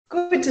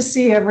Good to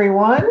see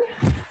everyone.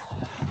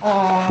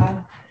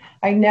 I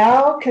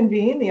now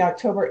convene the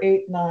October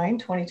 8, 9,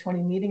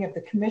 2020 meeting of the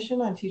Commission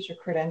on Teacher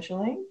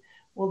Credentialing.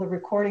 Will the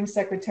recording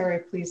secretary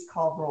please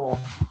call roll?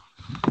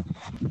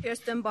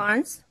 Kirsten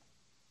Barnes.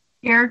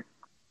 Here.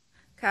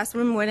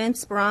 Catherine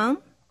Williams Brown.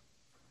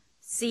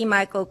 C.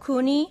 Michael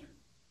Cooney.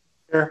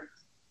 Here.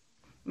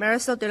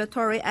 Marisol De La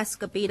Torre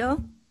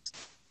Escobedo.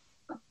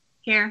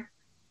 Here.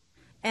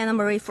 Anna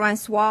Marie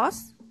Francois.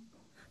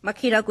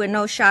 Makita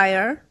Gwynno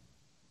Shire.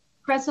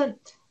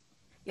 Present.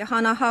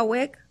 Johanna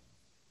Hawig.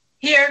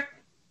 Here.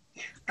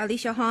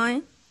 Alicia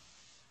Hine.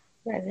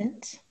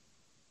 Present.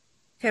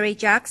 Terry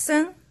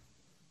Jackson.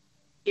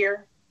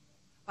 Here.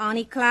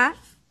 Bonnie Clapp.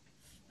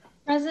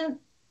 Present.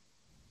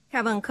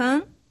 Kevin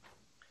Kuhn.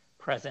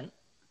 Present.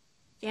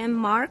 Jan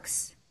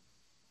Marks.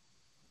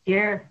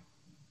 Here.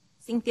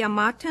 Cynthia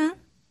Martin.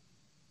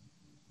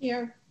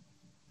 Here.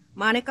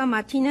 Monica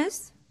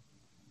Martinez.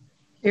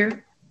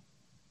 Here.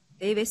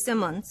 David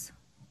Simmons.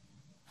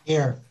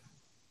 Here.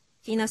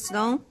 Tina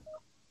Sloan.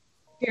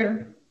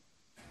 Here.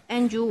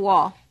 Andrew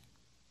Wall.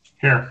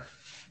 Here.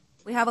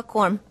 We have a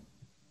quorum.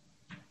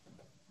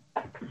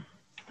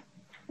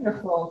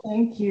 Wonderful,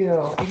 thank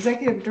you.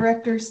 Executive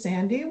Director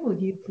Sandy, will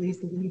you please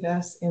lead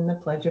us in the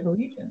Pledge of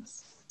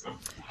Allegiance?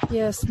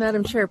 Yes,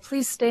 Madam Chair,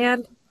 please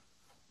stand.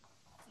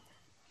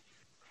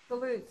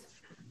 Salute.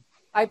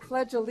 I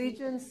pledge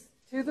allegiance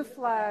to the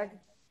flag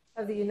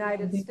of the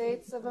United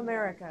States of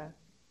America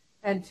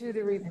and to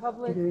the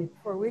republic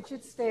for which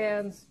it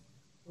stands,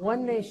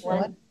 one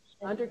nation,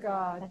 under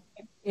God,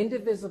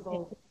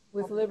 indivisible,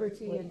 with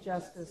liberty and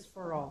justice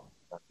for all.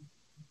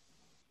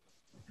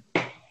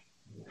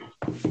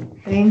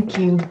 Thank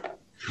you.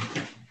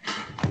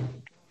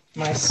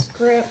 My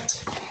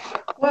script.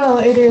 Well,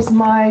 it is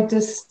my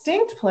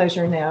distinct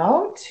pleasure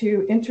now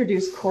to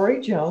introduce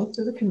Corey Jones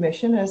to the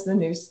Commission as the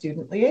new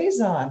student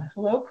liaison.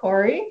 Hello,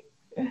 Corey.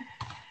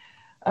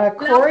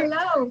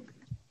 Hello.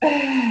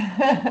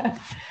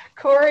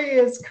 Corey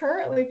is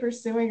currently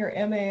pursuing her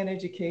MA in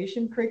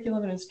Education,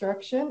 Curriculum and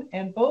Instruction,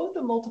 and both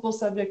a multiple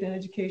subject and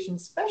education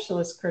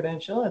specialist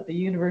credential at the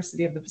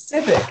University of the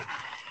Pacific.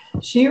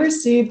 She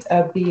received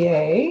a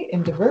BA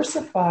in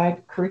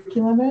Diversified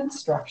Curriculum and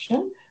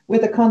Instruction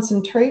with a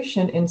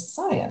concentration in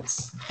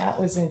science. That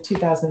was in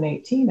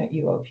 2018 at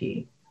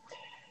UOP.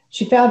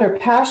 She found her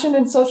passion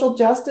in social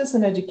justice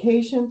and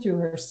education through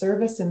her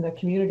service in the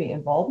Community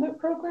Involvement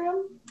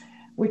Program,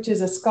 which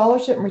is a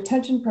scholarship and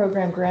retention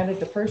program granted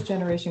to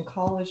first-generation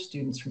college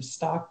students from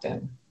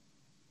Stockton.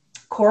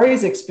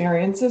 Corey's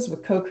experiences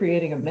with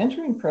co-creating a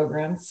mentoring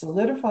program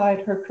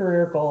solidified her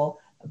career goal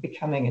of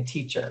becoming a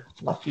teacher.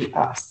 Lucky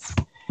us.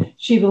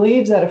 She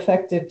believes that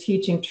effective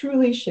teaching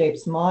truly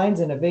shapes minds,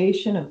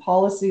 innovation, and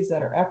policies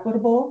that are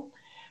equitable.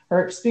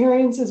 Her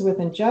experiences with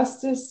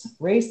injustice,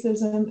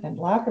 racism, and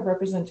lack of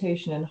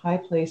representation in high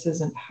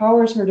places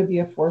empowers her to be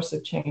a force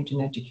of change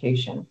in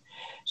education.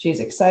 She's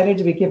excited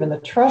to be given the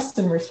trust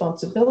and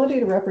responsibility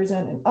to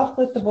represent and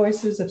uplift the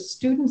voices of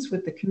students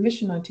with the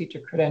Commission on Teacher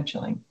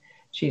Credentialing.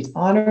 She's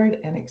honored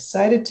and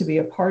excited to be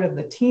a part of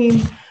the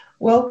team.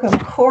 Welcome,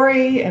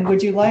 Corey, and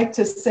would you like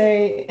to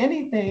say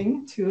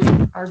anything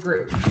to our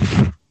group?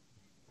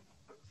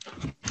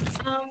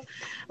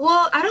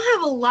 Well, I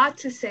don't have a lot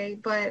to say,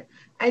 but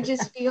I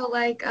just feel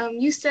like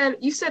you said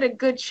a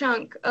good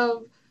chunk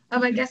of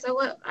I guess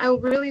what I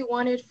really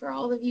wanted for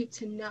all of you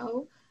to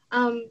know.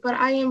 But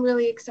I am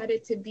really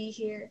excited to be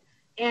here,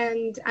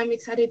 and I'm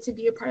excited to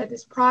be a part of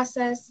this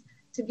process,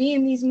 to be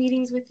in these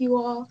meetings with you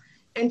all,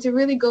 and to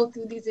really go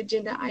through these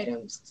agenda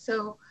items.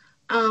 So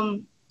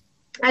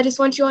I just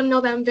want you all to know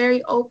that I'm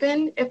very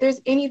open. If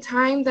there's any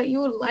time that you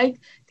would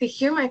like to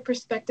hear my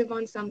perspective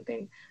on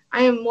something,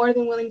 I am more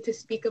than willing to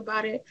speak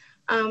about it.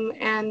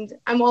 And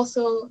I'm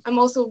also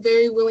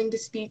very willing to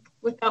speak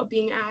without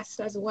being asked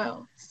as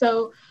well.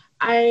 So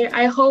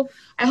I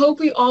hope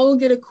we all will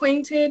get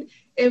acquainted.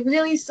 It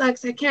really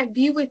sucks I can't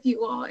be with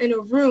you all in a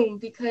room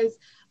because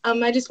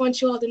I just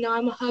want you all to know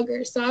I'm a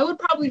hugger. So I would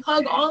probably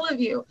hug all of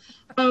you.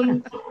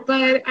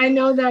 But I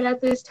know that at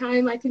this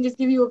time I can just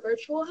give you a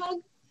virtual hug.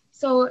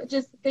 So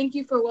just thank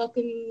you for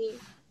welcoming me,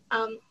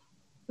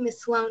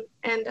 Ms. Sloan,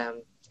 and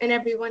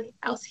everyone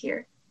else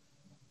here.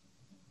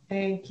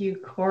 Thank you,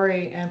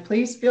 Corey. And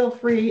please feel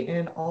free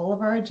in all of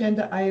our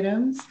agenda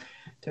items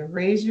to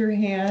raise your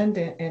hand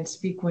and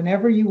speak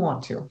whenever you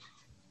want to.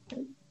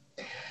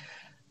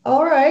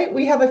 All right,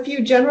 we have a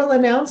few general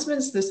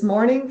announcements this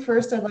morning.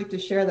 First, I'd like to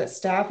share that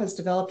staff has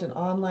developed an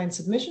online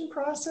submission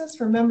process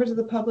for members of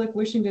the public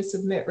wishing to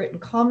submit written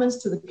comments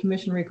to the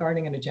Commission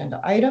regarding an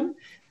agenda item.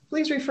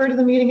 Please refer to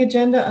the meeting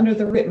agenda under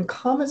the written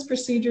comments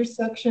procedures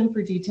section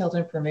for detailed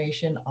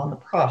information on the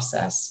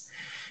process.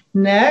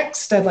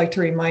 Next, I'd like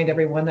to remind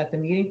everyone that the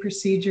meeting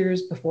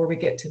procedures before we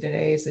get to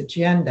today's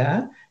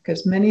agenda,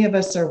 because many of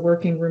us are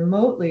working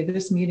remotely,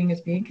 this meeting is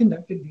being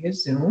conducted via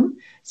Zoom.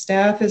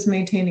 Staff is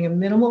maintaining a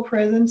minimal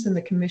presence in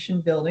the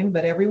Commission building,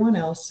 but everyone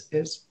else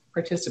is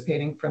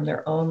participating from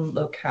their own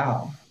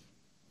locale.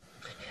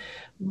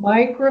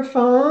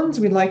 Microphones,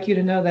 we'd like you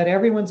to know that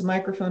everyone's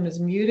microphone is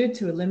muted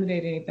to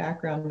eliminate any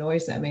background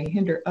noise that may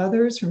hinder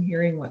others from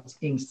hearing what's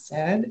being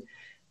said.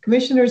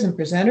 Commissioners and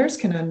presenters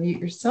can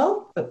unmute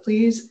yourself, but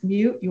please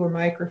mute your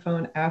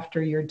microphone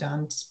after you're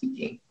done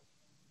speaking.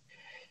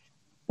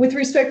 With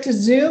respect to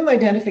Zoom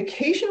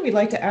identification, we'd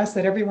like to ask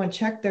that everyone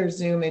check their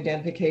Zoom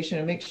identification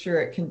and make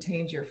sure it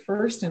contains your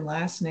first and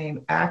last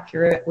name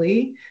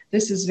accurately.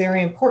 This is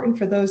very important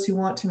for those who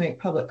want to make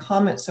public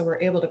comments, so we're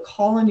able to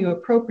call on you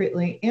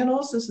appropriately, and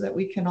also so that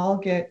we can all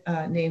get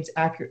names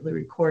accurately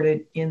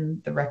recorded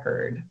in the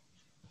record.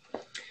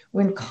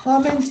 When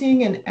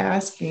commenting and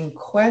asking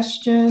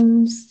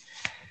questions,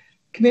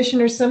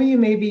 Commissioners, some of you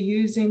may be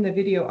using the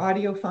video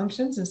audio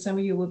functions and some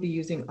of you will be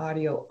using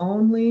audio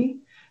only.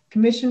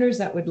 Commissioners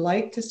that would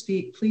like to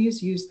speak,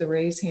 please use the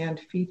raise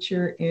hand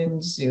feature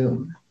in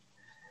Zoom.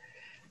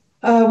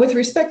 With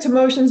respect to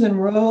motions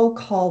and roll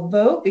call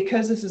vote,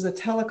 because this is a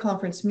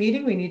teleconference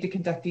meeting, we need to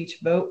conduct each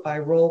vote by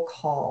roll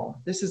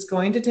call. This is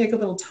going to take a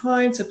little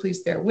time, so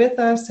please bear with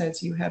us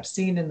as you have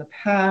seen in the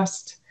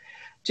past.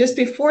 Just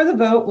before the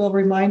vote, we'll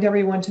remind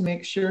everyone to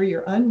make sure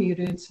you're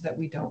unmuted so that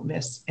we don't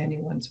miss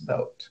anyone's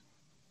vote.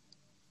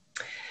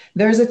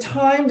 There's a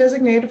time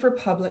designated for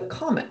public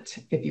comment.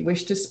 If you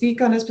wish to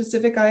speak on a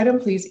specific item,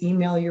 please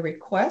email your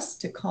request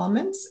to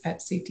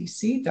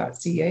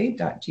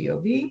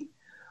comments@ctc.ca.gov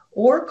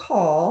or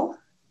call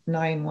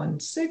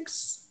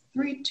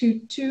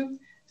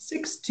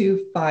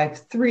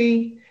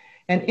 916-322-6253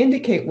 and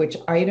indicate which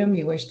item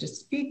you wish to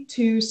speak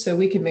to so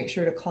we can make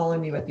sure to call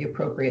on you at the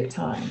appropriate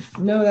time.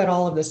 Know that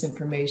all of this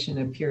information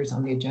appears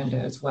on the agenda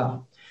as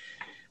well.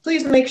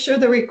 Please make sure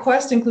the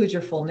request includes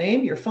your full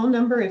name, your phone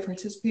number if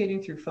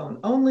participating through phone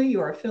only,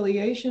 your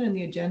affiliation, and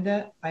the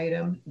agenda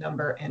item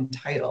number and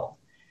title.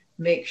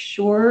 Make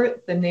sure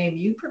the name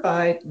you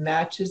provide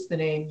matches the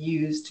name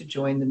used to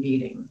join the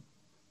meeting.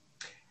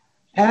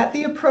 At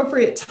the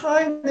appropriate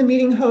time, the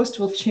meeting host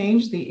will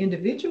change the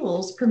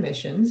individual's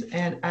permissions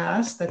and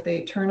ask that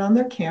they turn on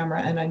their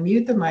camera and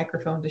unmute the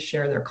microphone to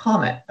share their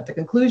comment. At the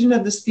conclusion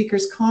of the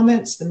speaker's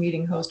comments, the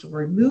meeting host will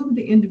remove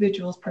the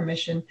individual's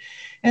permission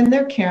and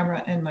their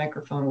camera and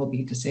microphone will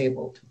be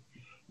disabled.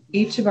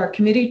 Each of our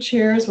committee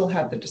chairs will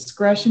have the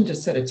discretion to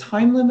set a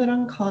time limit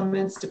on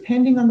comments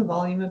depending on the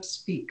volume of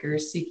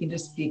speakers seeking to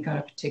speak on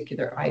a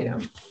particular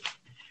item.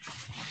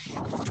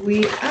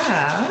 We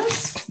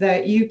ask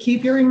that you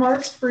keep your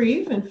remarks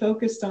brief and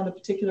focused on the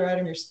particular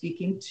item you're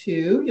speaking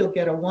to. You'll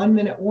get a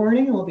 1-minute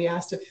warning and will be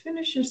asked to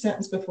finish your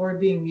sentence before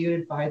being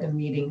muted by the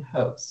meeting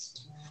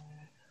host.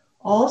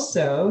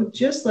 Also,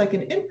 just like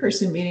an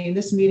in-person meeting,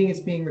 this meeting is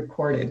being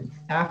recorded.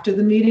 After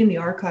the meeting, the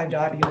archived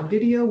audio and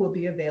video will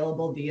be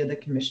available via the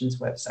Commission's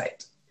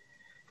website.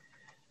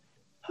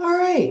 All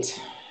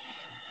right.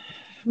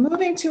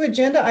 Moving to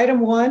agenda item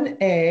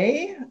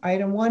 1A.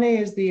 Item 1A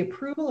is the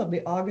approval of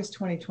the August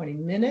 2020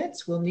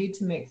 minutes. We'll need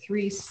to make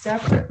 3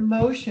 separate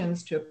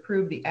motions to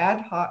approve the ad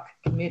hoc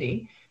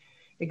committee,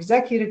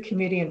 executive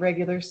committee, and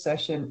regular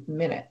session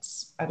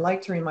minutes. I'd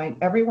like to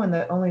remind everyone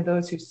that only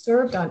those who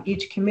served on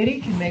each committee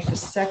can make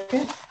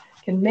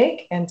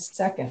and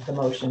second the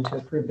motion to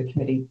approve the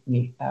committee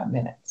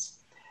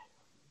minutes.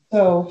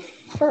 So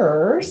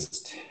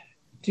first,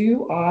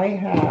 do I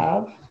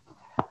have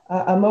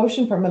a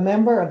motion from a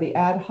member of the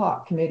ad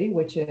hoc committee,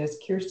 which is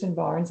Kirsten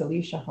Barnes,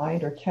 Alicia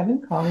Hind, or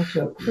Kevin Kong,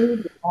 to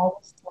approve the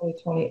August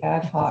 2020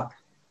 ad hoc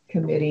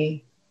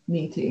committee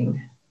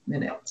meeting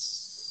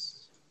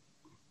minutes?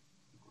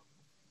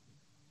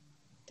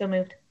 So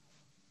moved.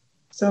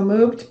 So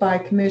moved by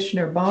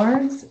Commissioner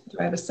Barnes. Do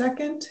I have a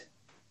second?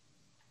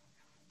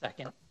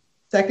 Second.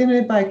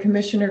 Seconded by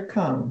Commissioner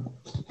Kong.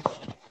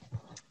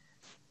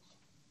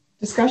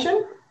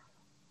 Discussion?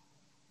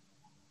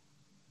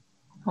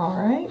 All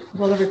right.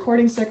 Will the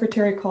recording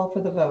secretary call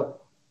for the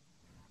vote?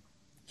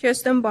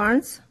 Kirsten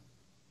Barnes,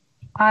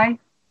 Aye.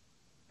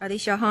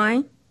 Alicia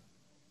Hine,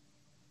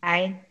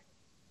 Aye.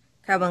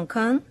 Kevin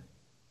Kung,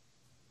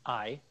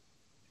 Aye.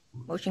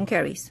 motion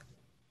carries.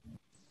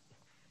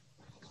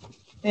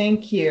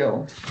 Thank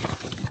you.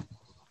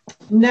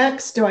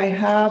 Next, do I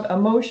have a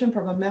motion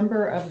from a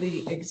member of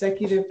the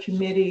executive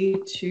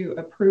committee to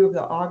approve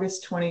the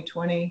August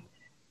 2020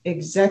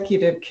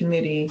 executive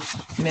committee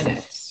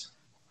minutes?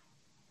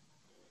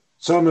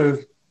 So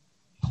moved.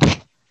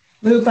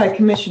 Moved by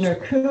Commissioner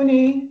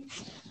Cooney.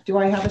 Do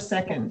I have a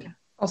second?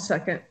 I'll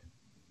second.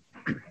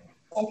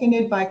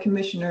 Seconded by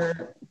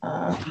Commissioner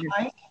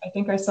Hyde. I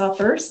think I saw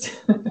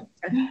first.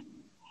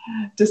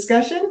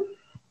 Discussion?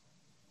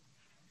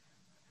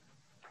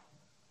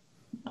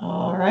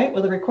 All right.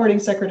 Will the recording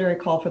secretary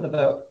call for the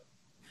vote?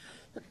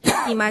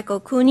 E.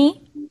 Michael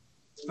Cooney,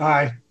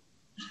 Aye.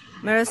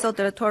 Marisol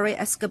Del Torre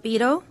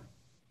Escobedo,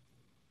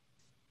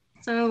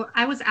 So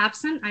I was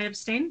absent. I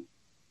abstain.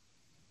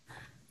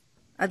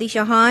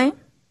 Alicia Hine,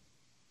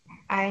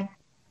 Aye.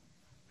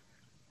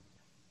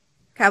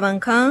 Kevin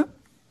Kung,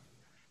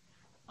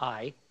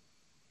 Aye.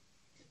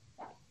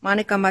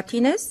 Monica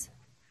Martinez,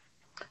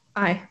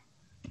 Aye.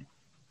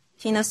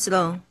 Tina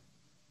Sloan.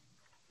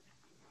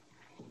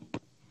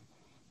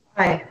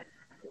 Aye.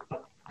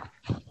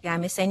 Did I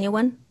miss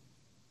anyone?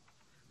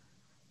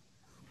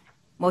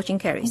 Motion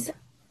carries.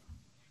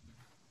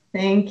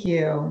 Thank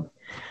you.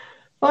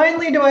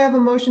 Finally, do I have a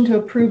motion to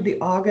approve the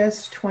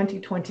August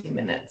 2020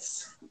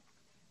 minutes?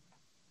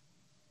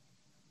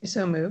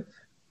 So move.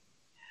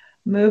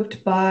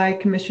 Moved by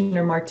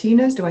Commissioner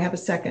Martinez. Do I have a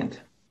second?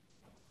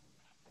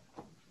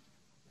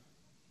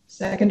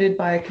 Seconded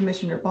by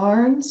Commissioner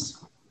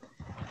Barnes.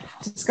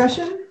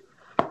 Discussion?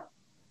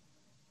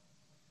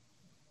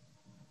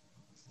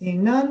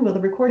 Seeing none, will the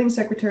recording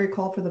secretary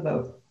call for the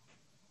vote?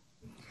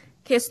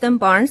 Kirsten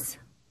Barnes,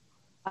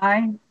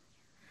 Aye.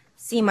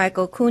 C.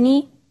 Michael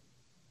Cooney,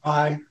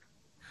 Aye.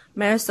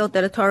 Marisol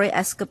de la Torre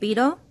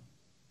Escobedo,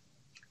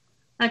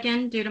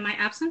 Again, due to my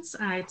absence,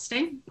 I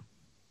abstain.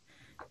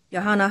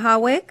 Johanna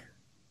Harwick,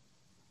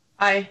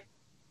 Aye.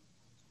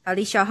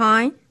 Alicia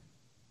Hine,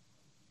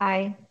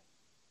 Aye.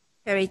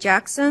 Perry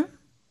Jackson,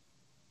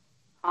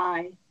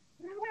 Aye.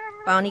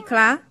 Bonnie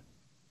Clark,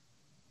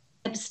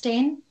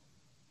 Abstain.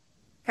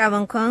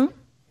 Calvin Kung,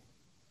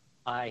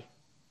 Aye.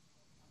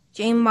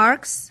 Jane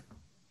Marks,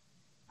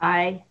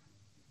 Aye.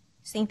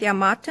 Cynthia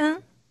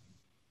Martin,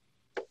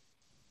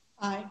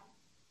 Aye.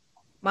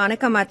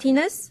 Monica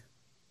Martinez,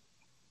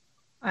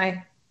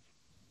 Aye.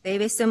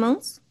 David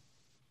Simmons,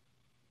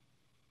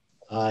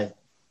 Aye.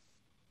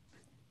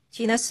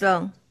 Tina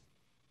Sloan.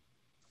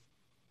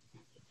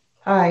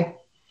 Aye.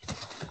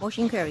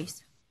 Motion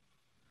carries.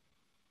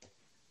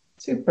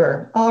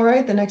 Super. All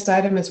right, the next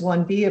item is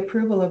 1B,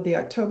 approval of the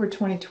October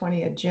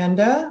 2020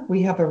 agenda.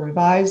 We have a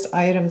revised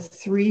item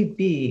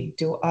 3B.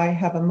 Do I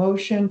have a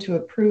motion to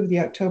approve the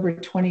October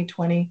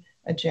 2020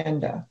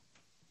 agenda?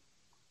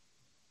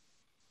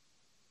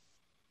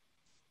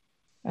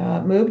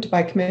 Moved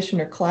by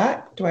Commissioner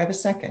Klatt. Do I have a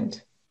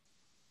second?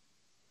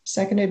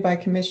 Seconded by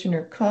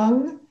Commissioner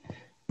Kung.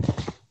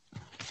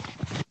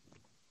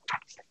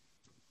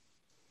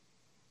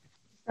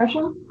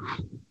 Discussion?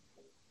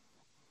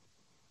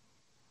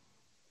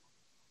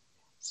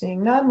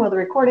 Seeing none, will the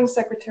recording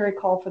secretary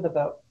call for the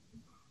vote?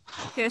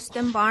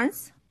 Kirsten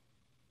Barnes,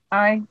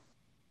 Aye.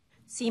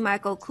 C.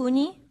 Michael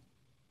Cooney,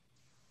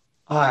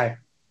 Aye.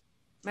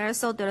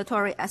 Marisol de la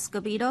Torre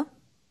Escobedo,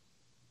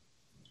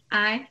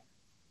 Aye.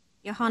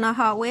 Johanna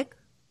Harwick,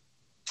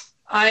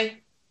 Aye.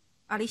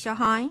 Alicia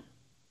Hine,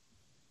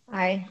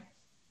 Aye.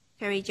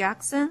 Perry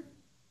Jackson,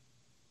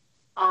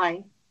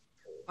 Aye.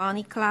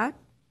 Bonnie Clark,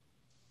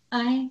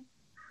 Aye.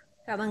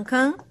 Calvin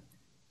Kung,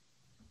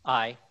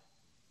 Aye.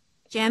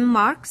 Jen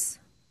Marks,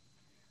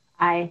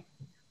 Aye.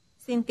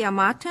 Cynthia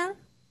Martin,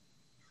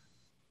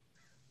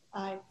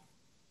 Aye.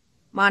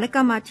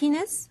 Monica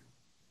Martinez,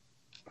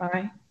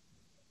 Aye.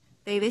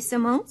 David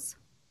Simmons,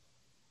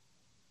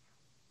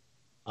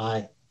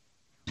 Aye.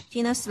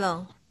 Tina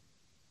Sloan.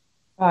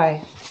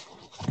 Aye.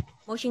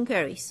 Motion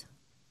carries.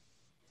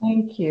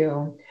 Thank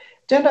you.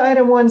 Agenda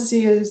item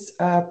 1C is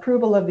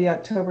approval of the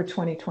October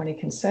 2020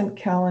 consent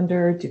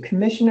calendar. Do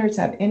commissioners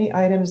have any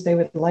items they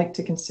would like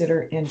to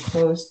consider in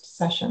closed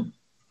session?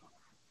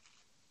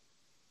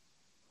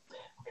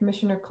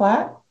 Commissioner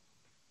Klatt?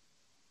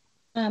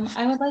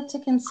 I would like to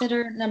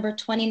consider number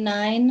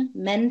 29,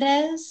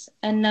 Mendez,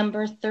 and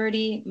number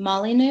 30,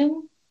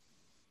 Molyneux.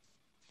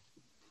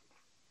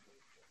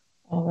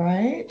 All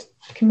right.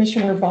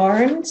 Commissioner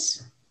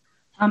Barnes?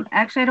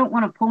 Actually, I don't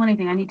want to pull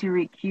anything. I need to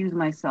recuse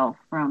myself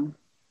from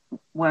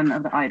one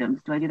of the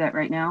items. Do I do that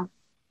right now?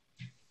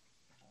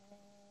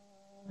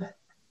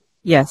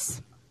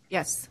 Yes.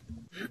 Yes.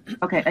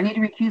 Okay, I need to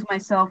recuse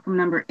myself from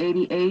number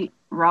 88,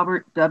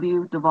 Robert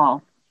W.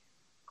 Duvall.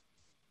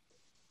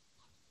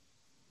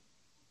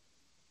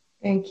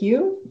 Thank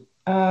you.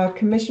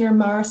 Commissioner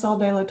Marisol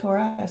de la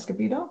Torre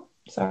Escobedo?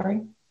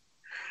 Sorry.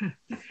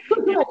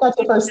 I got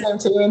your first name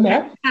too in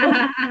there.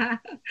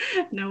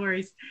 No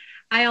worries.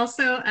 I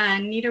also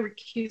need to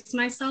recuse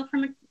myself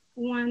from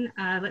one.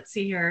 Let's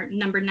see here.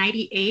 Number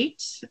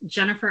 98,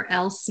 Jennifer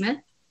L. Smith.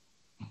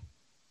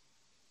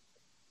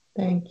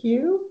 Thank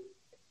you.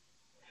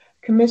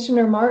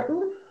 Commissioner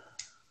Martin?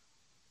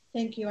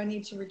 Thank you. I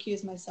need to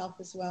recuse myself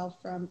as well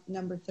from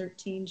number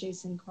 13,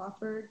 Jason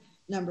Crawford,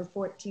 number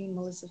 14,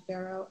 Melissa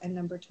Farrow, and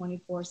number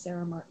 24,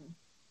 Sarah Martin.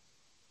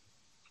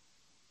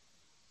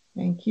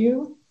 Thank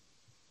you.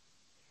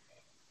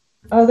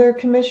 Other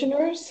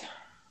commissioners?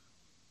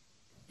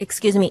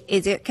 Excuse me,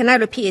 can I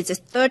repeat? Is it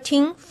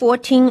 13,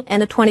 14,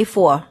 and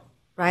 24,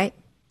 right?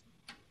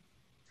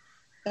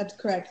 That's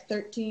correct.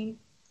 13,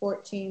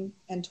 14,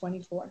 and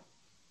 24.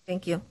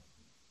 Thank you.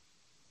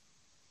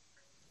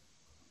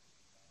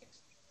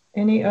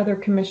 Any other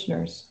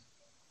commissioners?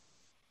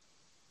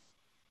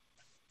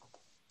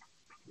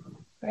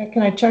 Okay,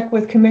 can I check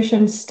with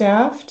commission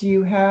staff? Do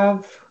you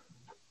have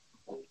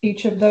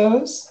each of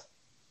those?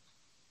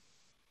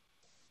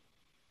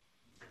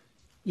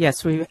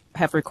 Yes, we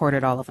have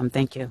recorded all of them.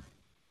 Thank you.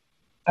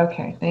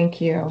 Okay,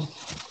 thank you.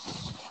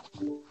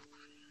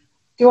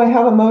 Do I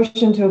have a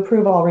motion to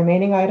approve all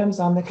remaining items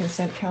on the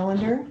consent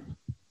calendar?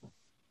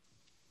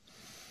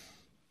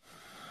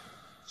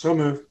 So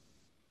moved.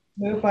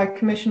 Moved by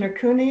Commissioner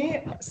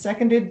Cooney,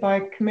 seconded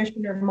by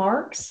Commissioner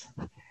Marks.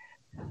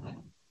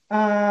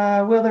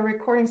 Will the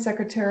recording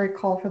secretary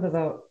call for the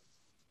vote?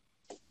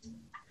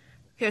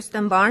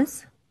 Kirsten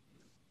Barnes,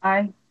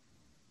 Aye.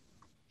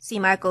 C.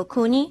 Michael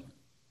Cooney,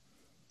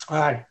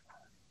 Aye.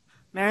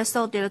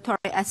 Marisol De La Torre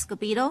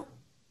Escobedo,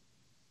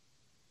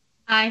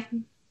 Aye.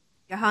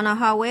 Johanna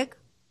Harwig,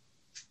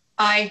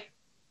 Aye.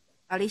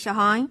 Alicia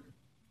Hine,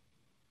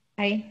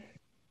 Aye.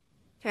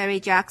 Terry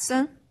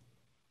Jackson,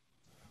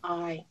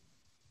 Aye.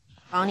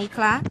 Bonnie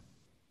Clatt,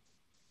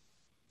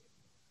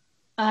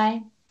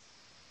 Aye.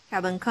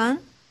 Kevin Kunn,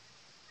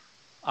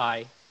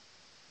 Aye.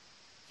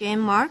 Jane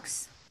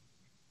Marks,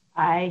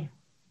 Aye.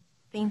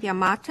 Cynthia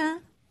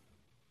Martin,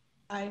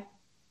 Aye.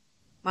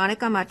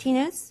 Monica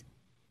Martinez,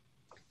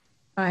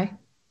 Aye.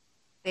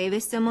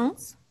 David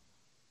Simmons,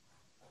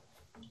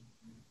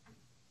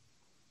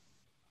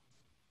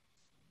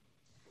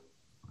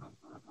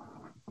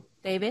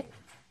 David,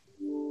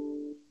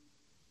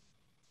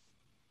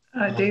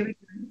 David,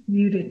 you're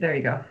muted. There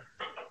you go.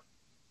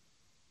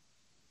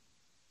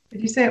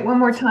 Did you say it one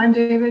more time,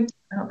 David?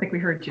 I don't think we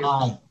heard you.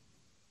 Aye.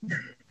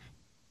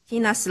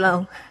 Tina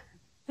Sloan.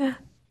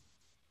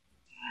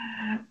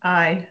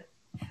 Aye.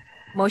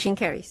 Motion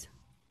carries.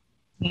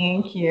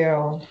 Thank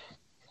you.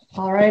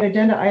 All right,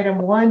 agenda item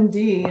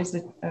 1D is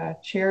the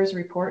chair's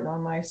report. And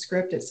on my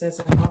script, it says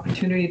an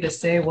opportunity to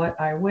say what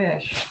I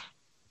wish.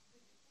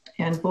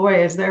 And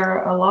boy, is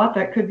there a lot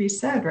that could be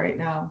said right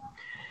now.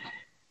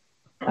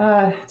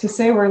 To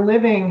say we're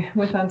living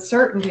with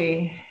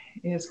uncertainty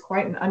is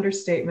quite an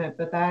understatement,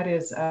 but that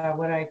is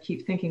what I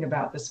keep thinking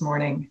about this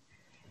morning.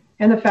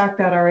 And the fact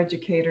that our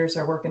educators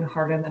are working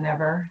harder than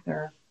ever.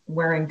 They're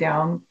wearing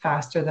down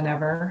faster than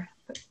ever.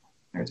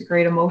 There's a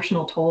great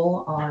emotional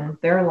toll on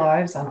their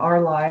lives, on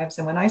our lives.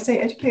 And when I say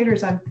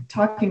educators, I'm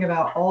talking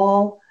about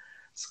all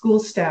school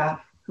staff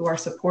who are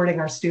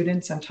supporting our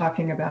students. I'm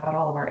talking about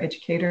all of our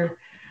educator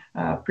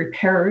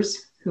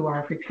preparers who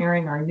are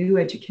preparing our new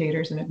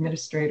educators and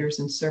administrators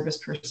and service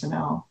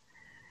personnel.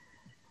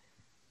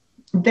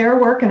 Their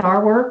work and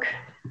our work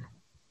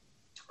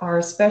are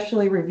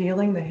especially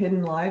revealing the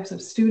hidden lives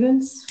of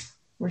students.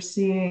 We're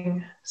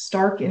seeing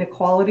stark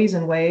inequalities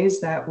in ways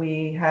that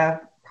we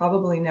have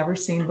probably never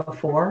seen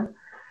before.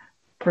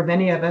 For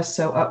many of us,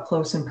 so up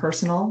close and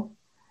personal.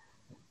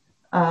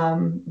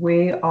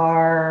 We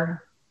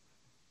are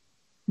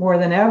more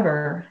than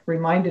ever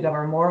reminded of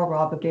our moral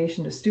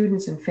obligation to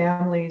students and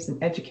families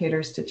and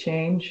educators to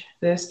change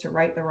this, to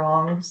right the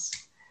wrongs,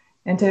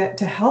 and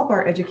to help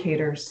our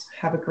educators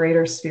have a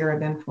greater sphere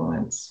of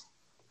influence.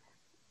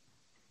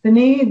 The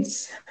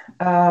needs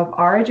of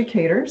our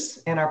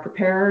educators and our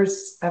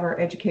preparers of our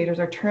educators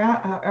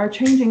are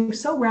changing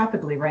so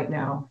rapidly right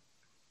now.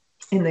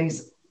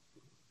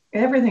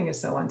 Everything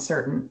is so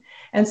uncertain.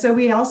 And so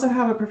we also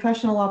have a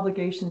professional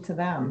obligation to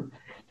them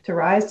to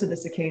rise to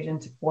this occasion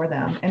for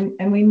them.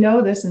 And we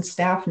know this, and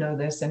staff know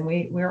this, and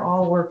we're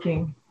all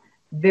working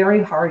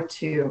very hard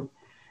too.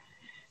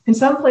 In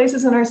some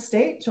places in our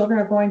state, children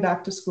are going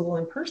back to school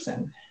in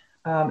person.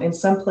 In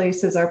some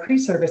places, our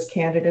pre-service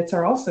candidates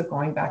are also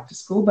going back to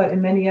school, but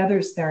in many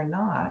others, they're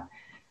not,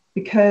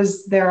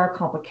 because there are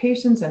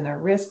complications and there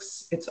are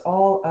risks. It's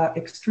all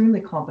extremely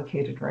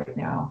complicated right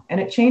now, and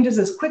it changes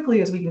as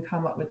quickly as we can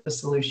come up with the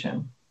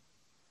solution.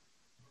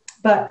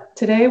 But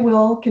today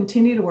we'll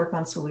continue to work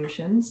on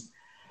solutions,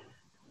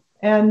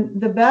 and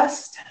the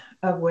best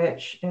of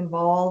which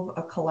involve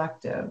a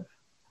collective: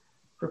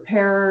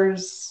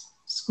 preparers,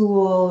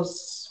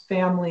 schools,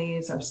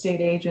 families, our state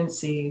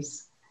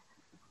agencies.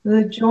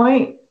 The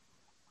joint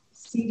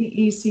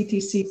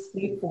CDE-CTC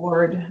State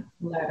Board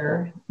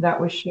letter that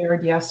was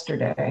shared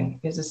yesterday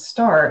is a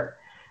start.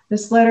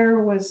 This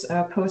letter was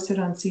posted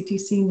on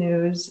CTC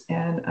News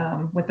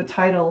and with the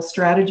title,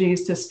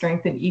 Strategies to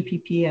Strengthen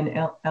EPP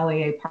and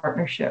LEA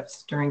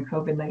Partnerships During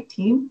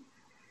COVID-19.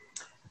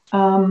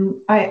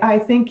 I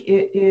think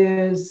it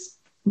is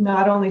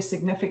not only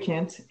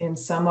significant in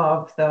some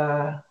of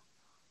the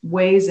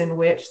ways in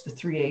which the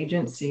three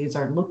agencies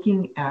are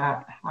looking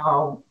at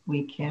how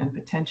we can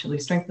potentially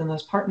strengthen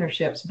those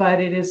partnerships,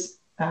 but it is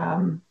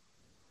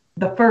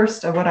the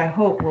first of what I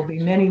hope will be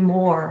many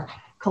more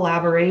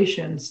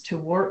collaborations to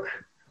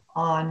work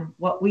on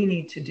what we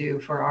need to do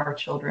for our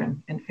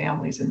children and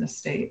families in the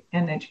state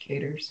and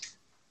educators.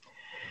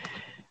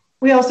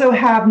 We also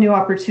have new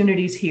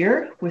opportunities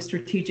here with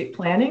strategic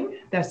planning.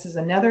 This is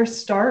another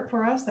start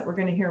for us that we're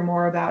going to hear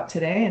more about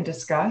today and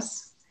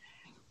discuss.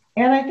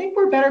 And I think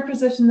we're better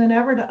positioned than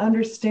ever to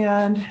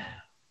understand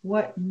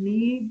what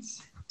needs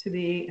to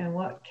be and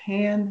what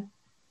can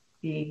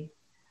be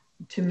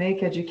to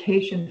make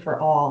education for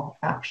all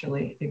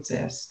actually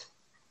exist.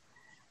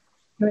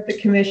 With the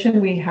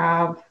Commission, we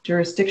have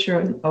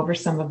jurisdiction over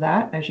some of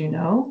that, as you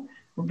know,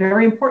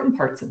 very important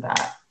parts of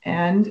that.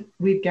 And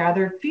we've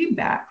gathered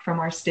feedback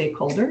from our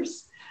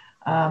stakeholders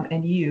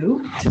and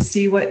you to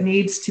see what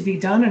needs to be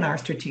done in our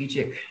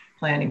strategic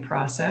planning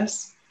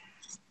process.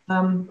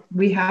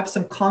 We have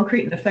some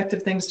concrete and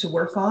effective things to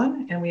work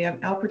on, and we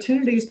have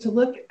opportunities to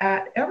look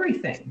at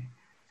everything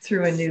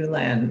through a new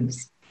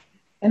lens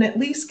and at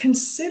least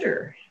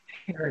consider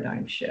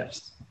paradigm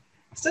shifts.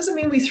 This doesn't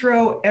mean we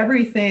throw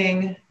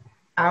everything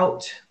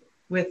out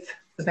with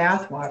the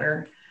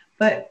bathwater,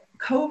 but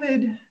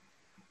COVID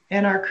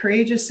and our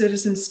courageous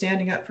citizens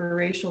standing up for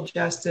racial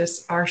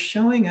justice are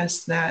showing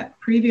us that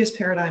previous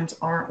paradigms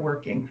aren't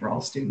working for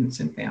all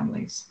students and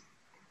families.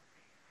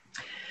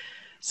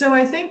 So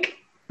I think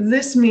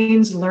this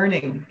means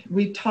learning.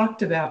 We've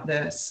talked about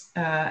this.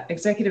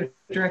 Executive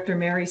Director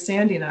Mary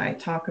Sandy and I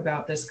talk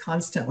about this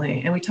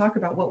constantly, and we talk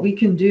about what we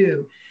can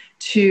do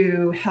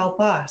to help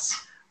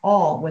us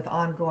all with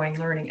ongoing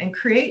learning and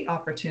create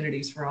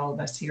opportunities for all of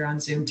us here on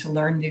Zoom to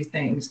learn new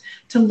things,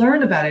 to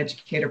learn about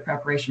educator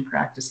preparation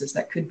practices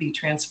that could be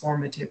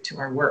transformative to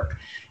our work.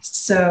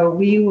 So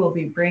we will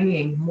be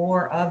bringing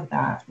more of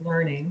that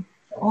learning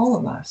to all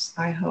of us,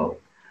 I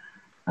hope.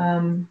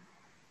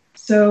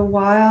 So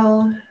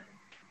while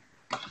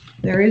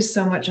there is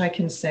so much I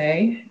can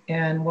say,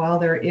 and while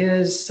there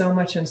is so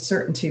much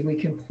uncertainty we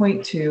can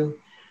point to,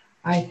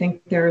 I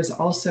think there is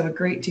also a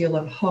great deal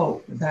of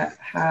hope that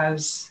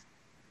has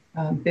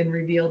been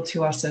revealed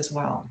to us as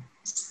well.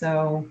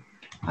 So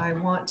I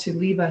want to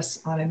leave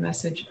us on a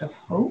message of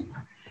hope,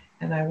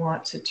 and I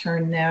want to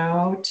turn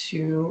now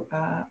to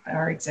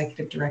our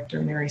Executive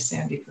Director, Mary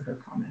Sandy, for her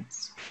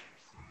comments.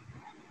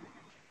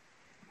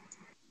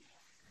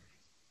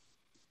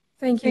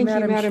 Thank you,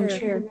 Madam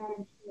Chair.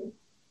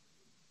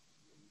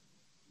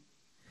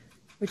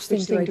 Which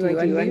thing do I do?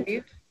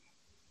 Unmute?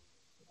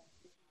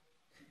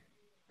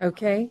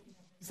 Okay,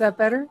 is that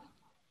better?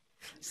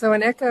 So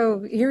an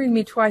echo, hearing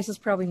me twice is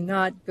probably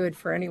not good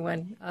for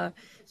anyone,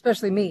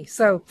 especially me.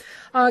 So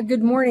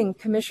good morning,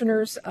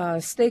 commissioners,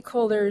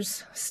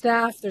 stakeholders,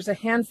 staff. There's a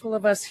handful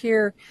of us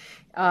here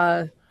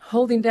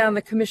holding down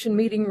the commission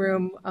meeting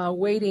room,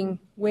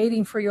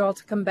 waiting for you all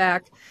to come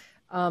back.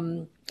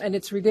 And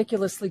it's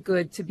ridiculously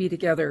good to be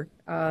together.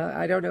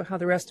 I don't know how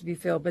the rest of you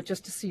feel, but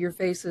just to see your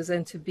faces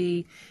and to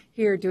be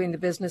here doing the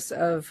business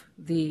of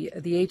the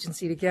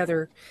agency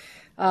together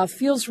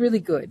feels really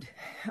good.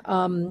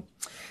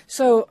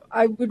 So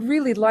I would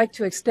really like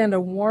to extend a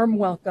warm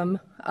welcome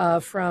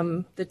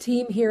from the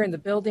team here in the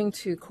building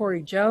to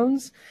Corey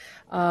Jones.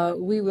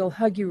 We will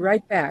hug you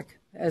right back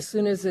as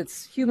soon as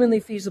it's humanly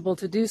feasible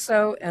to do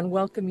so and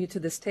welcome you to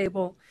this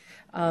table.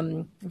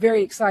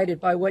 Very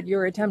excited by what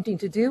you're attempting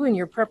to do in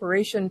your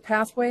preparation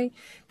pathway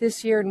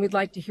this year, and we'd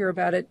like to hear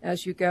about it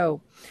as you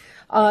go.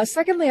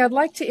 Secondly, I'd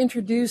like to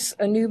introduce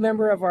a new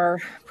member of our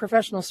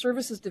Professional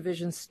Services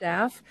Division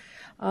staff,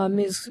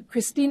 Ms.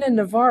 Christina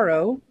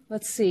Navarro.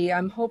 Let's see,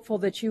 I'm hopeful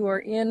that you are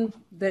in,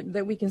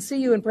 that we can see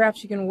you, and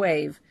perhaps you can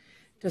wave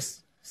to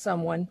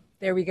someone.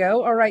 There we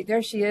go. All right,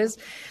 there she is.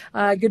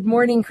 Good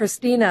morning,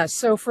 Christina.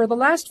 So for the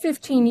last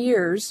 15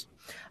 years,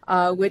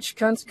 which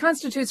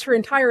constitutes her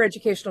entire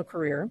educational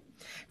career,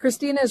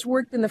 Christina has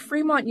worked in the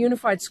Fremont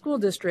Unified School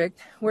District,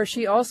 where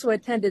she also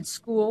attended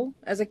school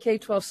as a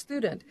K-12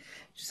 student.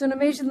 She's an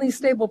amazingly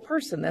stable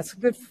person. That's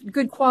a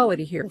good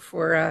quality here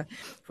for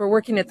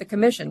working at the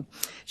commission.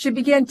 She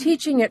began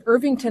teaching at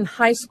Irvington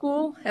High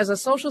School as a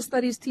social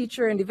studies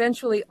teacher, and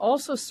eventually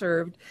also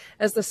served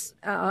as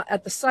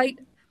at the site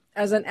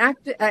as an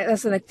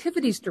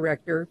activities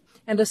director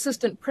and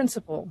assistant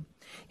principal.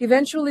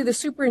 Eventually, the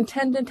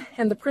superintendent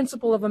and the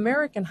principal of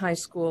American High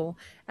School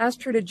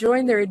asked her to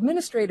join their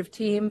administrative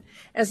team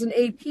as an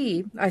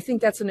AP. I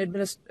think that's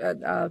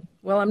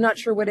well, I'm not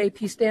sure what AP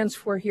stands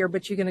for here,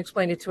 but you can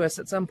explain it to us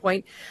at some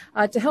point,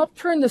 to help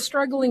turn the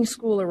struggling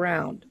school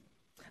around.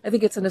 I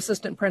think it's an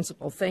assistant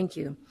principal. Thank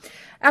you.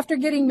 After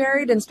getting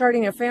married and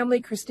starting a family,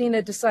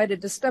 Christina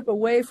decided to step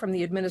away from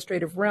the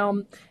administrative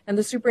realm, and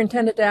the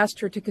superintendent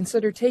asked her to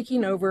consider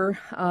taking over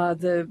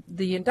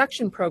the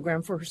induction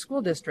program for her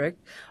school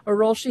district, a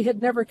role she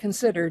had never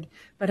considered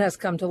but has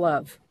come to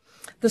love.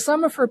 The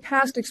sum of her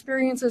past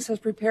experiences has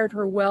prepared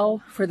her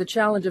well for the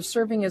challenge of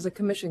serving as a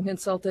commission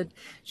consultant.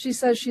 She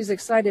says she's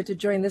excited to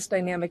join this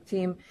dynamic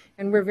team,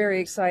 and we're very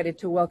excited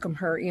to welcome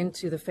her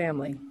into the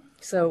family.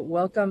 So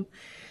welcome,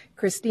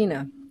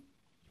 Christina.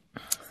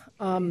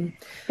 I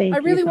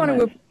really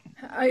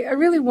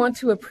want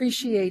to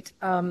appreciate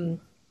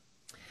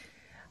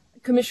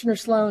Commissioner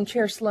Sloan,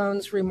 Chair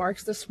Sloan's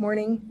remarks this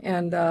morning,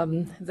 and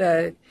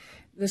the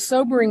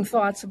sobering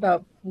thoughts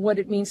about what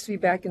it means to be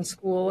back in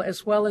school,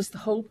 as well as the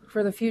hope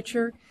for the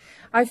future.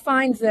 I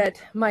find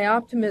that my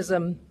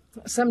optimism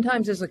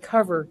sometimes is a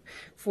cover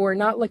for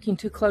not looking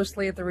too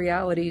closely at the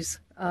realities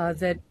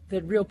that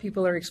real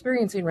people are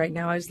experiencing right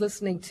now. I was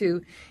listening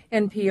to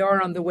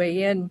NPR on the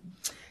way in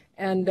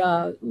and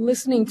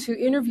listening to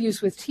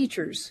interviews with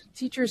teachers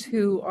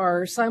who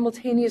are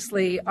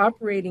simultaneously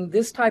operating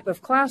this type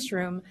of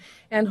classroom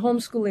and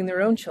homeschooling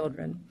their own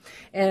children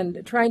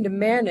and trying to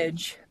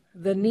manage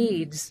the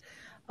needs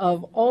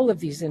of all of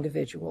these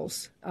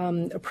individuals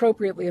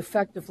appropriately,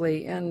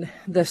 effectively, and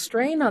the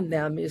strain on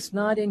them is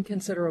not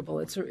inconsiderable.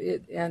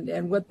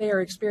 And what they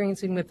are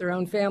experiencing with their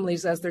own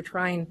families as they're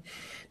trying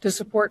to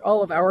support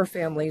all of our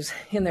families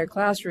in their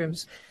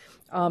classrooms.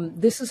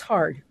 This is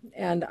hard,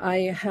 and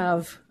I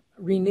have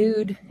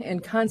renewed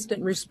and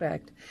constant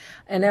respect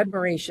and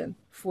admiration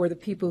for the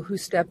people who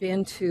step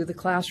into the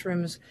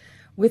classrooms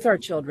with our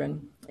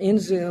children in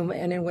Zoom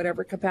and in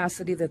whatever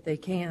capacity that they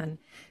can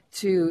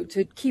to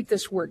keep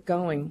this work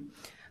going.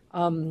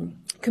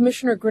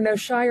 Commissioner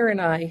Greneau-Shire and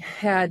I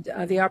had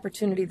the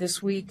opportunity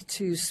this week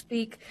to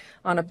speak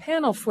on a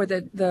panel for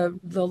the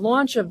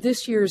launch of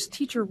this year's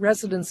Teacher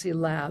Residency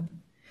Lab,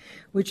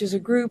 which is a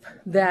group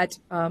that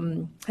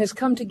has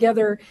come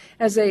together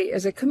as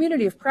a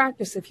community of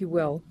practice, if you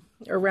will,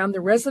 around the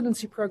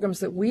residency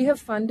programs that we have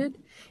funded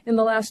in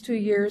the last 2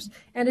 years,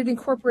 and it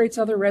incorporates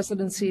other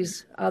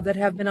residencies that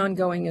have been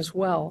ongoing as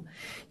well.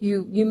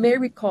 You may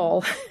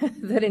recall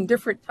that in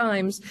different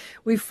times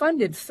we've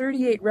funded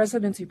 38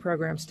 residency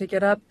programs to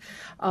get up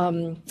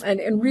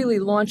and really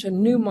launch a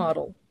new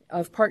model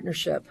of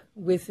partnership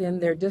within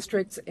their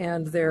districts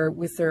and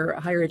with their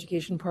higher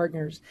education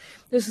partners.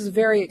 This is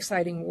very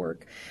exciting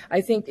work.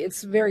 I think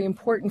it's very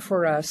important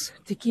for us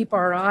to keep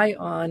our eye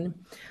on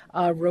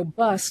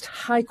robust,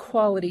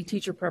 high-quality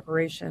teacher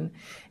preparation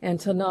and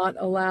to not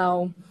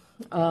allow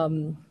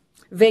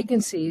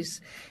vacancies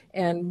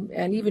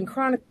and even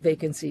chronic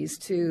vacancies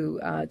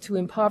to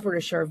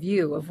impoverish our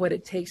view of what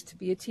it takes to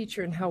be a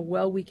teacher and how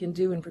well we can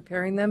do in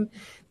preparing them.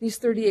 These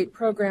 38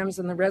 programs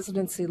in the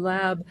residency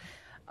lab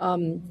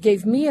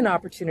gave me an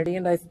opportunity,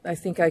 and I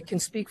think I can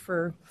speak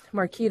for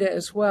Marquita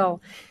as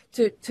well,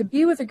 to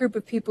be with a group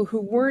of people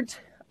who weren't,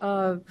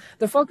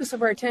 the focus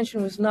of our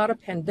attention was not a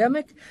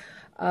pandemic,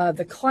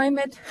 the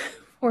climate,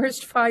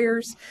 forest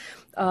fires,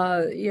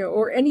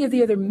 or any of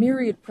the other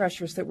myriad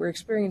pressures that we're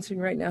experiencing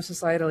right now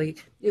societally.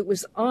 It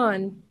was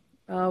on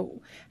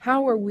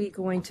how are we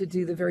going to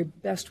do the very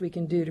best we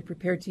can do to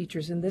prepare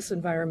teachers in this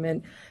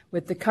environment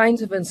with the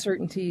kinds of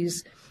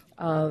uncertainties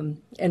and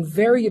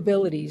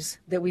variabilities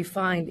that we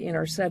find in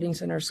our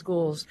settings in our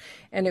schools.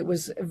 And it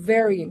was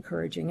very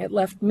encouraging. It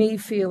left me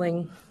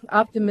feeling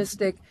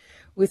optimistic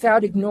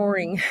without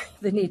ignoring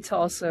the need to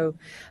also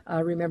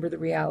remember the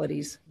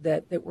realities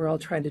that we're all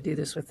trying to do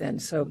this within.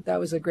 So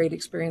that was a great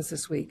experience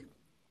this week.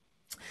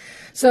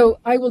 So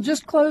I will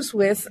just close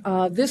with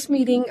this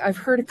meeting. I've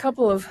heard a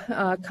couple of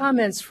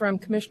comments from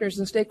commissioners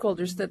and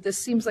stakeholders that this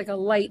seems like a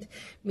light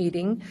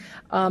meeting.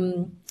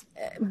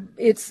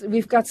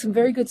 We've got some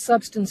very good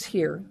substance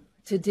here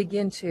to dig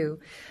into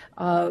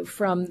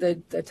from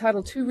the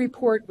Title II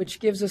report, which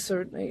gives us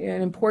an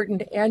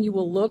important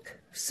annual look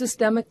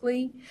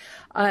systemically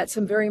at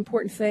some very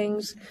important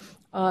things,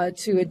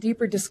 to a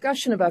deeper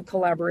discussion about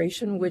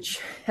collaboration, which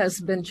has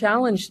been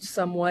challenged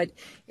somewhat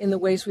in the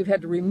ways we've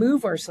had to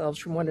remove ourselves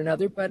from one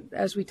another. But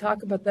as we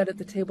talk about that at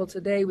the table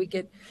today, we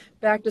get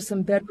back to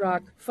some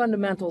bedrock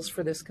fundamentals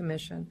for this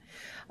commission.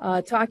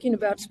 Talking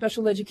about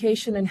special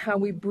education and how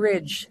we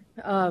bridge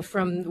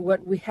from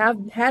what we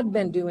had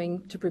been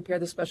doing to prepare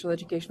the special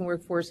education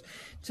workforce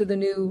to the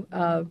new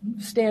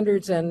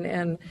standards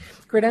and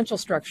credential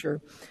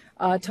structure.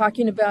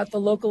 Talking about the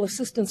local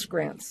assistance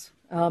grants.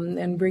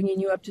 And bringing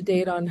you up to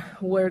date on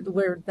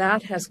where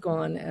that has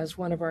gone as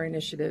one of our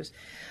initiatives.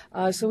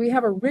 So we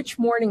have a rich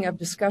morning of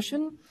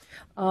discussion.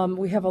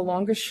 We have a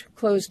longish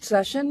closed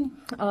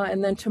session.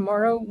 And then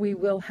tomorrow we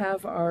will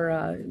have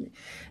our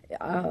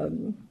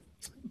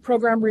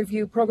program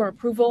review, program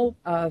approval,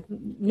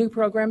 new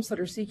programs that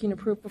are seeking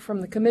approval from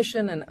the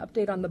commission, an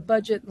update on the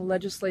budget, the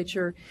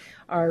legislature,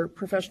 our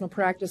professional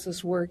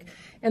practices work,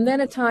 and then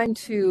a time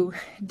to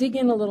dig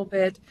in a little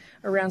bit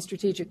around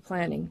strategic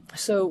planning.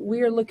 So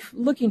we are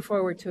looking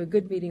forward to a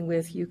good meeting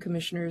with you,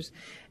 commissioners,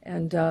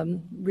 and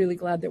really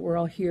glad that we're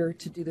all here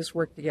to do this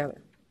work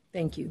together.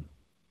 Thank you.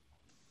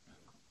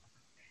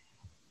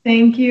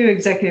 Thank you,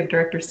 Executive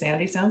Director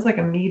Sandy. Sounds like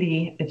a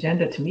meaty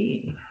agenda to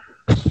me,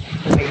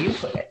 the way you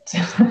put it.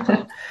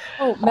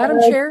 Oh,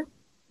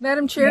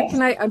 Madam Chair, yes.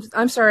 can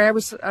I'm sorry,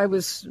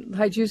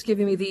 Haiju's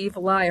giving me the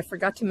evil eye. I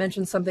forgot to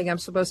mention something I'm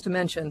supposed to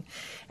mention.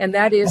 And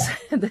that is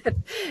that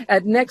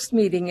at next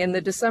meeting in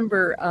the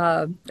December,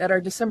 at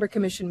our December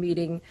commission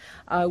meeting,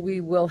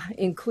 we will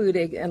include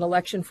an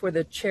election for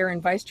the chair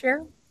and vice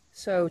chair.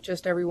 So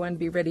just everyone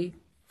be ready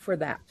for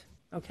that.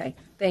 Okay,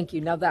 thank you.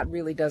 Now that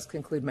really does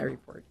conclude my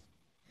report.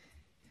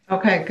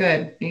 Okay,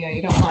 good. Yeah,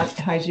 you don't want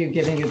Haiju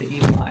giving you the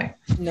evil eye.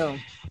 No.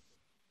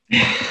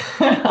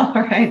 All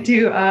right.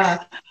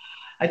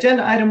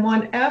 Agenda item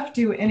 1F,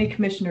 do any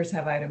commissioners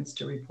have items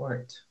to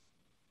report?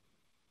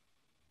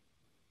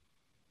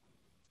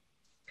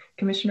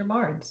 Commissioner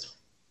Barnes.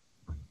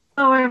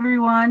 Hello,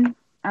 everyone.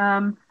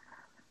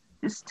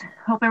 Just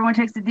hope everyone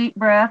takes a deep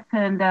breath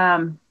and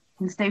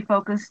can stay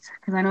focused,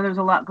 because I know there's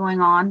a lot going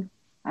on.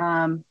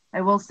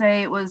 I will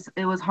say it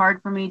was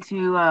hard for me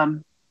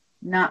to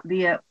not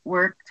be at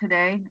work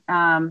today,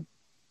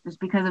 just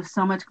because of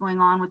so much going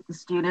on with the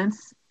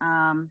students.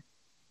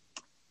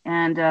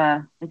 And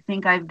I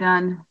think I've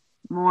done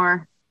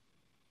more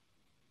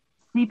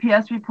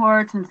CPS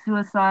reports and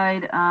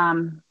suicide,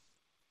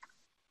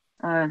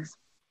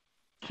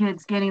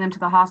 kids getting them to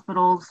the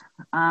hospitals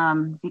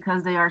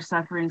because they are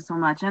suffering so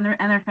much, and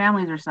their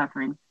families are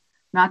suffering.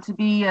 Not to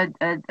be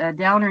a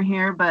downer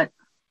here, but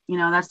you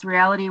know, that's the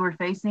reality we're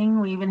facing.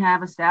 We even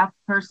have a staff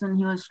person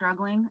who is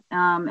struggling,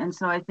 and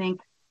so I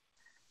think,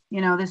 you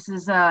know, this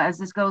is as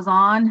this goes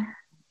on,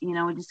 you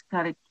know, we just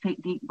gotta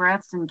take deep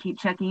breaths and keep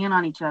checking in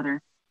on each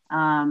other.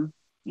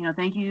 You know,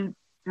 thank you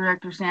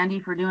Director Sandy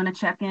for doing a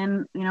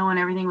check-in, when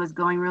everything was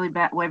going really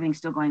bad. Well, everything's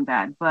still going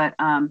bad, but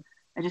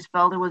I just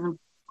felt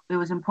it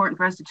was important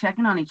for us to check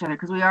in on each other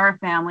because we are a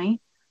family.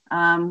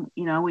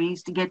 We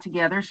used to get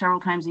together several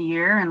times a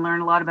year and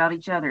learn a lot about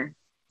each other.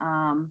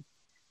 And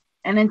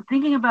then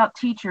thinking about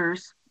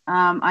teachers,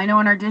 I know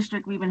in our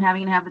district we've been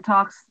having to have the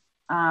talks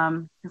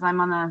because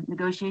I'm on the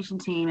negotiation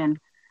team, and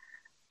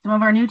some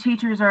of our new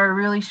teachers are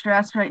really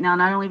stressed right now,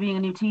 not only being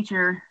a new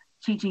teacher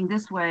teaching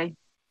this way,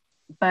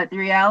 but the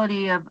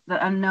reality of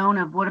the unknown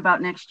of what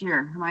about next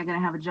year? Am I going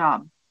to have a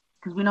job?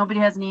 Because nobody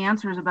has any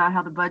answers about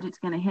how the budget's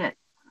going to hit.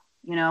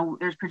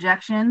 There's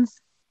projections.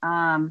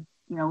 10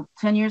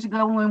 years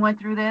ago when we went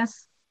through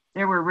this,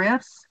 there were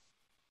rifts,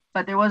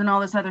 but there wasn't all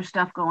this other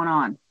stuff going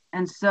on.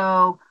 And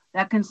so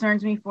that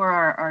concerns me for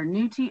our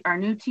new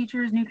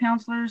teachers, new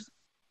counselors,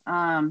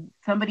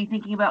 somebody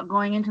thinking about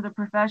going into the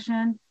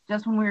profession.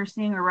 Just when we were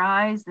seeing a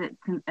rise,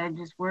 I'm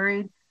just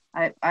worried.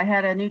 I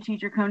had a new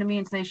teacher come to me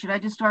and say, should I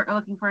just start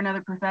looking for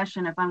another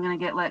profession if I'm going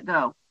to get let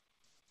go?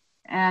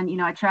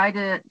 And, I tried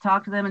to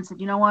talk to them and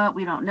said, you know what,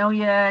 we don't know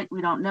yet.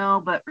 We don't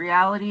know. But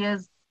reality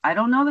is, I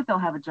don't know that they'll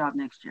have a job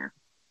next year.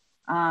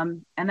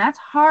 And that's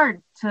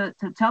hard to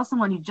tell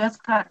someone who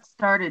just got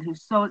started,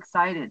 who's so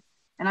excited.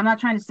 And I'm not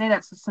trying to say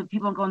that so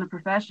people don't go in the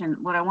profession.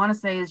 What I want to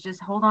say is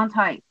just hold on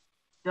tight.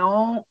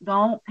 Don't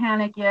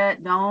panic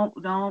yet.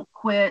 Don't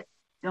quit.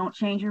 Don't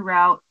change your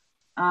route.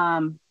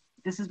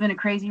 This has been a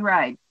crazy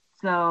ride.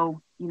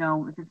 So,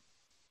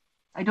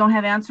 I don't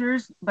have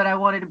answers, but I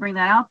wanted to bring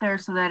that out there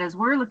so that as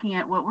we're looking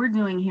at what we're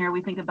doing here,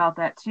 we think about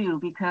that too,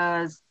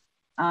 because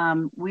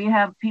we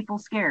have people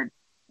scared.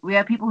 We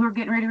have people who are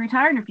getting ready to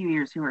retire in a few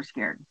years who are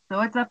scared.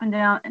 So it's up and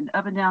down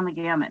the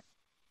gamut.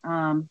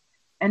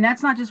 And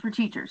that's not just for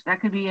teachers.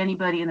 That could be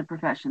anybody in the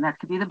profession. That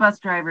could be the bus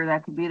driver.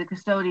 That could be the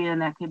custodian.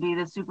 That could be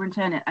the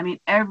superintendent. I mean,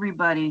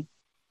 everybody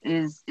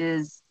is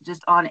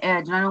just on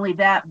edge. Not only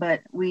that,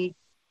 but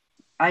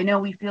I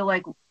know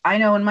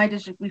in my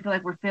district, we feel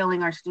like we're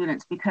failing our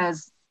students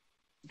because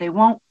they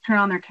won't turn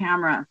on their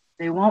camera.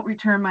 They won't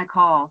return my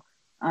call.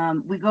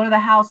 We go to the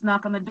house,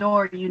 knock on the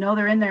door.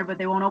 They're in there, but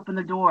they won't open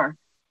the door.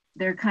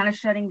 They're kind of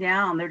shutting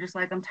down. They're just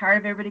like, I'm tired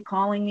of everybody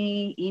calling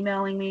me,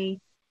 emailing me.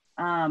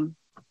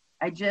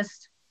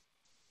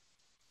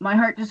 My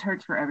heart just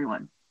hurts for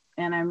everyone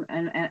and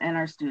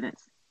our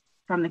students,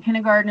 from the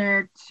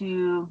kindergartner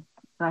to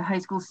the high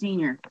school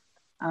senior.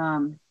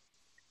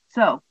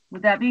 So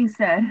with that being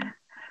said,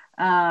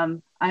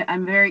 I'm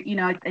very,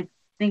 I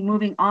think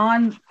moving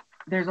on,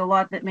 there's a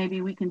lot that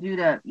maybe we can do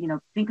to,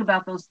 think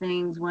about those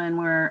things when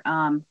we're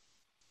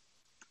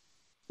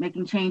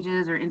making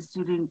changes or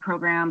instituting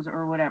programs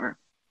or whatever.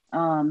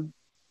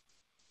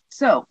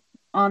 So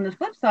on the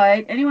flip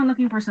side, anyone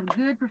looking for some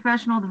good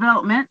professional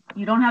development,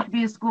 you don't have to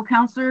be a school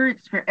counselor.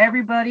 It's for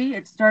everybody.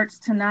 It starts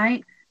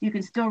tonight. You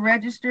can still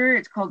register.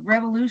 It's called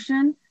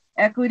Revolution,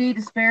 Equity,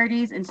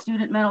 Disparities, and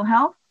Student Mental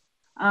Health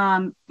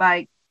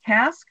by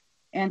CASC.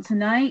 And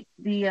tonight,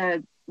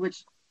 the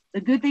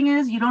good thing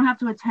is you don't have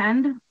to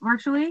attend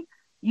virtually.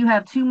 You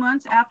have 2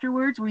 months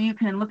afterwards where you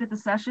can look at the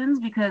sessions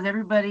because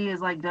everybody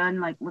is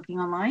done looking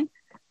online.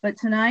 But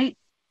tonight,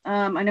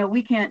 I know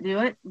we can't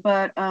do it,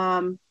 but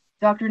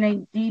Dr.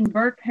 Nadine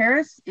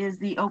Burke-Harris is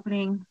the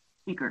opening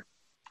speaker.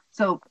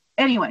 So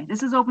anyway,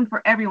 this is open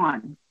for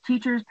everyone: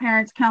 teachers,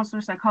 parents,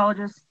 counselors,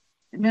 psychologists,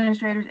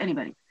 administrators,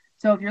 anybody.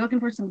 So if you're looking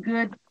for some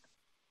good,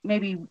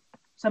 maybe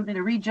something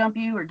to re-jump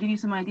you or give you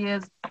some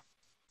ideas,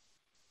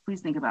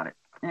 please think about it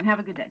and have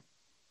a good day.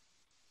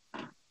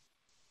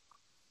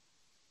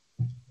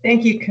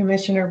 Thank you,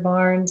 Commissioner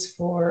Barnes,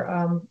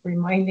 for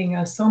reminding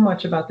us so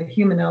much about the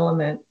human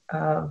element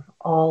of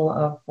all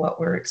of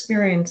what we're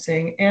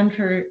experiencing and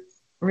for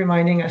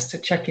reminding us to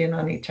check in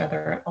on each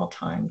other at all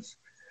times.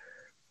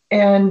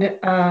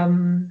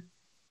 And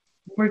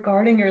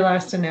regarding your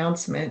last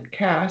announcement,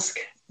 CASC,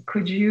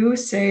 could you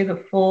say the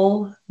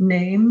full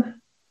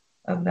name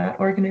of that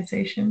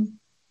organization?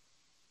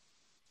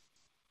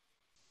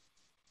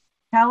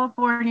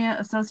 California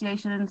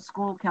Association of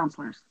School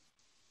Counselors.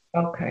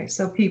 Okay,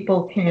 so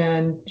people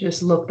can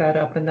just look that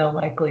up and they'll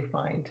likely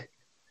find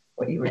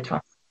what you were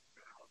talking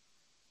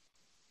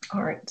about.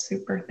 All right,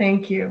 super,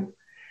 thank you.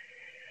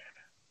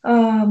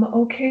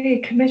 Okay,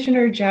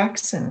 Commissioner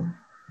Jackson.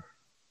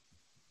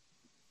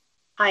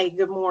 Hi,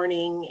 good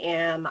morning.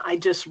 And I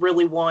just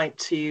really want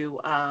to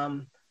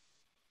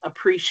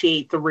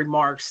appreciate the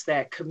remarks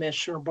that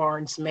Commissioner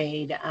Barnes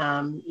made.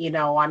 I'm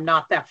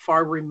not that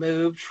far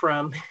removed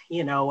from, a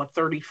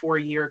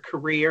 34-year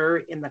career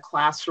in the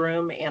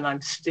classroom, and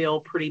I'm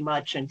still pretty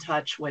much in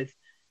touch with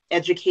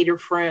educator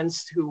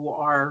friends who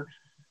are,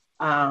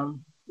 they're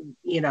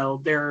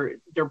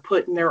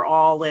putting their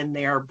all in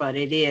there, but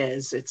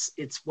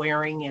it's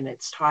wearing and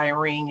it's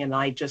tiring. And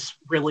I just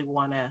really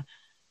want to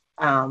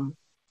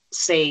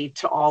say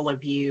to all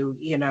of you,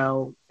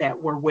 that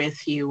we're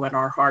with you and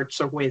our hearts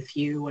are with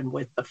you and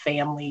with the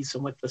families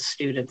and with the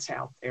students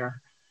out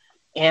there.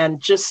 And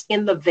just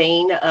in the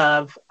vein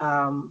of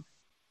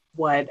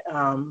what,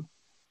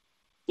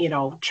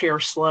 Chair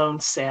Sloan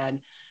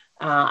said,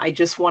 I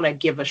just want to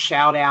give a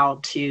shout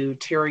out to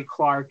Terry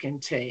Clark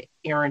and to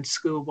Aaron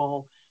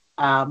Scooble.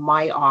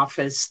 My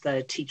office,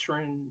 the Teacher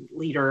and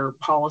Leader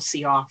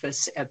Policy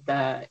Office at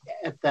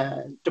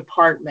the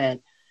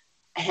department,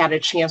 had a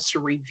chance to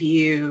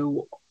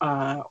review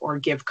or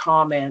give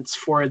comments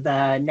for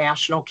the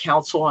National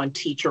Council on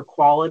Teacher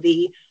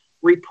Quality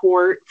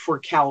report for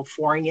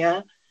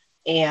California.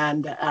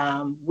 And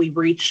we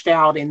reached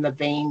out in the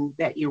vein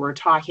that you were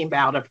talking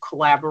about of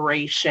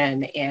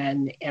collaboration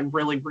and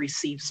really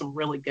received some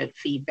really good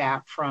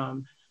feedback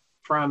from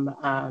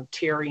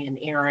Terry and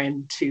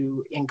Aaron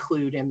to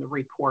include in the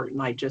report.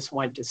 And I just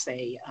wanted to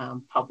say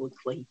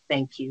publicly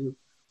thank you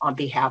on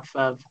behalf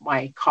of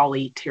my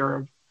colleague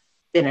Tara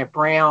Bennett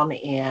Brown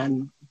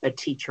and the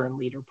Teacher and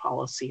Leader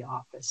Policy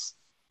Office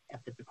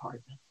at the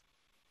department.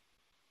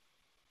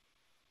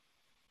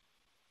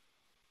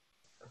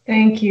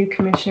 Thank you,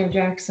 Commissioner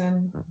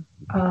Jackson.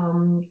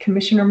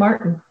 Commissioner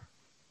Martin.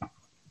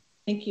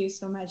 Thank you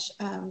so much.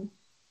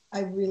 I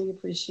really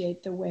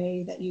appreciate the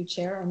way that you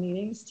chair our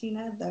meetings,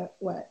 Tina.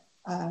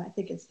 I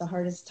think it's the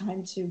hardest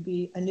time to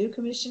be a new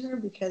commissioner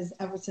because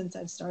ever since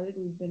I've started,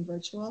 we've been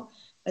virtual.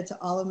 But to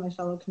all of my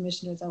fellow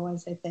commissioners, I want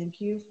to say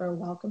thank you for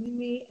welcoming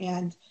me.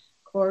 And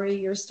Corey,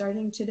 you're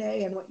starting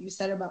today, and what you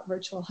said about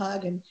virtual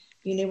hug and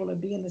being able to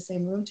be in the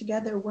same room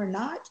together, we're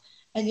not,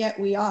 and yet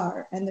we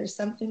are. And there's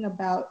something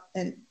about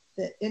the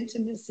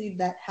intimacy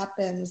that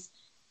happens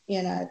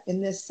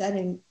in this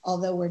setting,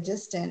 although we're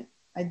distant.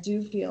 I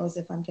do feel as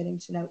if I'm getting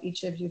to know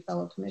each of you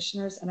fellow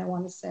commissioners, and I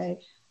want to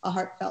say a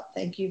heartfelt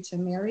thank you to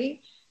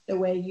Mary, the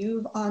way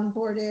you've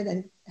onboarded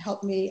and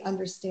helped me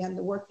understand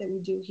the work that we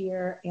do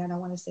here. And I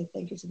want to say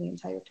thank you to the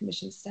entire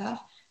commission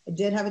staff. I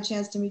did have a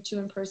chance to meet you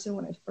in person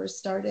when I first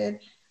started.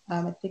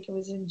 I think it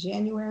was in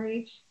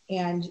January,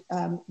 and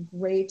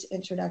great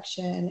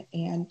introduction.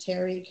 And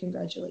Terry,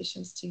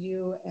 congratulations to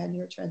you and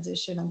your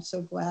transition. I'm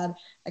so glad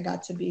I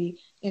got to be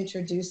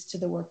introduced to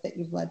the work that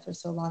you've led for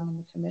so long in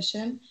the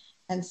commission.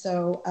 And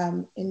so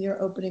in your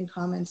opening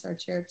comments, our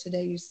chair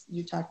today,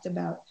 you talked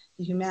about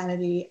the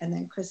humanity, and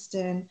then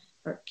Kirsten,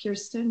 I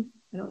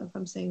don't know if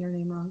I'm saying your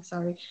name wrong,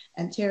 sorry,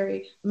 and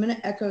Terry, I'm gonna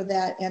echo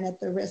that, and at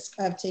the risk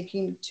of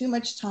taking too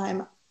much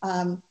time,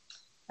 I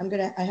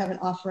have an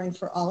offering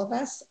for all of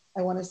us.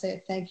 I wanna say a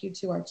thank you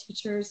to our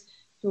teachers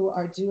who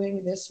are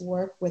doing this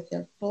work with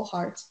their full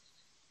heart.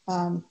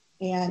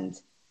 And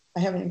I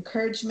have an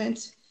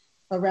encouragement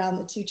around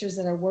the teachers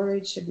that are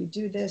worried. Should we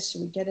do this?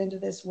 Should we get into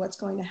this? What's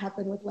going to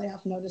happen with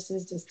layoff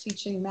notices? Does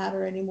teaching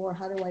matter anymore?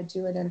 How do I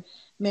do it? And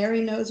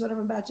Mary knows what I'm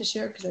about to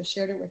share because I've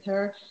shared it with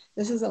her.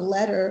 This is a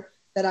letter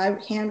that I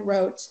hand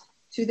wrote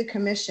to the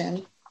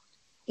commission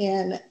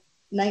in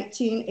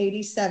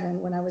 1987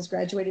 when I was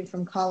graduating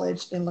from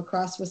college in La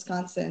Crosse,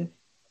 Wisconsin.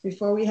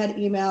 Before we had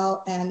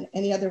email and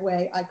any other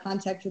way, I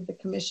contacted the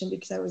commission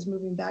because I was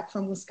moving back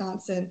from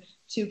Wisconsin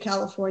to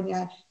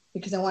California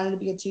because I wanted to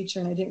be a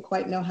teacher and I didn't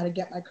quite know how to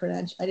get my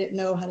credential. I didn't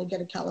know how to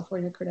get a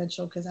California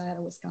credential because I had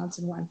a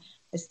Wisconsin one.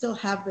 I still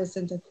have this,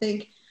 and to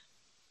think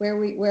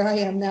where I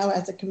am now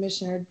as a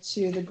commissioner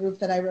to the group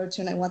that I wrote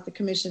to, and I want the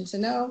commission to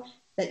know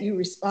that you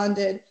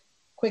responded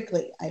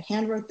quickly. I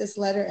hand wrote this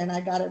letter and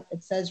I got it.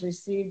 It says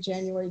received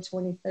January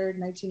 23rd,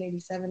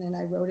 1987, and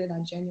I wrote it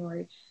on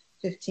January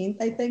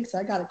 15th, I think. So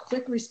I got a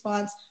quick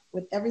response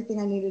with everything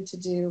I needed to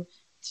do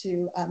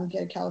to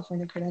get a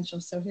California credential.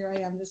 So here I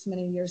am this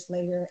many years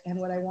later, and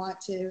what I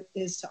want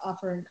is to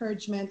offer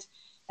encouragement,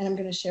 and I'm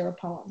going to share a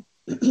poem.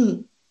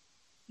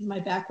 My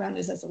background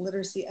is as a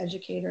literacy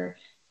educator,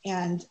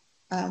 and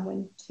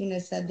when Tina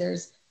said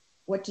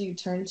what do you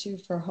turn to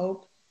for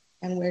hope,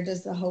 and where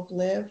does the hope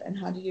live, and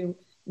how do you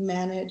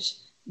manage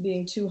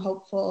being too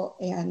hopeful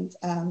and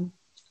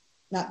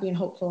not being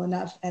hopeful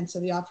enough? And so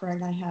the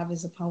offering I have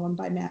is a poem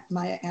by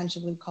Maya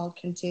Angelou called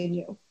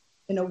Continue.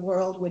 In a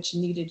world which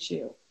needed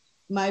you,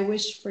 my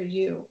wish for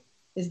you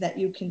is that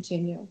you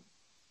continue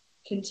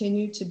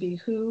to be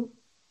who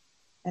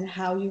and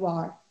how you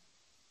are,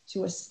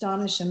 to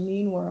astonish a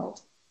mean world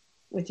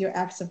with your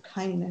acts of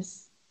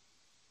kindness.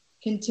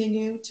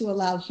 Continue to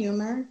allow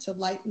humor to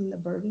lighten the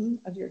burden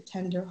of your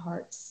tender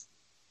hearts.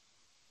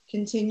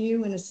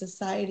 Continue in a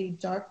society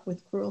dark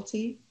with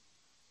cruelty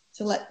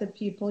to let the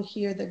people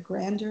hear the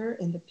grandeur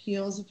in the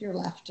peals of your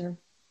laughter.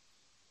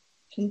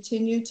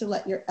 Continue to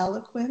let your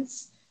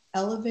eloquence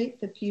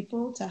elevate the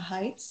people to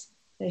heights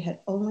they had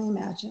only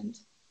imagined.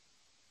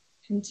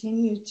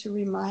 Continue to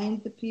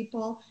remind the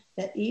people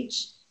that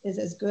each is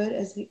as good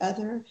as the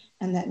other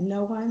and that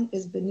no one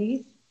is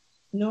beneath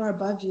nor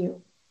above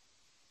you.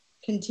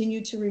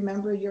 Continue to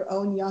remember your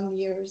own young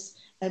years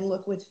and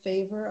look with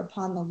favor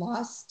upon the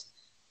lost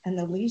and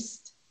the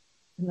least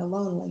and the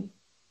lonely.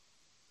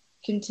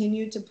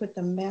 Continue to put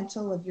the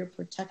mantle of your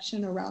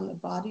protection around the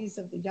bodies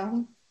of the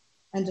young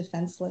and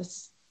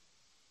defenseless.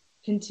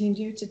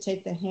 Continue to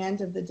take the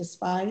hand of the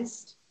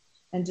despised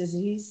and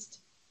diseased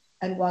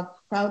and walk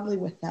proudly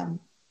with them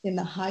in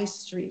the high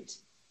street.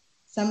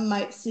 Some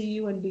might see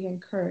you and be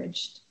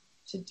encouraged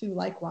to do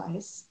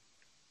likewise.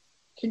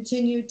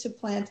 Continue to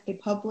plant a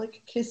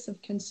public kiss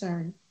of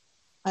concern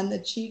on the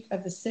cheek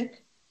of the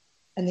sick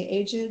and the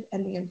aged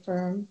and the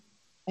infirm,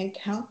 and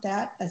count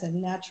that as a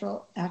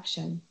natural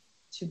action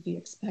to be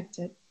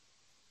expected.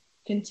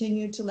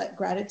 Continue to let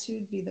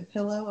gratitude be the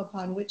pillow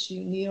upon which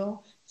you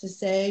kneel to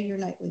say your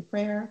nightly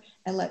prayer,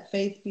 and let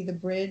faith be the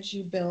bridge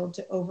you build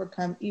to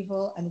overcome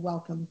evil and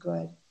welcome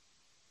good.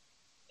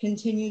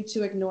 Continue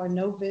to ignore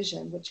no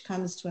vision which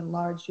comes to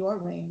enlarge your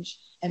range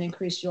and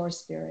increase your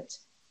spirit.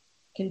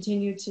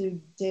 Continue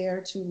to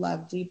dare to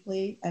love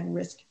deeply and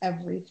risk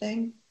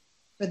everything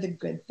for the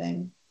good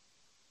thing.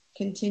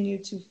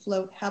 Continue to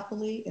float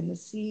happily in the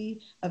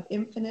sea of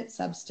infinite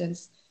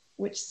substance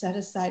which set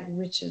aside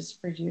riches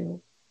for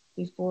you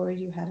before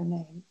you had a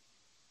name.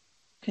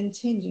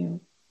 Continue,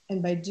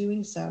 and by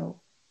doing so,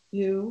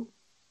 you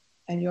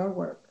and your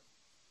work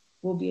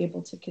will be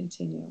able to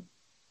continue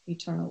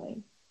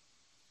eternally.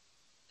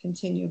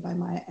 Continue by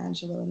Maya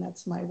Angelou, and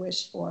that's my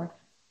wish for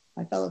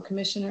my fellow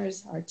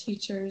commissioners, our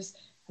teachers,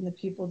 and the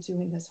people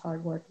doing this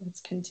hard work.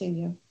 Let's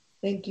continue.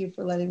 Thank you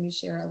for letting me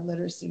share a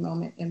literacy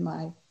moment in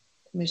my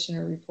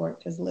commissioner report,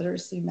 because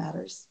literacy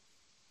matters.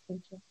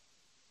 Thank you.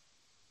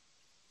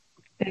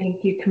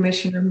 Thank you,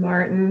 Commissioner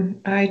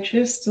Martin. I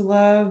just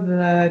love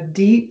the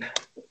deep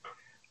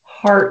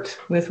heart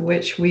with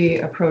which we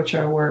approach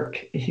our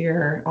work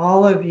here.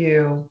 All of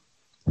you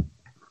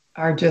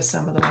are just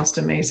some of the most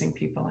amazing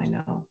people I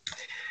know.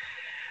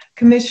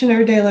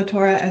 Commissioner De La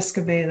Torre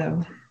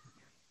Escobedo.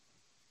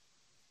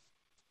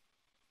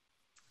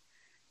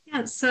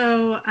 Yeah,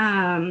 so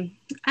I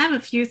have a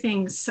few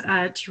things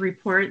to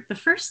report. The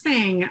first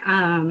thing,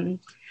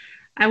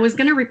 I was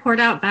going to report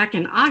out back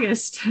in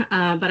August,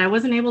 but I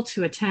wasn't able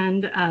to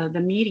attend the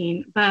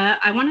meeting. But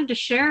I wanted to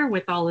share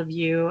with all of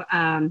you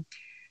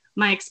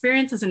my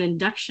experience as an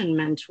induction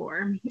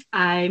mentor.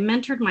 I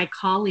mentored my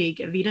colleague,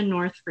 Evita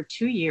North, for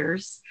 2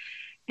 years.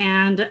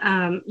 And,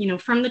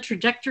 from the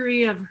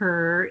trajectory of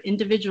her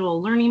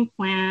individual learning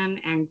plan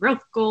and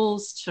growth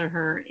goals to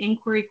her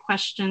inquiry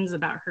questions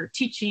about her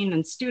teaching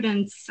and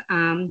students,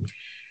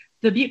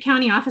 the Butte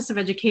County Office of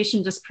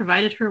Education just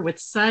provided her with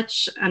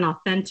such an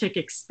authentic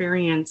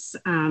experience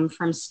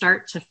from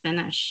start to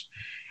finish.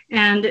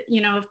 And,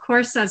 of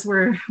course, as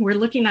we're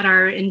looking at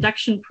our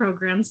induction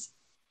programs,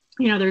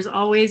 there's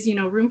always,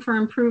 room for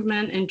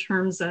improvement in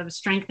terms of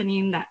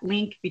strengthening that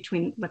link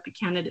between what the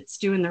candidates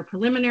do in their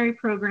preliminary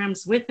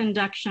programs with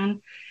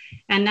induction.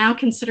 And now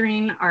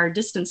considering our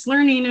distance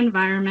learning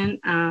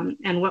environment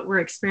and what we're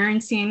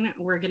experiencing,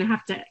 we're going to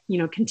have to,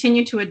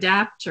 continue to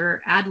adapt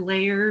or add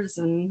layers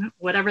and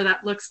whatever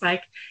that looks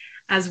like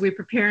as we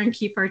prepare and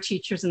keep our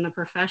teachers in the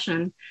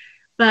profession.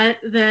 But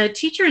the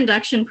teacher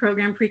induction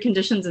program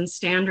preconditions and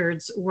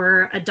standards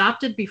were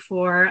adopted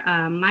before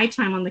my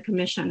time on the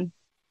commission.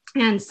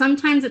 And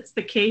sometimes it's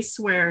the case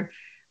where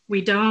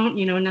we don't,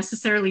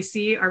 necessarily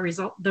see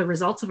the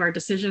results of our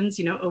decisions,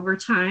 over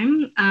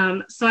time.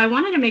 So I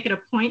wanted to make it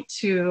a point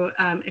to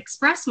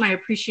express my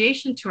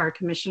appreciation to our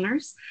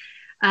commissioners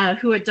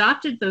who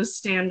adopted those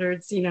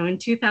standards, in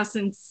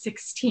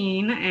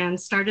 2016 and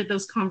started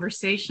those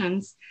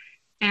conversations.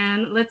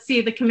 And let's see,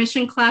 the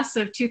commission class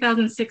of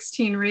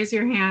 2016, raise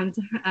your hand.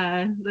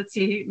 Let's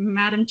see,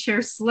 Madam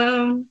Chair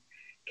Sloan,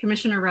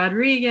 Commissioner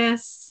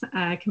Rodriguez,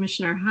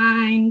 Commissioner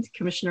Hind,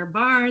 Commissioner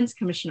Barnes,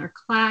 Commissioner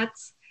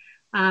Klatz,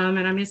 and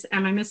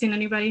am I missing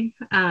anybody?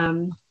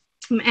 And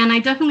I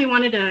definitely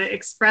wanted to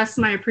express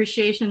my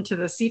appreciation to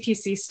the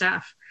CTC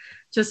staff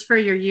just for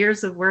your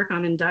years of work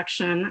on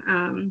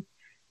induction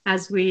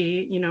as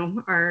we,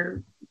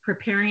 are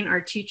preparing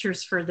our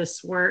teachers for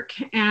this work.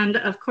 And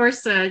of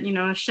course,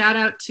 a shout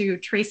out to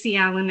Tracy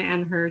Allen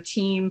and her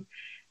team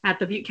at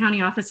the Butte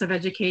County Office of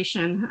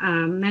Education.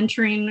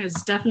 Mentoring is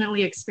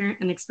definitely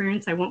an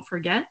experience I won't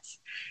forget,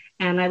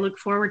 and I look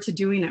forward to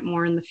doing it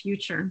more in the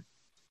future.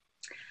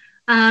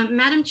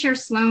 Madam Chair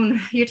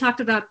Sloan, you talked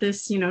about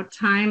this,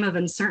 time of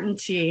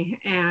uncertainty,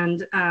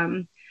 and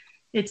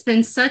it's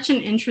been such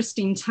an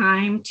interesting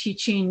time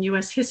teaching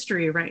U.S.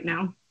 history right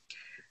now.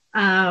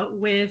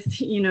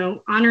 With,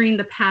 honoring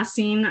the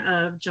passing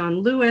of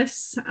John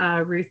Lewis,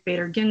 Ruth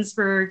Bader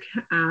Ginsburg,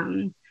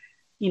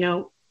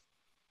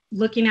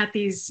 looking at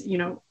these,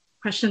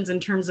 questions in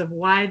terms of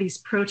why these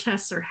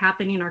protests are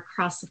happening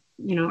across,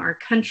 our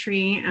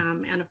country,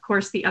 and of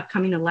course the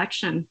upcoming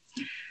election.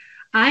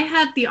 I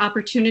had the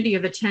opportunity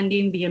of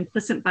attending the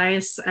implicit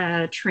bias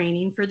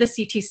training for the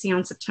CTC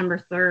on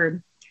September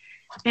 3rd.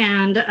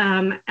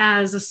 And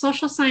as a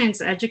social science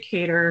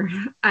educator,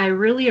 I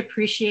really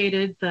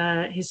appreciated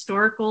the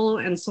historical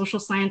and social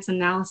science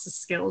analysis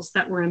skills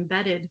that were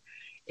embedded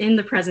in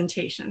the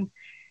presentation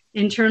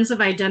in terms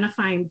of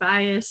identifying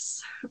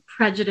bias,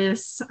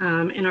 prejudice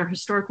in our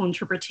historical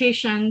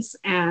interpretations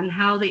and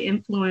how they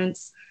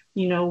influence,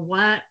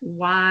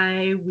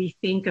 why we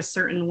think a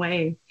certain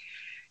way.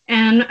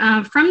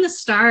 And from the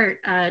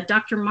start,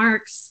 Dr.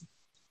 Marks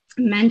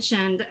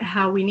mentioned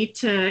how we need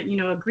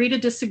to, agree to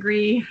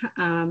disagree,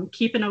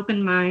 keep an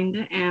open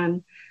mind.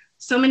 And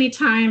so many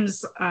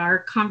times our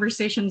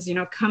conversations,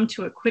 come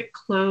to a quick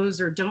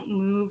close or don't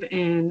move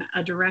in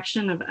a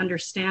direction of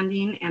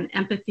understanding and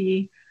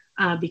empathy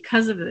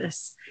because of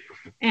this.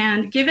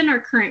 And given our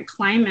current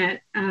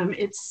climate,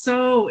 it's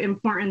so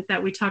important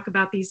that we talk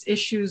about these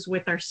issues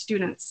with our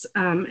students,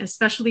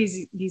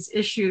 especially these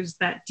issues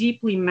that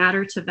deeply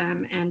matter to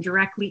them and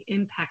directly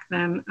impact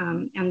them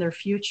and their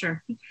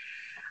future.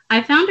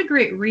 I found a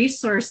great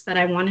resource that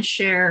I want to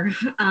share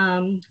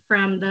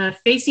from the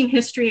Facing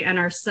History and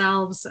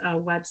Ourselves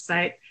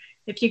website.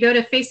 If you go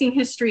to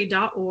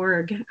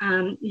facinghistory.org,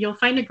 you'll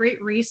find a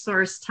great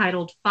resource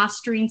titled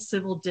Fostering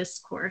Civil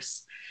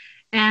Discourse.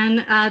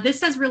 And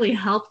this has really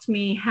helped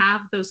me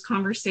have those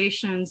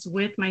conversations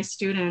with my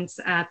students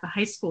at the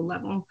high school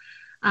level.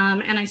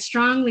 And I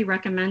strongly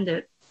recommend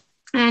it.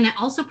 And it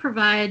also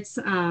provides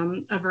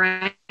a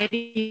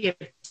variety of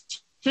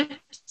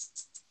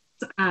tips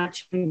to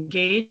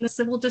engage in the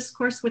civil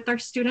discourse with our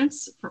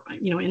students,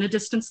 in a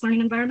distance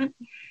learning environment.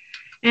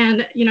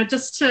 And,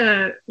 just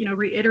to,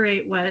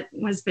 reiterate what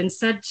has been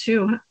said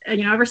too,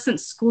 ever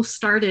since school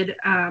started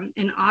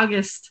in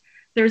August,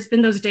 there's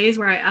been those days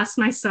where I ask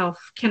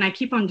myself, can I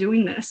keep on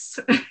doing this?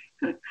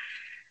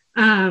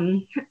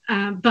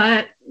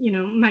 But,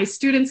 my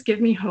students give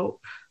me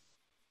hope.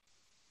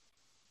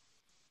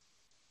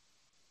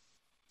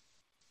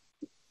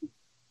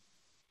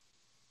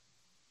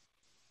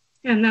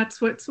 And that's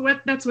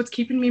what's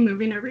keeping me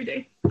moving every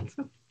day.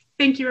 So,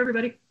 thank you,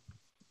 everybody.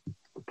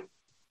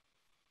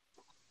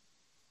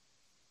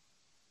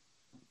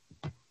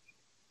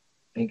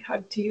 Big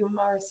hug to you,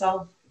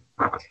 Marcel.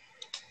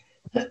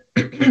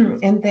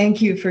 And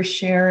thank you for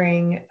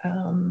sharing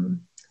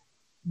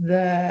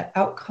the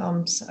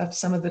outcomes of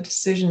some of the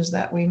decisions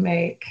that we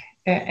make.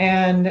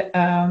 And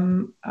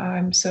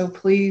I'm so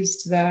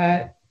pleased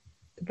that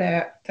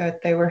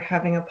they were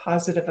having a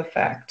positive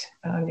effect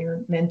on your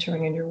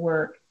mentoring and your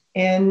work.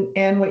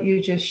 And what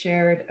you just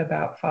shared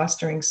about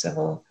fostering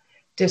civil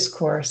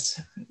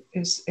discourse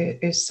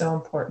is so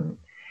important.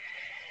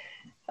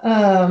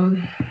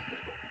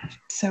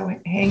 So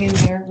hang in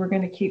there. We're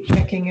going to keep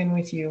checking in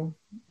with you.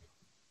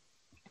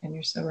 And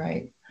you're so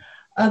right.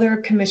 Other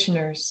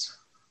commissioners?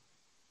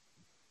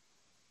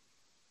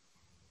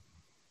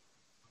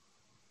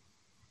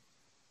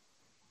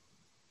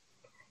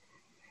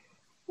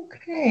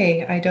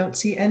 Okay, I don't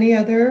see any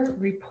other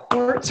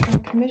reports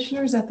from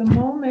commissioners at the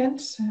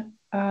moment.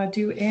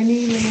 Do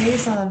any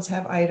liaisons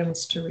have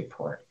items to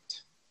report?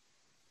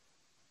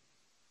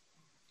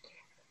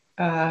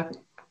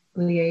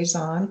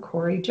 Liaison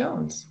Corey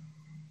Jones.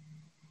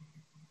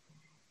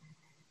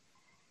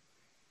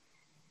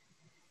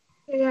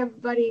 Hey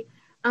everybody.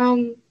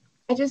 I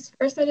just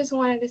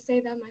wanted to say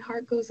that my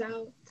heart goes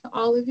out to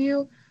all of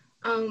you.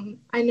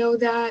 I know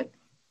that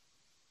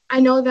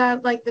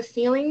like the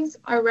feelings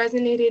are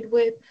resonated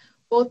with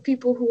both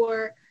people who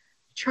are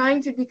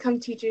trying to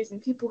become teachers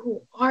and people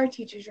who are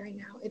teachers right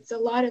now. It's a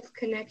lot of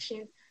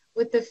connection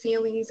with the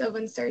feelings of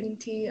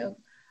uncertainty, of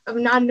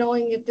not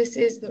knowing if this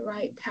is the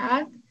right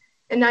path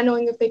and not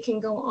knowing if they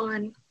can go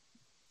on.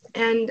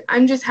 And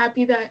I'm just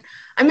happy that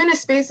I'm in a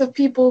space of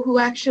people who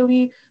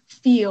actually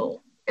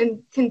feel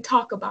and can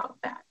talk about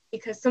that,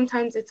 because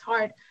sometimes it's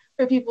hard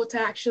for people to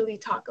actually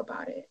talk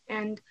about it.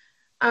 And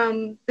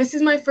this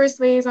is my first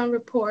liaison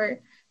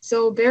report,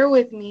 so bear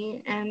with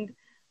me. And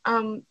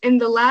in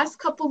the last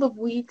couple of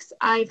weeks,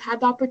 I've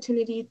had the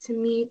opportunity to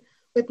meet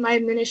with my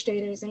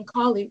administrators and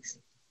colleagues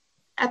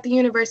at the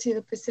University of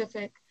the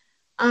Pacific.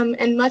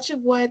 And much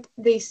of what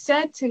they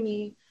said to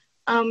me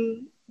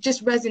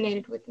just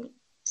resonated with me.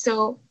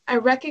 So I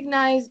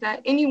recognize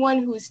that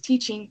anyone who is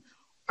teaching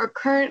or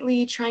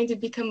currently trying to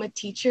become a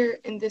teacher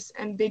in this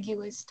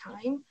ambiguous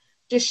time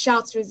just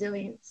shouts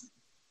resilience.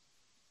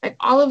 Like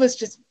all of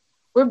us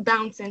we're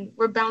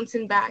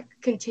bouncing back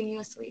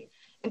continuously.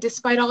 And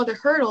despite all the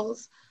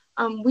hurdles,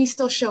 we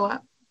still show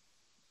up.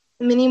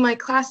 Many of my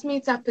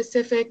classmates at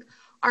Pacific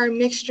are a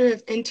mixture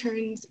of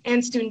interns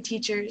and student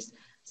teachers,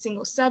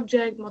 single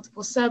subject,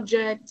 multiple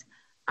subject,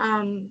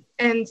 and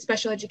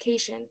special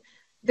education.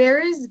 There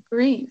is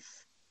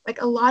grief, like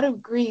a lot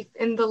of grief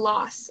in the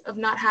loss of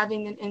not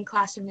having an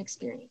in-classroom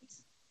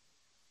experience.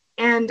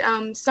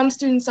 And some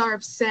students are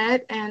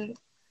upset and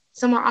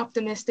some are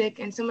optimistic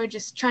and some are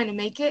just trying to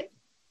make it.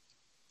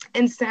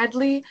 And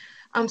sadly,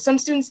 some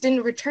students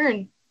didn't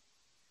return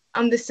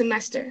this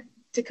semester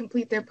to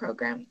complete their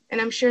program. And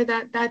I'm sure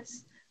that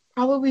that's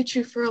probably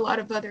true for a lot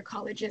of other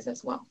colleges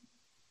as well.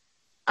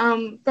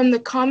 From the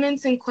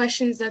comments and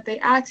questions that they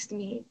asked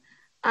me,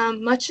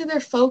 much of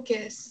their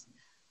focus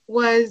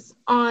was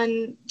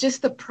on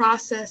just the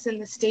process and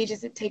the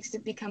stages it takes to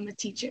become a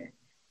teacher,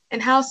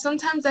 and how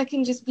sometimes that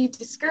can just be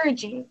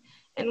discouraging.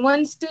 And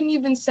one student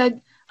even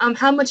said,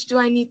 how much do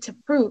I need to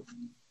prove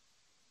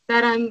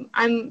that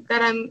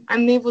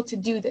I'm able to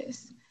do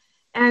this?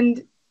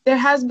 And there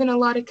has been a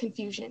lot of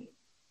confusion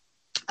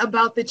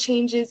about the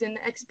changes in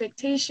the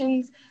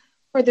expectations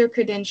for their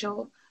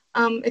credential,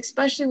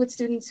 especially with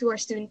students who are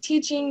student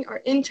teaching or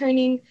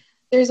interning.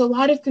 There's a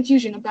lot of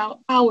confusion about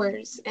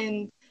hours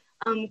and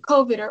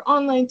COVID or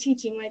online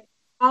teaching. Like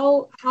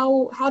how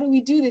do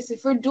we do this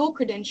if we're dual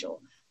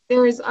credential?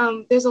 There's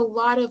a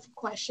lot of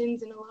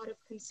questions and a lot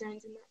of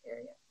concerns in that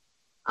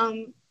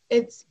area.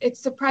 It's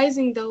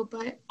surprising though,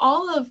 but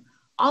all of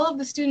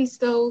the students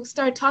though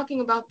start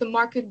talking about the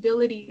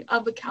marketability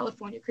of a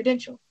California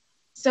credential.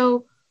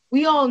 So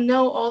we all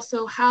know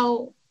also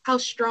how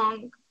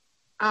strong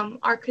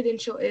our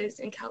credential is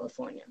in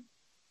Credential.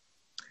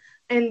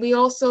 And we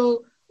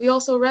also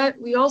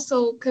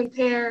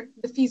compare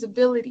the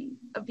feasibility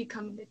of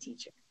becoming a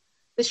teacher,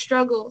 the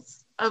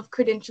struggles of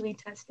credentialing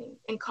testing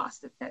and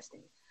cost of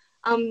testing,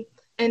 and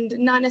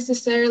not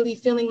necessarily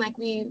feeling like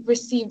we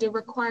received a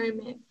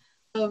requirement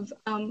of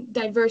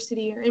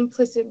diversity or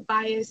implicit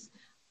bias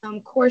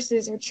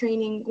courses or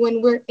training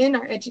when we're in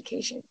our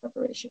education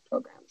preparation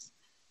programs.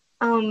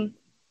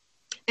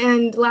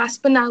 And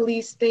last but not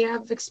least, they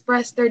have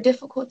expressed their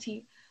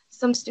difficulty,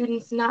 some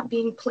students not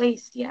being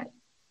placed yet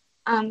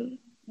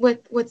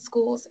with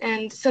schools,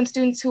 and some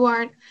students who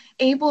aren't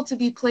able to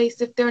be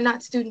placed if they're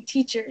not student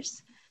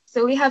teachers.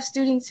 So we have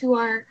students who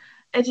are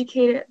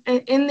educated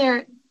in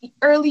their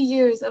early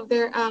years of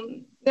their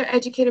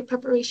educator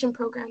preparation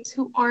programs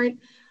who aren't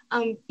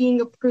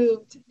being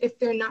approved if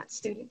they're not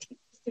student teachers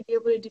to be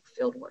able to do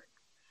field work.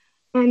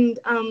 And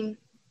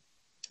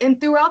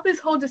throughout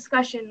this whole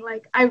discussion,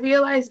 like, I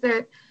realized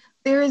that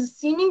there is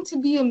seeming to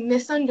be a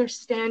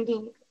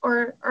misunderstanding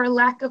or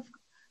lack of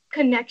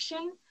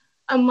connection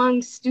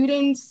among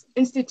students,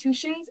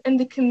 institutions, and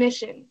the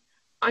commission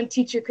on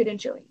teacher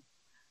credentialing.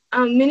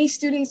 Many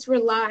students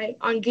rely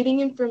on getting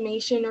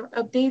information or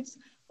updates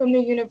from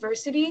their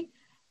university,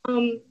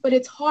 but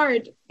it's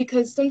hard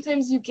because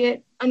sometimes you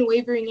get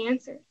unwavering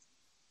answers.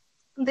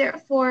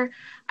 Therefore,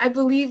 I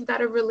believe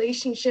that a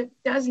relationship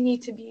does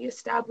need to be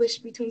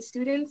established between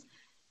students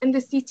and the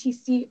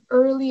CTC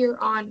earlier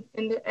on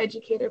in the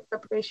educator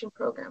preparation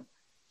program.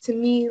 To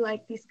me,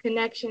 like, these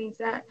connections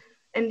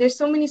and there's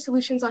so many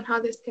solutions on how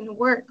this can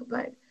work,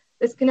 but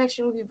this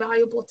connection will be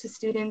valuable to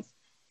students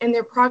and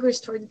their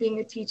progress towards being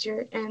a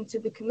teacher and to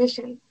the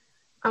commission.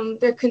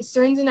 Their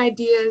concerns and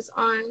ideas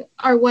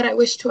are what I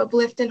wish to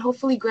uplift and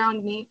hopefully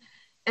ground me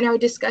in our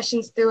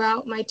discussions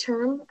throughout my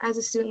term as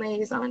a student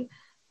liaison.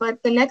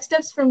 But the next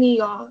steps for me,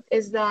 y'all,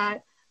 is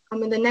that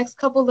in the next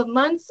couple of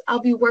months, I'll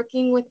be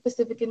working with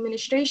Pacific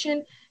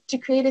Administration to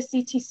create a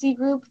CTC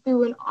group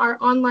through our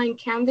online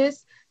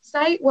Canvas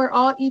site where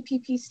all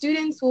EPP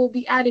students will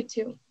be added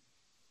to.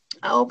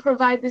 I will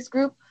provide this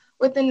group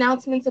with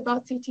announcements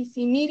about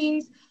CTC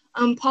meetings,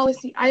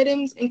 policy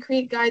items, and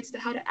create guides to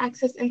how to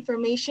access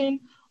information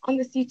on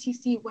the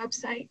CTC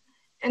website.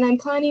 And I'm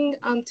planning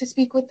to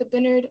speak with the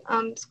Bennard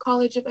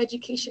College of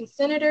Education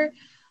Senator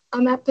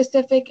at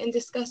Pacific and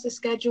discuss a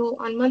schedule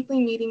on monthly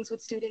meetings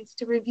with students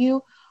to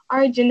review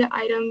our agenda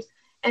items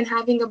and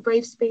having a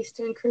brave space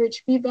to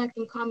encourage feedback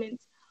and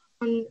comments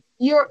on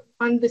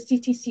the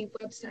CTC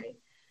website.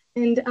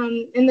 And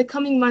in the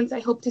coming months, I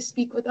hope to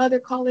speak with other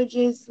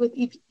colleges with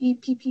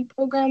EPP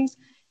programs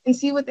and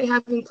see what they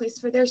have in place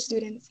for their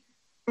students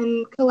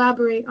and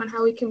collaborate on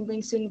how we can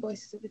bring student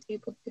voices to the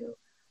table too.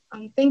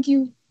 Thank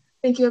you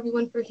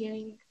everyone for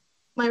hearing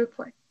my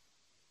report.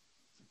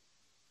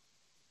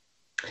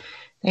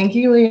 Thank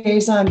you,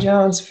 Liaison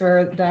Jones,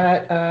 for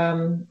that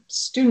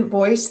student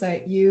voice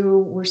that you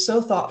were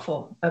so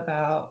thoughtful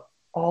about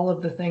all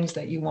of the things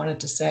that you wanted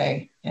to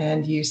say.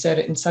 And you said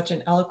it in such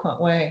an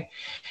eloquent way.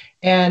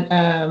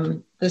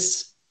 And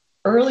this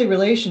early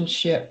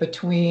relationship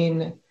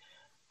between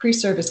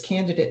pre-service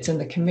candidates and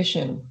the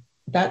commission,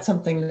 that's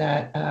something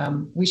that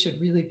we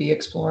should really be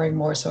exploring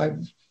more. So I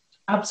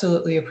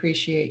absolutely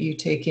appreciate you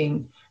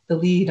taking the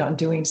lead on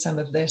doing some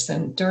of this.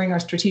 And during our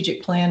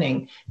strategic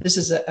planning, this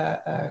is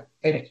an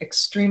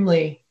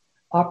extremely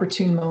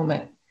opportune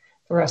moment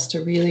for us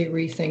to really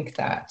rethink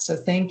that. So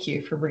thank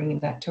you for bringing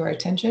that to our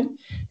attention.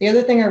 The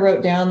other thing I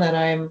wrote down that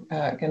I'm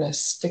going to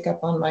stick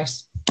up on my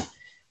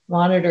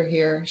monitor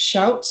here,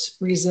 shouts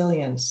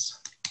resilience.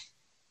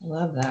 I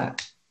love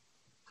that.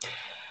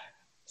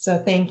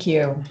 So thank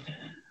you.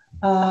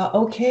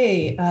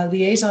 Okay,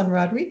 Liaison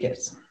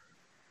Rodriguez.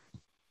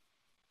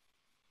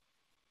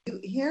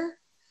 Here.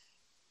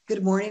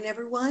 Good morning,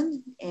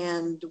 everyone,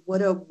 and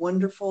what a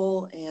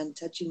wonderful and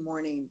touching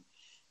morning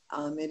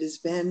it has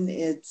been.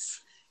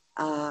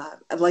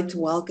 I'd like to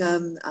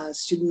welcome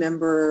student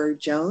member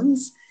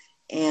Jones,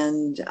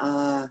 and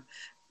the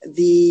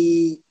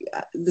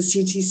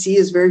CTC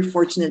is very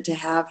fortunate to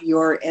have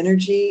your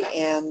energy,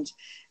 and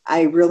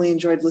I really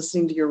enjoyed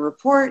listening to your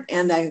report,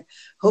 and I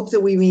hope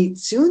that we meet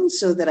soon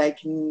so that I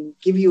can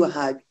give you a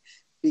hug,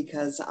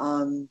 because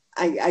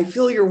I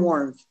feel your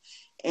warmth.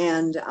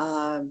 And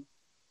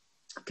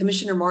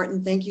Commissioner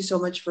Martin, thank you so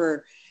much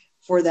for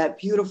that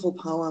beautiful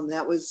poem.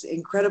 That was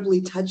incredibly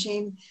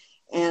touching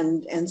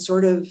and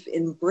sort of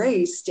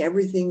embraced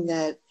everything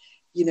that,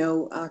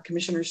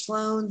 Commissioner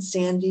Sloan,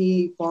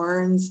 Sandy,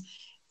 Barnes,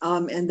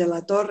 and De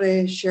La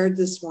Torre shared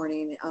this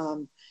morning.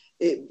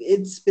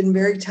 It's been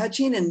very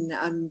touching, and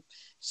I'm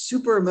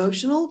super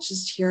emotional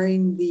just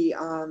hearing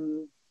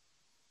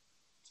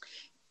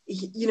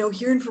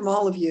hearing from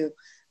all of you.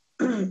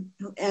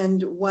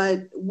 And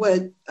what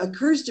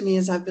occurs to me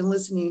as I've been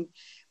listening,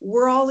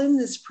 we're all in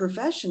this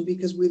profession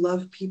because we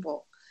love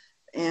people.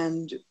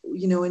 and,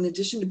 you know, in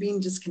addition to being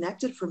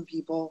disconnected from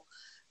people,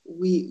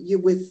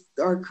 with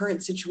our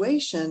current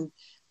situation,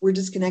 we're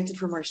disconnected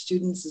from our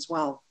students as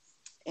well.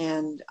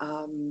 And,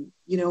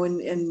 you know,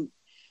 and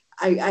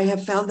I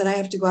have found that I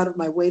have to go out of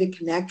my way to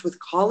connect with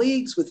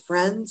colleagues, with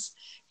friends,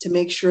 to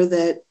make sure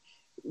that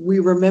we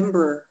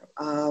remember,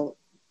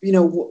 you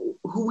know,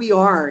 who we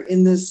are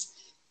in this,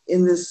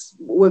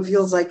 what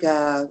feels like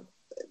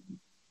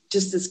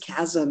just this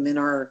chasm in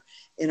our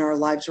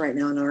lives right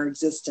now, in our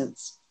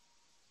existence.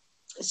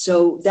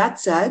 So that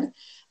said,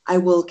 I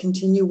will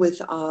continue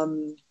with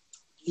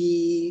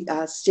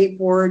the State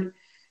Board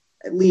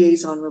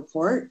Liaison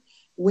Report.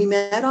 We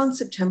met on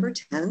September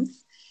 10th,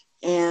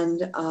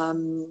 and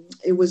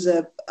it was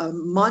a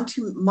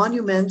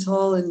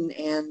monumental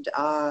and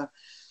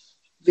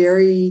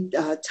very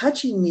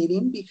touching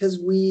meeting, because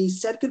we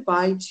said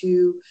goodbye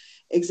to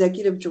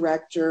Executive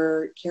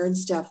Director Karen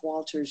Staff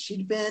Walters.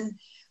 She'd been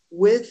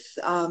with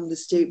the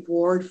State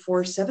Board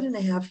for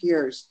 7.5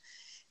 years.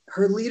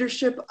 Her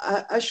leadership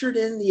ushered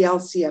in the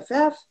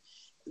LCFF,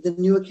 the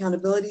new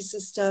accountability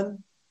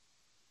system,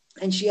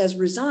 and she has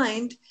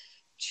resigned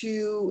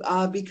to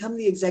become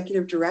the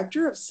Executive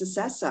Director of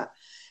CSESA.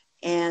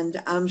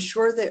 And I'm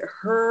sure that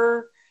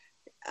her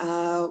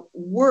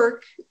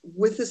work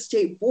with the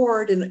State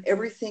Board and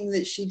everything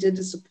that she did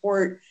to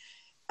support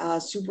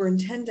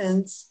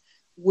superintendents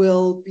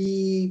will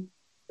be,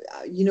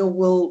 you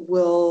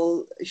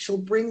know, she'll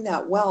bring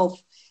that wealth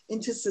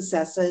into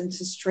CSESA and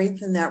to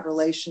strengthen that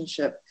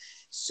relationship.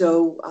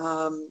 So,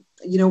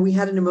 you know, we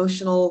had an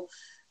emotional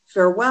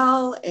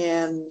farewell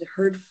and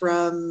heard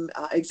from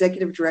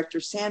Executive Director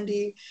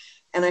Sandy,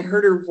 and I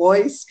heard her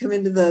voice come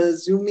into the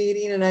Zoom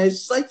meeting, and I was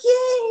just like,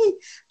 yay,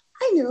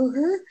 I know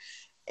her.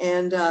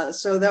 And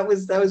so that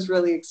was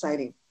really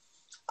exciting.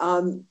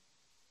 And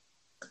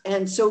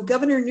so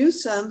Governor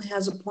Newsom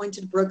has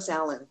appointed Brooks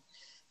Allen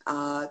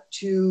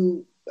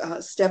to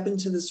step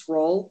into this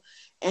role.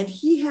 And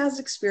he has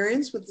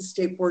experience with the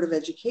State Board of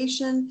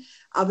Education,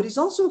 but he's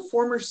also a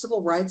former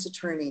civil rights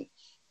attorney.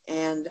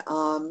 And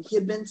he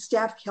had been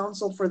staff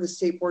counsel for the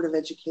State Board of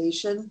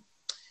Education.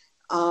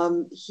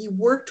 He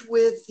worked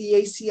with the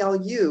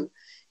ACLU,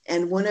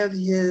 and one of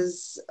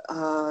his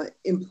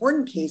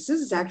important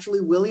cases is actually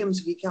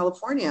Williams v.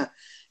 California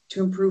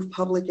to improve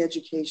public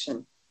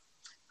education.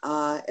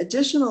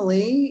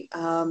 Additionally,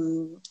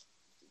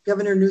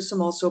 Governor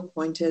Newsom also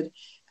appointed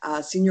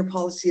Senior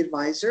Policy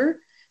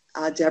Advisor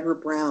Deborah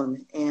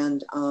Brown,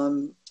 and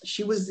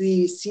she was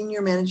the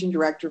Senior Managing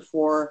Director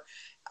for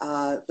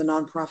the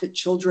nonprofit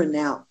Children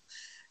Now.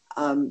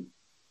 And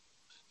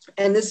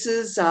this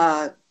is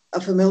a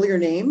familiar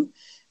name.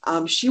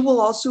 She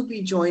will also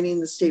be joining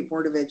the State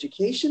Board of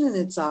Education, and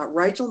it's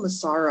Rigel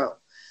Massaro,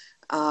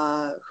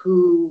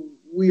 who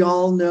we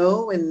all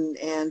know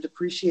and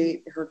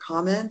appreciate her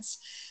comments.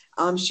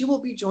 She will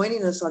be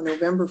joining us on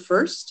November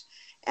 1st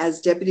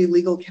as Deputy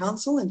Legal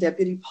Counsel and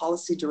Deputy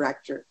Policy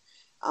Director.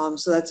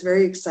 So that's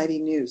very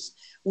exciting news.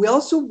 We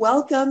also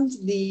welcomed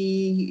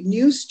the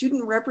new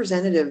student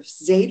representative,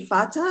 Zaid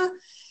Fatah,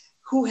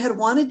 who had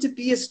wanted to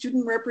be a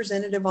student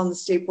representative on the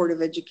State Board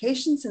of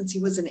Education since he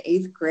was in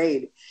 8th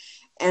grade.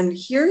 And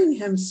hearing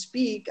him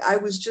speak, I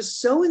was just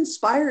so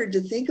inspired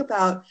to think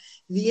about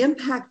the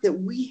impact that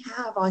we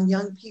have on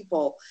young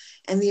people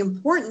and the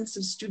importance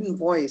of student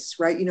voice,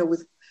 right? You know,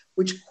 with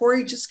which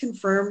Corey just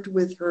confirmed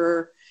with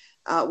her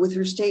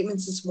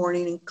statements this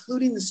morning,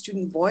 including the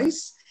student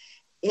voice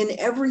in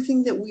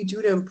everything that we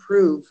do to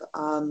improve.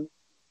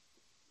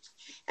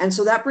 And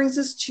so that brings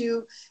us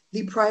to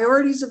the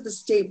priorities of the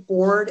State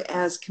Board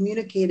as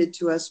communicated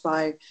to us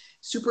by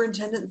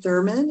Superintendent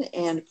Thurman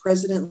and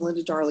President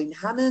Linda Darling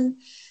Hammond.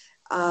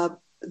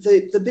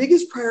 The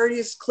biggest priority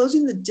is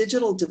closing the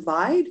digital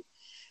divide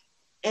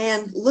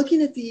and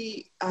looking at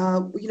the,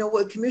 you know,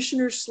 what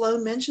Commissioner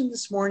Sloan mentioned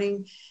this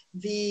morning,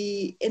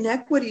 the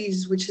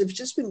inequities which have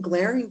just been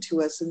glaring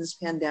to us in this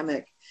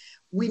pandemic.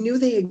 We knew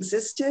they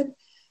existed,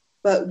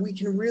 but we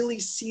can really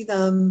see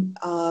them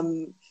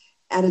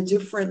at a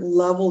different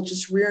level,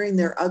 just rearing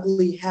their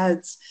ugly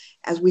heads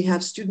as we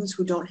have students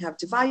who don't have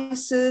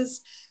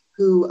devices,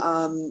 who,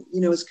 you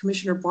know, as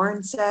Commissioner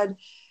Barnes said,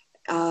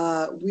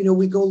 you know,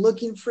 we go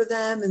looking for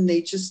them and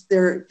they've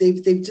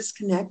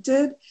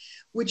disconnected,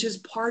 which is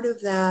part of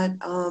that,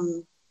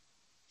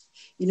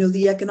 you know,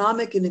 the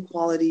economic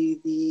inequality,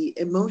 the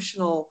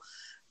emotional,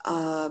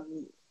 the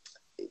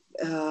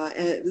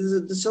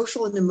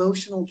social and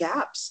emotional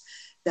gaps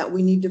that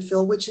we need to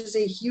fill, which is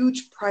a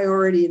huge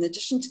priority in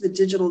addition to the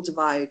digital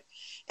divide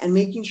and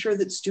making sure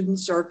that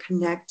students are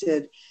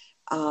connected.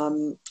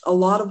 A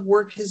lot of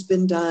work has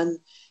been done,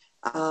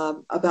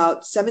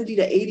 about 70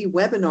 to 80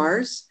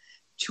 webinars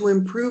to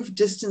improve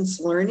distance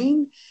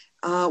learning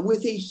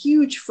with a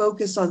huge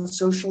focus on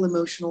social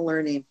emotional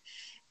learning.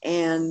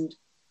 And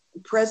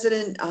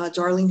President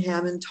Darling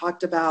Hammond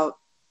talked about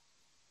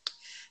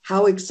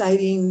how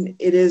exciting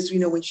it is, you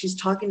know, when she's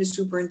talking to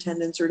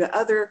superintendents or to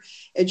other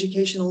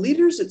educational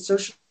leaders, that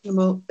social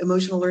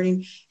emotional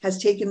learning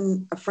has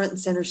taken a front and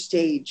center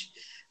stage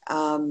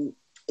in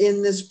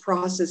this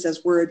process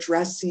as we're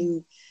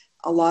addressing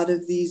a lot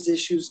of these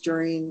issues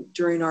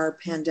during our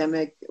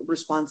pandemic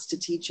response to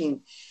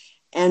teaching.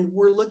 And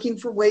we're looking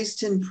for ways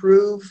to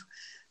improve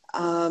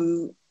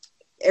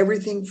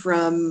everything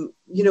from,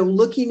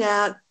 looking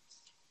at,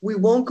 we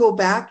won't go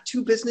back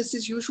to business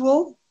as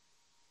usual.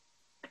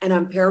 And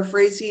I'm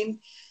paraphrasing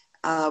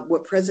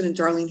what President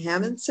Darlene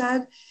Hammond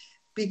said,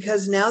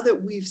 because now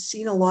that we've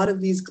seen a lot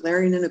of these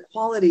glaring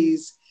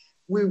inequalities,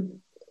 what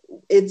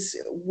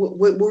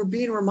we're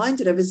being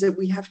reminded of is that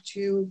we have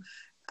to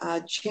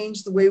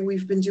change the way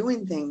we've been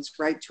doing things,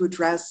 right, to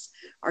address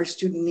our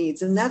student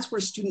needs. And that's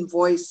where student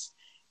voice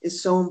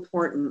is so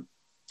important.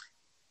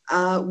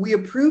 We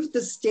approved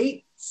the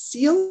state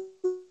seal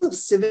of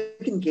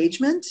civic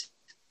engagement.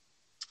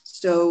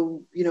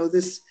 So,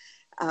 this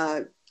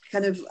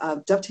kind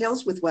of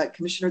dovetails with what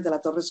Commissioner de la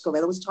Torre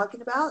Escobedo was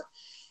talking about.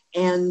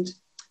 And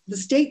the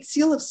state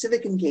seal of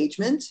civic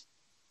engagement,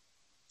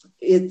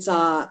 it's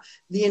the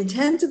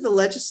intent of the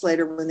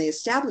legislator when they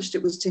established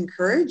it was to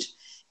encourage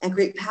and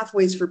create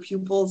pathways for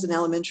pupils in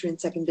elementary and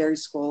secondary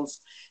schools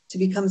to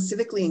become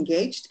civically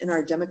engaged in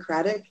our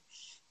democratic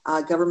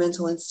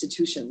governmental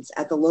institutions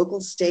at the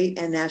local, state,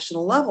 and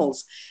national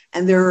levels.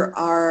 And there's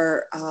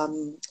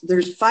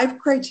 5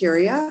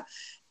 criteria.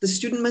 The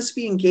student must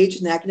be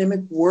engaged in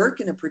academic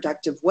work in a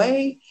productive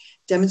way,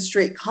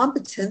 demonstrate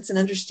competence and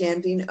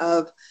understanding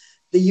of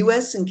the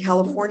US and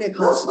California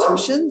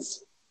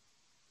constitutions.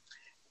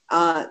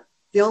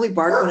 They only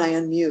bark when I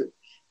unmute.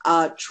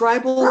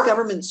 Tribal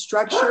government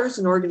structures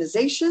and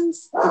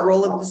organizations, the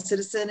role of the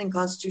citizen in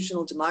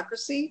constitutional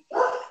democracy,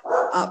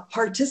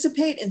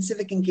 participate in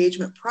civic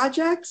engagement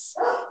projects,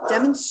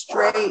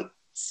 demonstrate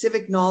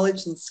civic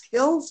knowledge and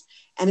skills,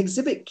 and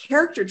exhibit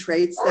character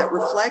traits that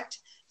reflect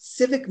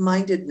civic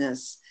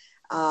mindedness.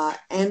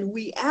 And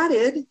we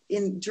added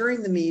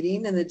during the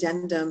meeting an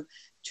addendum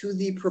to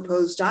the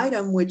proposed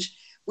item, which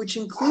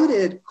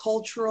included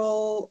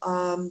cultural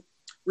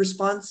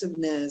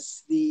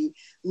responsiveness,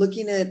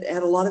 looking at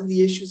a lot of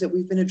the issues that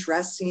we've been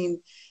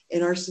addressing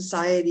in our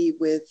society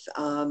with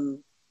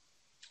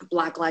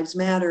Black Lives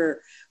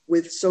Matter,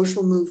 with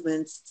social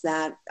movements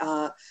that,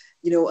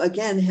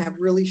 again, have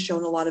really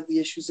shown a lot of the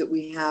issues that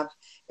we have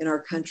in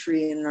our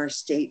country and in our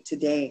state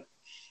today.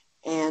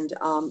 And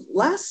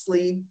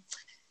lastly,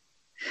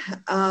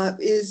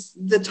 is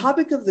the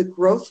topic of the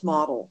growth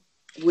model,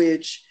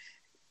 which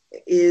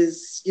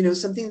is,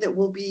 something that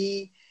will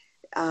be,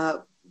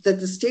 that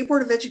the State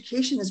Board of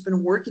Education has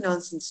been working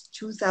on since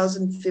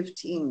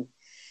 2015.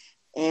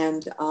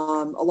 And a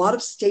lot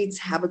of states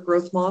have a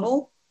growth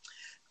model.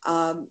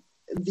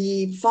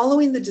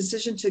 Following the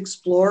decision to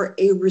explore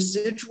a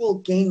residual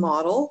gain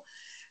model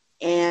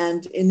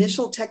and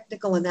initial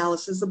technical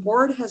analysis, the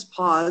board has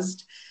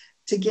paused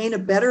to gain a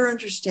better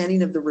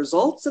understanding of the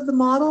results of the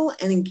model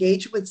and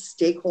engage with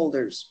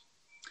stakeholders.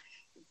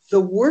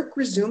 The work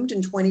resumed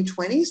in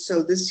 2020,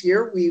 so this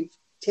year we've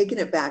taken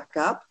it back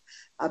up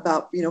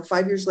about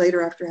 5 years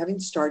later after having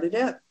started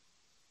it,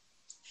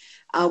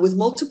 with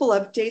multiple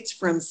updates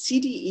from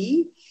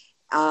CDE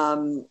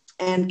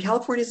and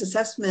California's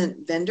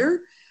assessment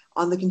vendor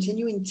on the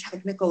continuing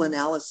technical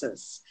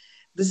analysis.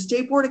 The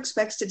State Board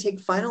expects to take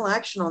final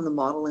action on the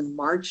model in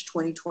March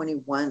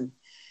 2021,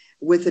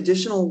 with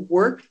additional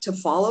work to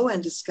follow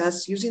and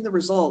discuss using the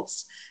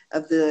results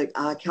of the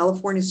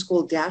California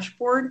School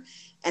Dashboard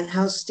and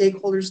how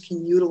stakeholders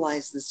can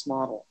utilize this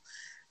model.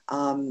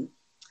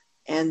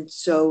 And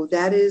so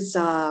that is,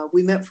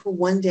 we met for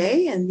one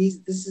day, and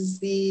this is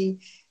the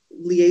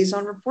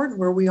liaison report and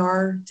where we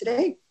are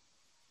today.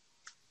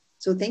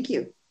 So thank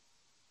you.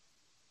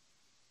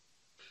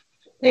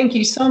 Thank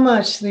you so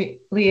much,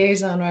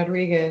 Liaison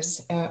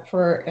Rodriguez,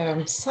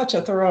 for such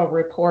a thorough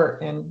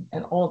report and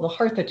all the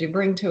heart that you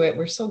bring to it.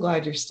 We're so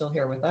glad you're still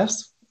here with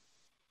us.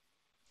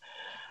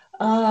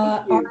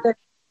 Are there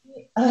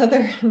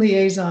other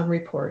liaison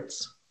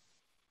reports?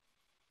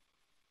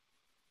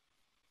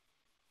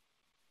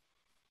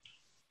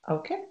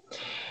 Okay.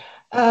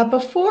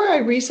 Before I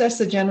recess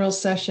the general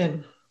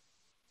session,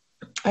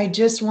 I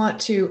just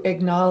want to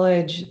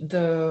acknowledge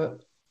the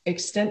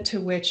extent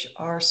to which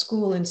our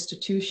school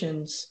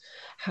institutions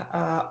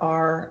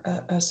are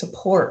a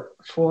support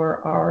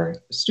for our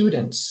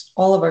students,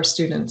 all of our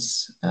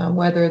students,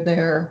 whether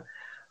they're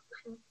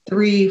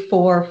 3,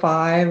 4,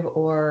 5,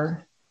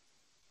 or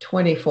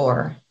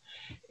 24.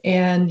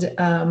 And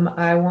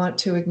I want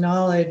to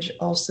acknowledge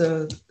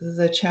also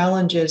the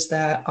challenges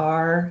that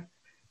our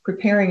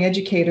preparing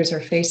educators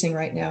are facing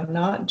right now,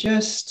 not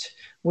just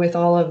with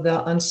all of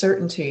the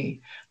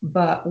uncertainty,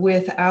 but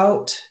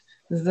without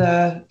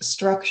the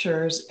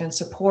structures and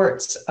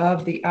supports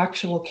of the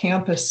actual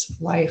campus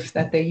life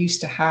that they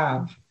used to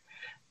have.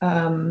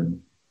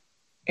 And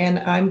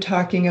I'm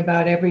talking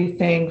about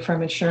everything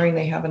from ensuring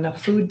they have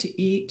enough food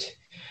to eat,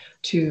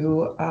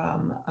 to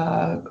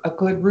a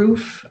good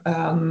roof,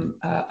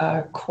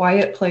 a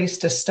quiet place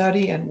to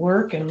study and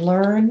work and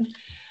learn,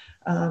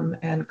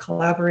 and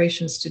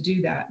collaborations to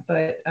do that.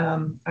 But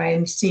I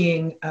am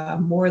seeing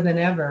more than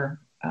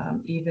ever,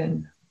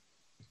 even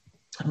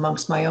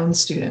amongst my own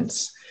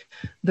students,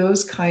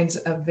 those kinds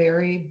of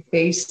very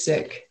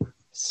basic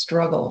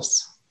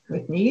struggles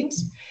with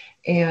needs.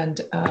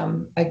 And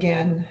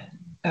again,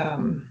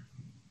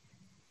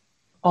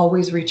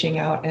 always reaching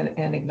out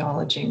and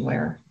acknowledging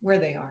where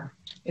they are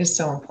is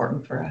so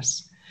important for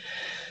us.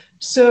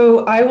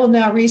 So I will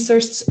now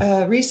recess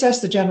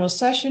the general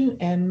session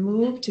and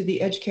move to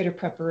the Educator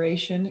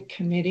Preparation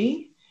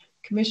Committee.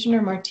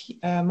 Commissioner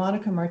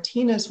Monica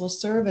Martinez will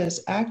serve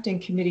as acting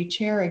committee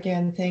chair.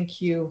 Again,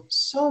 thank you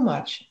so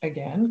much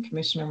again,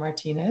 Commissioner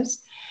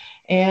Martinez.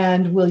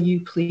 And will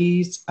you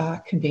please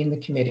convene the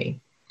committee?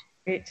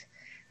 Great.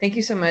 Thank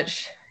you so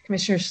much,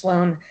 Commissioner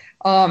Sloan.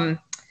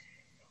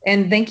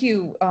 And thank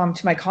you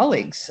to my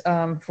colleagues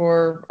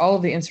for all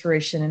of the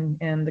inspiration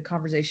and the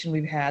conversation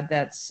we've had.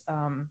 That's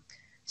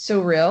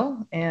so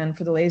real, and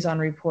for the Liaison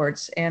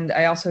Reports. And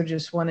I also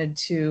just wanted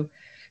to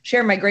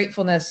share my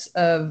gratefulness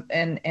of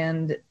and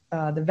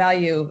the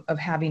value of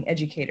having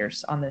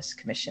educators on this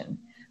commission,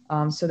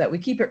 so that we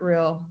keep it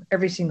real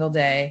every single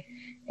day.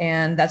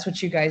 And that's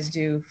what you guys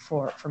do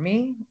for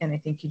me, and I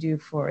think you do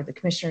for the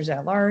commissioners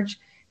at large,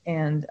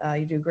 and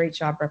you do a great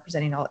job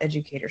representing all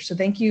educators. So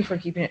thank you for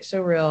keeping it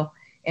so real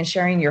and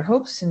sharing your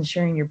hopes and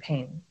sharing your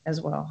pain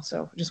as well.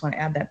 So I just want to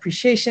add that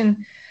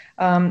appreciation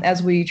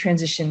as we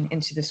transition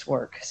into this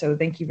work. So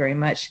thank you very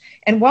much.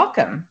 And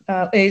welcome,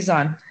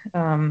 Liaison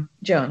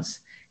Jones.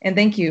 And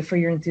thank you for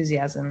your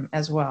enthusiasm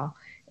as well.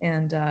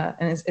 And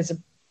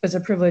it's a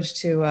privilege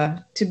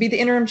to be the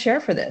interim chair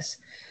for this.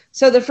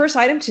 So the first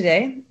item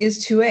today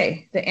is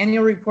 2A, the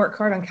annual report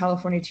card on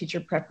California teacher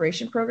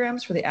preparation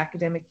programs for the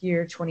academic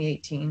year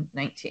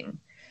 2018-19.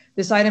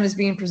 This item is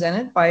being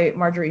presented by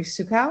Marjorie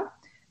Sukow.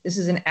 This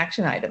is an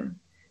action item.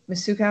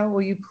 Ms. Sukow,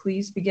 will you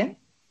please begin?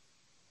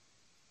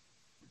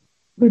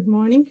 Good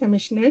morning,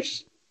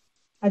 Commissioners.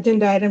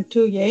 Agenda item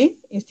 2A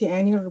is the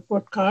annual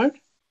report card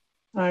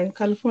on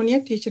California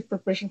teacher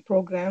preparation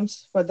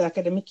programs for the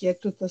academic year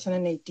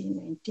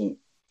 2018-19.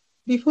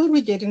 Before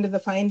we get into the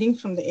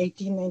findings from the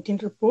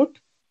 18-19 report,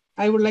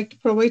 I would like to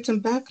provide some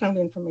background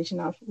information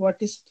of what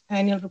is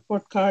annual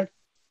report card,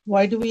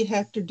 why do we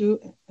have to do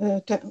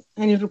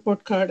annual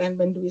report card, and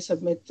when do we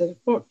submit the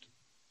report.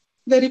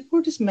 The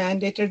report is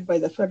mandated by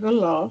the federal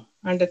law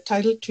under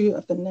Title II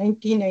of the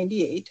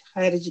 1998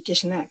 Higher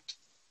Education Act.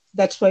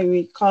 That's why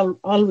we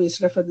always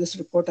refer this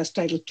report as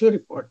Title II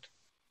report.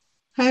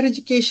 Higher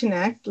Education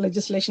Act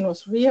legislation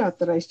was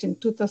reauthorized in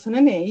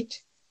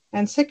 2008,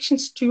 and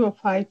sections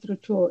 205 through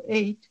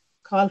 208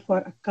 call for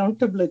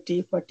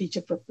accountability for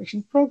teacher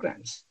preparation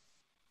programs.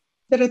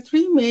 There are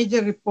three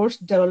major reports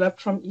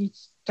developed from each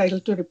Title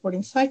II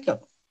reporting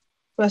cycle.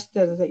 First,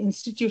 there is the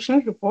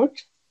institutional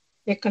report,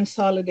 a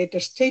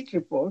consolidated state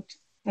report,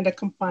 and a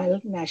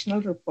compiled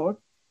national report,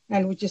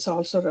 and which is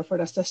also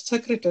referred as the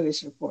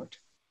Secretary's report.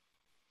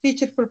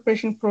 Teacher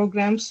preparation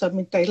programs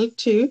submit Title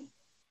II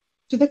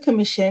to the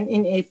Commission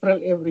in April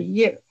every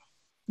year.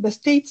 The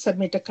states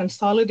submit a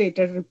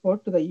consolidated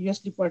report to the U.S.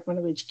 Department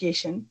of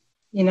Education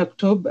in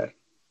October,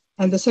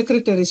 and the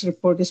Secretary's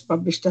report is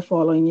published the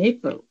following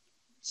April.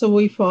 So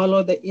we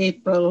follow the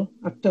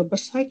April-October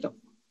cycle.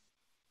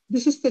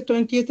 This is the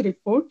 20th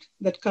report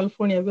that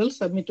California will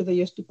submit to the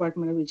U.S.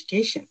 Department of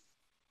Education.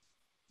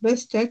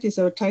 Vestat is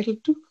our Title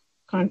II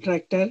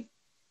contractor,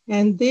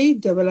 and they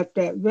developed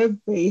a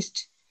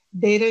web-based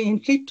data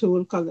entry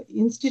tool called the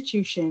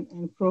Institution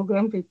and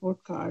Program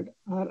Report Card,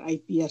 or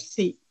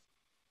IPRC.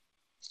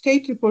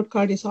 State Report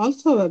Card is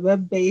also a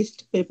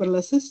web-based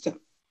paperless system.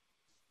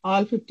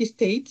 All 50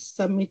 states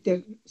submit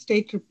their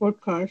state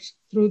report cards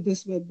through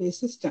this web-based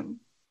system,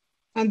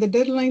 and the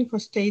deadline for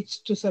states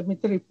to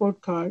submit the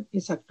report card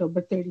is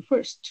October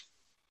 31st.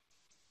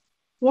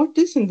 What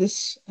is in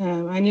this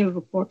annual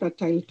report or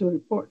Title II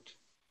report?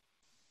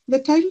 The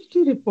Title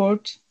II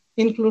report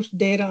includes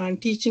data on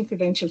teaching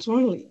credentials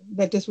only.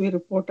 That is, we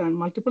report on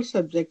multiple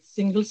subjects,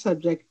 single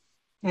subject,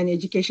 and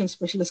education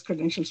specialist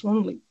credentials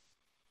only.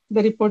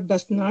 The report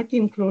does not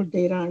include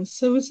data on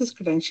services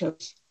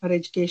credentials or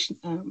education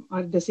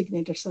or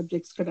designated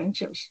subjects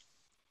credentials.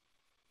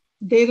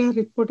 Data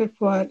reported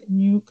for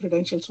new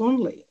credentials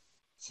only.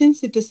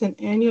 Since it is an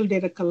annual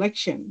data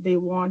collection, they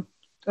want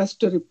us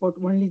to report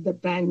only the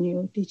brand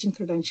new teaching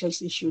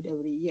credentials issued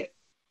every year.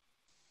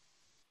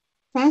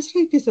 Pass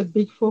rate is a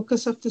big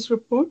focus of this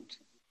report.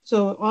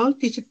 So all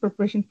teacher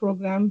preparation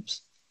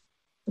programs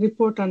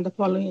report on the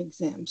following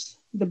exams: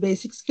 the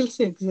basic skills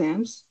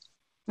exams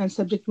and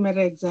subject matter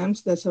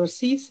exams, that's our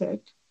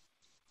CSET,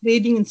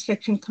 reading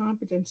instruction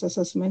competence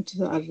assessment,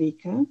 or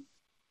RICA,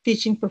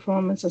 teaching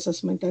performance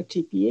assessment, or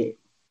TPA.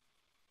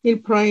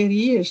 In prior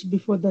years,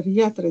 before the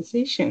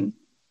reauthorization,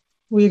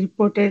 we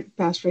reported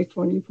pass rate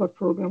only for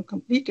program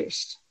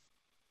completers.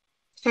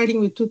 Starting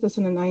with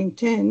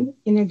 2009-10,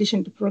 in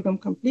addition to program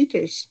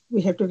completers,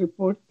 we have to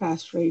report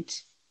pass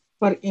rates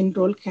for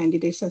enrolled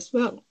candidates as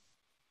well.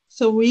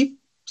 So we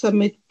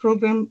submit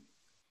program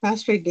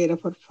pass rate data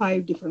for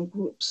 5 different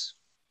groups.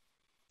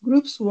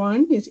 Groups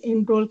 1 is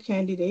enrolled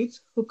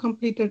candidates who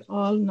completed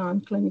all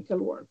non-clinical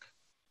work.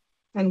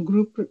 And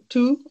group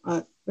 2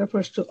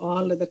 refers to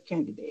all other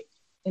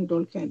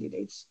enrolled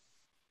candidates.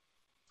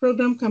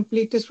 Program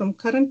completers from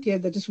current year,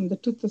 that is from the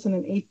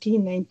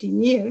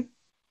 2018-19 year,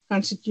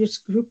 constitutes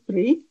group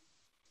 3.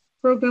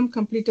 Program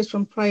completers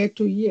from prior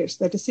 2 years,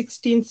 that is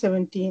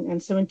 16-17 and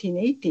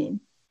 17-18,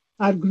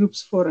 are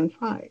groups 4 and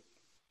 5.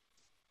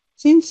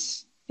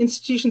 Since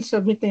institutions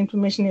submit the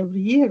information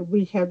every year,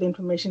 we have the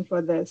information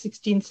for the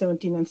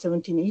 16-17 and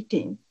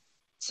 17-18,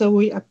 so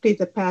we update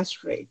the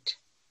pass rate.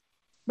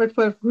 But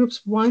for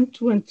groups 1,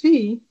 2, and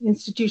 3,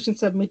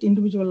 institutions submit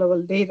individual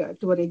level data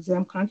to our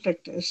exam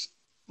contractors,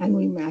 and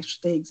we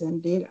match the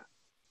exam data.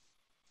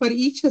 For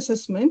each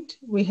assessment,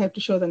 we have to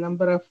show the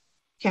number of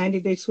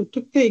candidates who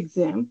took the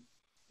exam,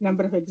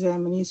 number of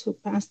examinees who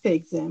passed the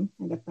exam,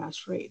 and a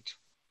pass rate.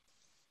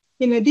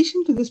 In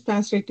addition to this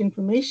pass rate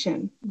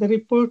information, the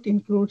report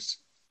includes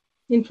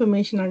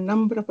information on a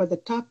number of other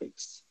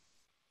topics.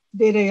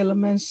 Data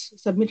elements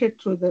submitted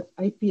through the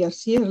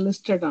IPRC are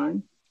listed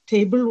on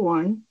Table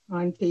 1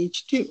 on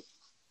page 2.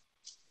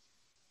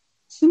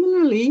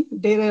 Similarly,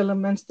 data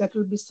elements that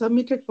will be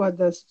submitted for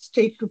the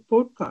state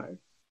report card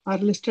are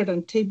listed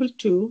on Table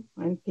 2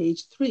 on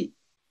page 3.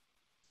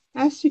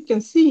 As you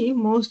can see,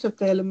 most of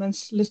the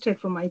elements listed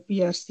from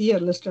IPRC are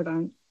listed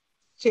on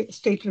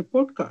state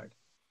report card.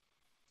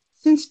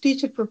 Since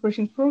teacher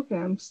preparation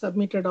programs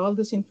submitted all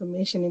this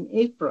information in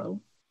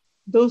April,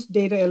 those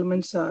data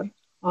elements are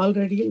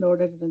already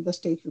loaded in the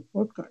state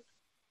report card.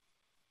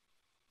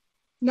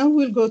 Now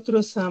we'll go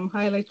through some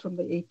highlights from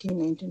the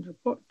 18-19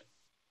 report.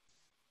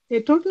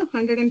 A total of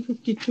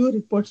 152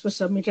 reports were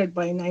submitted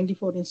by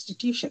 94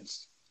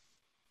 institutions.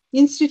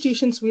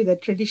 Institutions with a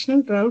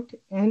traditional route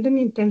and an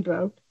intent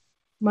route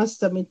must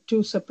submit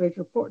 2 separate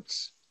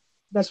reports.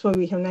 That's why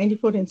we have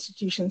 94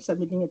 institutions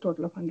submitting a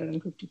total of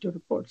 152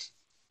 reports.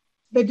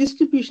 The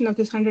distribution of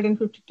these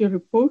 152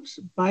 reports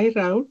by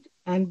route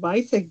and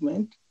by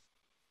segment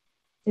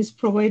is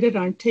provided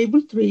on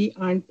Table 3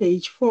 on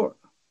page 4.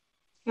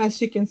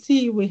 As you can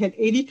see, we had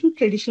 82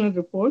 traditional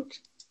reports,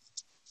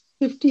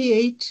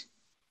 58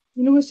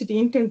 university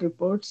intent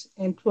reports,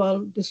 and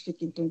 12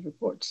 district intent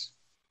reports.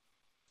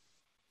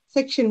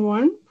 Section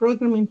 1,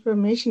 program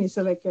information, is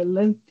like a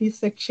lengthy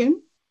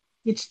section.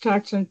 It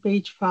starts on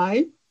page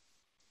 5.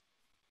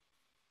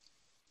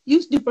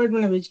 U.S.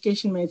 Department of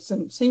Education made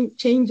some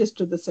changes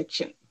to the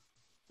section.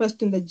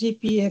 First, in the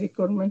GPA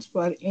requirements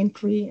for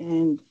entry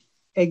and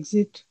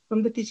exit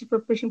from the teacher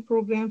preparation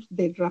programs,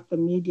 they dropped the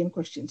median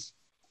questions.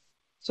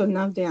 So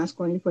now they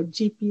ask only for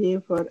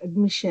GPA for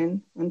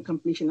admission and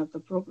completion of the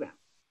program.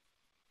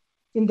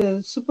 In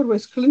the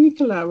supervised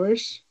clinical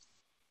hours,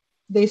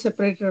 they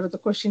separated out the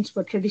questions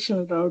for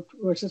traditional route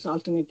versus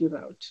alternative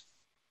route.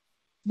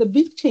 The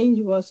big change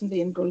was in the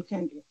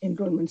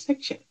enrollment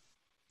section.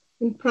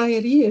 In prior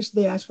years,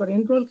 they asked for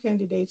enrolled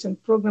candidates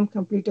and program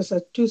completers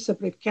as 2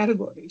 separate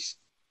categories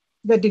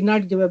that did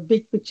not give a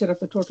big picture of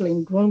the total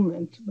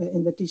enrollment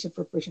in the teacher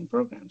preparation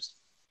programs.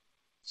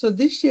 So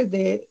this year,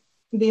 the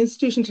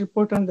institutions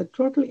report on the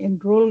total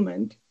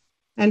enrollment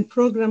and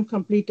program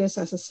completers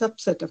as a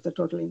subset of the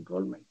total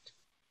enrollment.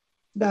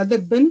 The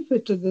other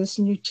benefit to this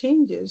new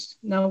changes,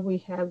 now we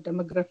have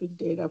demographic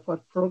data for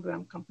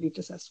program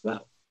completers as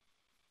well.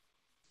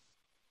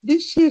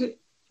 This year,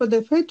 for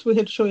the FET, we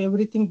had to show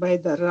everything by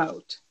the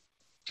route,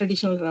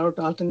 traditional route,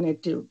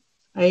 alternative,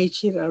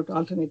 IHE route,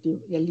 alternative,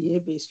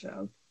 LEA-based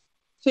route.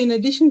 So in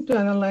addition to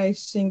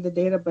analyzing the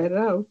data by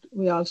route,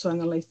 we also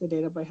analyze the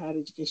data by higher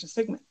education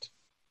segment.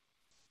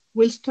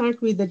 We'll start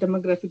with the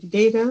demographic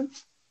data.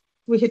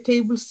 We have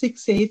tables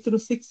 6A through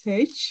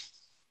 6H.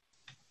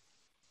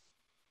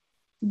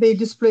 They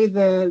display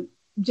the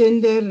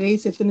gender,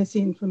 race,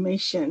 ethnicity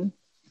information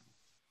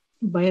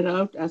by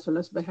route as well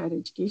as by higher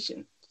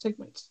education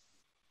segments.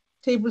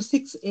 Table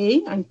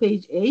 6A on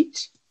page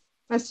 8.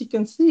 As you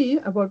can see,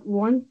 about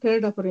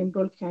 1/3 of our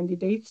enrolled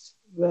candidates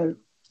were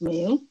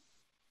male.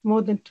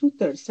 More than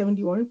 2/3,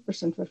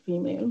 71% were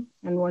female,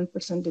 and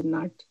 1% did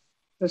not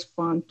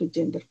respond to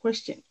gender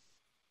question.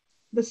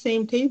 The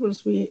same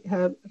tables, we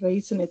have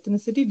race and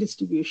ethnicity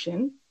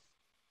distribution.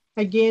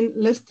 Again,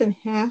 less than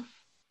half,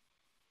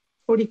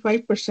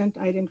 45%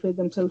 identify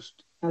themselves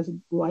as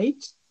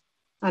whites,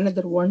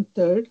 another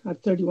 1/3 or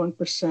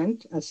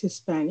 31% as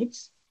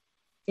Hispanics,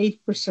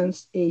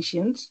 8%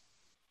 Asians,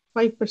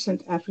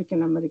 5%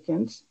 African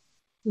Americans,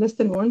 less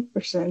than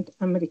 1%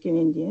 American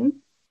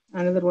Indian,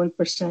 another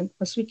 1%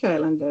 Pacific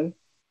Islander,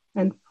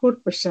 and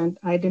 4%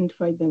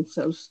 identify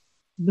themselves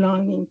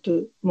belonging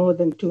to more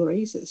than 2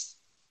 races.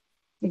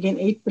 Again,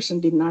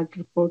 8% did not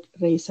report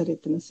race or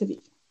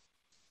ethnicity.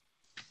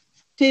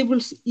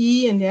 Tables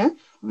E and F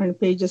on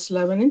pages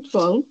 11 and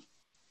 12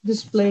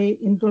 display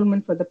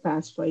enrollment for the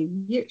past 5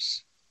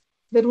 years.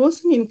 There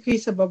was an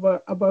increase of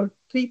about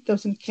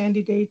 3,000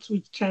 candidates,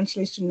 which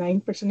translates to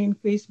 9%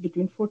 increase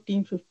between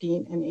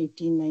 14-15 and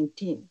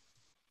 18-19.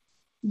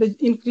 The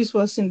increase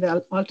was in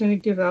the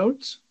alternative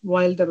routes,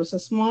 while there was a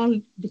small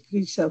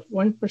decrease of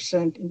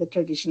 1% in the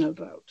traditional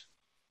route.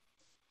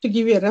 To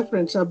give you a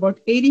reference,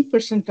 about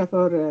 80% of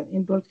our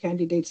enrolled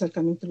candidates are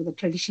coming through the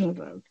traditional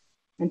route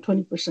and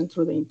 20%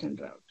 through the intent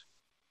route.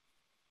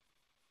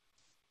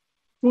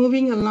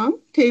 Moving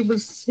along, table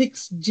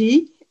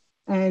 6G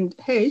And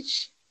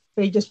H,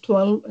 pages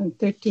 12 and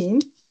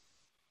 13.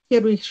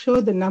 Here we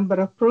show the number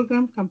of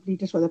program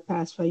completers for the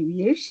past 5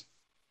 years.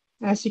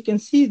 As you can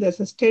see, there's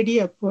a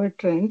steady upward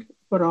trend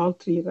for all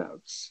three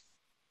routes.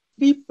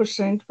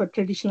 3% for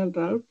traditional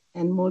route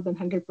and more than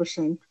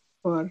 100%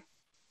 for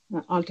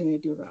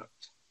alternative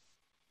route.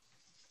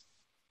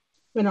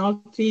 When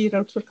all three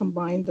routes were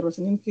combined, there was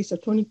an increase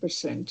of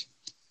 20%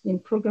 in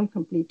program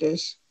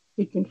completers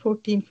between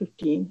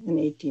 14-15 and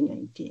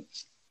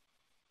 18-19.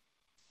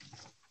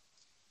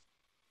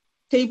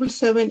 Table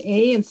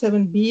 7A and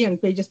 7B on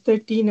pages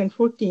 13 and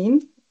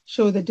 14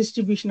 show the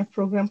distribution of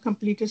program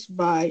completers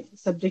by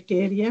subject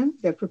area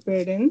they're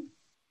prepared in.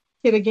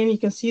 Here again, you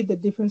can see the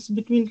difference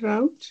between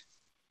route.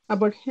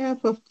 About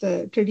half of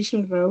the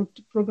traditional route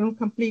program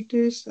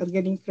completers are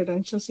getting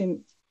credentials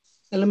in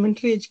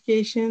elementary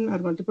education or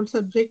multiple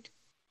subject,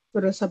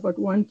 whereas about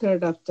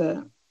 1/3 of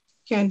the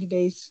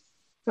candidates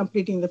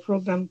completing the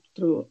program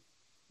through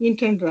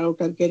intern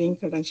route are getting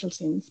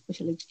credentials in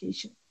special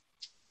education.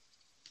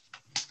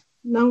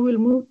 Now we'll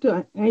move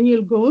to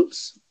annual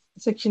goals,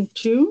 section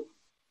 2,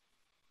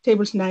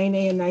 tables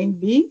 9A and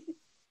 9B.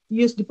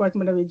 U.S.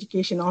 Department of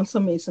Education also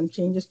made some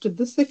changes to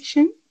this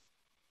section.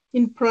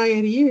 In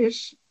prior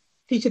years,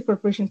 teacher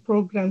preparation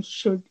programs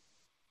should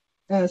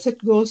set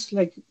goals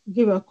like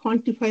give a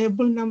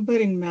quantifiable number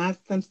in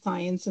math and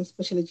science and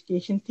special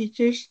education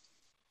teachers.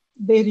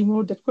 They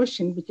removed that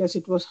question because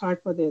it was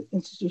hard for the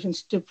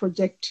institutions to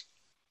project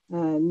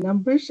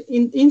numbers.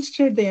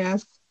 Instead, they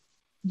asked,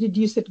 did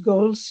you set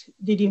goals?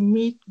 Did you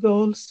meet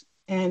goals?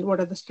 And what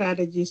are the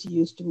strategies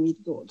used to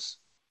meet goals?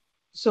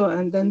 So,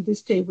 and then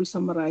this table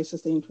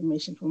summarizes the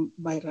information from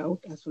by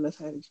route as well as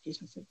higher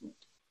education segment.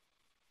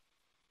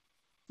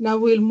 Now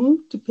we'll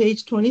move to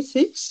page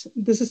 26.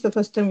 This is the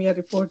first time we are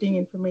reporting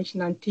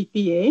information on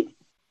TPA.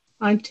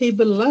 On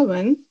table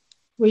 11,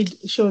 we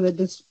show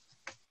the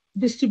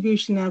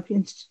distribution of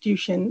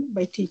institution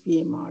by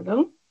TPA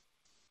model.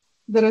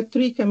 There are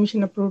 3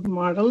 commission-approved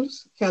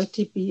models,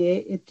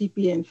 CalTPA,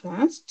 ATPA, and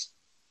FAST.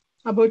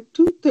 About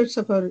 2/3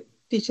 of our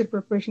teacher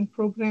preparation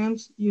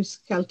programs use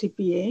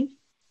CalTPA,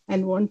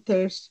 and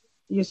 1/3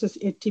 uses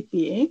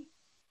ATPA.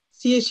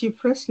 CSU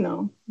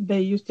Fresno,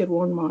 they use their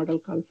own model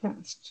called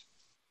FAST.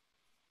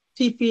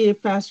 TPA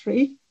pass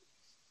rate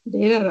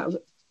data are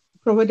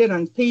provided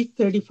on page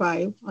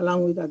 35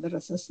 along with other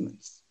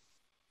assessments.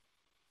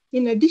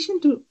 In addition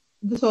to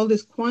all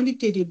this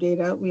quantitative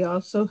data, we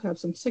also have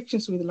some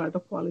sections with a lot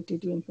of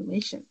qualitative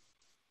information.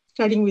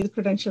 Starting with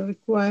credential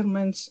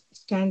requirements,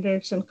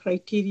 standards, and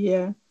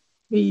criteria,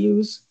 we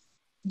use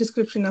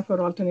description of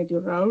our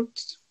alternative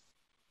routes,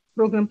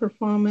 program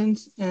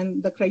performance,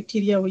 and the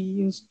criteria we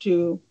use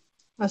to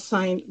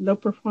assign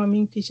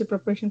low-performing teacher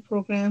preparation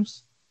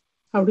programs.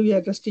 How do we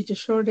address teacher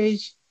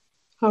shortage?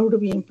 How do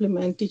we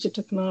implement teacher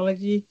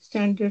technology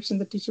standards in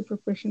the teacher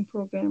preparation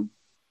program?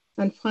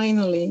 And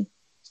finally,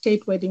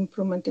 statewide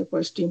improvement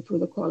efforts to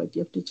improve the quality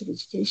of teacher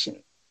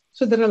education.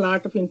 So there are a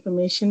lot of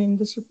information in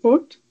this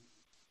report.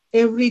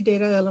 Every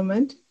data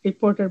element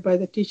reported by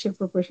the teacher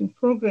preparation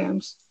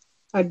programs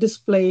are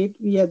displayed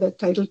via the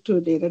Title II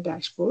data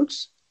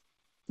dashboards.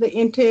 The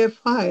entire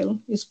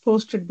file is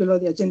posted below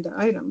the agenda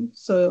item,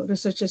 so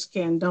researchers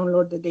can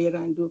download the data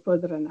and do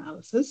further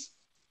analysis.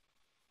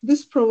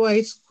 This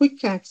provides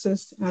quick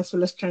access as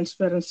well as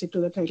transparency to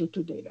the Title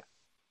II data.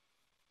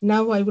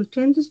 Now I will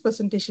turn this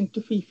presentation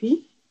to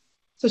Fifi,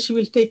 so she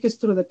will take us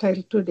through the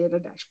Title II data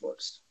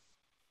dashboards.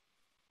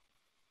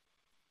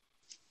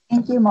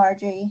 Thank you,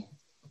 Marjorie.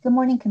 Good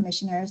morning,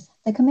 Commissioners.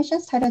 The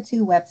Commission's Title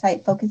II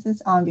website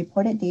focuses on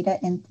reported data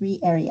in 3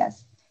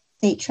 areas: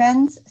 state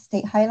trends,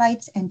 state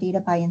highlights, and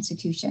data by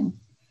institution.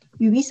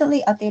 We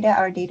recently updated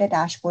our data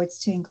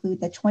dashboards to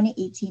include the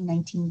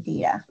 2018-19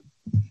 data.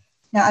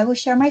 Now I will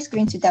share my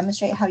screen to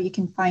demonstrate how you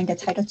can find the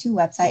Title II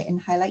website and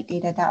highlight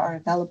data that are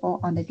available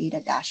on the data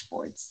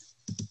dashboards.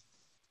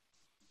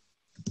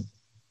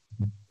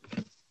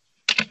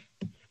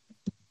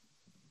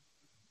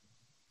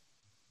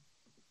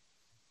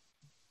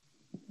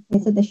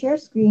 Okay, so the share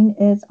screen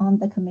is on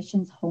the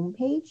Commission's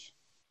homepage.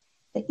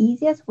 The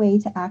easiest way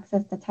to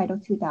access the Title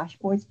II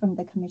dashboards from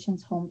the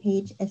Commission's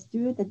homepage is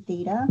through the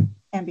Data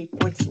and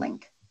Reports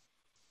link.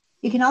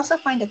 You can also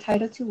find the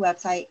Title II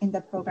website in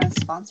the Program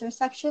Sponsor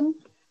section,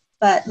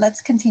 but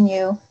let's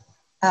continue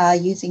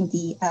using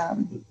the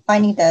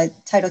finding the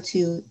Title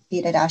II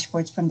data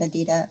dashboards from the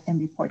Data and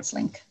Reports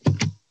link.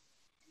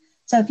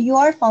 So if you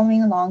are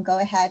following along, go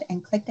ahead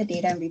and click the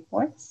Data and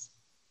Reports,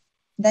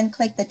 then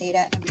click the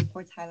Data and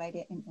Reports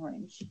highlighted in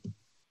orange.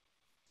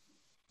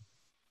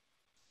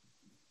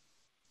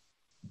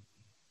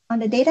 On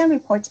the Data and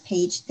Reports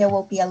page, there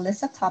will be a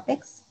list of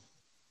topics,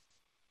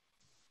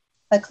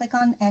 but click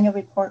on Annual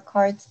Report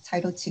Cards,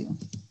 Title II.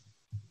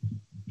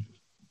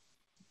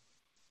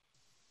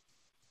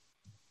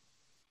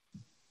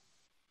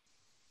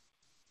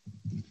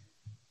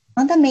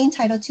 On the main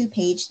Title II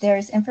page, there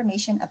is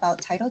information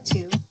about Title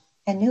II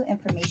and new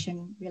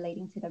information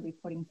relating to the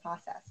reporting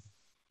process.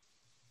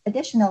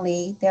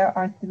 Additionally, there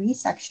are 3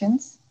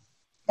 sections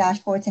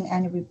dashboards and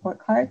annual report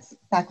cards,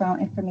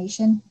 background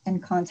information,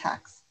 and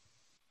contacts.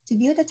 To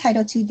view the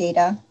Title II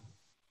data,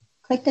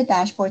 click the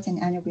dashboards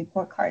and annual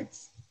report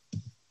cards.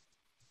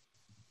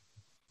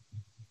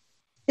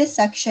 This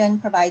section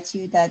provides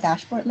you the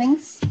dashboard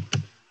links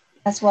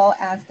as well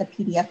as the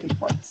PDF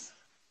reports.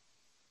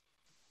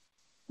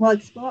 We'll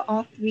explore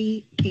all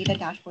three data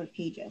dashboard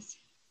pages.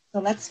 So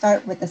let's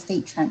start with the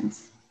state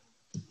trends.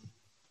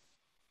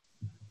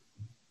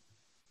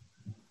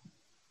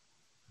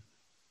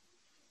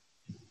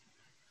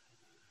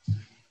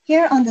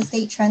 Here on the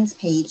state trends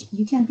page,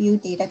 you can view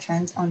data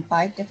trends on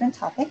 5 different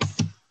topics.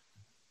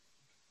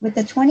 With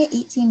the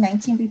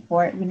 2018-19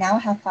 report, we now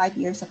have 5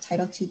 years of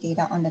Title II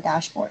data on the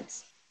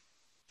dashboards.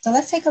 So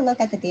let's take a look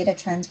at the data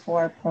trends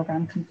for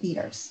program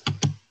completers.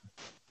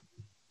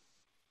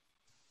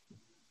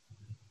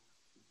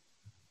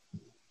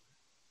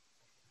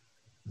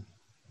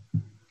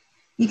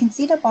 You can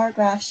see the bar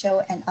graphs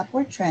show an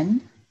upward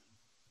trend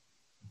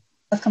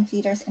of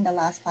completers in the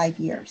last 5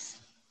 years.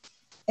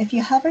 If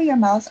you hover your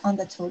mouse on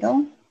the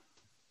total,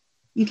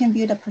 you can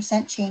view the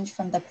percent change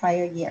from the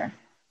prior year.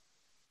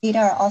 Data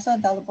are also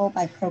available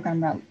by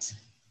program route.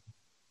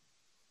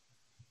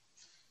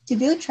 To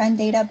view trend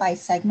data by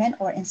segment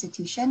or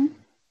institution,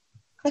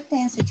 click the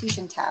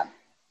Institution tab.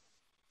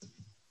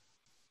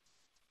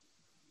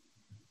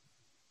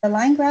 The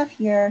line graph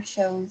here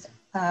shows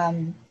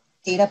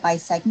data by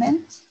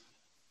segment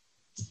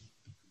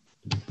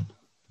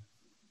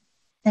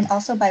and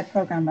also by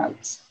program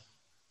route.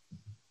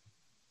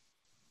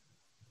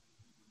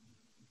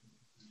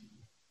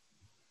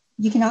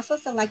 You can also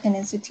select an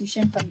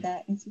institution from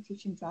the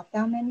institution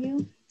drop-down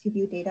menu to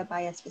view data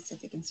by a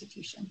specific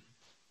institution.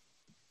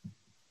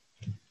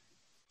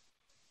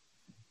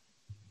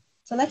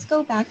 So let's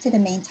go back to the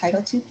main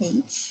Title II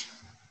page.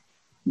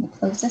 We'll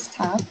close this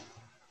tab.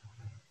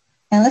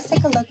 And let's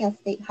take a look at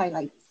state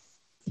highlights.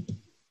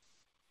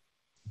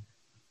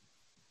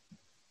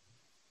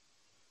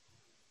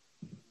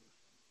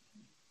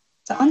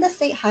 So on the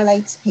state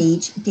highlights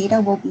page,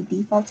 data will be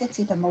defaulted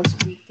to the most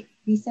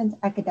recent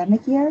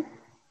academic year.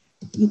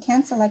 You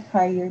can select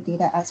prior year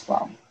data as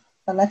well,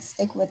 but let's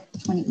stick with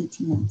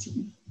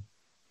 2018-19.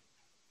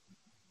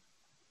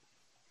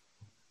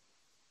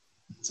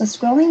 So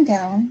scrolling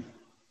down,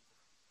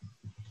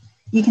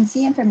 you can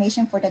see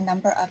information for the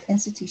number of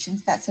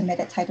institutions that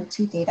submitted Title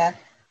II data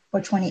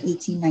for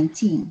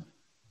 2018-19.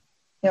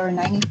 There were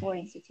 94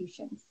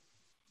 institutions.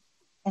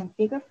 And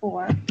Figure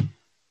 4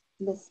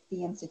 lists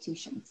the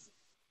institutions.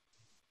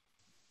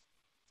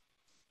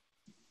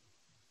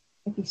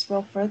 If you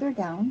scroll further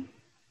down,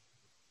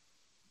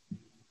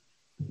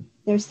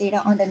 there's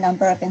data on the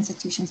number of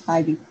institutions by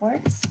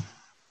reports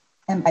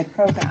and by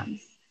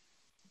programs.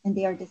 And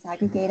they are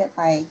disaggregated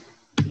by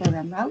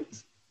program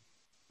route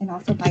and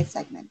also by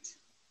segment.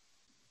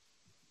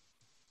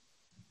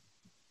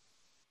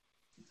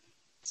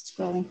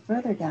 Scrolling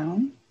further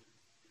down,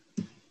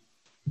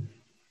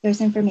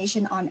 there's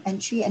information on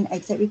entry and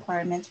exit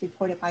requirements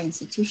reported by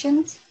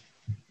institutions.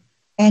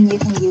 And you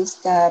can use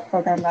the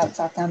program route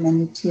drop-down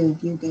menu to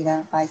view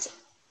data by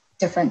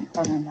different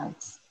program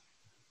routes.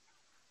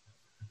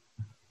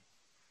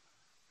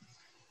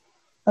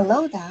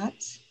 Below that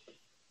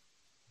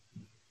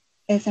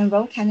is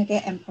enrolled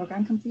candidate and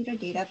program completer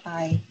data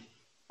by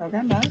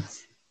program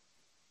routes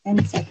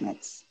and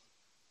segments.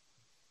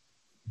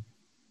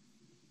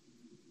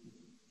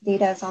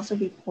 Data is also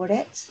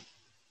reported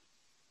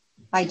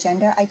by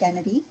gender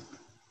identity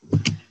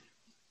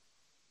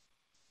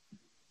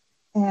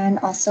and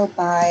also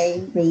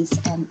by race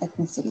and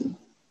ethnicity.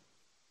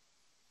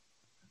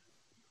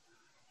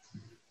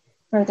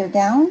 Further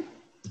down,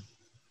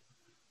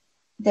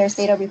 there's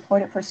data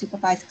reported for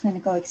supervised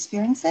clinical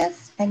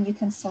experiences, and you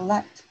can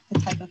select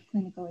the type of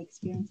clinical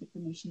experience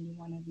information you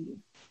want to view.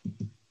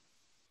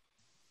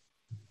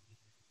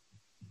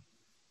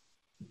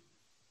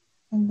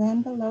 And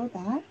then below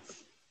that,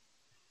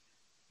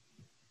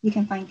 you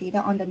can find data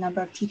on the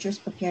number of teachers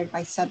prepared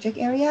by subject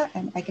area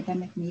and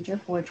academic major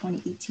for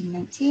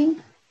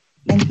 2018-19,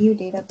 and view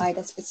data by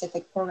the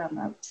specific program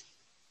route.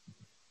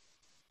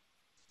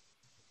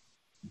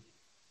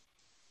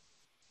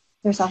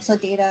 There's also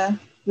data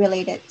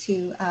related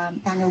to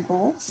annual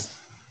goals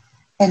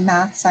in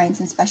math, science,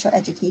 and special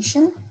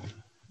education,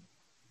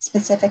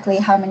 specifically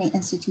how many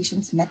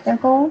institutions met their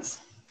goals.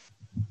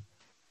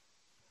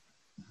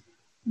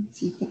 Let's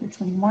see, figure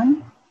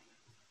 21.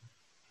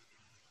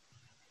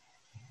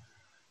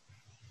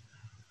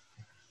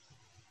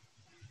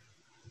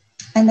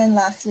 And then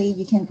lastly,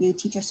 you can view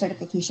teacher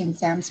certification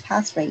exams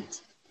pass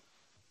rate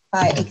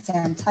by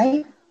exam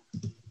type,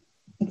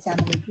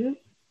 examiner group,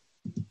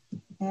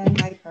 and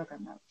by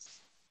program routes.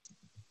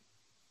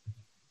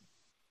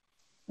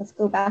 Let's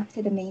go back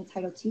to the main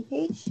Title II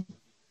page,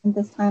 and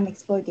this time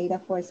explore data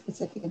for a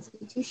specific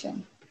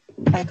institution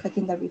by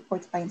clicking the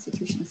Reports by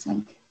Institutions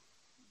link.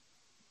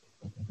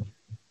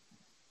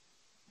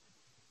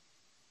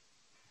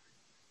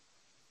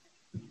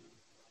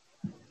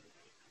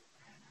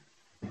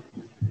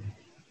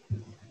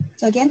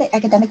 So again, the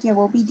academic year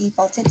will be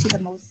defaulted to the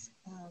most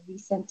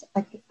recent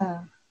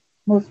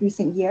most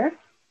recent year.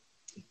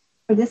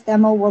 For this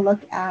demo, we'll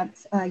look at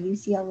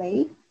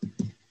UCLA.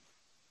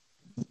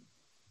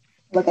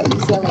 Look at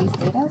UCLA's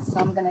data. So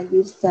I'm going to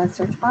use the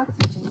search box,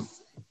 which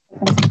is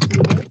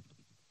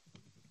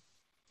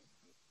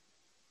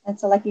and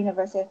select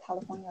University of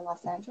California,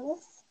 Los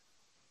Angeles,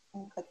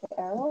 and click the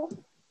arrow.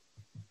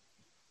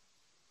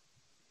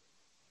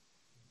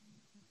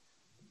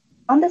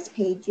 On this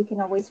page, you can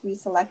always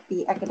reselect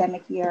the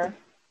academic year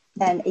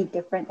and a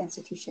different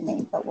institution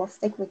name, but we'll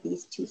stick with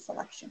these two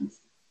selections.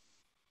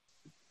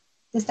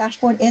 This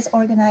dashboard is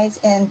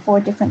organized in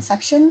 4 different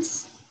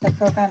sections: the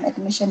program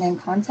admission and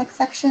context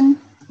section,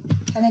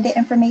 candidate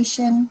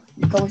information,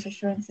 goals,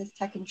 assurances,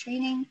 tech and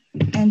training,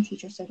 and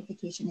teacher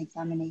certification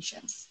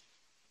examinations.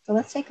 So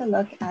let's take a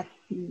look at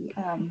the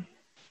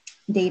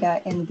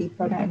data in the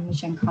program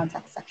admission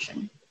context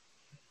section.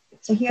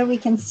 So here we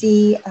can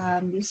see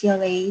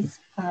UCLA's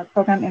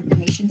program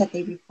information that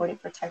they reported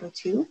for Title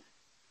II.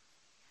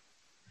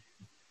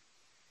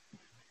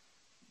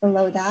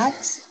 Below that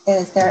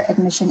is their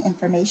admission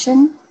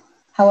information.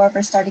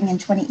 However, starting in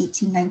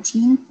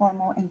 2018-19,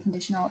 formal and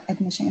conditional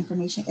admission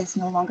information is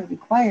no longer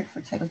required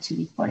for Title II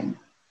reporting,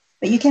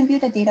 but you can view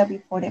the data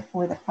reported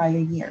for the prior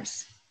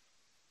years.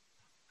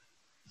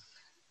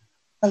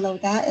 Below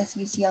that is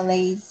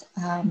UCLA's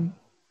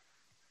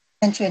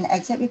entry and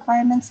exit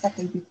requirements that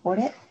they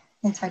reported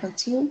in Title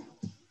II,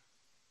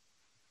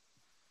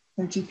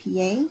 their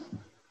GPA,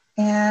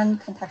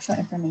 and contextual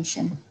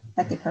information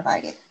that they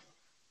provided.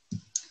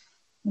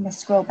 I'm going to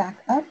scroll back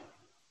up.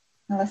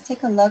 Now let's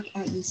take a look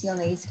at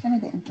UCLA's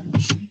candidate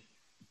information.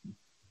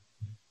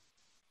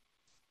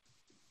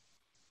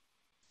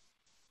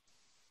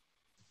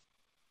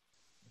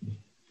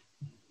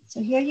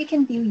 So here you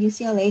can view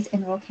UCLA's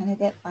enrolled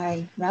candidate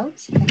by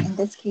route, and in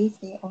this case,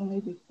 they only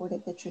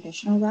reported the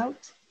traditional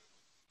route.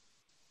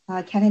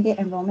 Candidate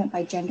enrollment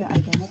by gender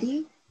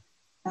identity,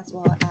 as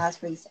well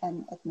as race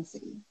and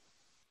ethnicity.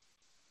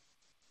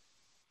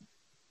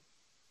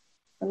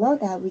 Below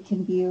that, we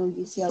can view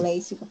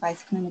UCLA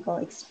supervised clinical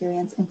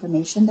experience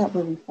information that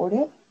were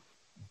reported.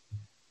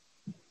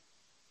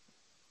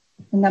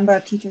 The number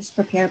of teachers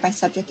prepared by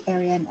subject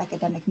area and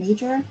academic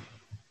major.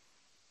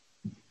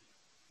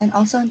 And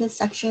also in this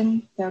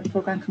section, there are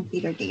program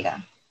completer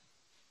data.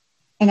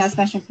 And as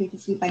mentioned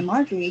previously by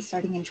Marjorie,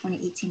 starting in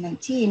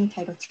 2018-19,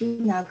 Title II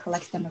now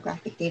collects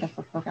demographic data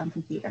for program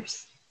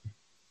completers.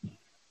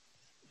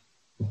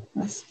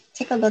 Let's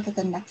take a look at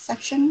the next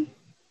section.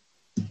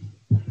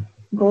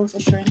 Goals,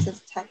 assurances,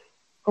 tech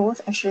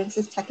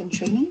and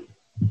training.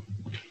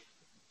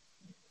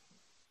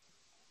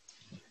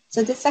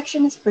 So this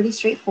section is pretty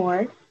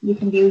straightforward. You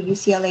can view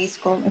UCLA's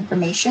goal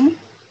information,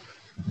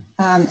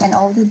 and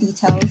all the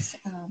details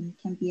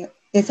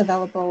is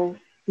available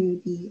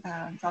through the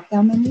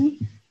drop-down menu.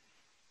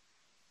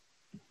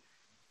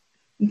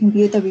 You can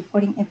view the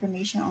reporting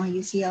information on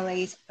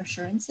UCLA's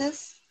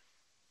assurances,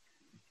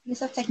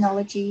 use of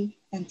technology,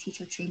 and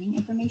teacher training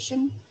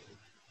information.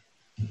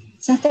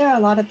 Since there are a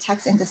lot of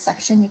text in this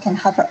section, you can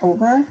hover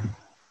over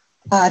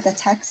the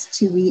text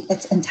to read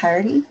its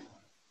entirety.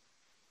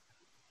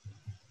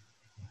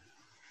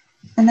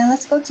 And then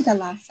let's go to the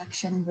last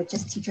section, which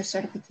is teacher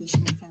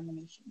certification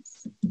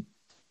examinations.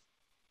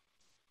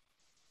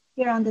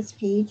 Here on this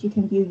page, you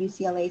can view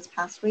UCLA's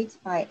pass rates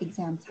by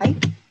exam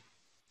type,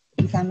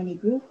 examinee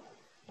group,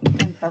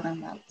 and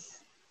program routes.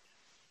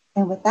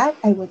 And with that,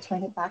 I will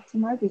turn it back to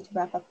Marjorie to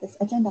wrap up this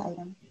agenda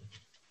item.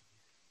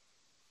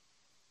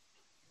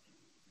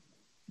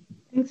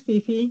 Thanks,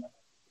 Fifi.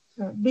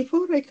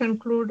 Before I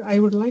conclude, I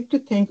would like to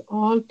thank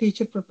all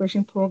teacher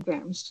preparation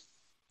programs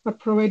for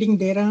providing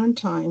data on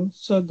time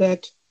so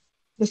that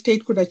the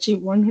state could achieve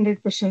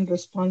 100%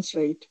 response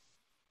rate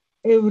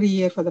every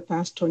year for the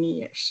past 20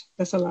 years.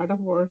 That's a lot of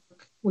work.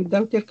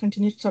 Without their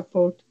continued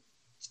support,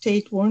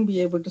 state won't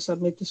be able to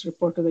submit this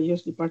report to the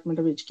U.S. Department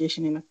of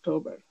Education in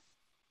October.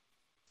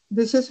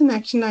 This is an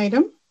action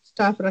item.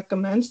 Staff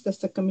recommends that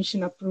the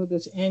commission approve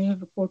this annual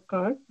report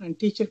card on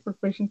teacher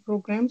preparation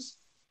programs,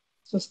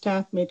 so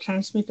staff may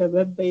transmit a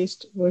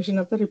web-based version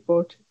of the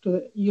report to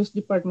the U.S.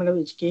 Department of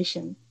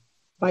Education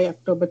by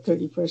October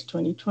 31st,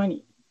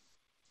 2020.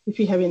 If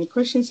you have any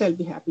questions, I'll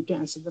be happy to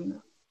answer them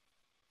now.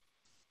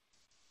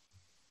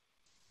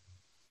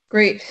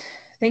 Great,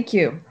 thank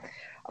you.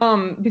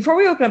 Before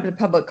we open up to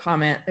public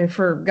comment, I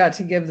forgot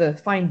to give the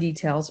fine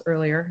details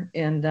earlier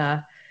and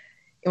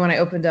when I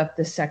opened up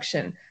this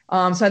section.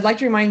 So I'd like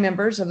to remind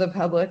members of the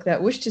public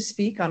that wish to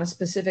speak on a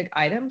specific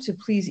item to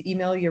please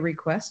email your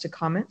request to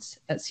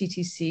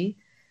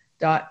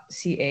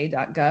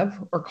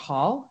comments@ctc.ca.gov or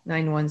call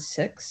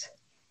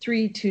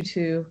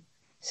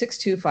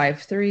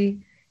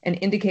 916-322-6253 and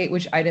indicate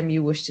which item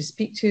you wish to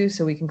speak to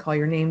so we can call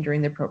your name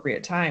during the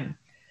appropriate time.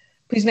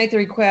 Please make the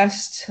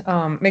request,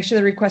 make sure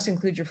the request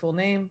includes your full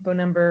name, phone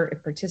number,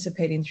 if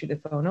participating through the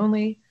phone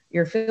only,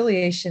 your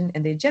affiliation,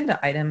 and the agenda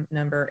item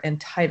number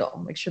and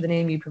title. Make sure the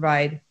name you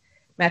provide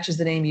matches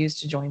the name used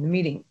to join the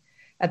meeting.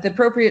 At the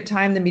appropriate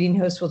time, the meeting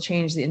host will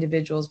change the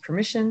individual's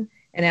permission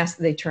and ask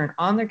that they turn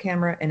on their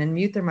camera and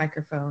unmute their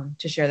microphone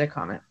to share their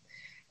comment.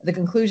 At the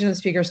conclusion of the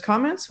speaker's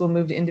comments, we'll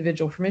move to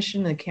individual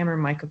permission and the camera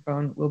and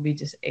microphone will be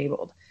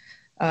disabled.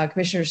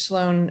 Commissioner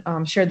Sloan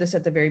shared this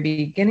at the very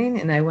beginning,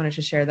 and I wanted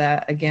to share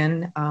that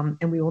again,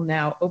 and we will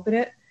now open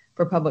it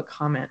for public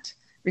comment.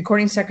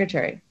 Recording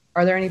Secretary,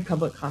 are there any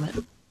public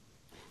comment?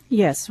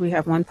 Yes, we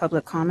have one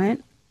public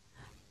comment.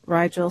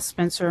 Rigel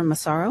Spencer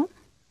Massaro,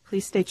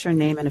 please state your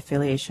name and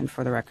affiliation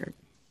for the record.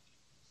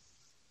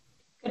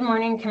 Good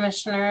morning,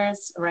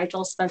 Commissioners.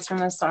 Rigel Spencer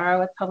Massaro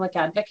with Public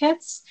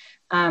Advocates.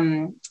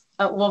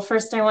 Well,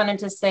 first I wanted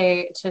to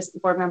say to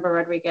Board Member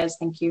Rodriguez,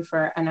 thank you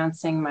for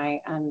announcing my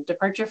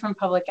departure from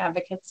Public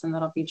Advocates and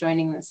that I'll be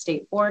joining the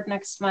State Board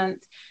next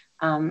month.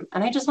 And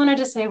I just wanted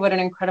to say what an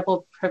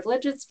incredible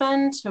privilege it's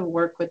been to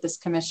work with this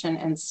commission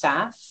and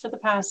staff for the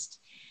past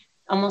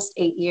almost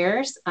 8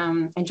 years.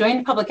 I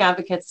joined Public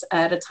Advocates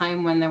at a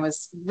time when there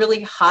was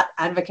really hot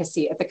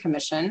advocacy at the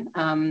commission,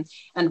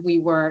 and we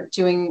were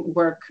doing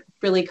work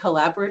really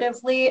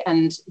collaboratively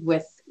and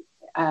with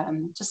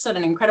just at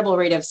an incredible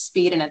rate of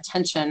speed and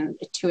attention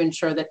to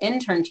ensure that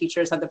intern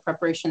teachers had the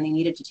preparation they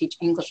needed to teach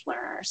English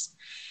learners.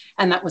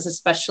 And that was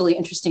especially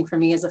interesting for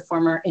me as a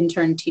former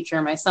intern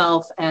teacher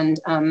myself. And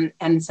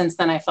since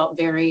then I felt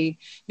very,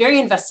 very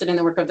invested in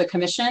the work of the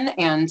commission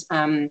and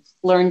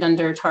learned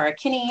under Tara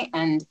Kinney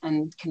and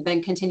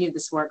then continued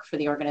this work for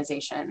the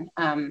organization.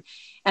 And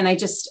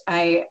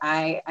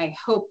I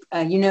hope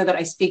you know that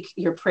I speak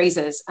your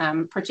praises,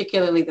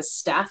 particularly the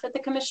staff at the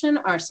commission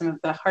are some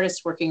of the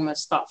hardest working,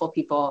 most thoughtful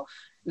people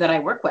that I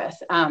work with.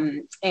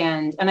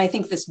 And I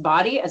think this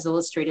body, as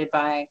illustrated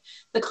by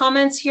the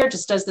comments here,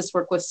 just does this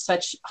work with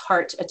such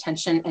heart,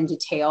 attention, and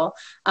detail.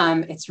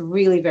 It's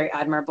really very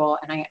admirable.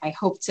 And I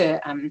hope to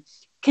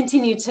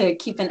continue to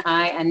keep an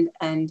eye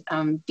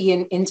and be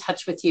in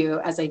touch with you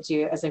as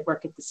I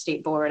work at the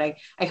State Board.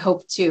 I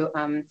hope to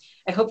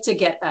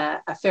get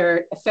a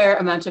fair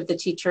amount of the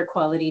teacher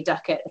quality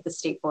docket at the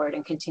State Board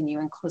and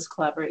continue in close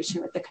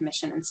collaboration with the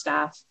commission and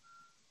staff.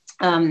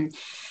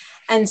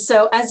 And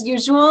so, as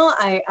usual,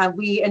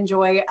 we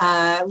enjoy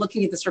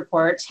looking at this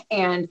report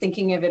and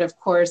thinking of it, of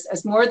course,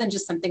 as more than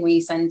just something we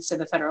send to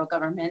the federal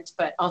government,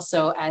 but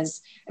also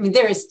as, I mean,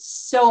 there is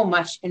so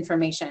much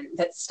information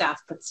that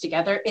staff puts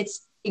together.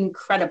 It's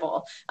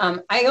incredible.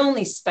 I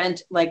only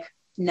spent like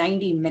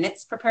 90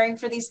 minutes preparing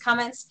for these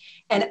comments,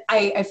 and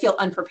I feel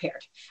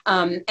unprepared.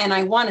 And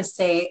I want to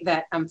say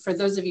that for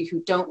those of you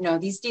who don't know,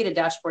 these data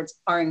dashboards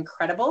are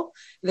incredible.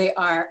 They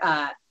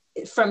are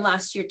from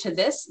last year to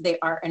this, they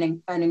are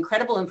an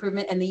incredible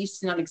improvement, and they used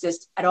to not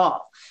exist at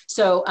all.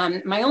 So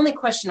my only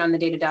question on the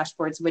data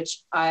dashboards,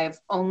 which I've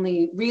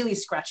only really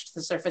scratched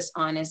the surface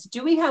on, is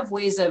do we have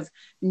ways of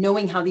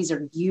knowing how these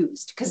are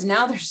used? Because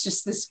now there's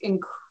just this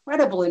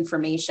incredible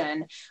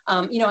information.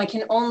 I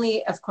can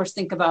only, of course,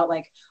 think about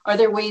like, are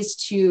there ways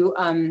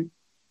to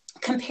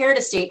compare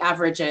to state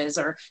averages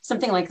or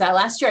something like that.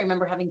 Last year, I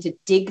remember having to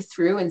dig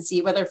through and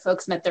see whether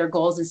folks met their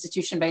goals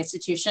institution by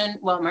institution.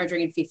 Well,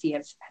 Marjorie and Fifi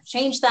have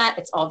changed that.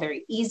 It's all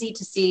very easy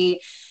to see.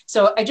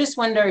 So I just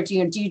wonder, do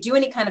you do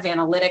any kind of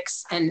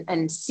analytics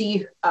and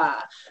see,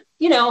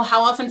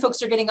 how often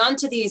folks are getting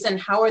onto these and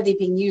how are they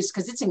being used?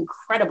 Because it's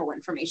incredible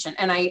information.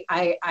 And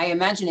I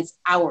imagine it's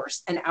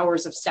hours and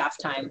hours of staff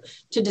time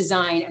to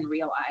design and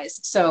realize.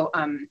 So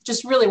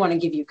just really want to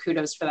give you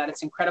kudos for that.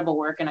 It's incredible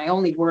work. And I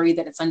only worry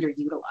that it's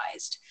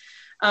underutilized.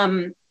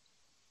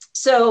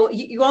 So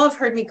you all have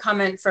heard me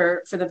comment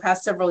for the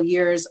past several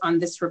years on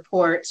this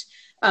report.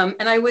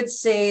 And I would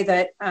say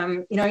that,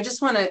 I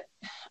just want to,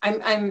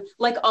 I'm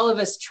like all of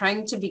us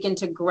trying to begin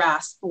to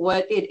grasp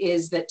what it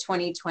is that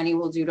 2020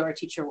 will do to our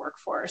teacher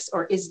workforce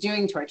or is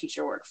doing to our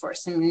teacher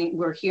workforce. I mean,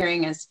 we're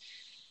hearing as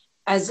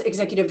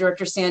Executive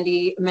Director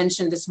Sandy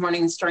mentioned this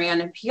morning in story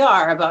on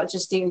NPR about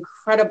just the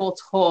incredible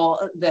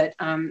toll that,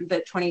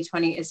 that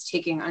 2020 is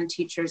taking on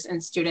teachers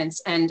and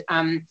students. And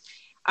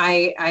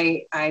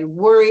I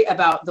worry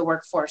about the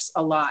workforce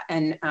a lot,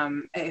 and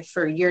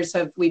for years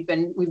we've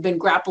been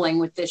grappling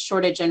with this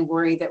shortage and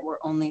worry that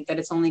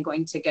it's only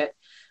going to get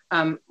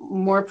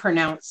more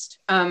pronounced.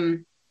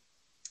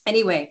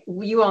 Anyway,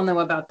 you all know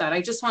about that.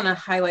 I just want to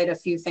highlight a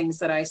few things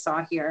that I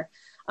saw here.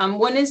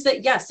 One is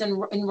that, yes,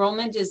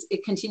 enrollment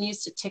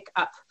continues to tick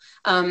up.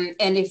 And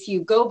if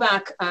you go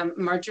back,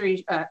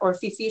 Marjorie or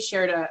Fifi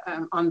shared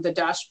on the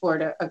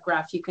dashboard a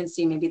graph, you can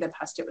see maybe the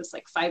past, it was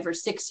like 5 or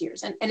 6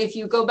 years. And if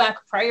you go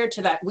back prior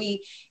to that,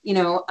 we,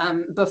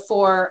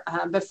 before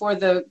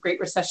the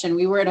Great Recession,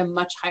 we were at a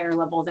much higher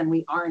level than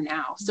we are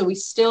now. So we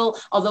still,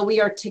 although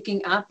we are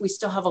ticking up, we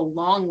still have a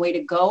long way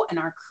to go, and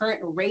our current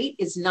rate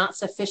is not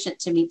sufficient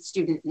to meet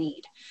student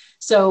need.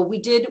 So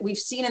we've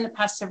seen in the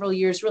past several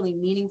years really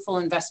meaningful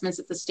investments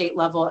at the state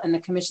level, and the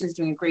commission is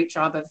doing a great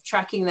job of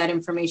tracking that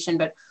information,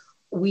 but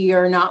we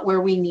are not where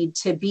we need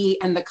to be.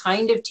 And the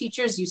kind of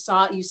teachers you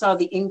saw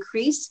the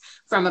increase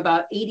from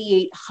about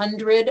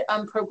 8,800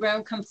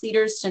 program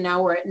completers to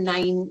now we're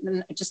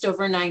at just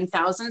over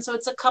 9,000. So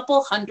it's a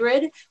couple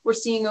hundred we're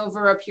seeing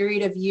over a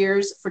period of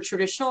years for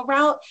traditional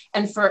route,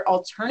 and for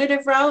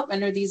alternative route,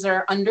 and these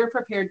are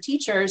underprepared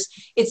teachers,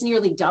 it's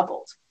nearly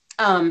doubled.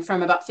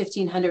 from about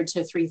 1,500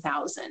 to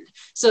 3,000.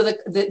 So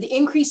the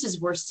increases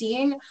we're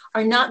seeing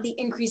are not the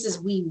increases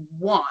we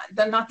want.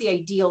 They're not the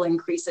ideal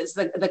increases,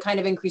 the kind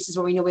of increases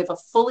where we know we have a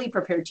fully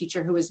prepared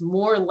teacher who is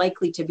more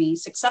likely to be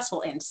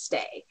successful and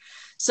stay.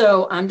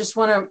 So I just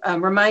want to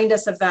remind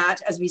us of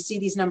that as we see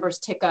these numbers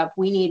tick up.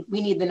 We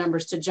need the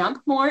numbers to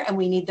jump more, and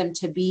we need them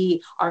to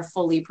be our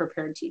fully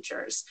prepared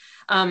teachers.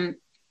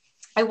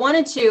 I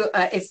wanted to,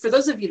 if for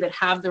those of you that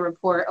have the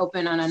report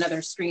open on another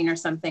screen or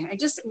something, I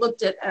just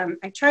looked at,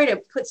 I try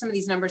to put some of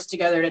these numbers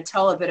together to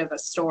tell a bit of a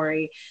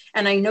story.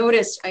 And I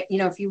noticed, you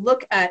know, if you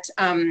look at,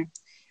 I'm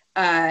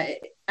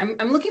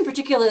looking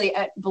particularly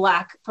at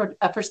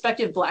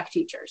prospective Black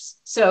teachers.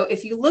 So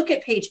if you look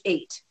at page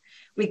 8,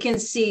 we can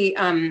see,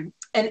 and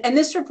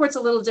this report's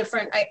a little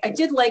different. I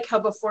did like how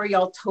before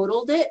y'all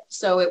totaled it,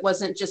 so it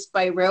wasn't just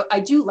by route.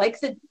 I do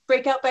like the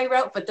breakout by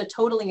route, but the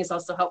totaling is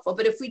also helpful.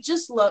 But if we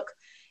just look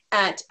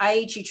at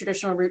IHE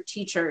traditional route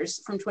teachers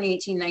from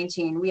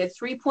 2018-19, we had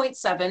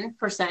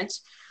 3.7%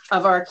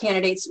 of our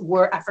candidates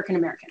were African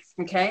American,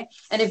 okay?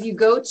 And if you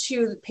go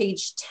to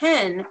page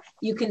 10,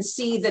 you can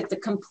see that the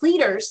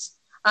completers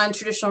on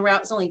traditional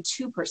route is only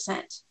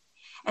 2%.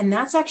 And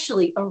that's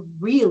actually a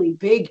really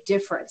big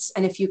difference.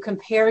 And if you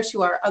compare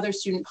to our other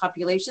student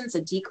populations,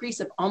 a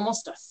decrease of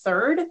almost a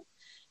third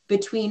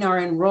between our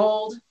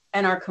enrolled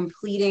and our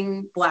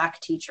completing Black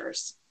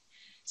teachers.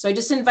 So I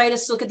just invite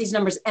us to look at these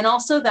numbers, and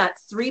also that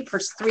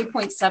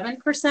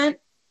 3.7%,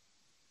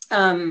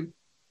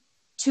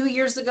 2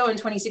 years ago in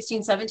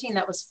 2016-17,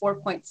 that was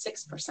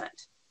 4.6%.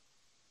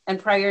 And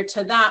prior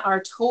to that,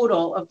 our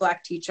total of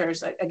Black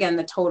teachers, again,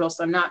 the total,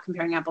 so I'm not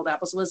comparing apple to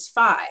apples, was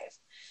 5.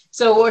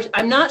 So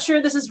I'm not sure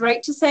this is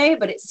right to say,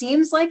 but it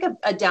seems like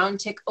a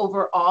downtick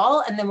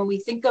overall. And then when we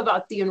think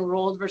about the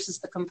enrolled versus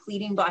the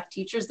completing Black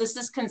teachers, this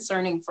is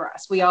concerning for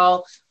us.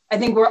 I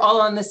think we're all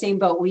on the same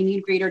boat. We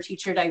need greater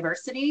teacher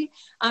diversity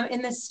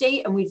in the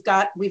state. And we've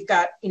got,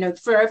 you know,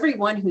 for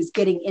everyone who's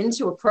getting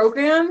into a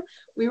program,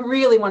 we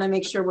really want to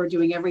make sure we're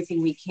doing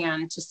everything we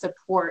can to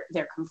support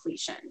their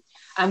completion.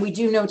 And we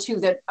do know too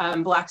that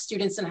Black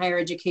students in higher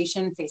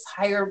education face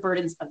higher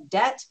burdens of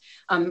debt.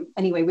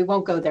 Anyway, we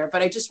won't go there,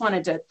 but I just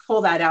wanted to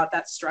pull that out.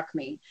 That struck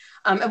me.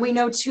 And we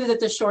know too that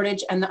the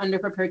shortage and the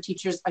underprepared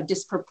teachers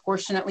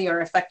disproportionately are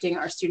affecting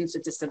our students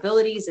with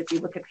disabilities. If you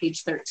look at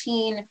page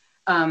 13,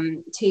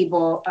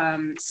 table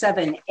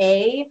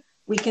 7A,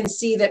 we can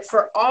see that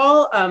for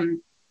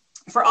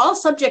all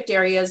subject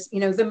areas, you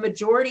know, the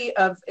majority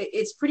of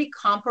it's pretty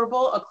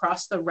comparable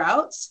across the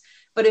routes.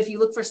 But if you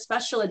look for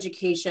special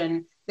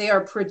education, they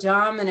are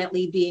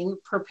predominantly being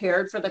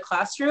prepared for the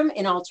classroom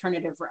in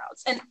alternative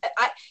routes. And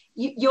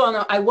you all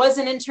know I was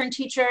an intern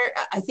teacher.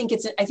 I think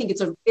it's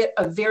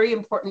a very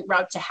important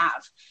route to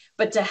have.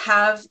 But to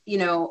have, you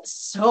know,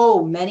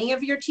 so many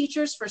of your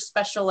teachers for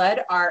special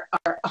ed are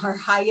our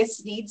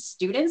highest needs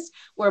students,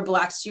 where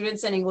Black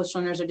students and English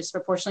learners are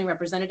disproportionately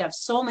represented, to have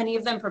so many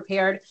of them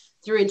prepared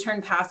through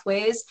intern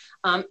pathways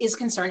is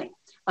concerning.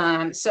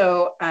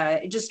 So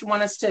I just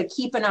want us to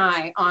keep an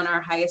eye on our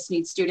highest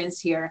need students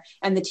here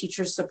and the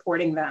teachers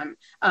supporting them.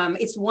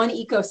 It's one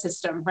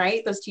ecosystem,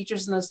 right? Those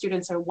teachers and those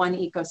students are one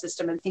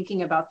ecosystem, and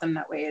thinking about them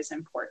that way is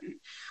important.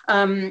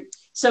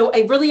 So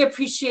I really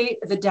appreciate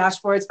the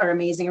dashboards are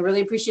amazing. I really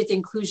appreciate the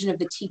inclusion of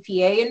the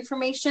TPA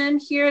information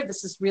here.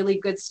 This is really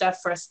good stuff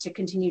for us to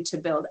continue to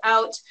build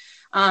out.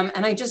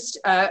 And I just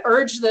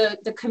urge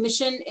the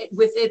commission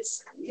with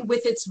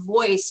its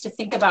voice to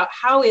think about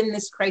how in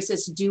this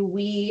crisis do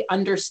we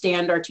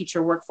understand our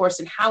teacher workforce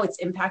and how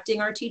it's impacting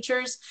our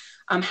teachers.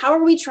 How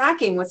are we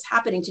tracking what's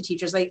happening to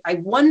teachers? I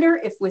wonder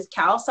if with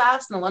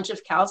CalSAS and the launch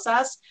of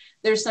CalSAS,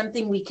 there's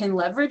something we can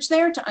leverage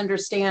there to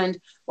understand,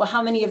 well,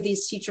 how many of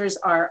these teachers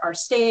are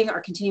staying,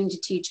 are continuing to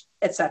teach,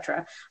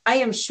 etc. I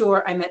am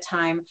sure I'm at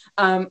time.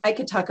 I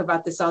could talk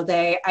about this all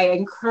day. I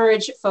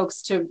encourage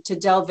folks to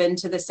delve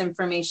into this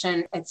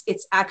information.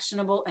 It's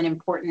actionable and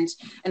important.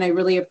 And I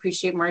really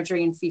appreciate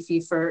Marjorie and Fifi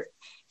for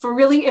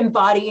really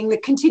embodying the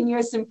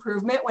continuous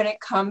improvement when it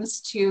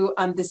comes to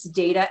this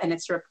data and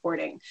its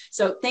reporting.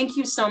 So thank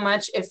you so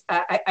much. If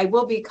I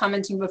will be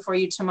commenting before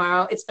you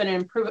tomorrow. It's been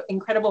an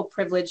incredible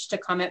privilege to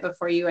comment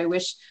before you. I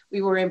wish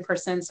we were in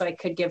person so I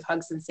could give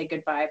hugs and say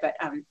goodbye. But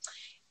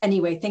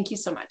anyway, thank you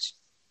so much.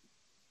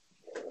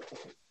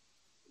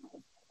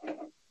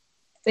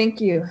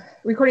 Thank you.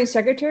 Recording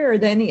Secretary, are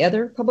there any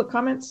other public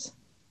comments?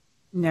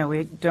 No,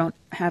 we don't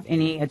have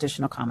any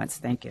additional comments.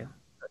 Thank you.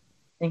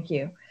 Thank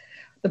you.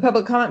 The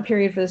public comment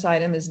period for this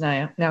item is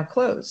now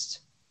closed.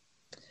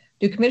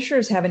 Do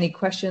commissioners have any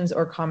questions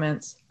or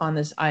comments on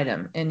this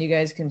item? And you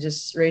guys can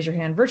just raise your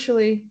hand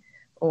virtually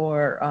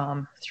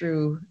or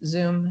through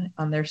Zoom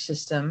on their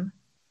system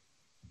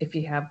if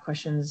you have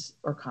questions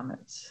or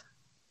comments.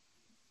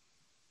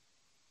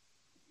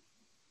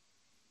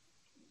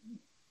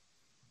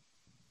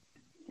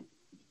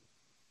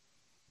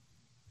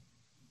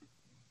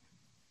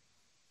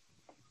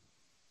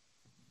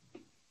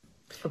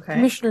 Okay.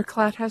 Commissioner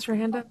Klatt has her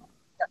hand up.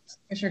 Yes.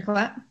 Commissioner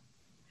Klatt.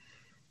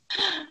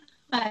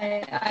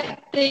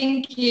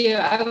 Thank you.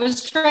 I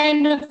was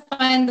trying to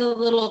find the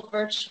little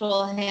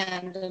virtual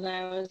hand and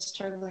I was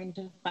struggling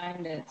to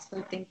find it.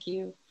 So thank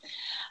you.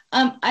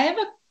 I have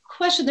a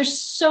question. There's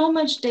so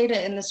much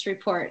data in this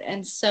report.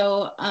 And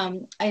so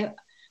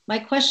my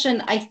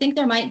question, I think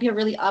there might be a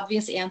really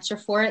obvious answer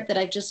for it that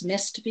I just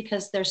missed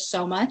because there's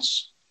so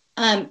much.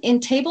 In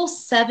table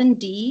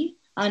 7D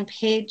on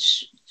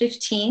page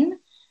 15,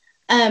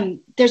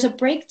 there's a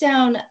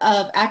breakdown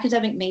of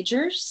academic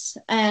majors,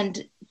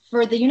 and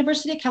for the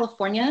University of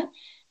California,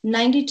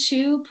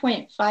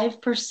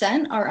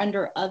 92.5% are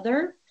under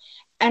other.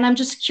 And I'm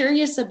just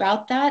curious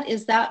about that.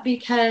 Is that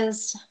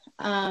because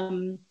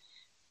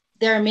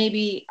there may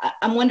be,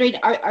 I'm wondering,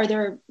 are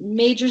there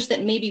majors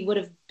that maybe would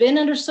have been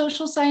under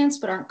social science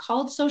but aren't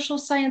called social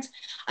science?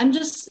 I'm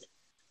just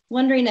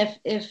wondering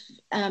if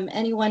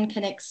anyone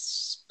can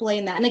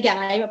explain that. And again,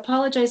 I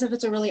apologize if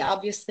it's a really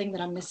obvious thing that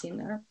I'm missing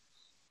there.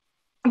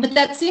 But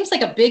that seems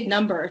like a big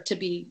number to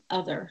be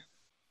other.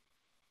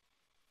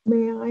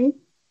 May I?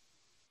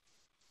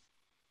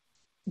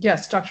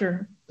 Yes,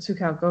 Dr.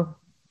 Sukau, go.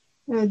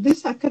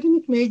 This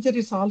academic major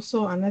is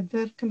also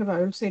another kind of,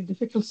 I would say,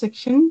 difficult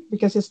section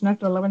because it's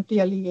not relevant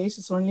to LEAs,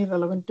 it's only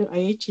relevant to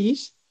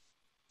IHEs.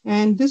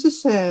 And this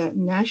is a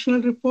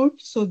national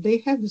report, so they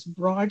have these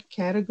broad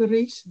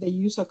categories they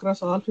use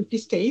across all 50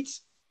 states.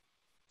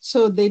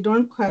 So they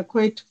don't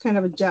quite kind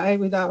of jive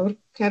with our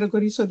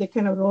category, so they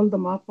kind of roll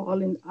them up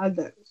all in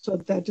other. So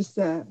that is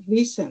the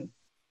reason.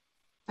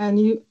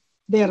 And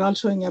they are all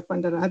showing up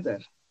under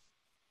other.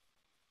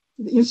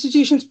 The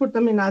institutions put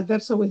them in other,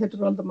 so we had to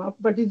roll them up.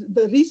 But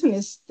the reason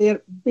is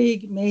they're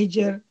big,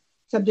 major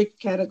subject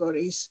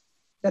categories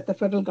that the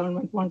federal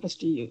government wants us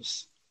to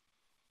use.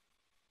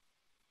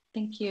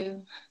 Thank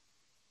you.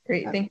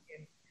 Great, thank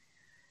you.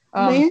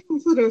 May I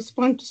also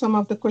respond to some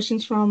of the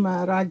questions from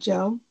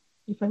Rajal,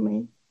 if I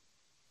may?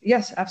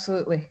 Yes,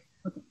 absolutely.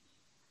 Okay.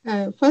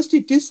 First,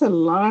 it is a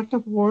lot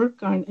of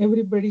work on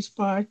everybody's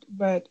part,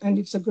 and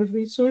it's a good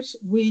resource.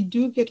 We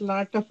do get a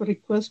lot of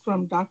requests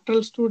from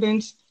doctoral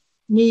students,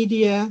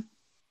 media,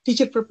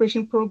 teacher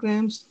preparation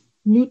programs,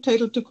 new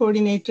Title II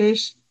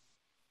coordinators.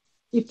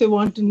 If they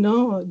want to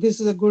know, this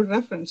is a good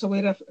reference. So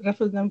we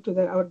refer them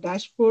to our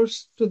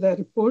dashboards, to the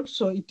report.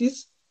 So it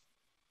is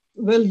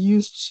well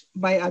used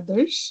by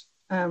others.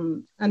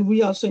 And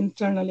we also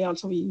internally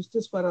we use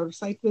this for our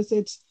site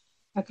visits.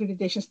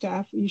 Accreditation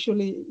staff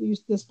usually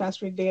use this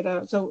pass rate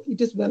data. So it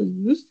is well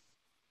used.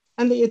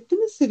 And the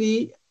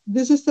ethnicity,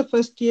 this is the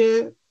first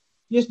year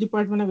US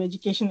Department of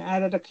Education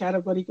added a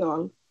category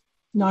called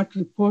not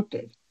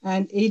reported.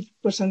 And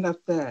 8% of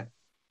the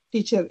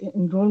teacher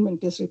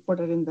enrollment is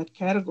reported in that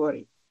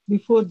category.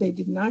 Before they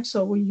did not,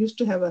 so we used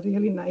to have a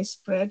really nice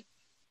spread.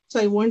 So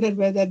I wondered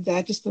whether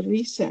that is the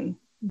reason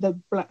the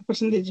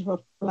percentage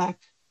of Black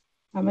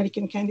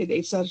American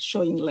candidates are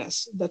showing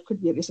less. That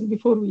could be a reason.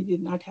 Before we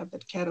did not have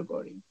that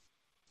category.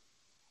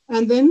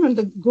 And then on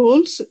the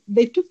goals,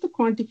 they took the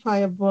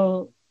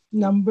quantifiable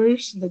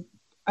numbers,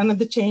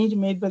 another change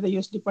made by the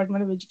US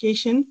Department of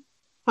Education.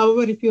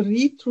 However, if you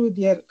read through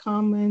their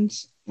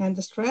comments and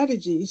the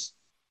strategies,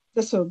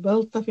 that's a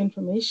wealth of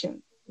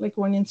information. Like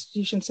one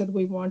institution said,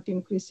 we want to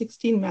increase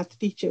 16 math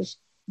teachers,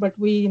 but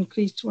we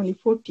increased only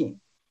 14.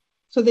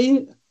 So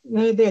they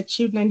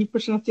achieved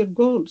 90% of their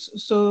goals.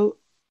 So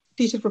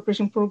teacher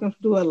preparation programs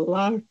do a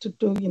lot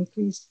to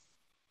increase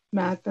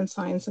math and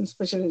science and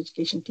special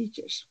education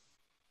teachers.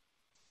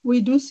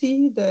 We do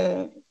see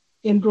the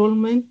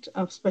enrollment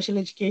of special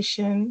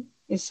education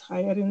is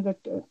higher in the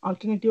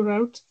alternative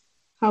routes.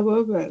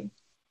 However,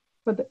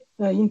 for the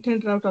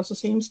intent route, also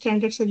same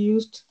standards are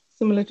used,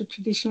 similar to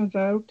traditional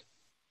route.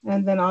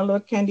 And then all our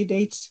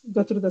candidates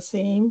go through the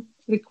same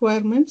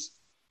requirements,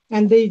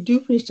 and they do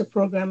finish the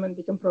program and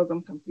become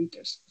program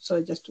completers. So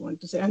I just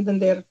want to say, and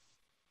then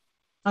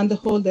on the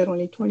whole, they're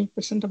only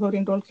 20% of our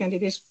enrolled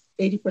candidates,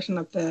 80%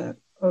 of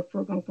our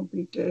program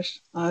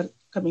completers are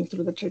coming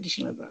through the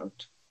traditional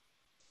route.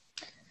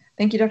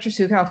 Thank you, Dr.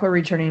 Sukau, for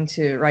returning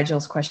to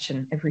Rigel's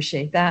question. I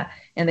appreciate that.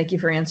 And thank you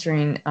for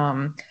answering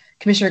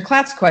Commissioner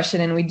Klatt's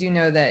question. And we do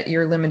know that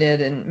you're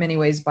limited in many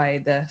ways by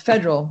the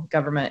federal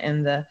government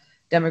and the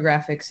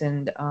demographics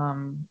and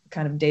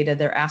kind of data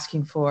they're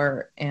asking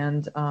for.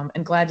 And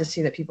glad to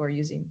see that people are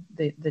using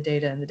the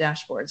data and the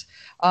dashboards.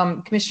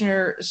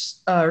 Commissioner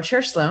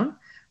Chair Sloan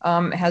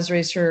has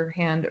raised her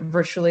hand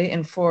virtually.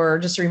 And for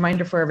just a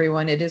reminder for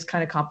everyone, it is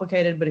kind of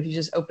complicated, but if you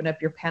just open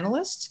up your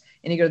panelists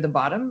and you go to the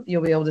bottom,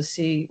 you'll be able to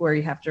see where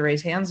you have to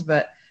raise hands.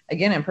 But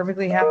again, I'm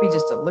perfectly happy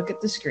just to look at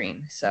the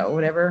screen. So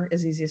whatever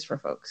is easiest for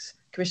folks.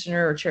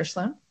 Commissioner or Chair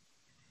Sloan?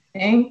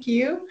 Thank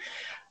you.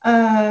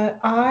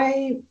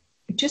 I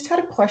just had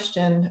a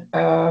question.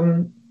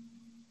 I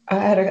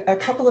had a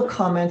couple of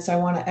comments. I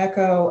want to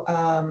echo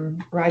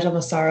Rigel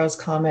Massaro's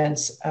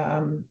comments,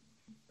 in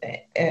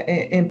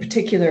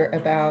particular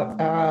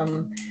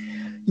about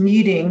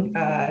needing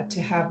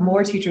to have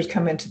more teachers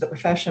come into the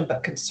profession,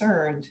 but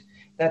concerned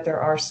that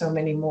there are so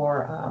many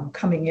more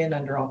coming in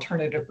under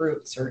alternative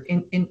routes or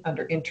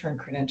under intern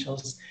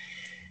credentials.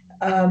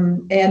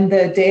 And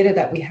the data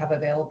that we have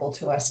available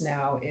to us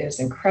now is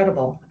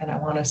incredible. And I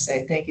want to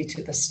say thank you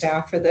to the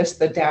staff for this.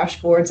 The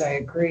dashboards, I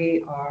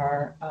agree,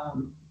 are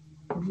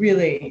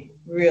really,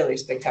 really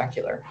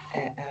spectacular.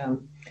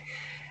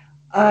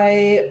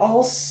 I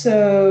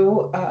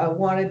also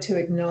wanted to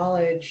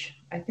acknowledge,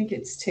 I think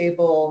it's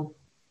table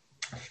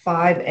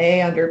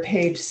 5A under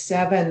page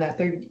 7, that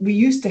we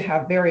used to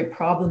have very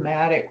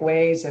problematic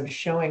ways of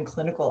showing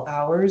clinical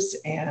hours,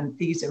 and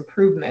these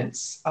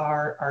improvements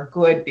are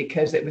good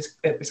because it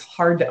was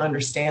hard to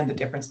understand the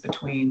difference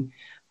between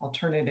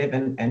alternative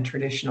and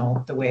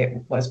traditional the way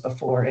it was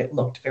before. It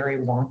looked very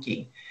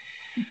wonky.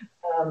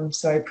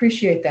 So I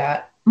appreciate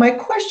that. My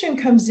question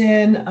comes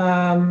in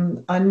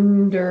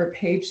under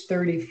page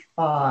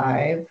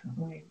 35.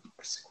 Let me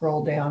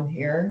scroll down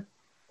here.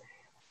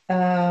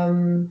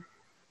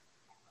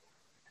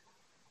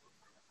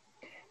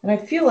 And I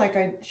feel like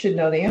I should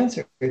know the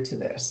answer to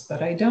this,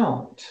 but I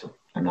don't.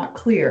 I'm not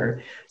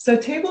clear. So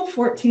table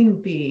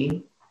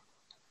 14B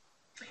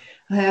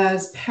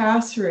has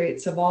pass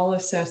rates of all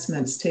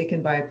assessments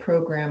taken by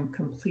program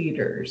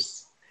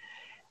completers.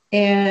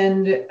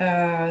 And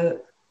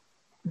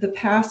the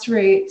pass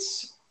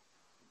rates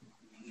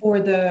for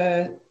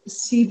the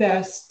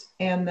CBEST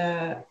and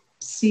the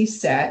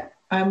CSET,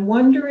 I'm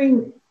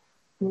wondering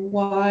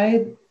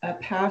why a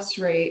pass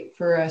rate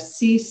for a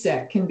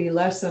CSET can be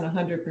less than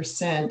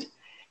 100%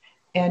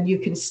 and you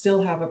can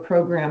still have a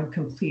program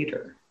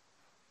completer.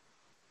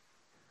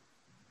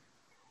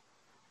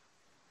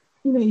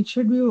 You know, it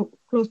should be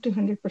close to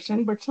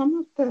 100%, but some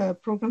of the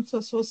programs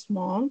are so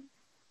small.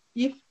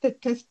 If the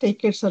test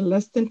takers are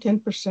less than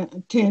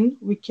 10%,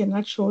 we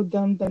cannot show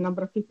them the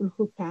number of people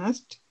who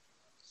passed.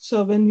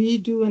 So when we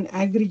do an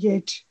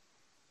aggregate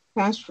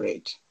pass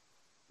rate,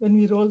 when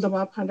we roll them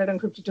up,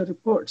 152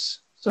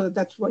 reports. So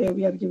that's why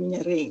we are giving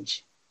a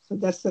range. So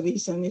that's the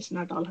reason it's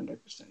not all 100%.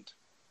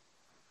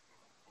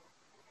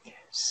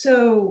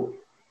 So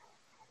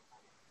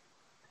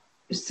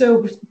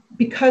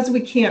because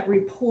we can't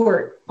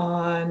report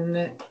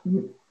on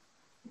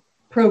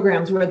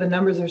programs where the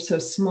numbers are so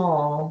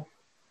small,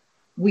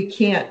 we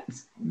can't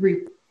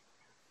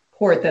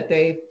report that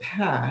they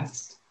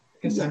passed.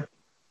 Yeah,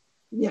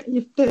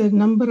 if the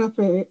number of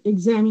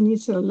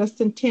examinees are less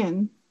than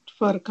 10,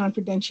 for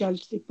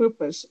confidentiality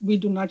purpose, we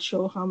do not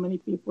show how many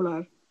people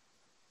are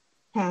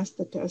passed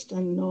the test,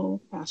 and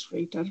no pass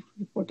rate are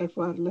reported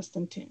for less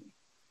than 10,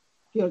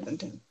 fewer than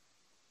 10.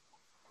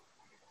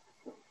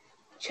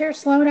 Chair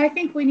Sloan, I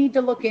think we need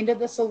to look into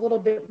this a little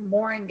bit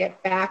more and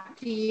get back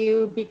to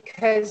you,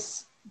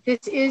 because this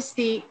is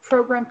the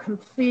program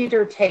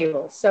completer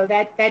table. So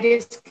that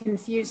is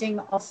confusing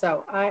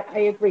also. I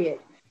agree.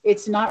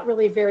 It's not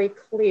really very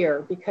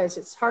clear because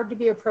it's hard to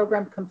be a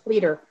program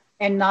completer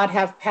and not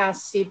have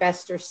passed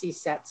CBEST or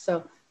CSET.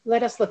 So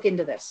let us look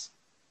into this.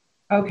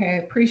 Okay,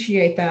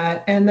 appreciate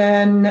that. And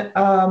then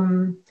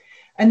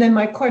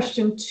my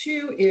question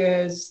too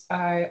is,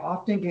 I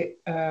often get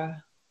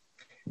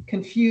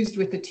confused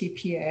with the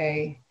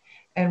TPA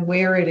and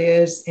where it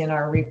is in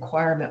our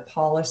requirement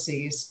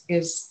policies.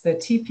 Is the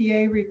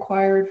TPA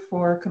required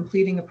for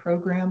completing a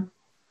program?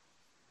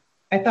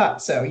 I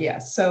thought so,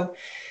 yes. So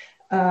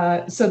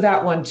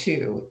that one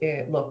too,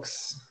 it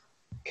looks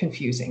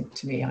confusing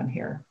to me on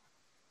here.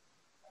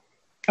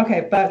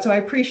 Okay, but so I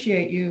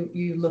appreciate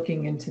you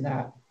looking into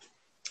that.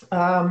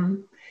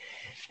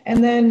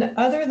 And then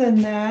other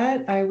than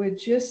that, I would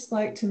just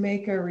like to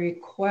make a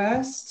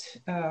request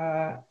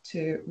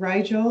to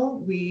Rigel.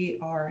 We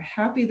are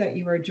happy that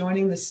you are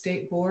joining the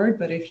state board,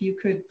 but if you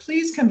could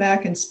please come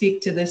back and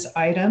speak to this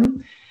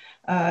item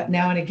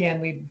now and again,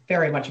 we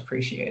very much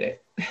appreciate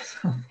it.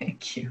 So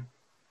thank you.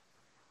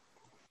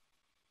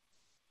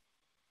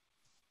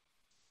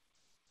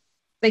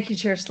 Thank you,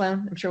 Chair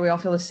Sloan. I'm sure we all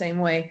feel the same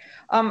way.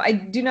 I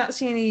do not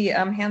see any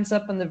hands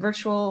up on the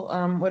virtual.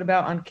 What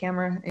about on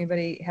camera?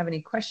 Anybody have any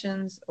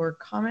questions or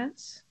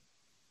comments?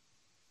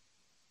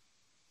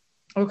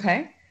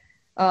 Okay.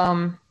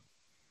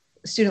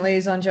 Student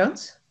Liaison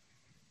Jones?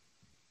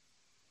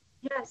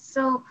 Yes,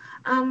 so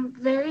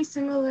very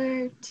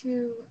similar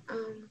to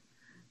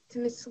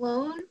Ms.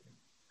 Sloan.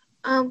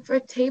 For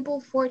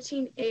table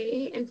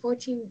 14A and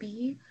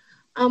 14B,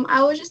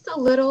 I was just a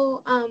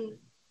little,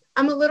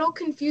 I'm a little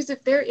confused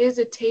if there is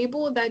a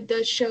table that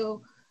does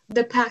show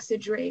the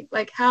passage rate,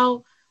 like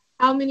how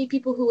many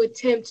people who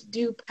attempt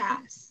do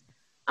pass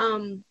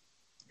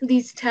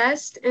these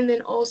tests, and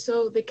then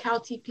also the Cal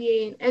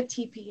TPA and Ed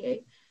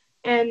TPA.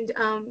 And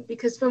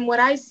because from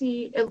what I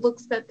see, it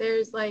looks that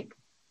there's like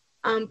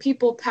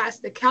people pass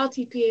the Cal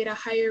TPA at a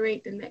higher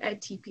rate than the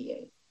Ed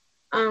TPA.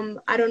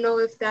 I don't know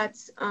if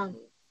that's,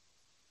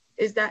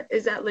 is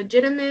that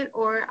legitimate,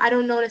 or I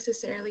don't know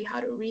necessarily how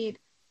to read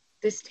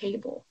this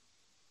table.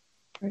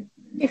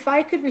 If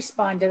I could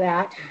respond to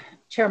that,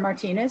 Chair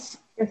Martinez.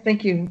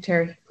 Thank you,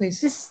 Terry,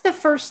 please. This is the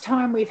first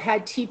time we've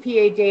had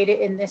TPA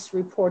data in this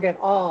report at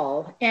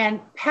all. And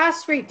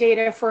pass rate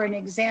data for an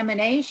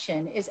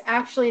examination is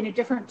actually in a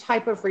different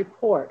type of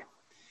report.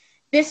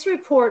 This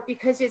report,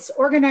 because it's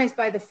organized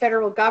by the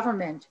federal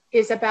government,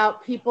 is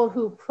about people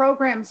who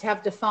programs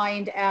have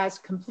defined as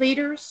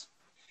completers,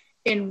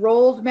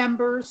 enrolled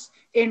members,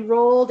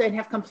 enrolled and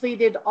have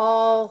completed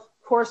all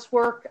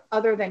coursework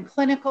other than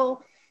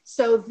clinical.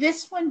 So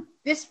this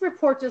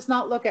report does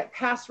not look at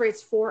pass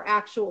rates for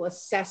actual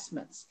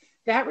assessments.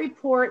 That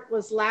report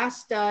was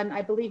last done,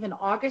 I believe, in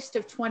August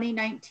of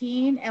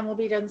 2019 and will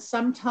be done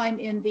sometime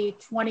in the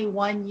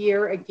 21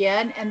 year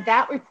again. And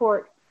that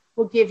report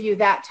will give you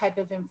that type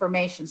of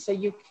information. So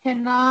you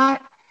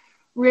cannot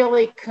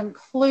really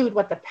conclude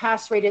what the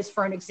pass rate is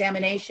for an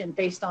examination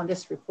based on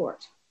this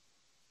report.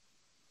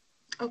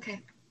 Okay,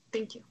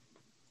 thank you.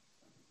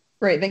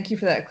 Great, thank you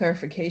for that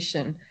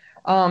clarification.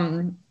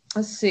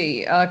 Let's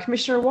see,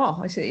 Commissioner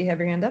Wall, I see that you have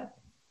your hand up.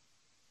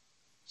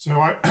 So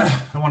I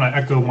want to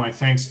echo my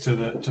thanks to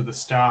the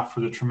staff for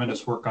the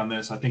tremendous work on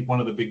this. I think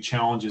one of the big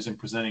challenges in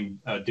presenting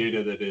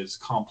data that is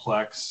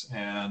complex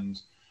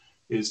and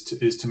is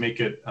to make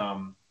it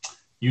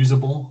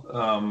usable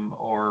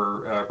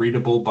or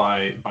readable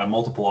by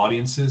multiple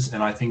audiences.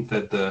 And I think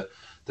that the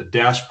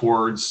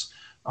dashboards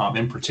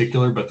in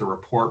particular, but the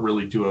report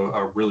really do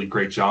a really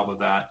great job of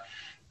that.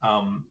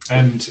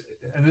 And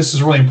this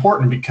is really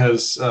important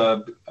because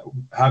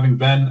having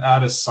been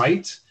at a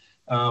site,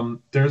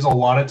 there's a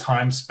lot of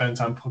time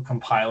spent on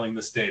compiling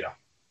this data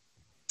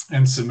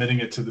and submitting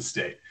it to the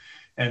state.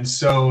 And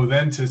so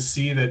then to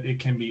see that it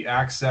can be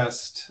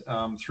accessed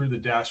through the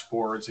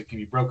dashboards, it can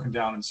be broken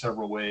down in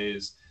several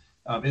ways,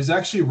 is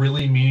actually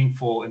really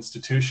meaningful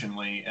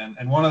institutionally.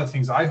 And one of the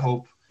things I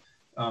hope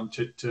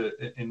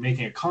in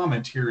making a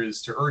comment here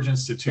is to urge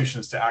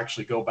institutions to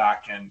actually go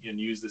back and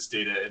use this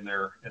data in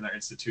their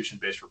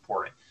institution-based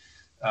reporting.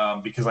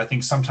 Because I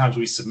think sometimes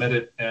we submit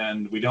it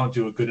and we don't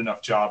do a good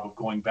enough job of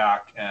going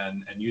back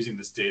and using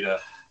this data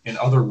in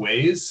other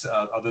ways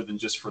other than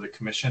just for the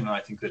commission. And I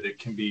think that it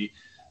can be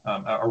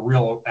a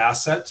real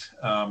asset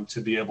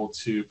to be able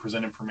to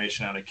present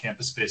information at a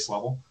campus-based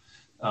level.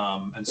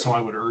 And so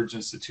I would urge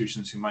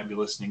institutions who might be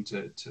listening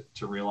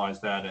to realize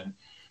that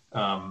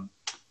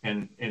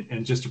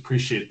and just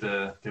appreciate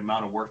the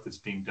amount of work that's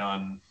being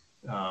done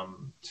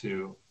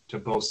to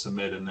both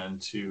submit and then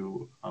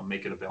to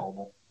make it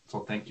available. So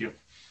thank you.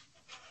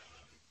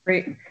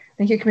 Great.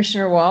 Thank you,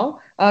 Commissioner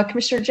Wall.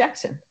 Commissioner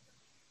Jackson.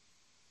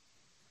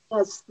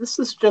 Yes, this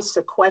is just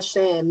a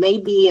question, and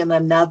maybe in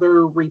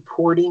another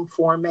reporting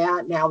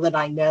format now that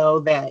I know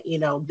that,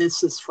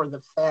 this is for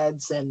the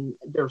feds and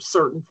there are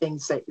certain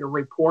things that you're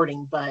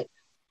reporting, but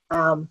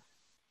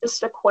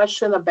just a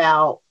question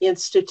about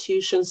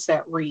institutions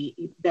that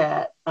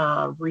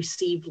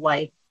receive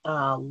like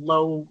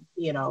low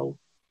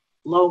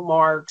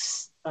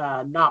marks,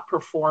 not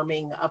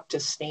performing up to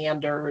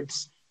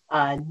standards,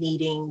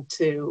 needing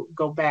to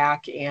go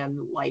back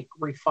and like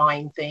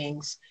refine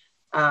things.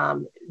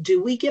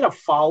 Do we get a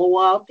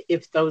follow-up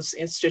if those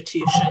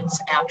institutions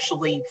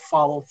actually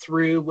follow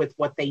through with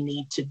what they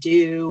need to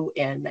do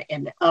and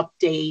an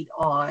update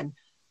on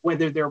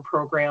whether their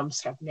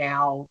programs have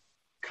now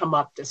come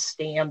up to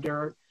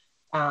standard?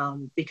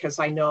 Because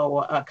I know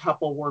a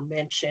couple were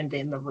mentioned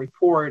in the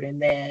report,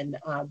 and then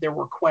there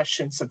were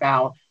questions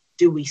about,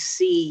 do we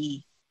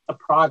see a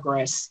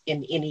progress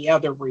in any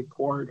other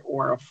report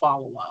or a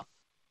follow-up?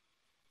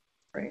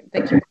 Great,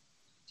 thank you.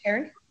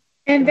 Terry?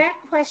 And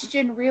that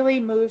question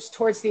really moves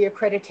towards the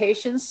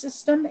accreditation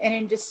system. And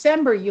in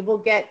December, you will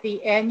get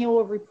the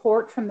annual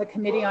report from the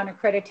Committee on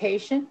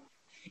Accreditation.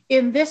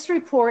 In this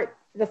report,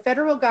 the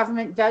federal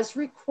government does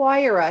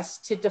require us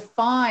to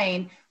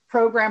define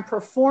program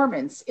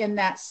performance in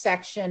that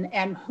section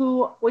and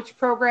which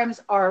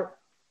programs are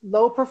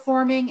low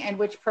performing and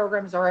which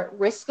programs are at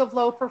risk of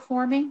low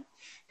performing.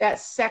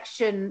 That's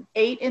section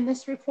 8 in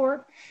this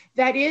report.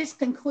 That is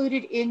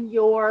concluded in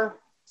your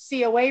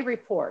COA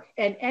report,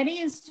 and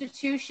any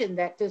institution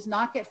that does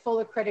not get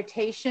full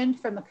accreditation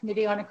from the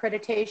Committee on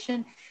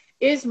Accreditation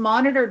is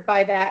monitored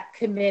by that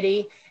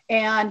committee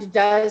and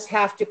does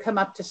have to come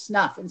up to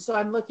snuff. And so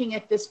I'm looking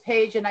at this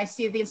page and I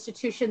see the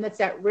institution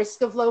that's at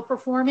risk of low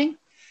performing.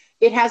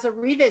 It has a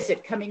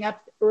revisit coming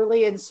up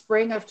early in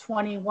spring of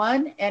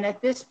 21. And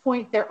at this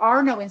point, there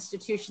are no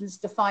institutions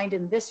defined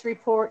in this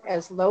report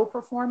as low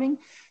performing.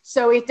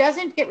 So it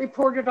doesn't get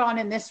reported on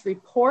in this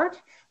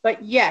report,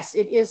 but yes,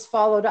 it is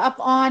followed up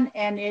on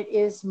and it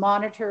is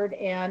monitored,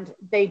 and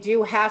they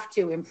do have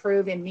to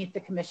improve and meet the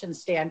commission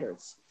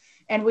standards.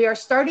 And we are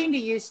starting to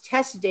use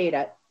test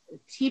data,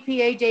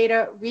 TPA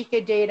data,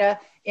 RECA data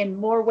in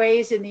more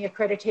ways in the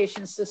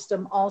accreditation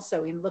system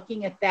also in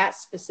looking at that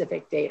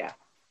specific data.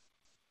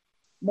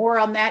 More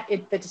on that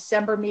at the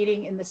December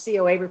meeting in the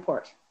COA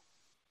report.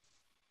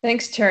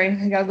 Thanks, Terry.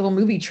 I got a little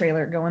movie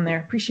trailer going there.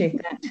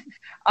 Appreciate that.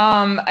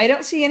 I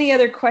don't see any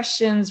other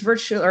questions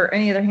virtual or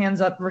any other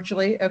hands up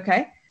virtually.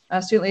 Okay.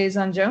 Student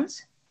Liaison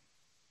Jones.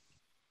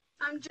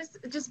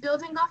 Just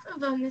building off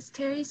of Ms.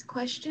 Terry's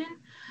question,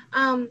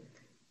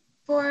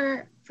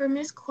 for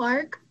Ms.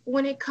 Clark,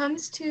 when it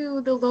comes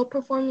to the low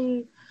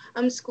performing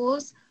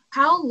schools,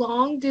 how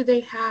long do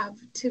they have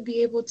to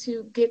be able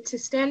to get to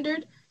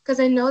standard? Because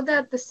I know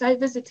that the site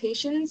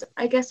visitations,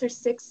 I guess, are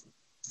 6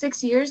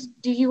 6 years,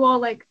 do you all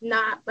like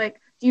not like,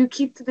 do you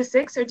keep to the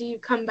 6 or do you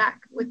come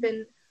back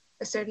within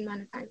a certain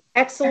amount of time?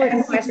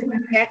 Excellent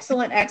question.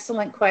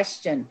 Excellent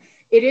question.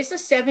 It is a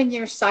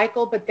 7-year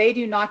cycle, but they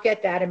do not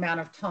get that amount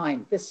of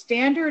time. The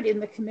standard in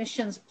the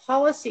commission's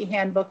policy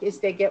handbook is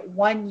they get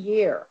 1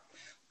 year.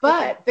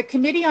 But the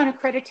Committee on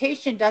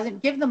Accreditation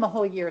doesn't give them a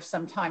whole year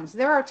sometimes.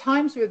 There are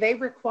times where they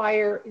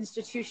require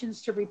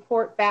institutions to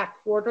report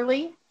back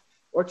quarterly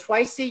or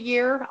twice a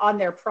year on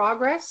their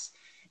progress.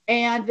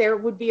 And there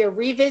would be a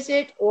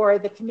revisit, or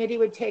the committee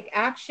would take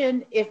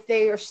action. If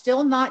they are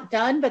still not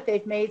done, but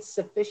they've made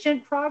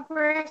sufficient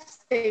progress,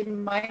 they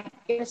might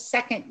get a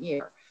second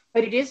year.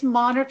 But it is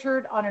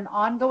monitored on an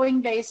ongoing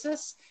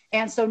basis.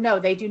 And so no,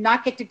 they do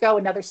not get to go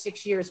another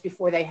 6 years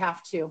before they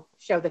have to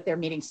show that they're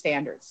meeting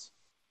standards.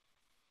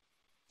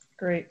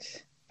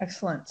 Great,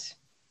 excellent.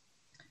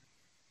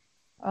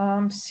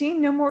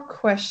 Seeing no more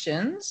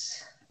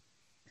questions,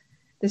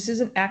 this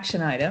is an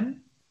action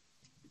item.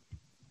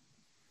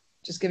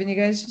 Just giving you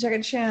guys a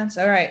second chance.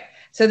 All right,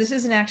 so this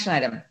is an action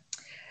item.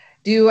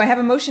 Do I have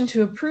a motion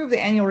to approve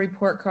the annual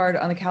report card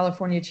on the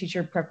California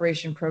teacher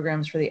preparation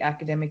programs for the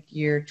academic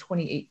year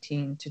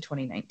 2018 to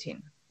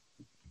 2019?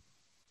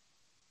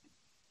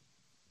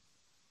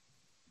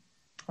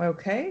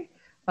 Okay,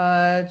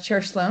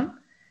 Chair Sloan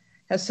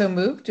has so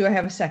moved. Do I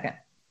have a second?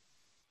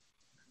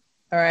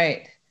 All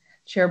right,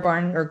 Chair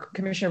Barnes, or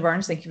Commissioner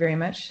Barnes, thank you very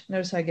much.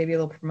 Notice how I gave you a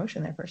little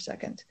promotion there for a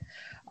second.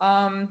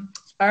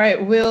 All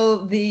right,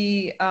 will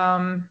the,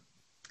 are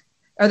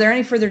there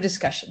any further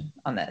discussion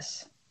on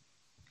this?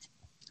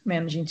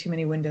 Managing too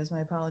many windows, my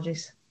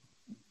apologies.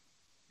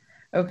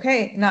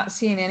 Okay, not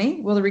seeing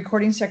any. Will the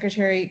recording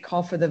secretary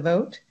call for the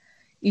vote?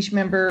 Each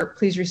member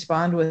please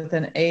respond with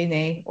an A,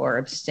 nay, or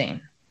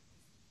abstain.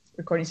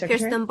 Recording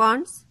secretary. Kirsten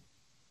Barnes.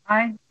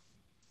 Aye.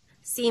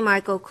 C.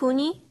 Michael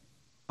Cooney.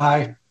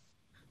 Aye.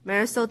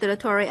 Marisol de la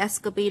Torre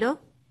Escobedo.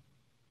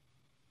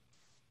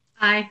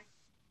 Aye.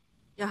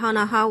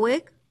 Johanna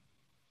Hawig.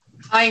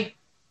 Aye.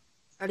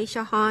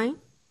 Alicia Hine.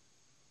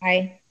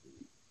 Aye.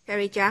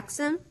 Perry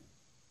Jackson.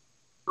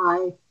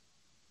 Aye.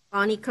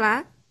 Bonnie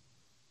Clatt.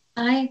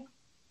 Aye.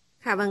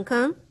 Kevin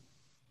Kuhn.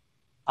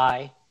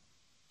 Aye.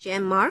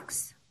 Jen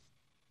Marks.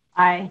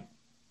 Aye.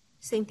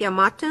 Cynthia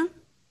Martin.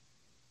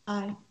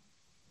 Aye.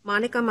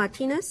 Monica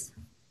Martinez.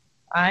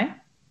 Aye.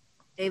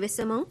 David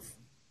Simmons.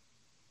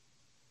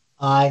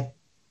 Aye.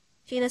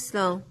 Gina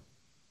Sloan.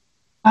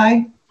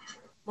 Aye.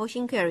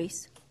 Motion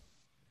carries.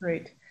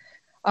 Great.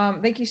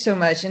 Thank you so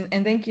much. And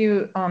thank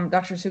you,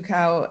 Dr.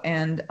 Sukau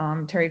and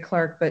Terry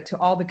Clark, but to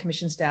all the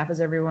commission staff,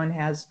 as everyone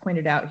has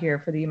pointed out here,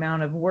 for the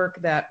amount of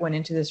work that went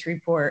into this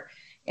report,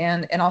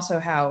 and also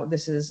how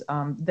this is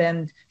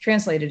then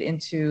translated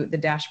into the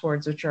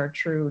dashboards, which are a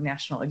true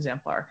national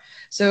exemplar.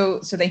 So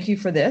thank you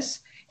for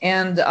this.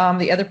 And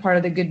the other part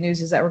of the good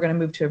news is that we're going to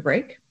move to a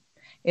break.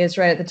 It's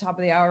right at the top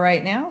of the hour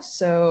right now.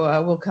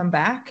 So we'll come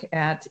back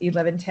at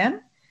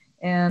 11:10.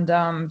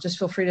 And just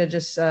feel free to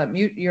just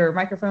mute your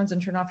microphones and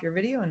turn off your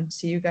video, and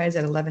see you guys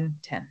at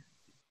 11:10.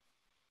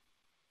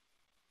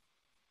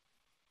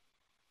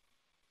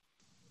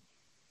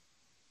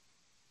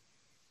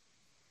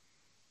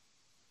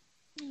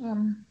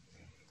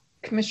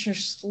 Commissioner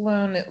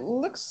Sloan, it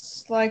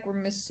looks like we're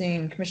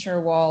missing Commissioner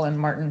Wall and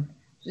Martin.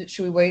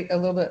 Should we wait a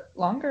little bit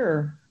longer,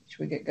 or should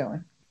we get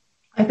going?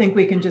 I think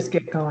we can just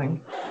get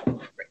going.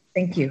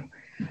 Thank you.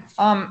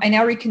 I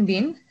now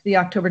reconvene the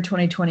October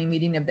 2020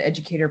 meeting of the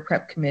Educator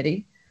Prep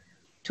Committee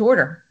to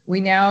order.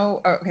 We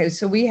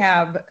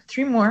have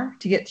 3 more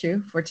to get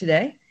through for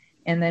today,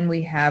 and then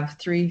we have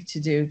 3 to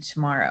do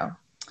tomorrow.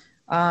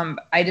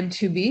 Item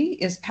 2B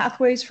is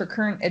pathways for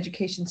current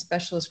education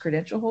specialist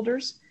credential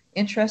holders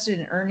interested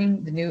in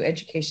earning the new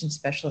education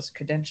specialist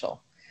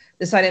credential.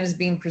 This item is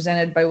being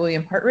presented by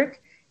William Hartrick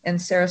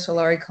and Sarah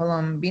Solari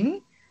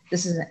Colombini.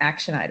 This is an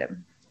action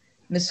item.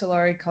 Ms.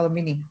 Solari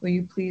Colombini, will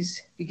you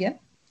please begin?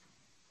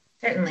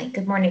 Certainly.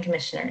 Good morning,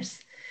 Commissioners.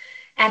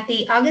 At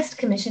the August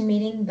Commission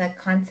meeting, the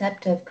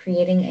concept of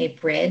creating a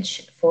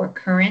bridge for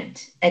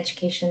current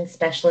education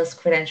specialist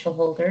credential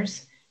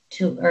holders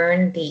to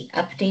earn the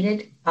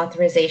updated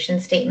authorization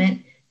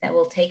statement that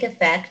will take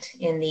effect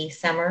in the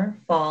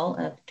summer/fall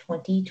of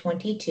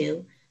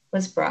 2022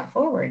 was brought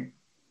forward.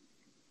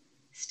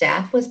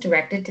 Staff was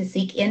directed to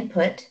seek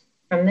input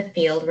from the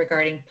field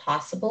regarding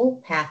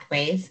possible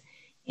pathways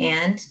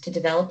and to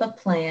develop a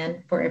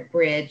plan for a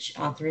bridge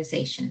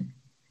authorization.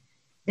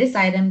 This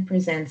item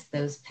presents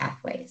those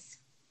pathways.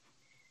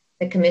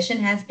 The Commission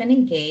has been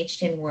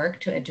engaged in work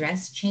to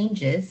address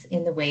changes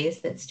in the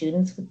ways that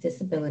students with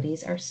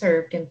disabilities are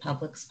served in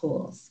public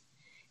schools.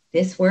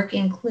 This work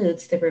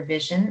includes the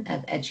revision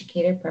of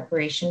educator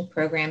preparation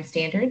program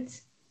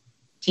standards,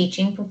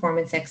 teaching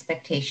performance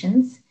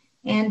expectations,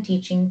 and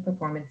teaching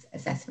performance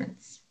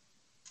assessments.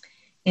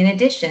 In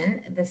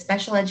addition, the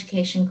special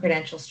education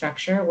credential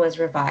structure was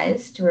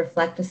revised to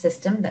reflect a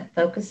system that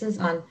focuses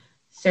on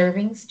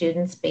serving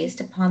students based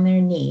upon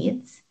their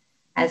needs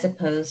as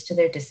opposed to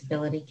their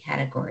disability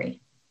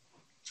category.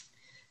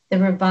 The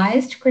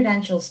revised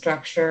credential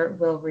structure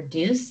will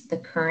reduce the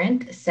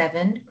current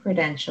 7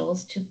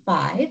 credentials to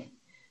 5,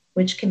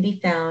 which can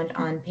be found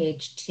on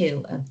page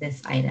 2 of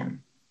this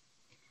item.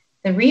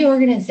 The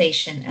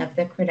reorganization of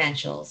the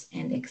credentials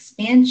and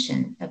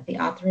expansion of the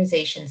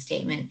authorization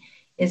statement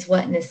is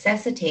what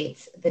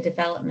necessitates the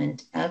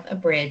development of a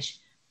bridge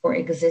for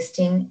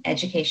existing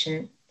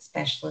education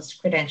specialist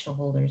credential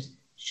holders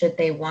should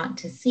they want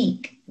to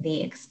seek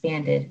the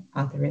expanded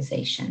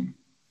authorization.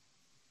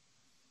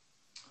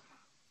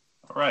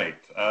 All right.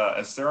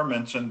 As Sarah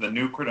mentioned, the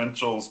new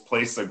credentials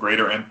place a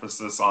greater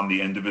emphasis on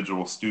the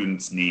individual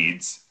student's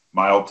needs,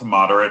 mild to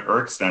moderate or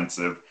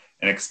extensive,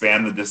 and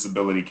expand the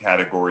disability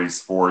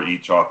categories for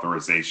each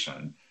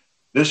authorization.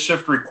 This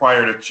shift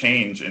required a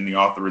change in the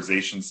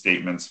authorization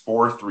statements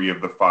for 3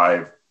 of the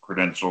 5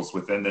 credentials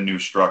within the new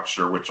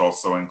structure, which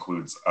also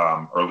includes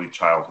early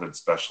childhood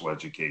special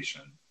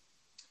education.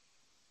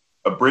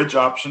 A bridge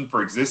option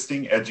for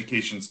existing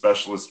education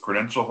specialist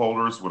credential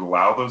holders would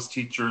allow those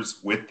teachers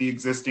with the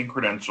existing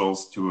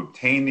credentials to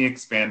obtain the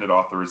expanded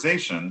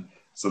authorization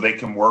so they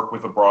can work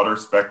with a broader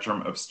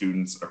spectrum of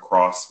students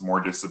across more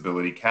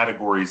disability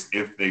categories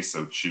if they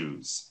so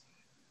choose.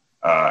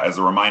 As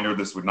a reminder,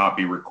 this would not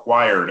be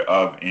required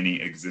of any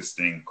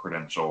existing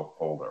credential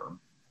holder.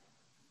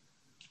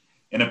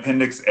 In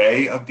Appendix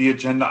A of the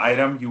agenda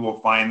item, you will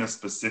find the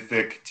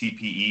specific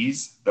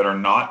TPEs that are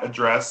not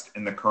addressed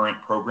in the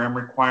current program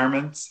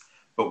requirements,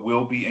 but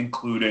will be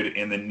included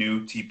in the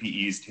new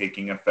TPEs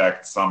taking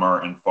effect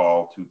summer and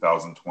fall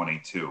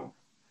 2022.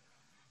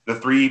 The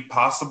 3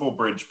 possible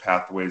bridge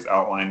pathways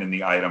outlined in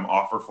the item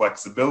offer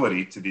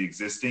flexibility to the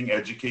existing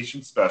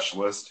education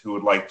specialist who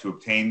would like to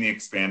obtain the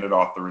expanded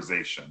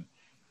authorization.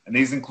 And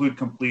these include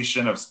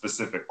completion of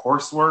specific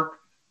coursework,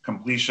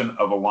 completion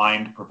of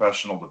aligned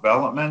professional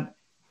development,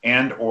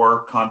 and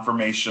or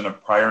confirmation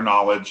of prior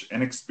knowledge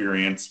and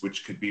experience,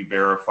 which could be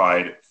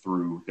verified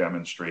through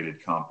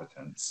demonstrated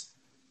competence.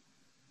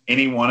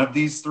 Any one of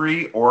these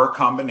 3 or a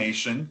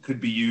combination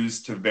could be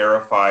used to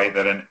verify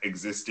that an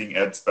existing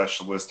ed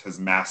specialist has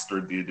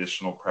mastered the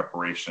additional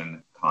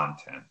preparation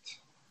content.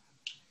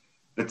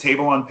 The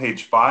table on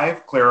page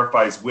 5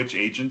 clarifies which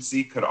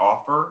agency could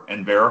offer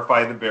and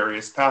verify the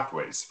various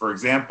pathways. For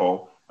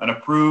example, an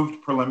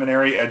approved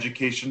preliminary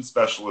education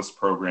specialist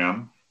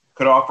program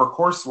could offer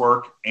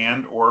coursework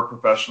and or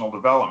professional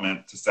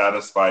development to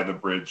satisfy the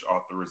bridge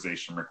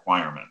authorization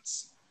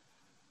requirements.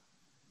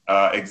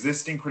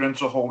 Existing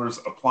credential holders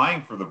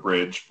applying for the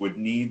bridge would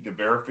need the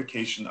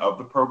verification of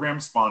the program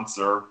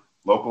sponsor,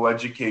 local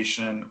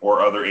education,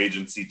 or other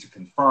agency to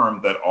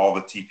confirm that all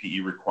the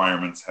TPE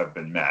requirements have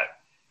been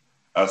met.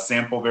 A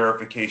sample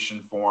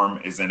verification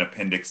form is in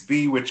Appendix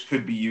B, which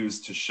could be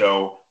used to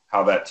show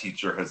how that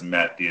teacher has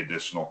met the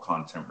additional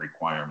content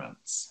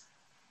requirements.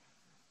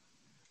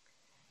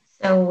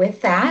 So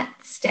with that,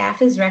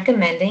 staff is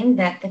recommending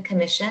that the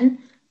Commission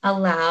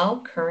allow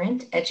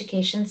current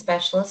education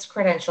specialist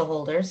credential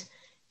holders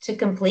to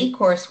complete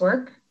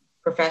coursework,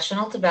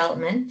 professional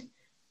development,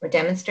 or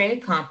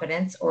demonstrated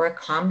competence, or a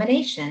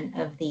combination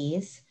of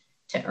these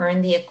to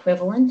earn the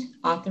equivalent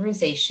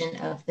authorization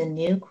of the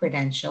new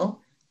credential,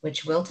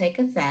 which will take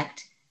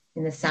effect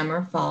in the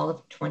summer/fall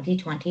of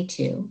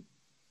 2022,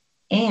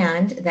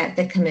 and that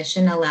the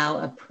Commission allow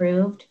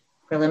approved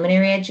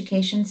preliminary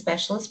education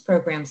specialist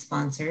program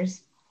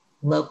sponsors,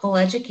 local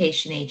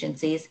education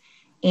agencies,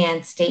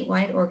 and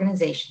statewide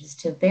organizations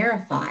to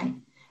verify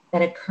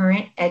that a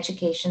current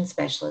education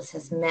specialist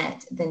has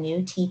met the new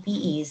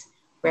TPEs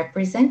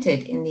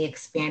represented in the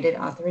expanded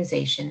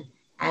authorization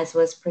as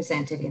was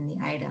presented in the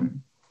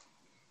item.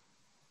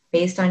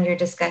 Based on your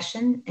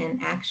discussion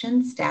and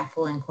action, staff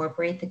will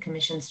incorporate the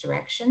Commission's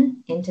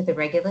direction into the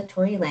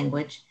regulatory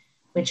language,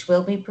 which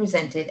will be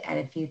presented at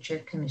a future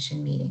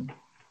Commission meeting.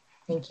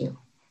 Thank you.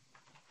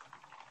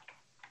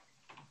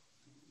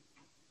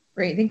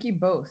 Great, thank you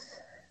both.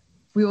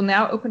 We will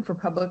now open for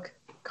public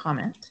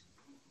comment.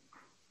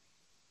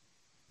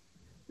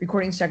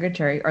 Recording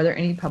Secretary, are there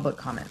any public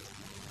comments?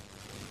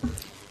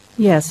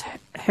 Yes,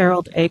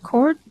 Harold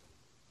Acord.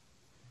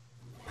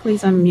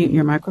 Please unmute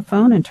your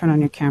microphone and turn on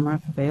your camera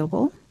if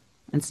available,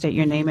 and state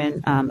your name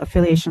and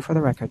affiliation for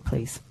the record,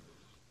 please.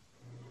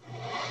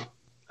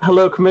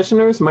 Hello,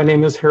 Commissioners. My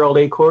name is Harold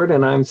Acord,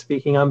 and I'm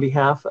speaking on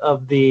behalf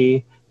of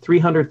the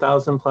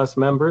 300,000 plus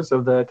members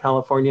of the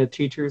California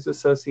Teachers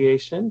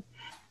Association.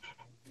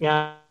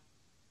 And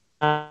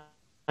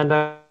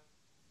I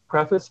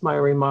preface my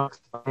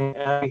remarks by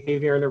a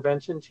behavior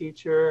intervention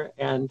teacher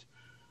and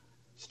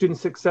student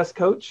success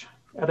coach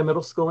at a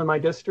middle school in my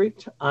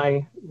district.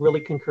 I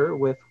really concur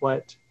with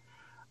what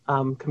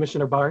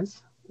Commissioner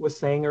Barnes was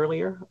saying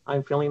earlier.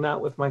 I'm feeling that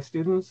with my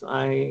students.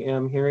 I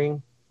am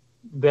hearing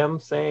them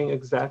saying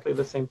exactly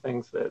the same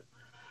things that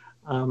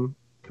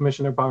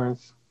Commissioner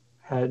Barnes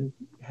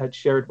had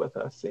shared with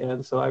us.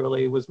 And so I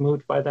really was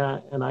moved by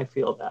that, and I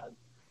feel that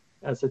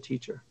as a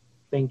teacher.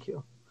 Thank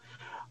you.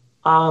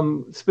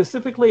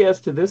 Specifically as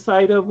to this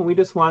item, we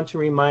just want to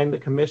remind the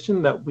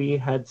Commission that we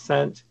had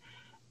sent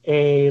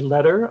a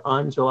letter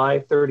on July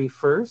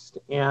 31st,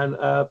 and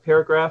a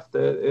paragraph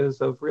that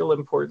is of real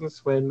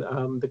importance when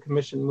the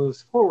commission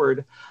moves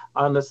forward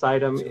on this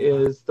item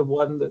is the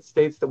one that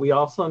states that we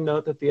also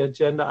note that the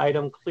agenda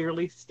item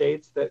clearly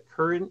states that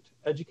current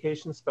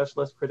education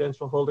specialist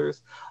credential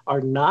holders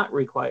are not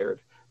required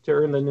to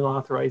earn the new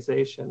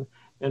authorization.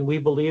 And we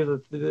believe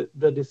that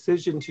the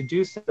decision to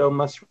do so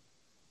must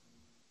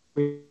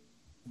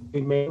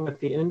remain with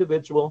the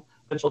individual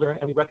holder,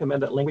 and we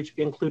recommend that language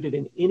be included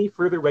in any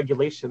further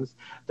regulations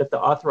that the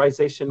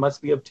authorization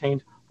must be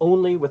obtained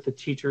only with the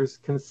teacher's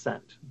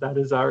consent. That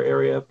is our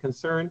area of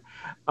concern.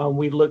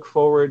 We look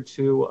forward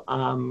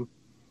to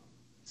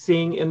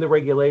seeing in the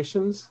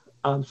regulations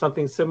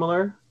something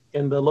similar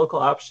in the local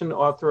option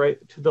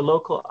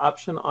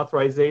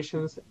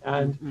authorizations,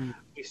 and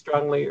we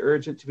strongly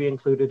urge it to be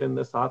included in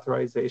this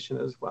authorization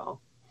as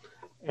well.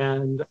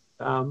 And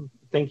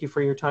thank you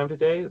for your time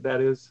today. That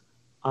is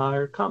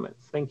our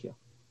comments. Thank you.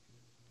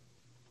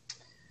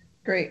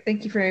 Great.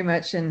 Thank you very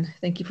much. And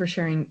thank you for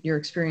sharing your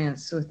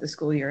experience with the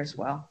school year as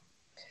well.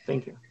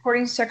 Thank you.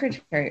 Recording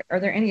Secretary, are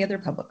there any other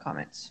public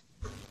comments?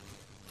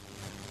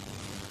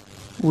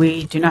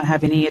 We do not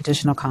have any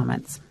additional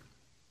comments.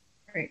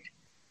 Great.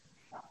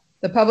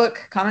 The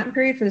public comment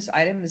period for this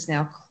item is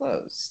now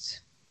closed.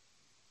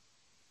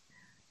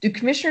 Do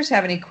commissioners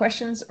have any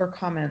questions or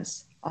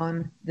comments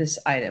on this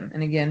item?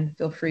 And again,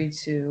 feel free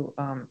to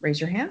raise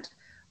your hand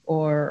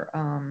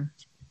or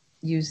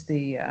use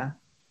the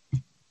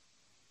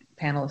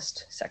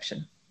panelist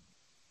section.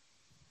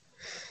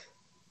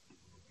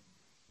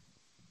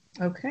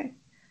 Okay,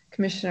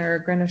 Commissioner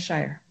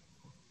Greno-Shire.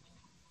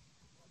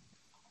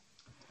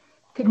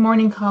 Good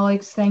morning,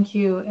 colleagues. Thank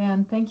you.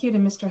 And thank you to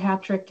Mr.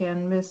 Hattrick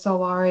and Ms.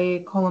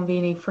 Solari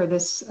Colombini for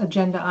this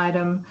agenda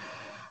item.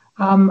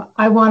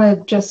 I want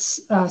to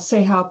just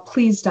say how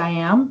pleased I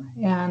am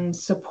and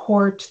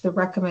support the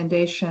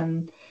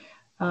recommendation.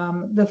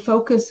 The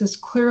focus is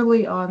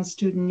clearly on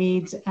student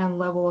needs and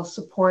level of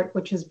support,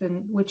 which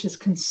is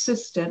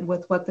consistent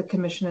with what the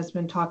Commission has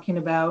been talking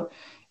about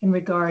in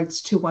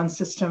regards to one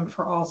system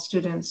for all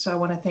students. So I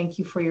want to thank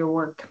you for your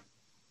work.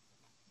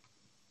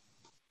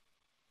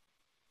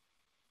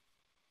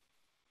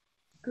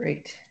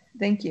 Great,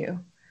 thank you.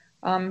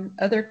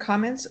 Other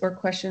comments or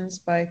questions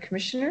by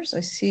commissioners? I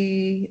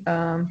see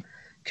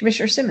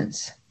Commissioner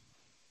Simmons,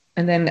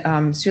 and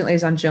then Student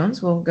Liaison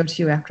Jones, we'll go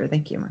to you after.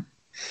 Thank you.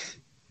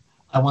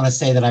 I want to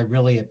say that I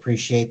really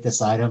appreciate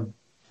this item.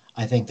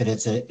 I think that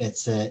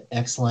it's an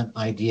excellent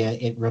idea.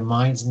 It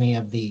reminds me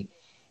of the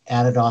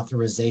added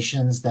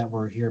authorizations that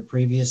were here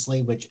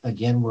previously, which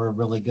again were a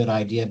really good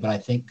idea, but I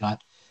think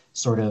got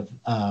sort of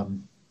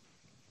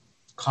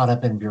caught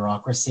up in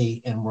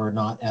bureaucracy and were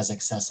not as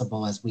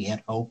accessible as we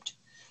had hoped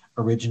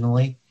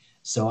originally.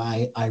 So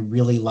I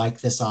really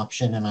like this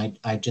option, and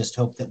I just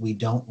hope that we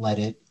don't let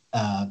it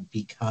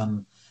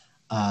become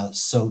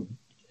so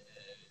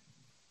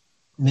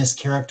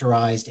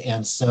mischaracterized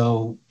and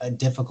so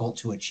difficult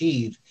to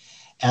achieve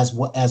as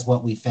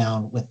what we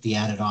found with the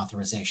added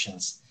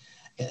authorizations.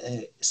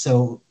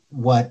 So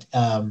what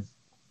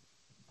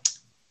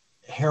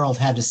Harold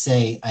had to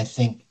say, I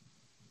think,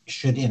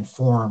 should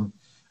inform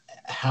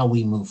how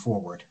we move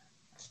forward.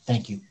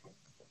 Thank you.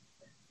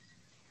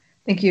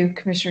 Thank you,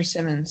 Commissioner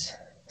Simmons.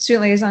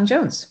 Student Liaison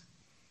Jones.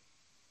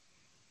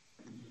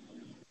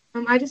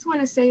 I just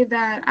want to say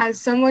that as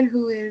someone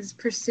who is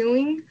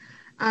pursuing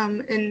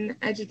an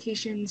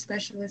education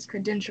specialist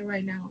credential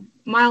right now,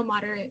 mild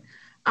moderate,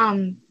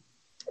 I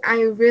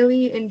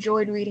really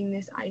enjoyed reading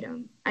this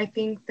item. I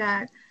think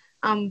that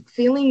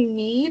feeling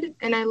need,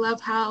 and I love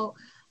how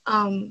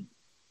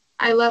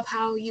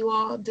you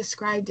all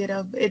described it.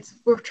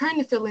 We're trying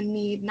to fill a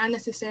need, not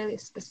necessarily a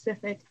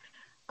specific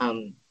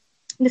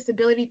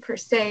disability per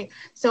se.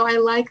 So I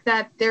like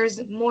that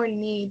there's more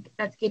need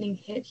that's getting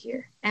hit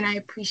here, and I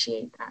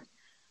appreciate that.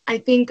 I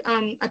think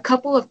a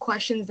couple of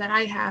questions that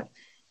I have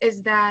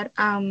is that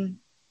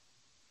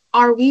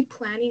are we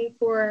planning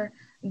for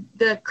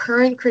the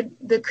current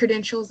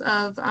credentials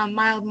of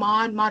mild,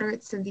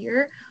 moderate,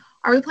 severe?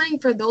 Are we planning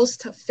for those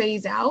to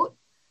phase out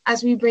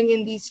as we bring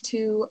in these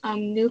two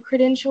new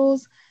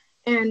credentials?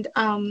 And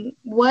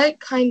what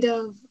kind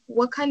of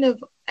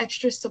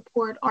extra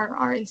support are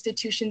our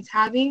institutions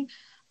having,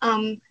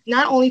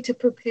 not only to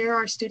prepare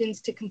our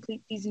students to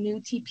complete these new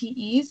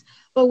TPEs,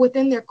 but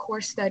within their core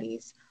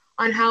studies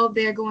on how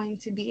they're going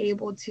to be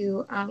able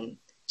to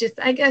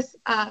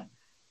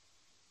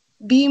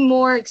be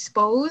more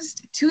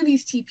exposed to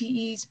these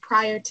TPEs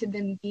prior to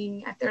them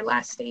being at their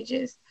last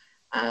stages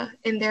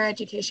in their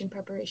education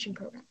preparation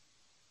program.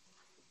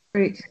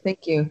 Great,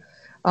 thank you.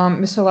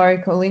 Ms.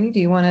 Solari Colini, do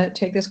you want to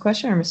take this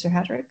question, or Mr.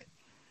 Hattrick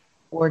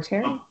or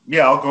Terry?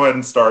 Yeah, I'll go ahead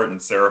and start, and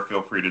Sarah,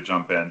 feel free to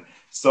jump in.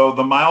 So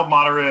the mild,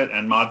 moderate,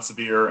 and mod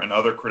severe and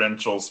other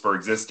credentials for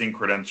existing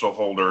credential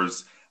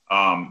holders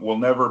will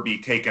never be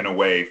taken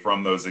away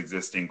from those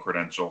existing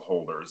credential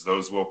holders.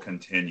 Those will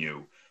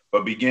continue.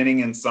 But beginning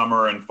in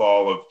summer and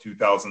fall of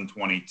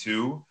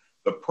 2022,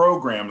 the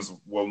programs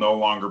will no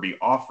longer be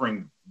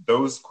offering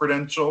those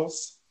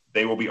credentials,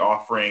 they will be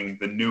offering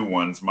the new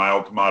ones: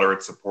 mild to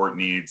moderate support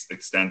needs,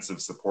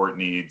 extensive support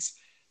needs,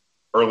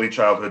 early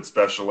childhood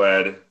special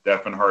ed,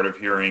 deaf and hard of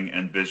hearing,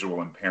 and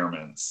visual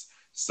impairments.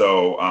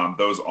 So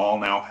those all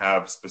now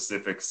have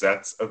specific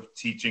sets of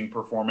teaching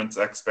performance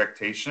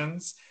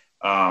expectations,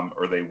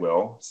 or they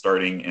will,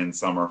 starting in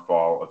summer,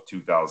 fall of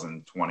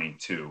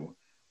 2022.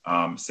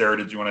 Sarah,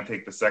 did you want to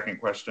take the second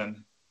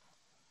question?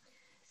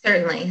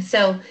 Certainly.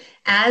 So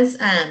as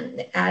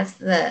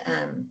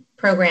the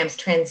programs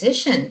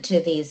transition to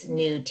these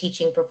new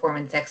teaching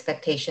performance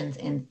expectations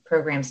and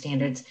program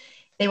standards,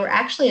 they were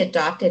actually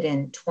adopted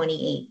in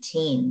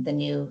 2018, the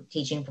new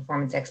teaching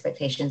performance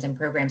expectations and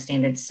program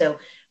standards. So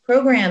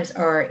programs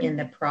are in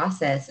the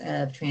process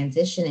of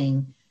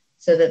transitioning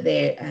so that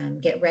they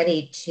get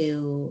ready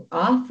to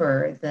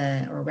offer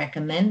or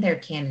recommend their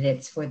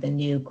candidates for the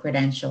new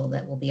credential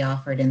that will be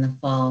offered in the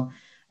fall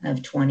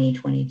of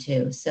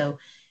 2022. So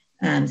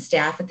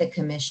staff at the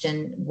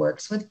commission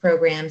works with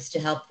programs to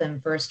help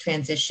them first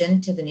transition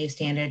to the new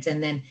standards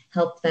and then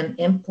help them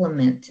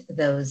implement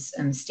those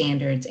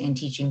standards and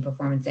teaching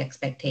performance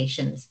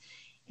expectations.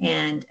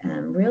 And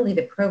really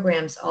the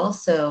programs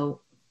also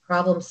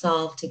problem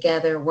solve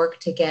together, work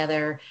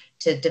together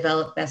to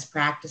develop best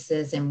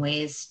practices and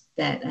ways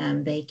that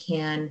they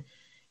can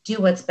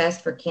do what's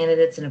best for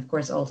candidates and of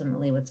course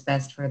ultimately what's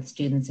best for the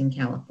students in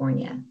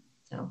California.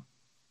 So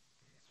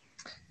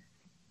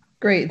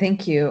great,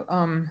 thank you.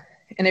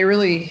 And I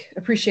really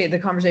appreciate the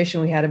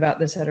conversation we had about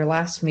this at our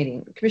last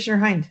meeting. Commissioner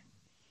Hind.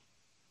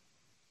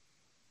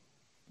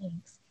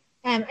 Thanks.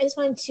 I just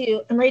wanted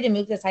to, I'm ready to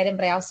move this item,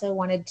 but I also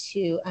wanted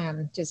to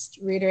just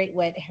reiterate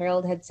what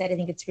Harold had said. I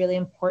think it's really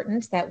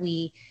important that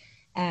we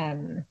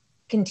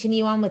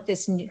continue on with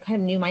this new, kind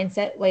of new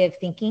mindset way of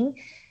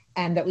thinking,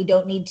 and that we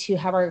don't need to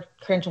have our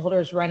credential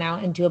holders run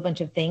out and do a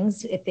bunch of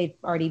things if they've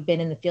already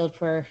been in the field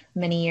for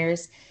many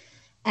years.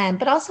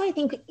 But also, I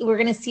think we're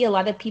going to see a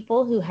lot of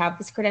people who have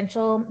this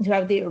credential, who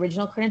have the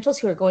original credentials,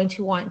 who are going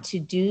to want to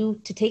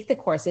take the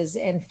courses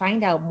and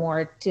find out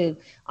more to,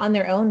 on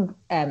their own,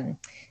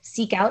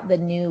 seek out the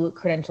new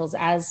credentials.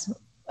 As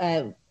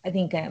I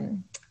think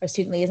our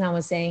student liaison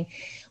was saying,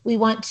 we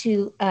want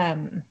to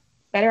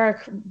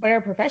better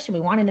our profession. We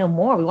want to know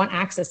more. We want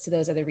access to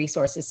those other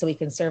resources so we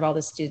can serve all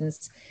the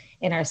students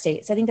in our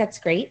state. So I think that's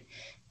great.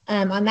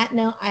 On that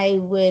note, I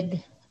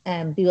would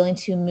be willing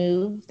to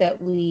move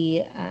that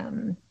we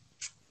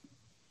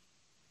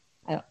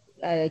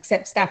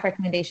accept staff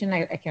recommendation.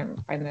 I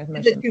can't find the motion.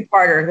 It's a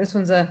two-parter. This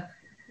one's a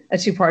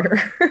two-parter.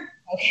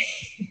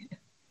 Okay.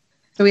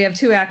 So we have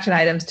two action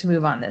items to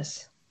move on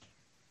this.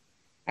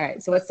 All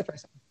right. So what's the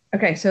first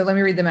one? Okay. So let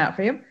me read them out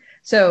for you.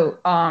 So,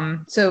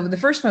 so the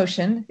first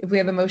motion, if we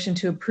have a motion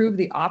to approve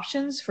the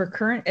options for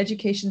current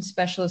education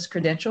specialist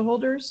credential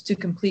holders to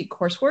complete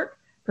coursework,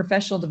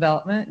 professional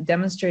development,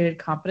 demonstrated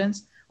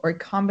competence, or a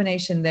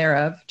combination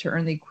thereof to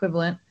earn the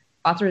equivalent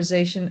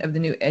authorization of the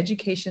new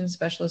education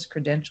specialist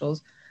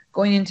credentials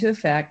going into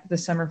effect the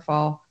summer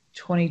fall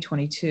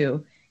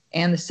 2022.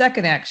 And the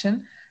second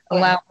action,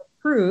 allow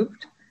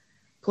approved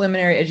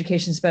preliminary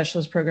education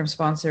specialist program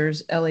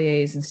sponsors,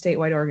 LEAs, and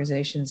statewide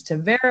organizations to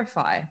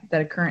verify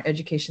that a current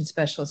education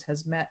specialist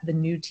has met the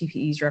new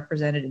TPEs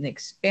represented in the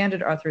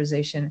expanded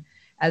authorization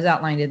as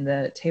outlined in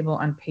the table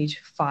on page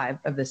 5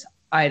 of this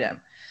item.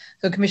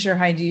 So Commissioner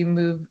Hyde, do you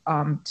move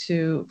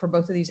for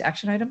both of these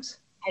action items?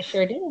 I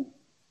sure do.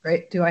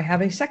 Great. Do I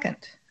have a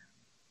second?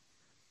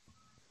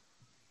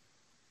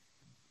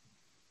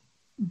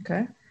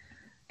 Okay.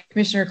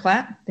 Commissioner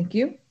Klatt, thank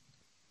you.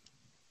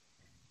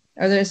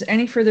 Are there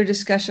any further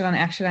discussion on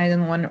action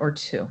item 1 or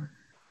 2?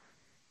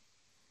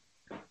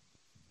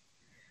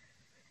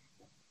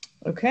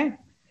 Okay.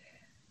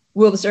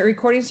 Will the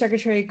recording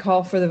secretary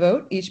call for the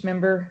vote? Each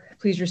member,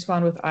 please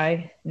respond with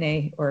aye,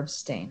 nay, or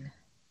abstain.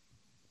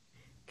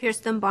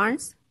 Kirsten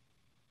Barnes.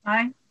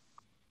 Aye.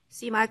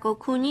 C. Michael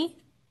Cooney.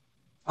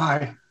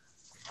 Aye.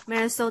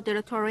 Marisol De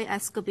La Torre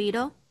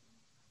Escobedo.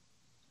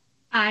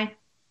 Aye.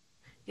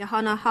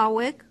 Johanna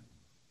Harwick.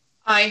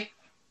 Aye.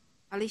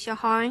 Alicia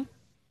Hine.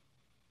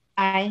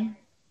 Aye.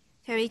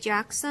 Terry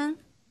Jackson.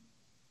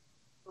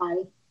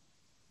 Aye.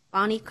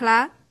 Bonnie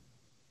Clark.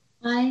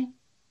 Aye.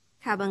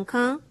 Kevin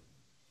Kung.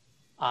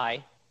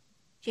 Aye.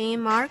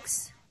 Jane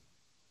Marks.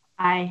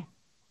 Aye.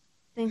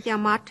 Cynthia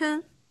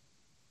Martin.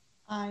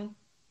 Aye.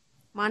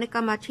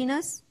 Monica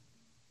Martinez.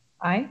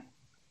 Aye.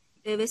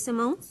 David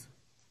Simmons.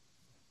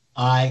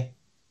 Aye.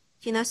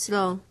 Tina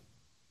Sloan.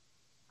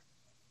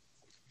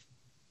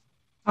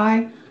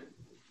 Aye.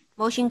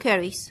 Motion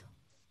carries.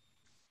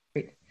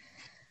 Great.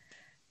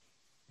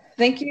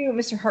 Thank you,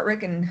 Mr.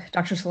 Hartwick and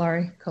Dr.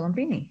 Solari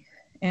Colombini.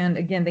 And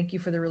again, thank you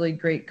for the really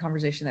great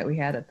conversation that we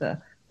had at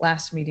the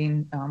last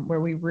meeting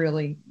where we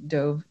really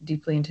dove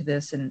deeply into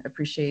this, and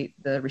appreciate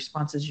the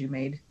responses you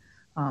made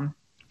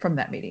from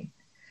that meeting.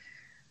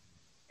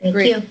 Thank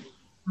Great. you.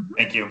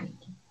 Thank you.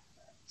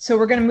 So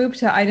we're going to move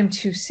to item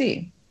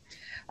 2C.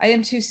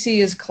 Item 2C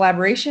is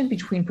collaboration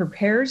between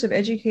preparers of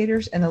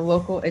educators and the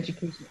local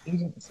education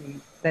agency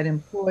that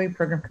employ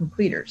program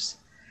completers.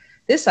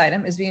 This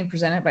item is being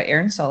presented by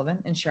Erin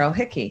Sullivan and Cheryl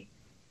Hickey.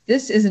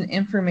 This is an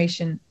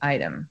information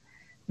item.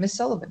 Ms.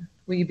 Sullivan,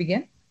 will you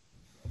begin?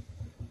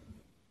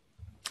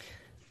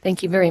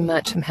 Thank you very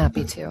much. I'm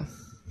happy to.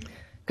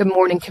 Good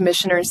morning,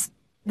 Commissioners.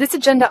 This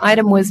agenda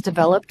item was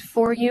developed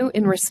for you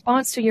in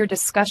response to your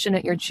discussion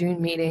at your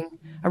June meeting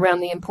around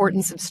the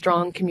importance of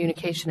strong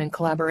communication and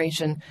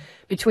collaboration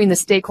between the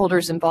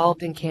stakeholders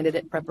involved in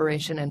candidate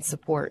preparation and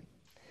support.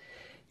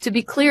 To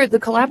be clear, the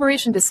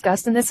collaboration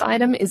discussed in this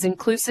item is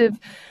inclusive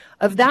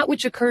of that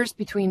which occurs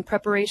between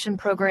preparation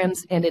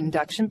programs and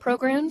induction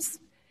programs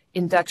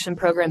and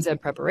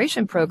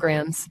preparation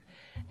programs,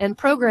 and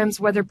programs,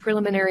 whether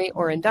preliminary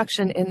or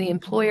induction, in the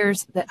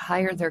employers that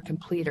hire their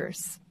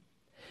completers.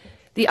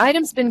 The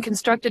item's been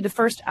constructed to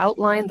first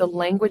outline the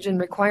language and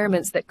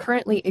requirements that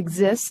currently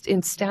exist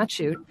in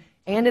statute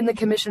and in the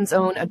Commission's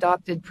own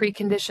adopted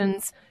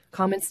preconditions,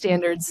 common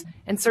standards,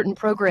 and certain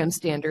program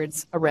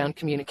standards around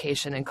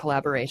communication and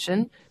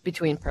collaboration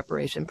between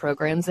preparation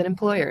programs and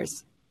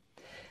employers.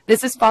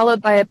 This is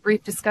followed by a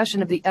brief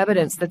discussion of the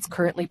evidence that's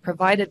currently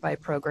provided by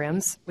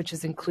programs, which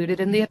is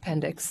included in the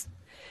appendix,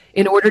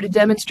 in order to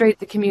demonstrate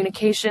the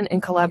communication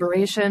and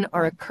collaboration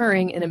are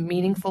occurring in a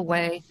meaningful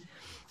way,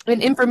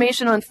 and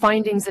information on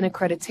findings and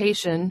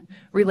accreditation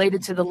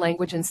related to the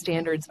language and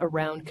standards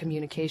around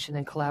communication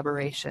and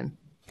collaboration.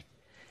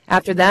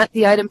 After that,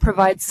 the item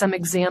provides some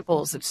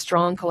examples of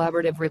strong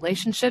collaborative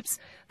relationships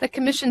that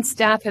Commission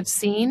staff have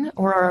seen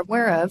or are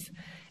aware of.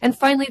 And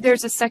finally,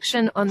 there's a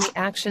section on the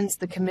actions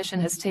the Commission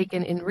has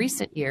taken in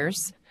recent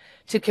years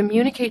to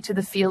communicate to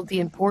the field the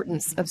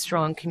importance of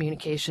strong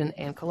communication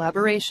and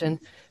collaboration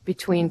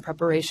between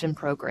preparation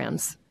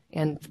programs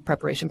and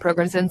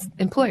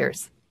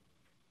employers.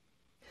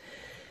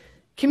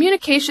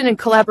 Communication and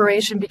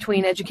collaboration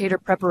between educator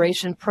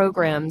preparation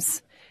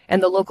programs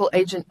and the local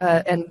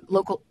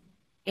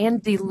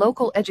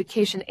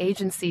education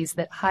agencies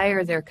that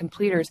hire their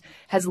completers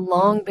has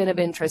long been of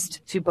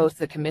interest to both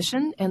the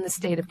Commission and the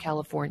state of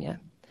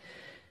California.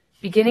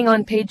 Beginning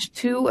on page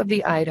 2 of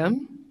the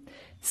item,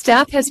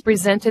 staff has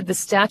presented the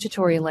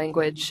statutory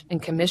language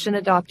and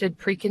Commission-adopted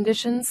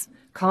preconditions,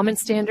 common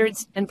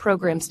standards, and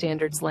program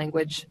standards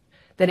language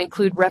that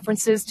include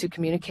references to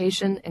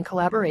communication and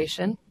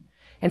collaboration,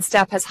 and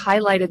staff has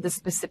highlighted the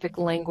specific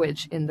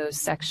language in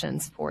those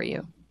sections for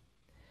you.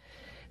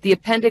 The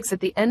appendix at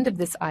the end of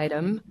this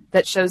item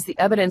that shows the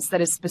evidence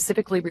that is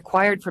specifically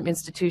required from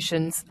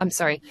institutions,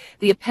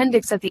 the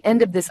appendix at the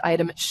end of this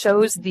item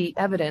shows the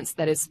evidence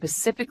that is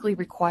specifically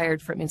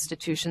required from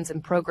institutions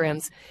and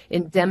programs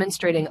in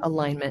demonstrating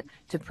alignment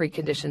to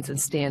preconditions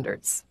and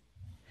standards.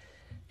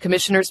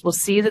 Commissioners will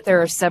see that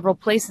there are several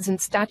places in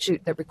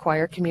statute that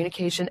require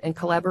communication and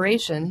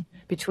collaboration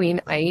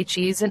between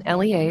IHEs and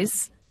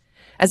LEAs,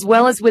 as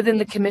well as within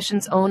the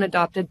Commission's own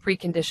adopted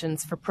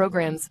preconditions for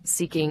programs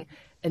seeking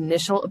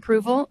initial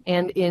approval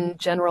and in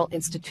general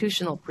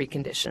institutional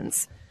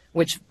preconditions,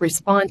 which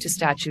respond to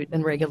statute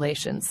and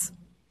regulations.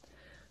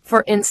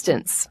 For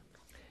instance,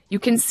 you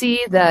can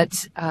see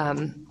that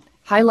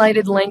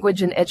highlighted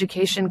language in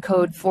Education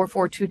Code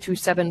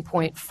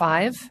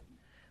 44227.5,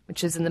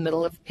 which is in the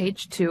middle of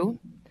page 2,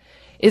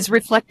 is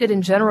reflected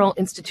in general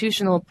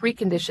institutional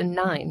precondition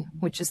 9,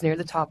 which is near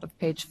the top of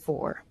page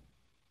 4.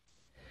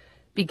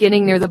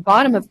 Beginning near the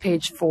bottom of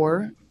page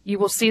 4, you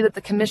will see that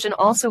the Commission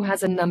also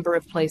has a number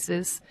of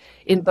places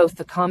in both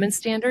the common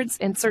standards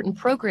and certain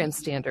program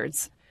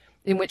standards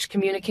in which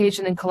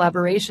communication and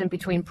collaboration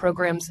between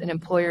programs and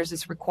employers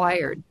is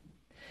required.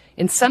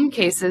 In some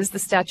cases, the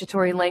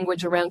statutory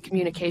language around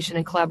communication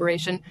and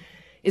collaboration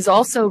is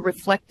also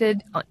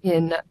reflected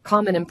in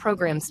common and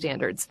program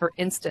standards. For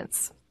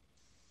instance,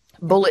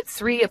 Bullet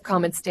 3 of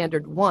Common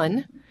Standard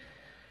 1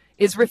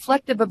 is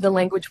reflective of the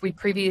language we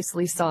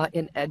previously saw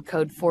in Ed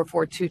Code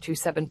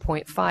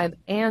 44227.5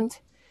 and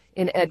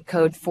in Ed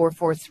Code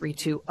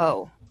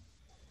 44320.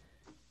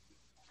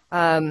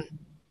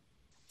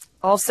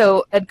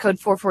 Also, Ed Code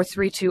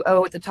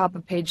 44320 at the top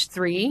of page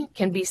 3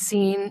 can be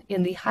seen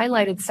in the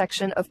highlighted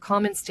section of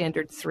Common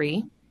Standard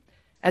 3,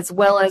 as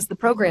well as the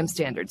program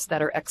standards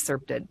that are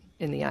excerpted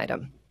in the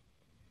item.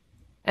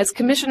 As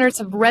commissioners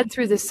have read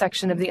through this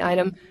section of the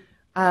item,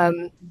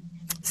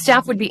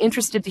 staff would be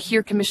interested to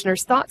hear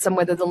commissioners' thoughts on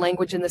whether the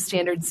language in the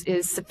standards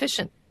is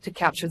sufficient to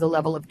capture the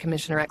level of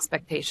commissioner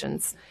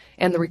expectations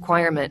and the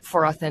requirement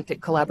for authentic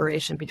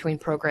collaboration between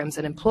programs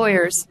and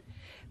employers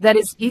that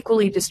is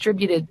equally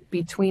distributed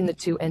between the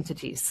two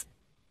entities,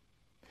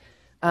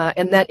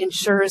 and that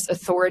ensures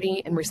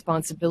authority and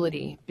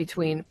responsibility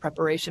between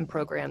preparation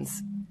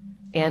programs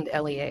and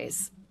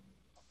LEAs.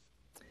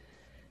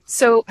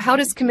 So how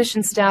does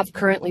Commission staff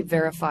currently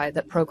verify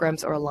that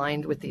programs are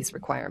aligned with these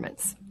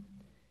requirements?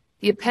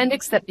 The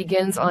appendix that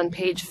begins on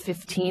page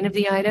 15 of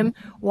the item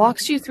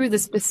walks you through the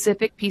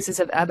specific pieces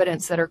of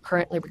evidence that are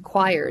currently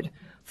required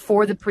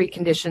for the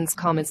preconditions,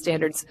 common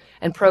standards,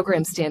 and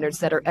program standards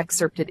that are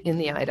excerpted in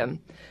the item,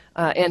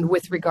 and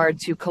with regard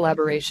to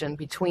collaboration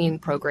between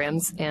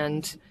programs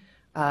and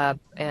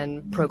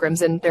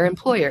programs and their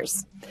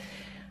employers.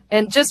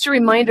 And just a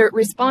reminder,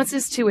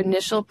 responses to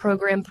initial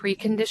program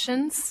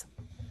preconditions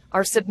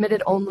are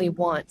submitted only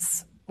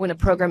once when a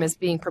program is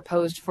being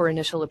proposed for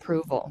initial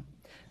approval.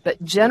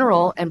 But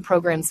general and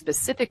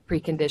program-specific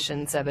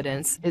preconditions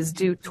evidence is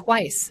due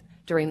twice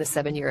during the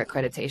 7-year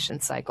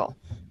accreditation cycle,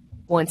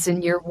 once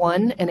in year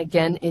 1 and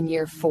again in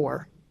year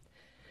 4.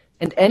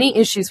 And any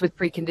issues with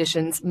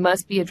preconditions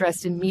must be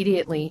addressed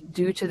immediately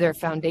due to their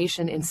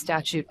foundation in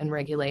statute and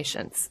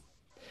regulations.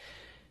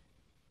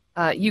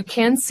 You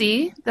can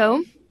see,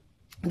 though,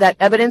 that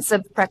evidence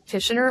of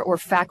practitioner or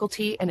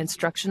faculty and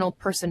instructional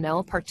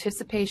personnel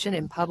participation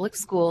in public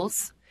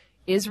schools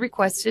is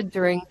requested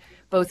during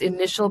both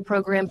initial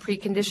program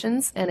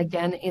preconditions and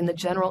again in the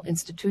general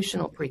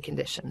institutional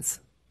preconditions.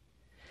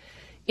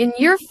 In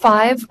year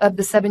 5 of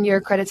the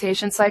 7-year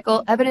accreditation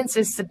cycle, evidence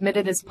is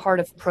submitted as part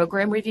of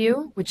program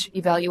review, which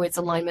evaluates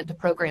alignment to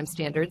program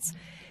standards,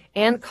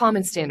 and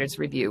common standards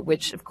review,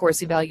 which of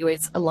course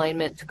evaluates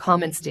alignment to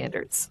common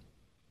standards.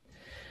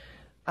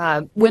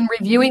 When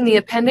reviewing the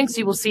appendix,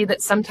 you will see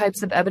that some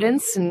types of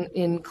evidence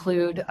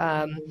include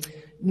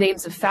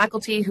names of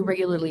faculty who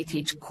regularly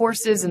teach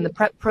courses in the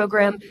prep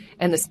program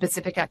and the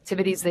specific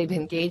activities they've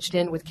engaged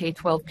in with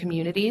K-12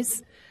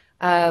 communities.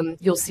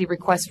 You'll see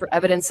requests for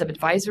evidence of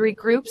advisory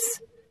groups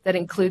that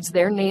includes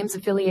their names,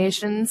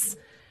 affiliations.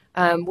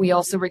 We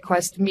also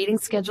request meeting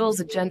schedules,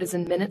 agendas,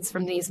 and minutes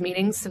from these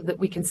meetings so that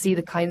we can see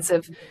the kinds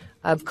of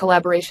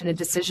collaboration and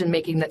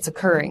decision-making that's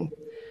occurring.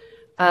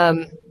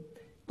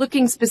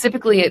 Looking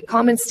specifically at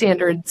common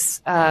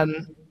standards,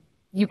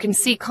 you can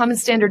see Common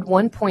Standard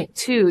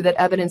 1.2 that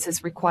evidence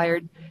is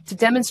required to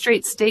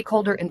demonstrate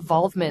stakeholder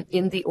involvement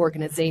in the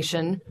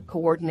organization,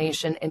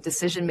 coordination, and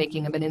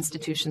decision-making of an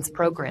institution's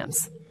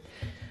programs.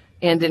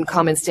 And in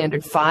Common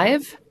Standard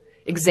 5,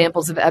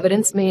 examples of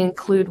evidence may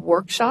include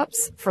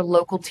workshops for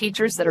local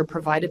teachers that are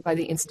provided by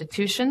the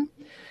institution,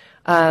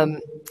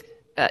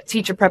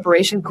 teacher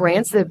preparation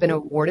grants that have been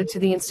awarded to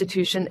the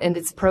institution and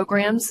its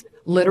programs,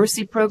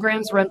 literacy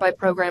programs run by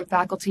program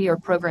faculty or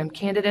program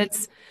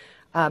candidates,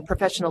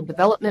 professional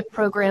development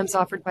programs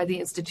offered by the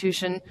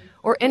institution,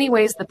 or any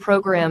ways the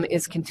program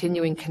is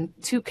continuing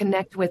to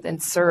connect with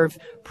and serve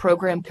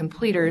program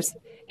completers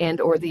and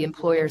or the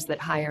employers that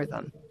hire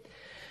them.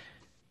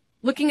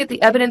 Looking at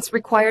the evidence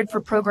required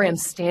for program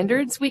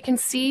standards, we can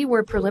see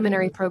where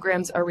preliminary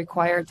programs are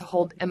required to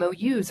hold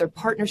MOUs or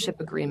partnership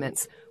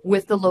agreements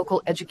with the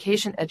local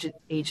education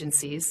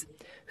agencies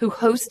who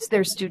host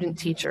their student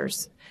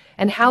teachers,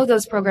 and how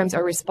those programs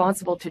are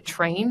responsible to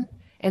train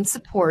and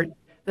support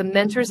the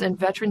mentors and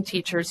veteran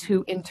teachers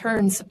who in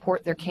turn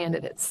support their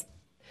candidates.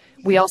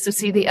 We also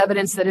see the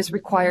evidence that is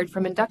required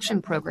from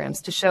induction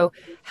programs to show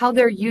how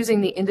they're using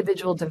the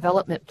individual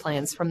development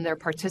plans from their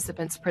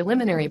participants'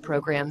 preliminary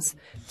programs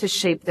to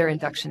shape their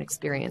induction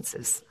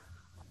experiences.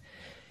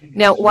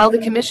 Now, while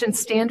the Commission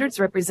standards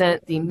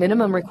represent the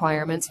minimum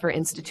requirements for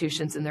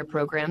institutions and their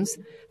programs,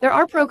 there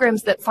are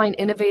programs that find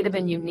innovative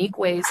and unique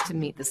ways to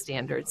meet the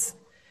standards,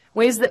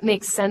 ways that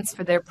make sense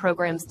for their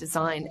program's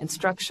design and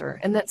structure,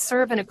 and that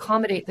serve and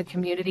accommodate the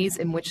communities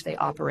in which they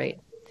operate.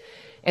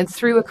 And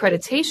through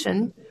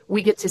accreditation,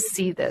 we get to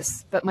see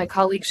this, but my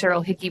colleague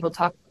Cheryl Hickey will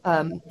talk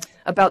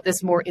about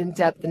this more in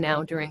depth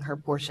now during her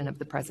portion of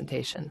the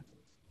presentation.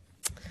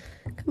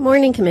 Good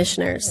morning,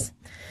 Commissioners.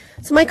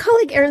 So my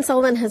colleague Erin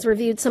Sullivan has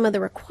reviewed some of the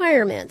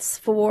requirements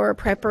for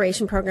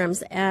preparation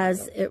programs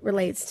as it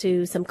relates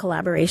to some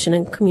collaboration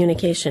and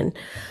communication.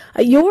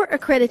 Your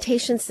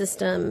accreditation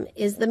system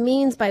is the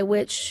means by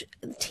which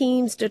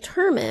teams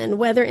determine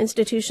whether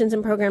institutions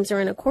and programs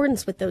are in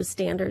accordance with those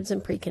standards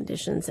and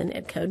preconditions in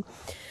Ed Code.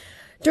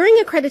 During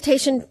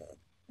accreditation,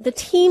 the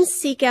teams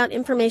seek out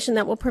information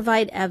that will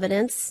provide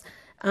evidence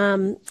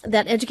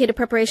that educator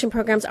preparation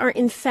programs are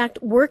in fact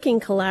working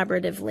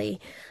collaboratively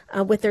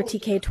with their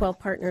TK-12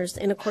 partners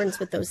in accordance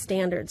with those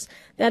standards.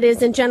 That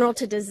is, in general,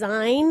 to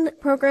design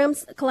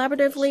programs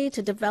collaboratively,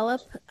 to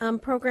develop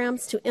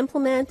programs, to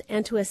implement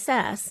and to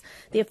assess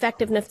the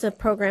effectiveness of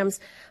programs,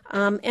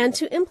 and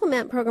to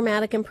implement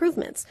programmatic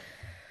improvements.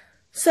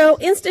 So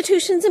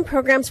institutions and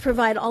programs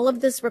provide all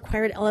of this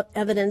required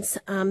evidence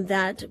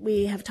that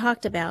we have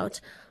talked about,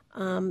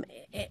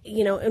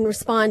 in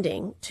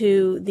responding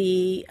to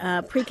the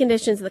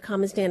preconditions, the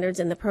common standards,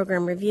 and the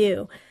program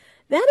review.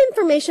 That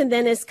information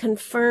then is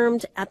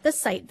confirmed at the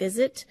site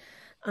visit,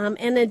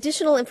 and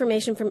additional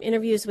information from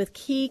interviews with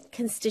key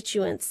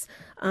constituents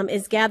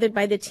is gathered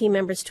by the team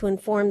members to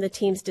inform the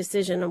team's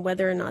decision on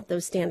whether or not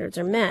those standards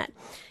are met.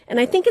 And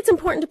I think it's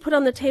important to put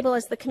on the table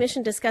as the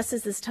Commission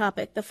discusses this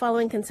topic the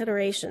following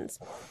considerations.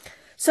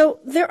 So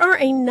there are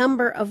a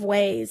number of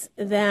ways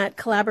that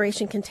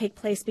collaboration can take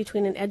place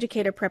between an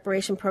educator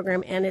preparation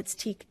program and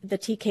the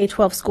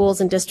TK-12 schools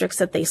and districts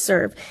that they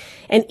serve.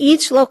 And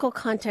each local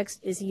context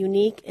is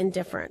unique and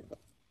different.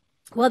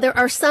 While there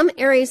are some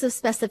areas of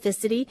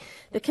specificity,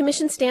 the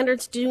Commission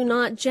standards do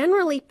not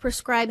generally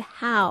prescribe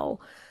how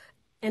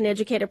an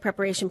educator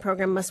preparation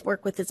program must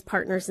work with its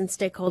partners and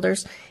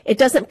stakeholders. It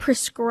doesn't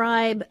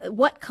prescribe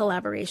what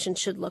collaboration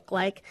should look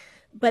like,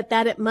 but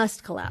that it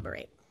must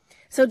collaborate.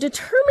 So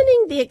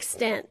determining the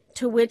extent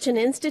to which an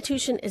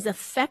institution is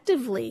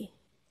effectively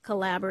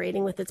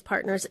collaborating with its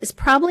partners is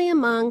probably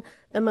among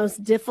the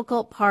most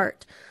difficult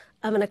part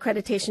of an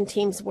accreditation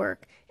team's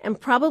work, and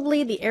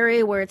probably the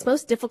area where it's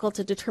most difficult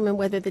to determine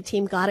whether the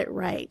team got it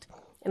right.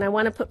 And I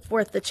want to put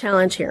forth the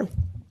challenge here.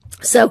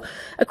 So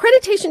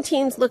accreditation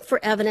teams look for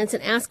evidence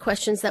and ask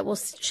questions that will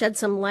shed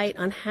some light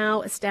on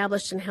how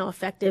established and how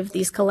effective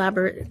these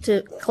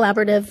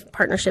collaborative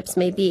partnerships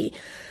may be.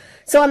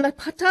 So on the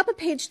top of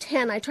page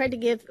 10, we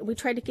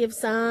tried to give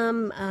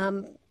some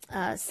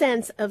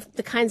sense of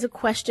the kinds of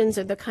questions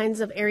or the kinds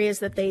of areas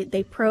that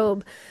they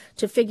probe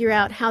to figure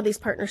out how these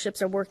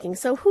partnerships are working.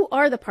 So who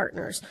are the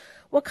partners?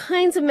 What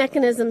kinds of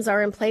mechanisms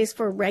are in place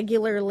for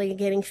regularly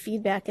getting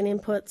feedback and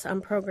inputs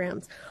on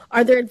programs?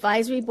 Are there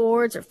advisory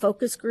boards or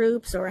focus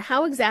groups, or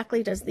how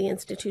exactly does the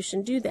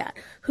institution do that?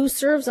 Who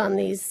serves on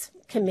these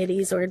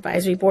committees or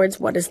advisory boards?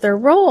 What is their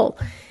role?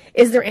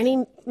 Is there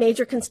any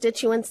major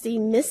constituency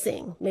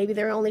missing? Maybe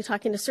they're only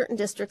talking to certain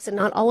districts and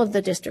not all of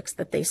the districts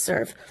that they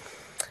serve.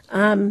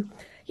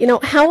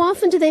 How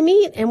often do they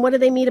meet, and what do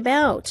they meet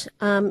about?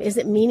 Is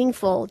it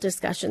meaningful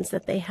discussions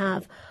that they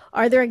have?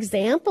 Are there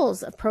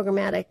examples of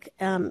programmatic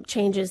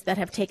changes that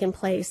have taken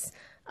place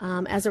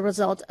as a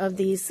result of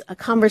these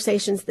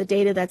conversations, the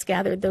data that's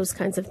gathered, those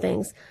kinds of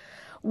things?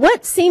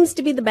 What seems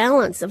to be the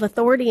balance of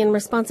authority and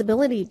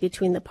responsibility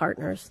between the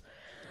partners?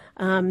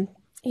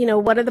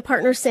 What are the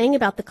partners saying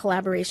about the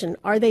collaboration?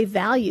 Are they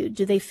valued?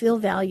 Do they feel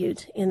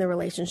valued in the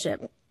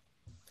relationship?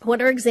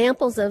 What are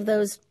examples of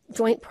those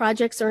joint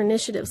projects or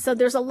initiatives? So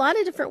there's a lot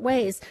of different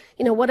ways.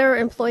 What are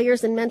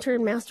employers and mentor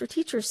and master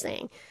teachers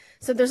saying?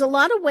 So there's a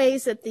lot of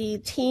ways that the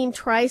team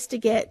tries to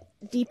get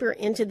deeper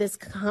into this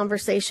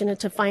conversation and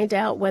to find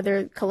out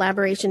whether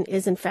collaboration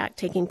is in fact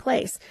taking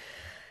place.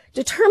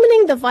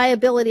 Determining the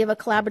viability of a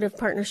collaborative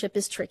partnership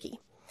is tricky.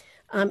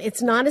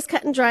 It's not as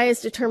cut and dry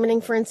as determining,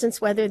 for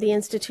instance, whether the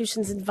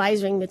institution's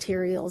advisory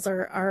materials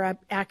are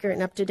accurate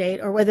and up to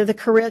date, or whether the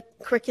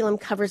curriculum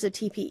covers a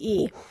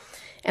TPE.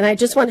 And I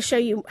just want to show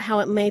you how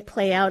it may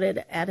play out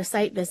at a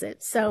site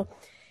visit. So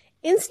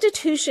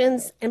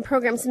institutions and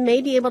programs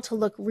may be able to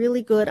look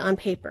really good on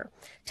paper.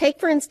 Take,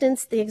 for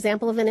instance, the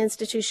example of an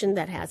institution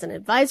that has an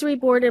advisory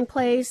board in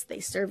place. They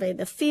survey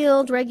the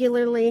field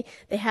regularly.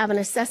 They have an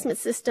assessment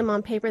system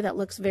on paper that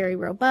looks very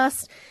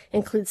robust,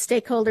 includes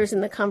stakeholders in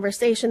the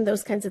conversation,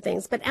 those kinds of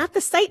things. But at the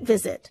site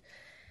visit,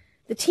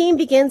 the team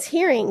begins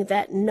hearing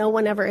that no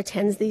one ever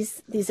attends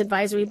these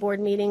advisory board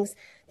meetings.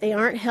 They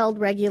aren't held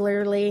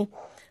regularly.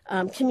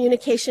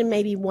 Communication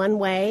may be one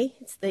way.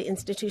 It's the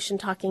institution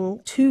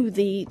talking to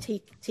the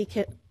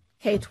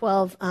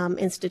K-12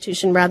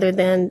 institution rather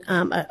than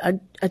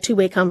a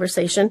two-way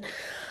conversation.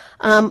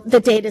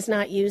 The data is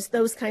not used,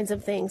 those kinds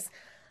of things.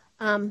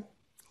 And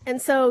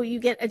so you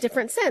get a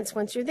different sense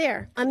once you're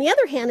there. On the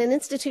other hand, an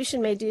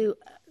institution may do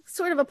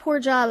sort of a poor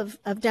job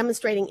of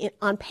demonstrating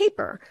on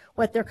paper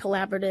what their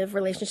collaborative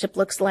relationship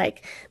looks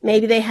like.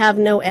 Maybe they have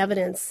no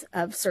evidence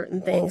of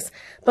certain things.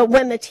 But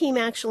when the team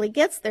actually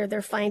gets there,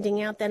 they're finding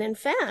out that, in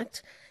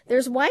fact,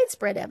 there's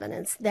widespread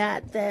evidence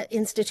that the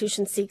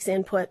institution seeks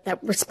input,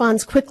 that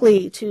responds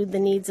quickly to the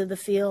needs of the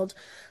field.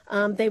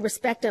 They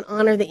respect and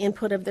honor the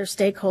input of their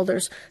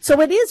stakeholders.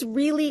 So it is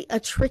really a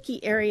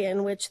tricky area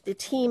in which the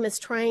team is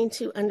trying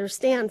to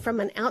understand from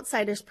an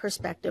outsider's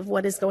perspective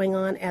what is going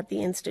on at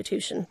the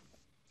institution.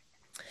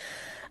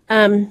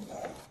 I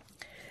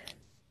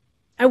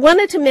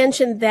wanted to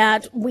mention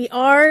that we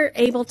are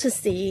able to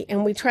see,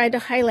 and we tried to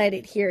highlight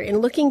it here, in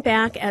looking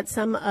back at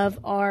some of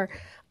our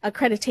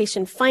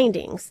accreditation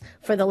findings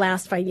for the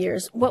last 5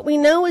 years. What we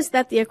know is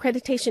that the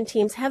accreditation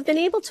teams have been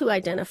able to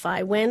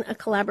identify when a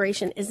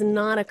collaboration is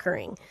not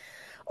occurring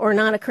or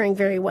not occurring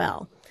very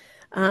well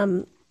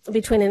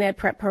between an ed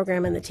prep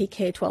program and the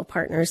TK-12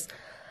 partners.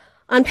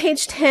 On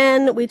page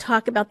 10, we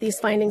talk about these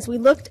findings. We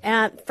looked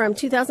at from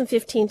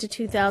 2015 to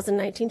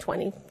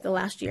 2019-20, the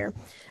last year,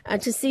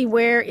 to see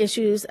where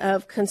issues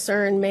of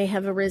concern may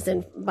have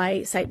arisen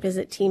by site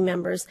visit team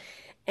members.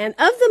 And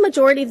of the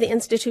majority of the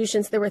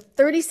institutions, there were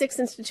 36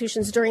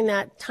 institutions during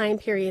that time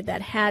period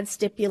that had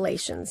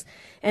stipulations.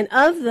 And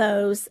of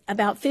those,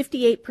 about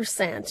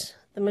 58%,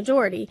 the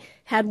majority,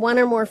 had one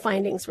or more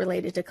findings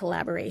related to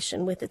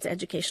collaboration with its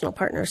educational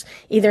partners,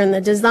 either in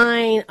the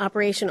design,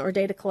 operation, or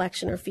data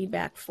collection or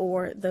feedback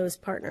for those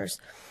partners.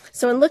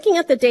 So in looking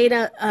at the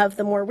data of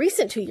the more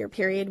recent 2-year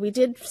period, we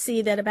did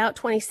see that about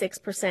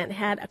 26%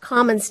 had a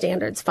common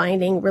standards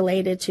finding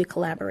related to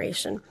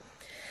collaboration.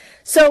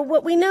 So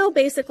what we know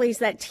basically is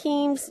that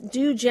teams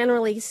do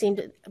generally seem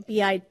to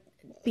be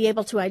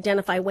able to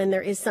identify when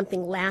there is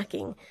something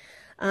lacking.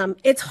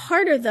 It's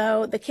harder,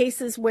 though, the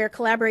cases where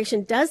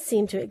collaboration does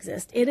seem to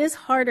exist. It is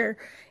harder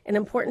and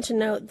important to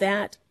note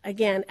that,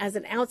 again, as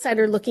an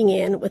outsider looking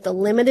in with a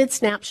limited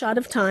snapshot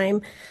of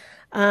time,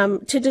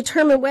 to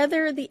determine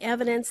whether the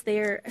evidence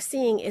they're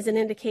seeing is an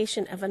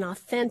indication of an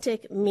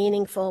authentic,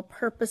 meaningful,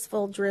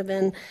 purposeful,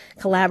 driven,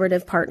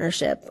 collaborative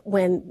partnership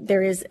when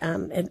there is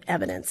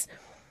evidence.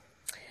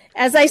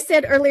 As I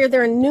said earlier,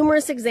 there are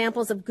numerous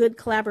examples of good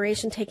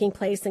collaboration taking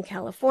place in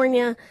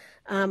California.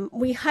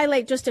 We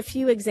highlight just a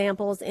few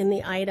examples in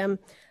the item.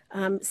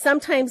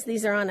 Sometimes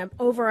these are on an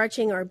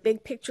overarching or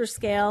big picture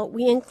scale.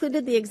 We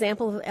included the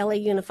example of LA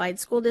Unified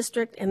School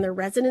District and their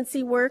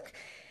residency work.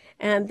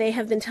 And they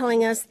have been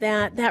telling us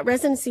that that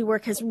residency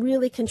work has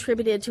really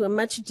contributed to a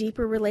much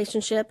deeper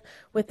relationship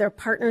with their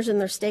partners and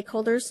their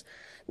stakeholders,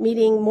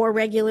 meeting more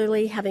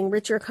regularly, having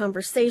richer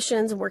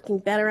conversations, working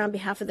better on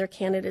behalf of their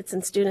candidates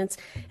and students.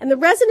 And the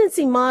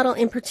residency model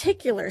in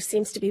particular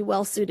seems to be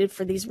well suited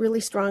for these really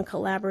strong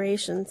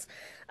collaborations.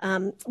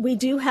 We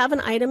do have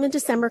an item in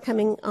December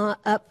coming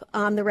up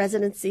on the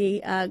residency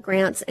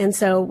grants, and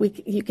so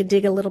you could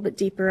dig a little bit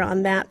deeper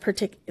on that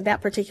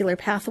particular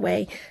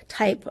pathway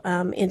type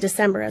in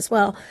December as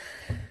well.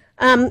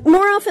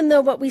 More often,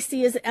 though, what we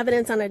see is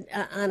evidence on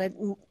a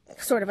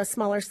sort of a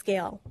smaller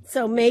scale.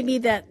 So maybe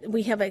that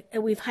we've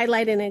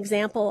highlighted an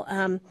example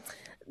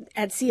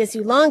at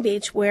CSU Long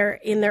Beach, where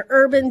in their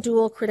urban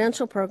dual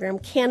credential program,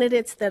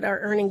 candidates that are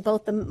earning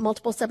both the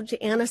multiple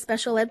subject and a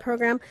special ed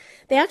program,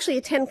 they actually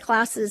attend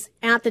classes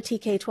at the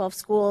TK-12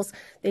 schools.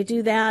 They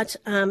do that.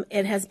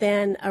 It has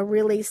been a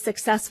really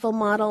successful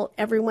model.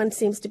 Everyone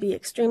seems to be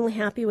extremely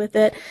happy with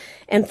it.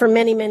 And for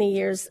many, many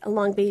years,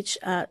 Long Beach,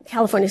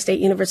 California State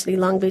University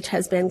Long Beach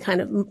has been kind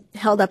of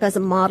held up as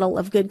a model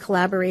of good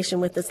collaboration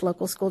with this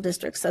local school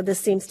district. So this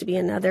seems to be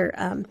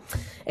another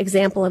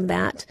example of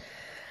that.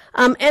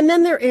 And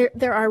then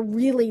there are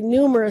really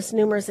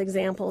numerous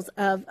examples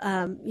of,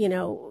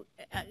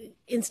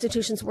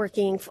 institutions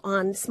working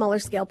on smaller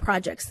scale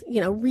projects,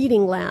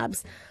 reading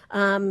labs.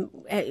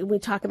 We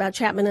talk about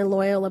Chapman and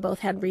Loyola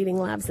both had reading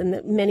labs,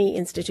 and many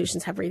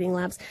institutions have reading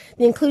labs.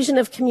 The inclusion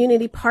of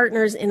community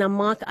partners in a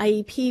mock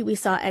IEP we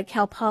saw at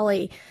Cal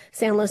Poly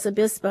San Luis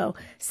Obispo.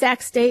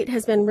 Sac State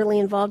has been really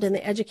involved in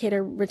the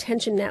Educator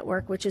Retention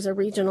Network, which is a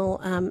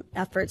regional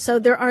effort. So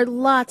there are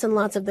lots and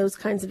lots of those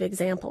kinds of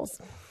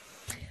examples.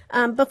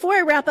 Before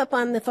I wrap up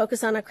on the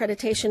focus on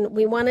accreditation,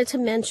 we wanted to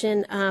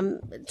mention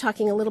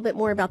talking a little bit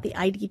more about the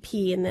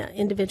IDP and the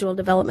Individual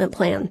Development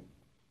Plan.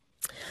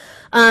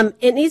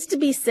 It needs to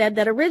be said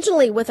that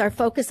originally, with our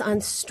focus on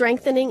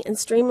strengthening and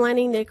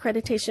streamlining the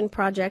accreditation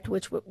project,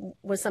 which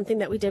was something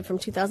that we did from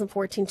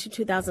 2014 to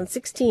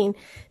 2016,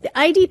 the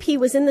IDP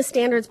was in the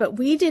standards, but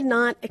we did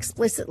not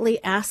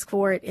explicitly ask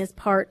for it as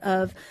part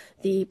of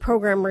the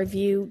program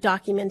review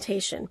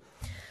documentation.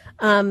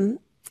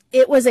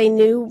 It was a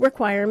new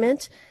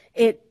requirement.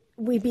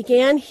 We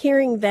began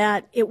hearing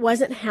that it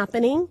wasn't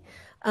happening.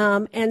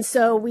 And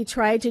so we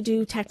tried to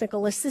do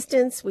technical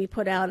assistance. We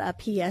put out a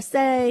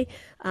PSA.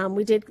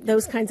 We did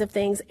those kinds of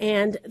things.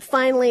 And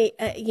finally,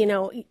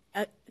 a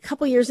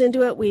couple years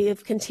into it, we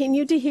have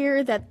continued to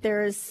hear that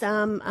there's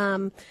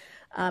some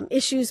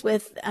issues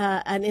with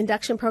an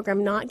induction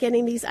program not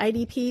getting these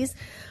IDPs.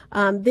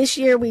 This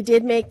year, we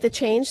did make the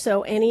change,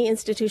 so any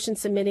institution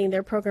submitting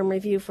their program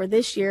review for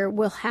this year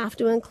will have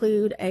to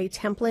include a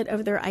template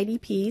of their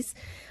IDPs.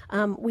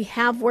 We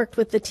have worked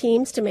with the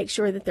teams to make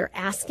sure that they're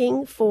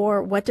asking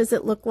for what does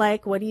it look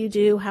like, what do you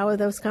do, how are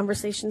those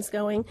conversations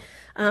going.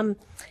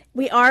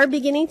 We are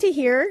beginning to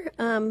hear,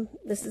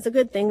 this is a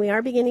good thing, we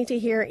are beginning to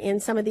hear in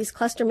some of these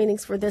cluster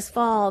meetings for this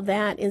fall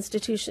that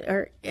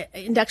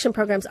induction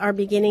programs are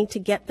beginning to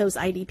get those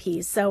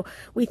IDPs. So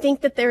we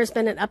think that there has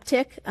been an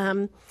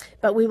uptick,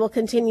 but we will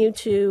continue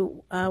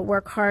to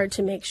work hard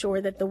to make sure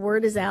that the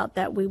word is out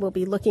that we will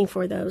be looking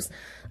for those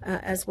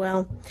as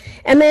well.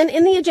 And then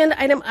in the agenda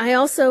item,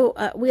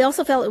 we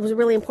also felt it was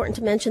really important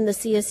to mention the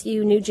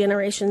CSU New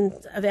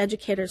Generations of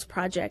Educators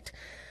project.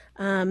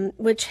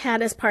 Which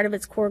had as part of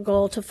its core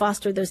goal to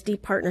foster those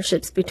deep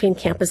partnerships between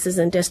campuses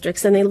and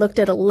districts. And they looked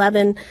at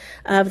 11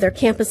 of their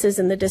campuses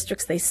and the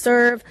districts they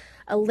serve.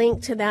 A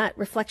link to that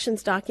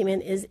reflections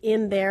document is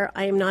in there.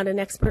 I am not an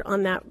expert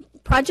on that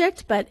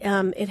project, but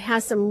it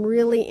has some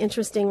really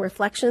interesting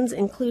reflections,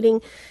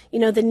 including,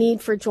 the need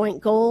for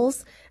joint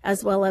goals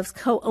as well as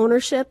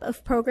co-ownership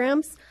of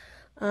programs.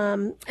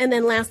 And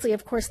then lastly,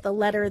 of course, the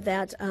letter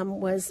that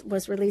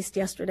was released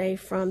yesterday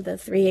from the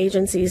three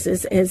agencies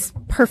is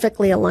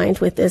perfectly aligned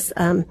with this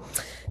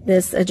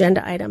this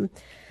agenda item.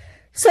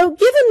 So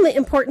given the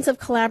importance of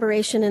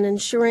collaboration and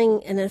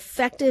ensuring an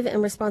effective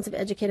and responsive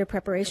educator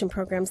preparation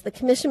programs, the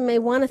Commission may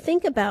want to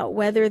think about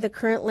whether the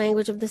current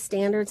language of the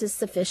standards is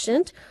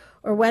sufficient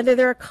or whether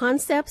there are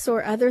concepts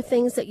or other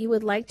things that you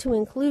would like to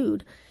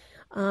include.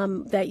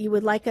 That you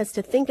would like us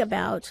to think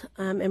about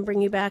and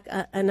bring you back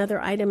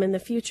another item in the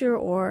future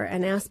or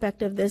an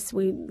aspect of this.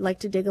 We'd like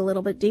to dig a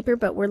little bit deeper,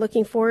 but we're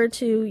looking forward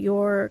to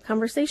your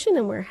conversation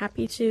and we're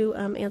happy to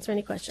answer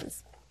any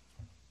questions.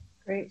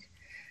 Great.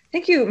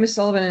 Thank you, Ms.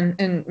 Sullivan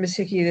and Ms.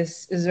 Hickey.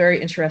 This is very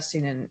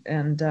interesting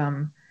and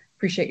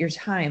appreciate your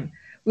time.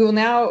 We will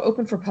now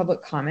open for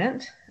public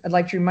comment. I'd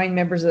like to remind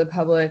members of the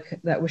public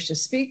that wish to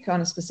speak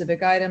on a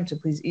specific item to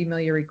please email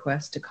your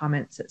request to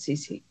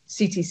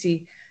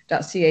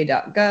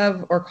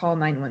comments@ctc.ca.gov or call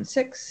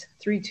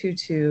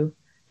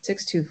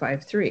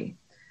 916-322-6253.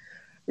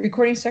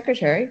 Recording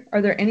Secretary,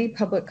 are there any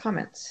public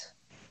comments?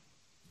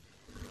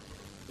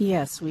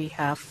 Yes, we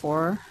have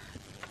 4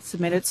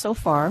 submitted so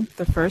far.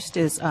 The first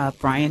is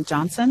Brian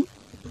Johnson.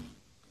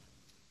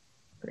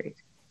 Great,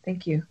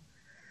 thank you.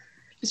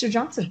 Mr.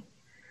 Johnson.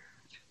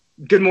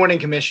 Good morning,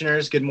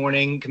 commissioners. Good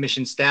morning,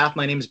 commission staff.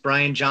 My name is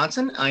Brian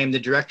Johnson. I am the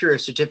Director of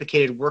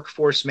Certificated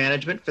Workforce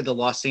Management for the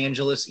Los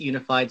Angeles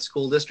Unified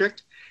School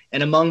District.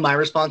 And among my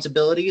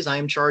responsibilities, I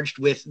am charged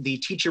with the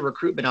teacher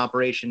recruitment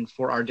operation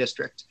for our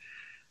district.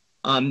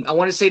 I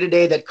want to say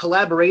today that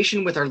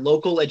collaboration with our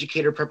local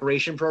educator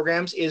preparation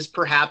programs is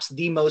perhaps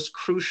the most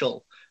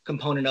crucial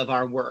component of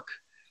our work.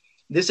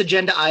 This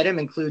agenda item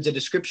includes a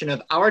description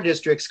of our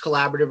district's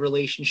collaborative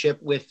relationship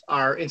with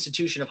our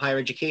institution of higher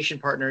education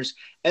partners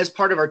as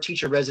part of our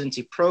teacher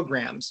residency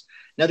programs.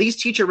 Now, these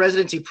teacher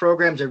residency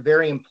programs are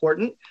very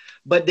important,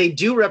 but they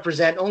do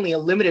represent only a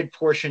limited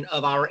portion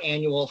of our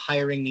annual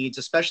hiring needs,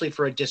 especially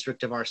for a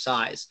district of our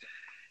size.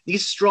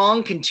 These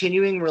strong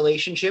continuing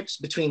relationships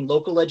between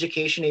local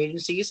education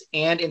agencies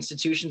and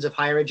institutions of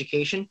higher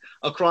education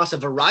across a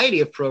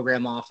variety of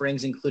program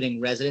offerings, including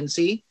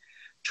residency,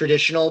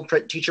 traditional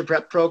teacher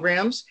prep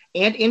programs,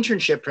 and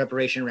internship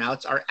preparation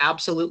routes are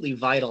absolutely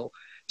vital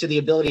to the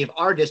ability of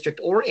our district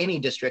or any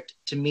district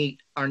to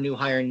meet our new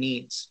hire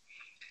needs.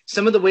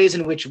 Some of the ways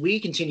in which we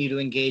continue to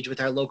engage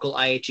with our local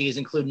IHEs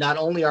include not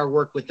only our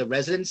work with the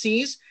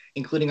residencies,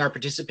 including our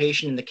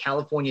participation in the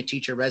California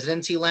Teacher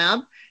Residency Lab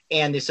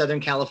and the Southern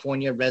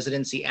California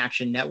Residency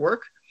Action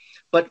Network,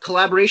 but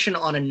collaboration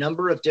on a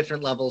number of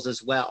different levels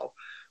as well.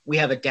 We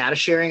have a data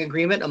sharing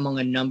agreement among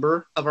a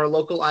number of our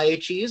local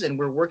IHEs, and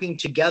we're working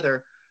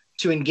together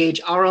to engage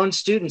our own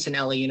students in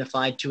LA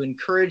Unified to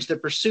encourage the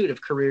pursuit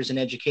of careers in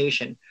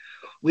education.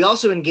 We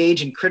also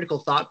engage in critical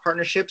thought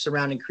partnerships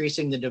around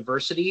increasing the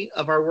diversity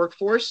of our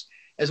workforce,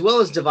 as well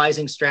as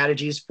devising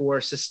strategies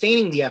for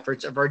sustaining the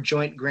efforts of our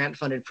joint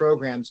grant-funded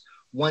programs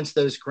once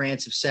those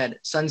grants have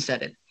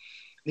sunsetted.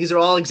 These are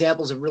all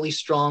examples of really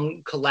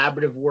strong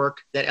collaborative work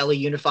that LA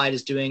Unified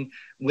is doing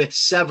with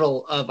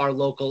several of our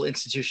local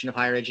institution of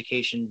higher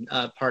education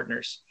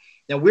partners.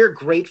 Now, we're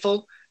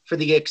grateful for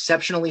the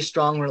exceptionally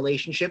strong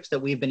relationships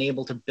that we've been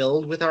able to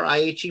build with our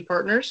IHE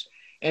partners.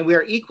 And we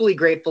are equally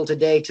grateful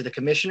today to the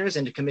commissioners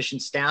and to commission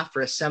staff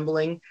for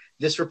assembling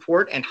this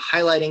report and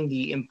highlighting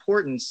the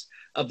importance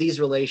of these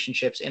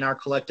relationships in our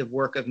collective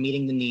work of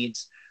meeting the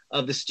needs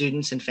of the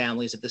students and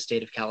families of the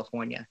state of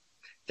California.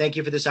 Thank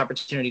you for this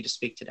opportunity to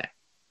speak today.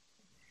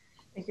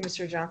 Thank you,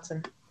 Mr.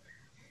 Johnson.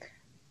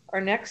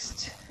 Our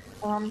next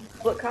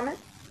public comment.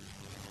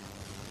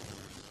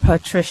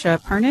 Patricia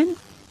Pernin,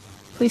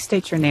 please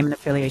state your name and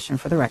affiliation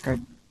for the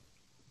record.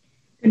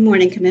 Good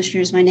morning,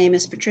 Commissioners. My name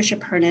is Patricia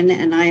Pernin,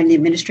 and I am the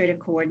Administrative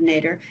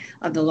Coordinator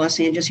of the Los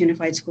Angeles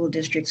Unified School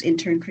District's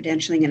Intern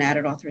Credentialing and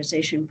Added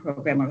Authorization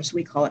Program, or as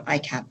we call it,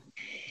 ICAP.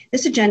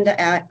 This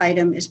agenda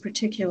item is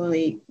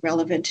particularly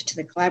relevant to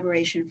the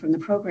collaboration from the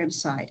program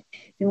side,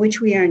 in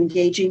which we are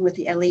engaging with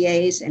the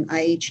LEAs and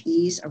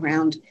IHEs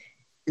around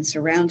and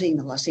surrounding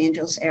the Los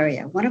Angeles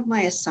area. One of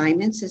my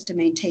assignments is to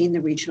maintain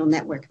the regional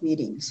network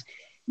meetings.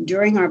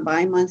 During our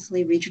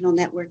bi-monthly regional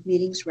network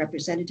meetings,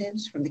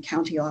 representatives from the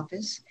county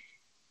office,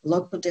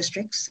 local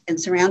districts,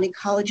 and surrounding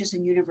colleges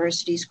and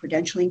universities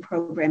credentialing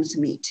programs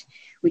meet.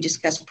 We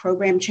discuss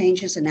program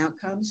changes and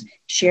outcomes,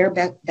 share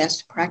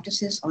best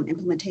practices on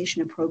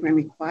implementation of program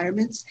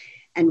requirements,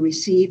 and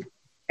receive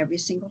every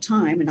single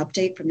time an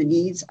update from the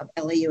needs of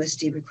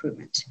LAUSD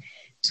recruitment.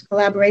 This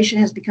collaboration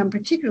has become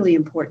particularly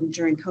important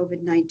during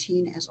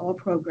COVID-19 as all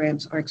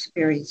programs are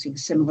experiencing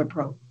similar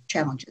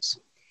challenges.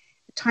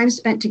 The time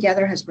spent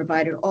together has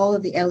provided all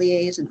of the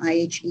LEAs and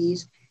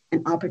IHEs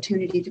an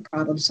opportunity to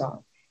problem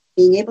solve.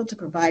 Being able to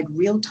provide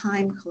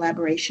real-time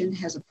collaboration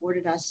has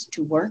afforded us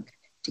to work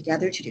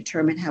together to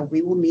determine how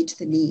we will meet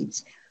the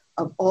needs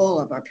of all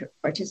of our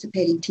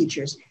participating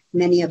teachers,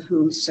 many of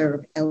whom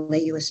serve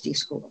LAUSD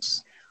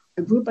schools.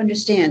 Our group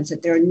understands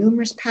that there are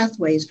numerous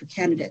pathways for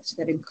candidates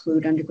that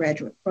include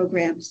undergraduate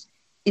programs,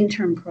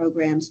 intern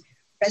programs,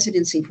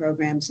 residency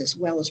programs, as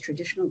well as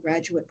traditional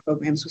graduate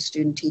programs with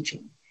student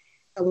teaching.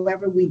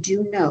 However, we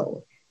do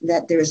know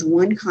that there is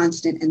one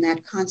constant, and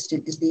that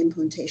constant is the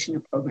implementation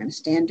of program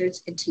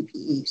standards and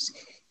TPEs.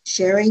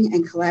 Sharing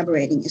and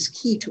collaborating is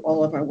key to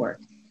all of our work,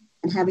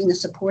 and having the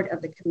support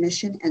of the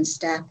commission and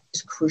staff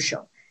is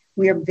crucial.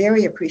 We are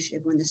very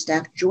appreciative when the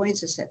staff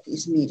joins us at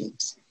these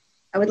meetings.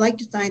 I would like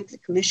to thank the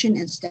commission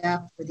and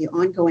staff for the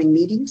ongoing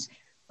meetings,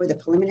 for the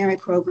preliminary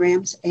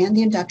programs and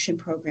the induction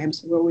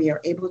programs where we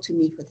are able to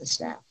meet with the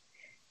staff.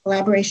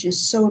 Collaboration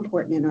is so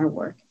important in our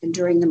work, and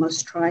during the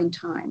most trying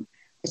time,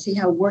 I see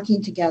how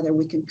working together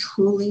we can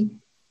truly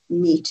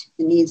meet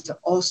the needs of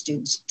all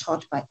students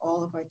taught by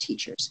all of our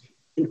teachers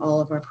in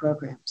all of our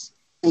programs.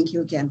 Thank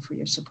you again for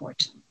your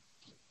support.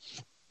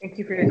 Thank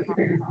you for your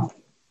comment.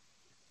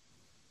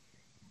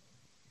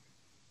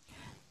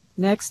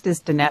 Next is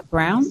Danette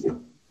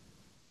Brown.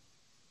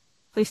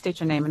 Please state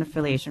your name and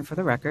affiliation for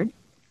the record.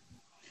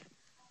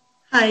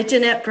 Hi,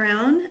 Danette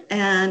Brown,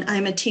 and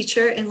I'm a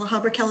teacher in La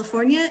Habra,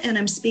 California, and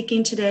I'm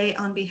speaking today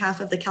on behalf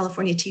of the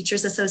California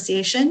Teachers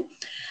Association.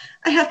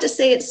 I have to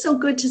say it's so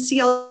good to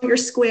see all your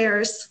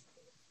squares.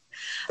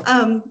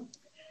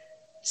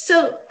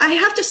 So I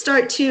have to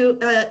start to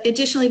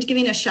additionally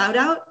giving a shout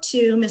out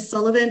to Ms.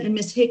 Sullivan and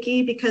Ms.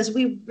 Hickey, because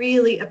we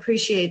really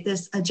appreciate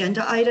this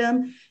agenda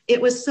item.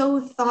 It was so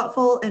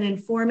thoughtful and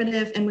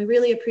informative, and we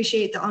really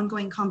appreciate the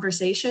ongoing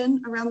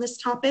conversation around this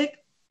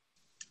topic.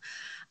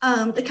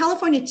 The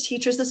California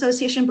Teachers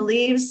Association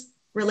believes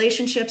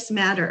relationships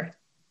matter.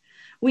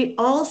 We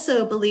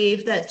also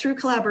believe that through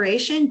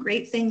collaboration,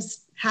 great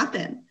things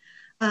happen.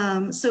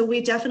 So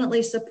we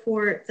definitely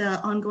support the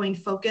ongoing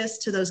focus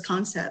to those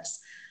concepts.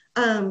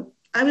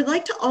 I would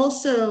like to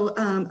also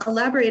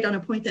elaborate on a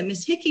point that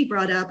Ms. Hickey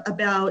brought up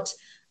about,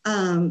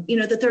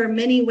 that there are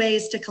many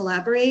ways to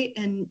collaborate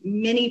and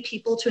many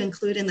people to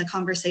include in the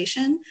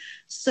conversation.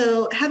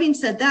 So having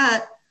said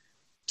that,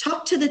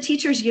 talk to the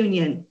teachers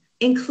union,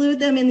 include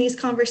them in these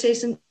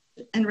conversations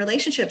and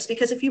relationships,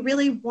 because if you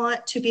really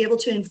want to be able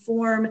to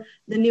inform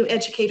the new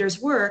educators'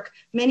 work,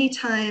 many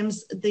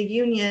times the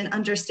union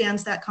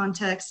understands that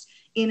context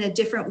in a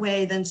different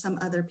way than some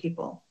other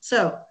people.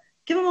 So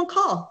give them a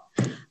call.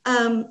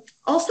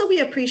 Also, we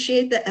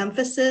appreciate the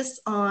emphasis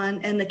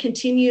on and the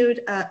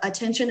continued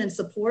attention and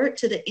support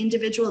to the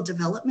individual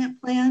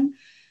development plan.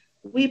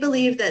 We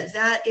believe that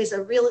that is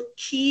a real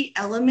key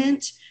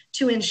element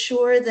to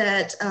ensure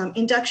that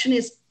induction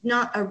is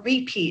not a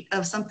repeat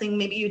of something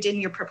maybe you did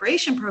in your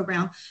preparation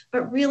program,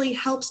 but really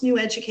helps new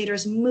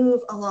educators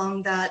move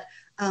along that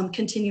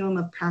continuum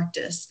of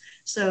practice.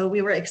 So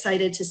we were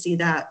excited to see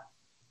that.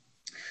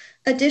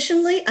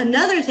 Additionally,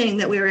 another thing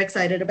that we were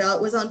excited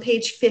about was on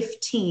page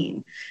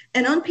 15.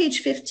 And on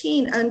page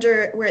 15,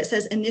 under where it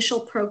says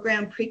initial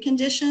program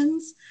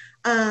preconditions,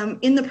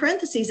 in the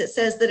parentheses, it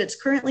says that it's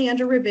currently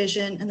under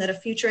revision and that a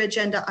future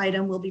agenda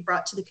item will be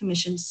brought to the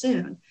commission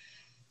soon.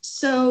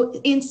 So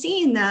in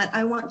seeing that,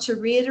 I want to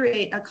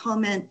reiterate a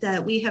comment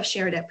that we have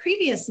shared at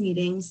previous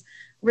meetings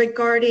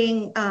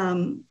regarding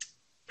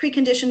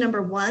precondition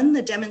number 1,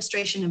 the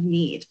demonstration of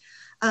need.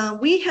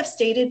 We have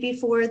stated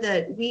before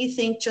that we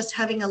think just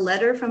having a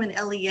letter from an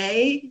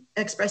LEA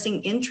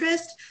expressing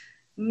interest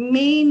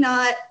may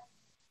not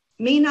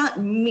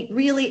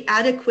really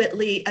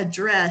adequately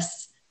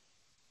address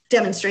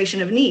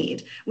demonstration of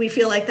need. We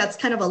feel like that's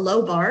kind of a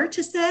low bar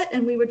to set,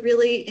 and we would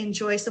really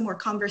enjoy some more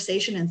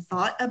conversation and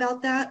thought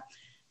about that,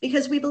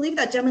 because we believe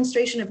that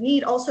demonstration of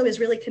need also is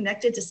really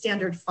connected to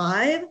standard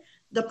 5,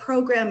 the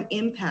program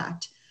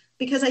impact,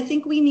 because I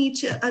think we need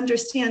to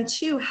understand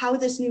too how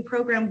this new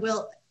program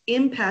will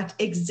impact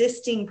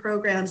existing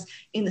programs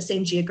in the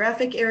same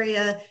geographic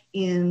area,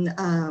 in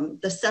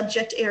the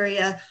subject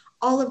area.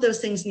 All of those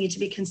things need to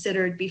be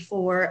considered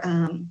before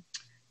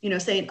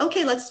saying,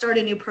 okay, let's start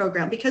a new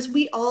program, because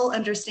we all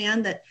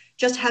understand that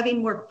just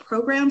having more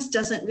programs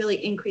doesn't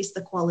really increase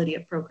the quality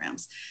of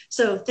programs.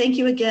 So thank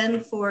you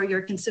again for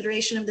your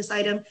consideration of this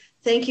item.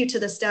 Thank you to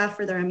the staff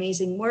for their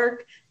amazing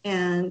work,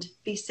 and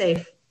be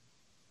safe.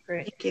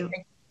 Great. Thank you.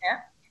 Thank you,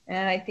 Matt.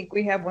 And I think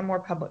we have one more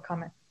public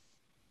comment.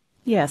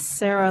 Yes,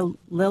 Sarah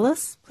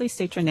Lillis, please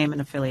state your name and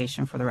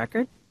affiliation for the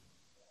record.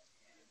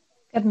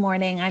 Good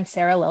morning. I'm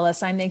Sarah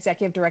Lillis. I'm the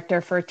Executive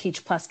Director for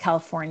Teach Plus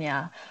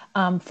California.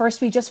 First,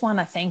 we just want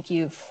to thank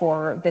you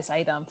for this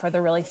item, for the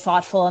really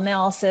thoughtful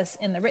analysis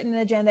in the written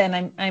agenda,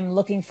 and I'm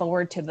looking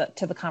forward to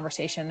the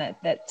conversation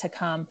that to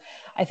come.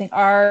 I think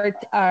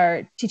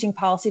our teaching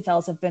policy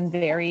fellows have been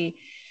very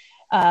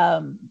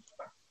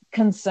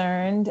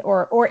concerned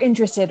or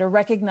interested or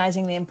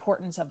recognizing the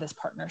importance of this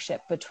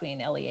partnership between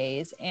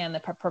LEAs and the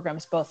prep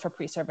programs, both for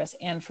pre-service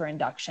and for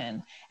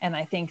induction. And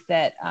I think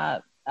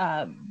that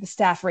the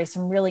staff raised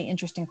some really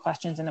interesting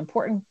questions and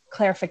important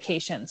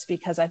clarifications,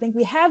 because I think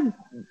we have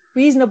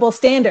reasonable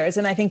standards,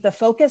 and I think the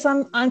focus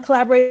on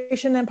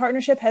collaboration and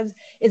partnership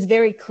is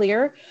very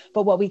clear,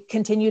 but what we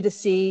continue to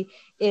see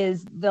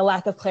is the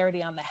lack of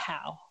clarity on the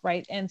how,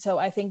 right? And so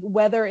I think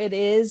whether it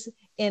is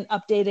in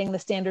updating the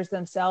standards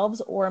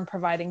themselves or in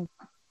providing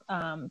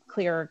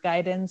clear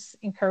guidance,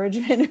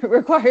 encouragement,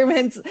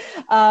 requirements.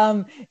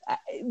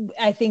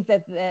 I think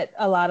that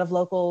a lot of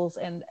locals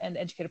and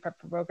educator prep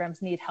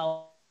programs need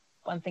help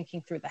on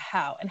thinking through the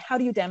how, and how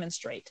do you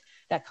demonstrate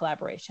that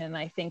collaboration? And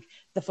I think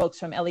the folks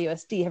from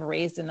LUSD have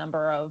raised a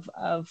number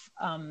of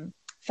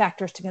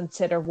factors to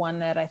consider. One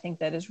that I think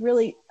that is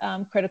really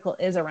critical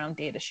is around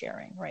data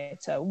sharing,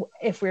 right? So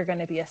if we're going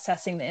to be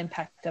assessing the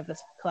impact of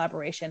this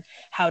collaboration,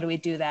 how do we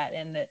do that,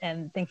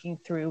 and thinking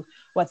through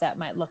what that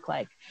might look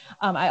like.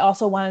 I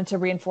also wanted to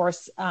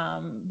reinforce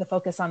the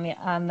focus on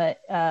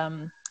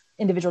the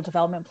individual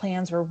development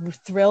plans. We're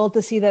thrilled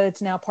to see that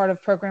it's now part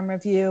of program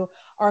review.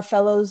 Our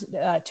fellows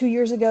 2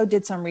 years ago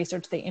did some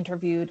research. They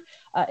interviewed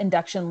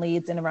induction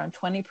leads in around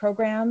 20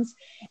 programs,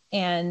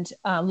 and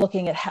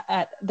looking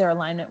at their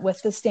alignment with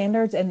the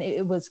standards. And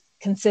it was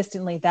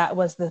consistently, that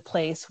was the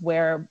place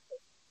where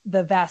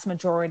the vast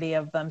majority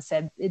of them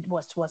said it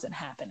wasn't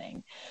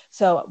happening.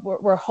 So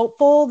we're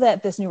hopeful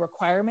that this new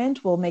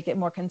requirement will make it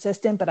more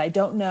consistent, but I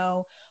don't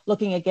know,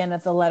 looking again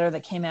at the letter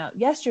that came out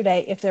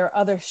yesterday, if there are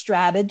other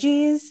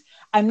strategies.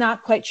 I'm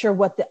not quite sure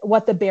what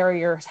the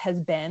barrier has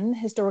been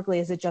historically.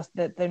 Is it just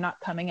that they're not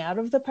coming out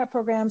of the prep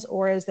programs,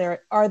 or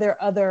are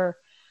there other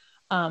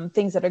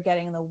things that are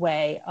getting in the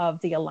way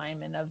of the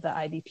alignment of the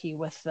IDP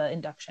with the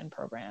induction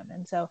program?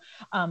 And so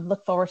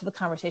look forward to the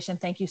conversation.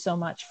 Thank you so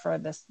much for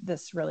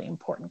this really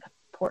important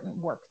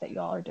work that you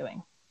all are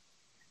doing.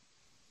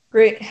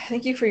 Great.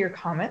 Thank you for your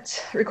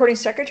comments. Recording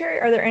Secretary,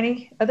 are there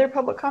any other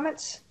public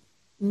comments?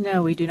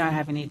 No, we do not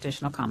have any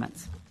additional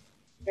comments.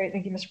 Great.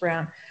 Thank you, Ms.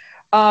 Brown.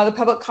 The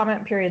public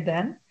comment period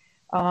then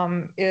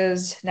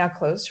is now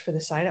closed for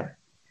this item.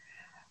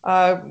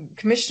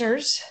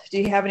 Commissioners,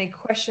 do you have any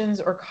questions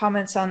or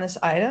comments on this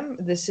item?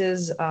 This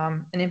is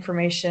an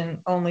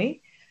information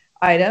only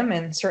item,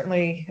 and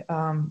certainly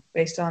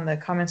based on the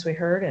comments we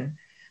heard and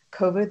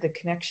COVID, the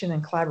connection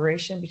and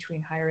collaboration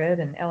between higher ed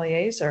and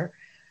LEAs are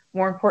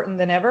more important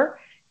than ever.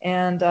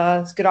 And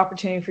it's a good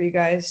opportunity for you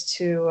guys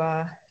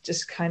to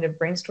just kind of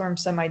brainstorm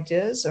some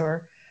ideas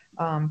or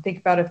think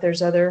about if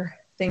there's other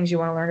things you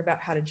want to learn about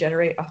how to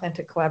generate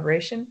authentic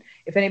collaboration.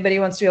 If anybody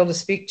wants to be able to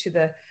speak to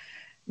the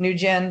New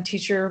Gen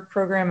Teacher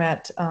Program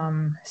at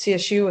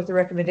CSU with the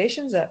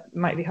recommendations, that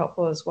might be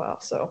helpful as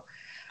well. So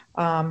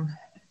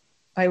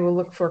I will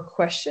look for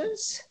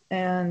questions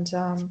and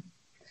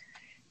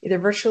either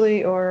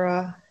virtually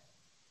or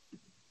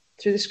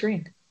through the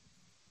screen.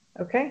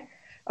 Okay.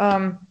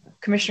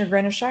 Commissioner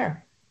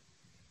Grenier-Shire.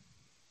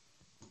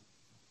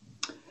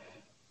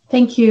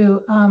 Thank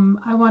you.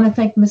 I want to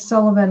thank Ms.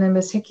 Sullivan and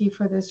Ms. Hickey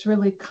for this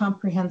really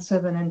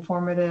comprehensive and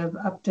informative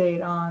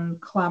update on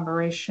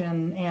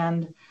collaboration.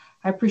 And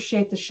I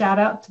appreciate the shout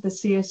out to the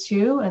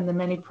CSU and the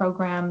many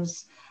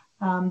programs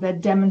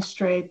that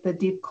demonstrate the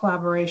deep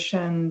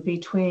collaboration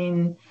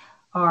between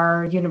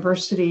our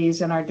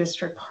universities and our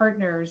district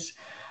partners.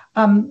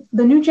 The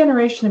New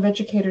Generation of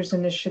Educators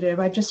Initiative,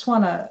 I just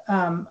want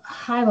to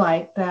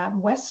highlight that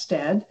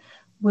WestEd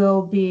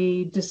will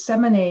be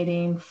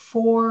disseminating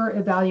 4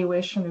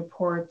 evaluation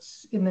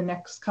reports in the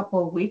next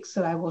couple of weeks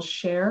that I will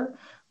share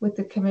with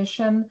the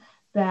Commission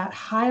that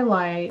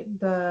highlight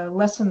the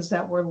lessons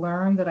that were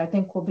learned that I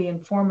think will be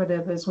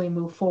informative as we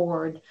move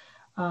forward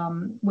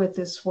with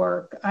this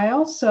work. I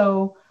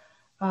also,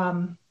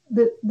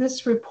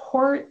 this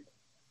report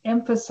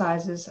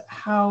emphasizes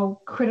how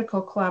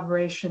critical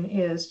collaboration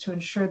is to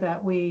ensure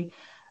that we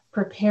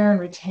prepare and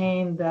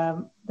retain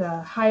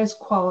the highest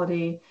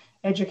quality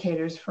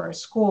educators for our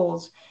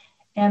schools.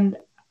 And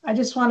I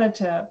just wanted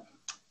to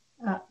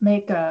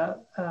make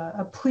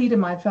a plea to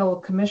my fellow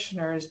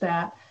commissioners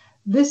that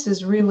this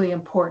is really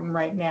important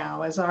right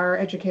now as our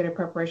educator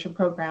preparation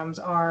programs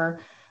are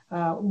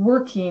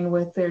working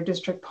with their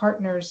district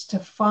partners to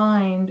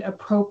find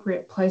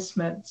appropriate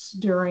placements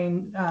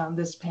during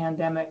this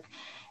pandemic.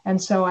 And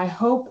so I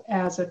hope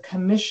as a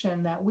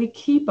commission that we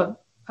keep a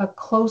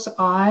close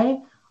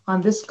eye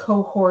on this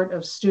cohort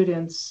of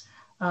students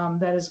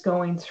that is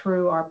going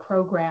through our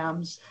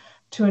programs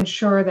to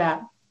ensure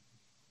that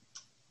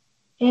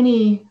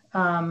to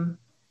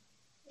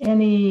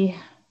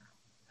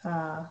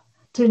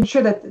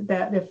ensure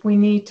that if we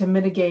need to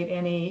mitigate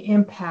any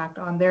impact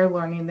on their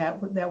learning,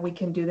 that we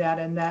can do that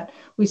and that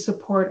we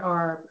support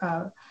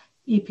our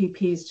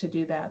EPPs to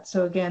do that.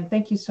 So again,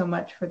 thank you so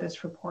much for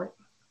this report.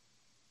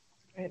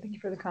 Great, thank you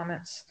for the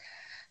comments.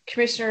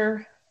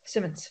 Commissioner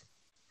Simmons.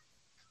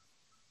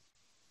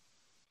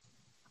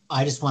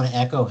 I just want to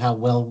echo how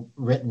well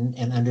written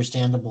and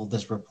understandable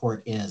this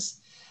report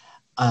is.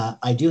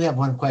 I do have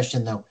one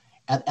question though.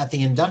 At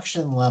the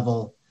induction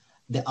level,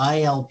 the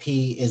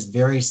ILP is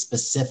very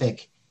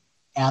specific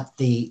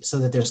so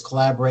that there's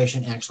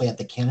collaboration actually at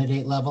the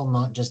candidate level,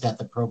 not just at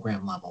the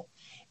program level.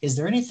 Is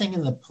there anything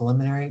in the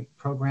preliminary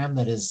program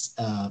that is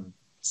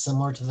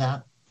similar to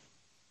that?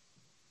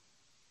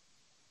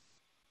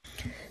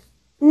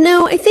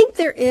 No, I think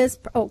there is.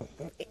 Oh,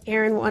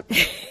 Aaron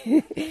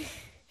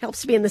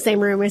helps to be in the same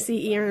room. I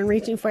see Aaron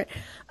reaching for it.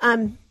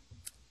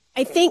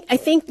 I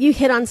think you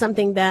hit on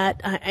something that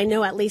I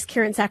know at least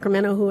Karen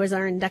Sacramento, who is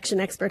our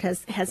induction expert,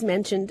 has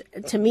mentioned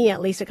to me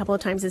at least a couple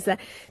of times, is that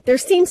there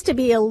seems to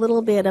be a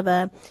little bit of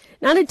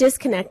not a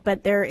disconnect,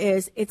 but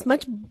it's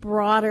much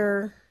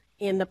broader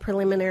in the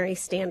preliminary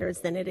standards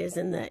than it is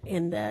in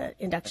the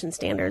induction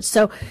standards.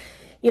 So,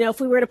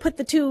 if we were to put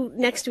the two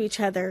next to each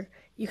other,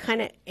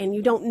 and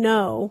you don't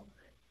know,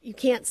 you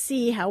can't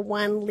see how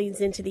one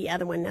leads into the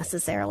other one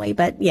necessarily.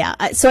 But yeah,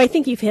 so I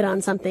think you've hit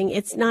on something.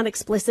 It's not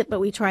explicit,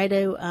 but we try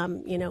to,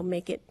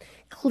 make it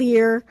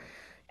clear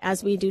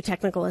as we do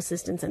technical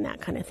assistance and that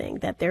kind of thing,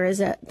 that there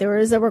is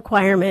a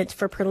requirement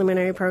for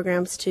preliminary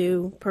programs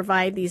to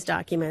provide these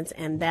documents,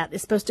 and that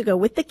is supposed to go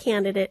with the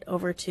candidate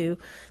over to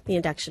the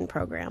induction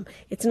program.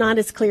 It's not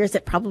as clear as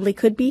it probably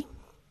could be.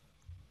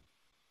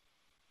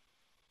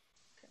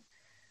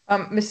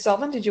 Ms.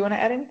 Sullivan, did you want to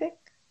add anything?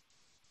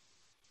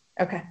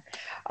 Okay,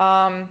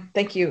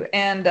 thank you.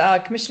 And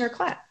Commissioner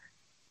Klatt.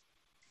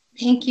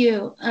 Thank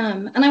you.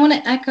 And I want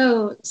to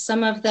echo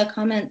some of the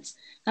comments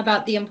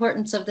about the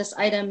importance of this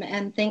item,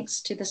 and thanks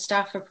to the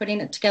staff for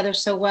putting it together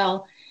so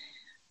well.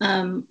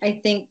 I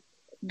think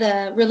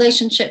the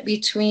relationship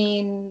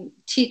between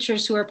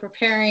teachers who are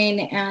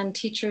preparing and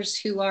teachers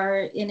who are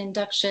in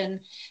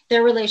induction,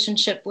 their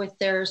relationship with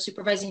their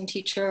supervising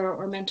teacher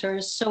or mentor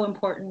is so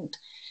important.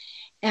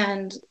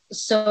 And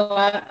so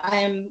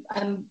I'm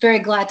very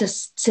glad to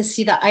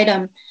see the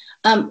item.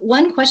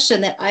 One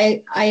question that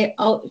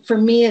for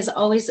me is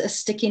always a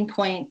sticking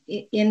point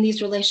in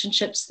these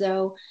relationships,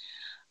 though,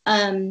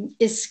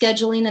 is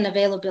scheduling and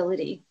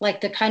availability,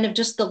 like the kind of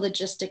just the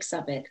logistics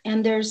of it.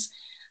 And there's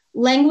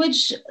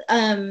language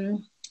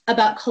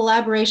about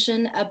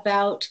collaboration,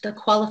 about the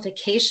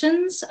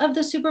qualifications of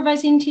the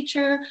supervising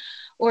teacher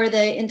or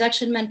the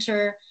induction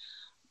mentor.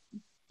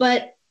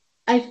 But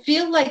I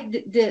feel like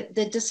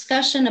the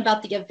discussion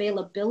about the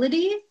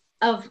availability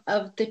of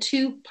the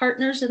two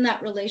partners in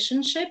that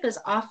relationship is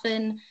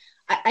often,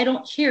 I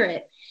don't hear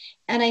it.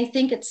 And I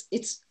think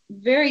it's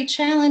very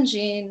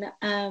challenging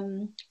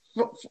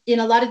in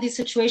a lot of these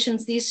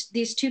situations.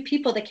 These two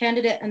people, the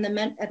candidate and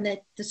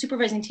the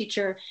supervising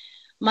teacher,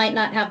 might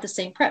not have the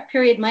same prep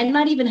period, might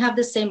not even have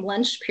the same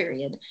lunch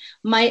period,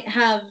 might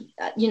have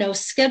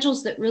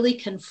schedules that really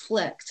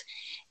conflict.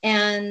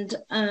 And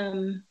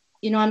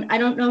I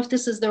don't know if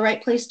this is the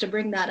right place to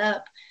bring that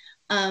up,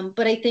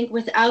 but I think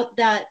without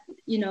that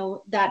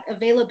that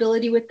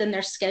availability within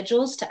their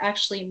schedules to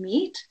actually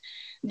meet,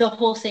 the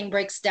whole thing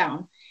breaks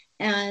down.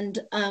 And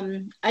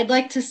I'd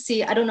like to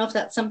see, I don't know if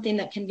that's something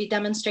that can be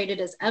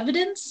demonstrated as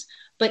evidence,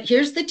 but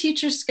here's the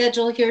teacher's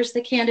schedule, here's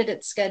the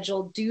candidate's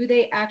schedule. Do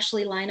they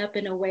actually line up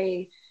in a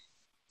way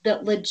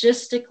that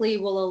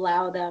logistically will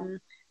allow them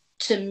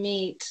to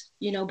meet,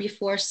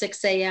 before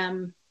 6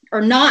 a.m. or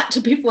not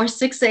before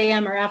 6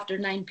 a.m. or after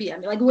 9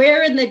 p.m.? Like,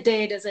 where in the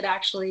day does it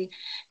actually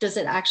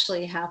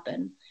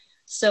happen?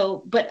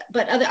 So, but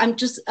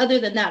other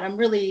than that, I'm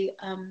really,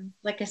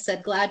 like I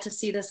said, glad to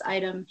see this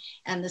item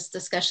and this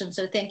discussion.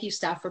 So thank you,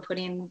 staff, for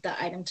putting the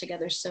item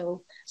together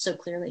so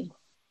clearly.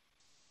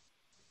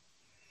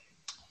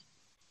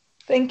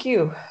 Thank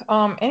you.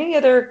 Any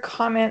other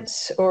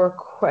comments or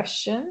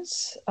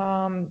questions?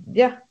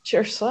 Yeah,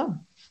 Chair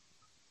Sloan.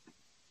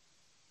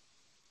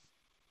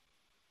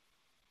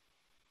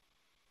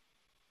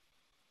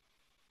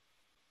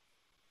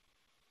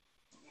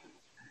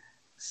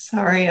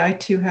 Sorry, I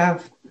too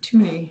have too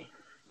many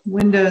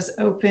windows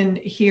open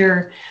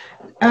here.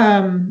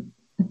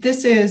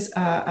 This is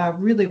a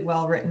really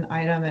well-written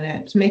item, and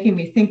it's making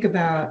me think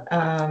about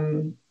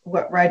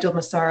what Rigel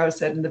Massaro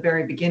said in the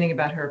very beginning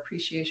about her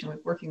appreciation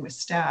with working with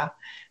staff,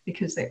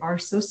 because they are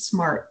so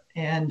smart.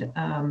 And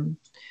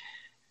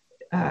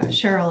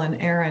Cheryl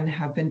and Aaron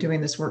have been doing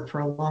this work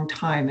for a long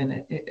time,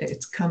 and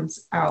it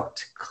comes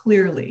out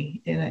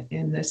clearly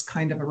in this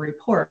kind of a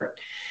report.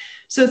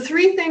 So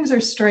 3 things are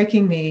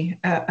striking me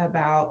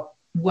about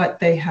what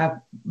they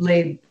have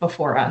laid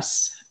before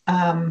us.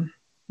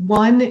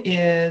 One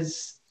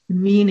is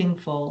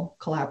meaningful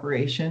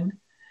collaboration.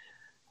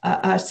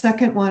 A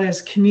second one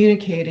is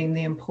communicating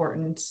the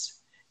importance.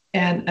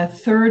 And a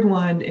third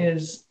one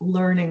is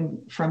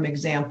learning from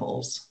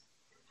examples.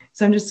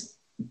 So I'm just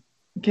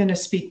going to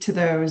speak to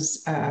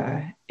those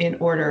in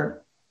order.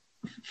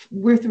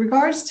 With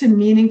regards to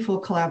meaningful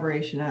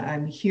collaboration,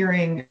 I'm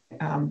hearing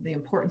the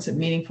importance of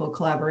meaningful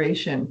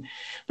collaboration,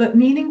 but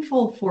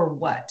meaningful for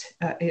what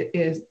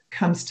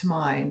comes to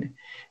mind?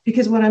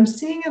 Because what I'm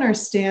seeing in our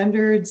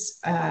standards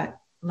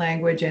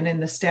language and in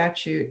the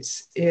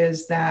statutes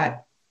is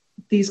that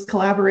these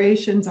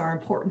collaborations are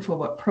important for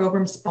what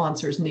program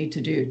sponsors need to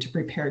do to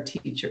prepare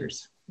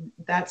teachers.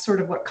 That's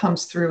sort of what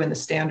comes through in the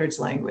standards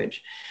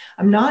language.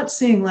 I'm not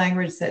seeing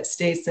language that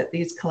states that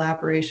these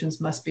collaborations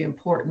must be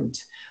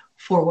important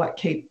for what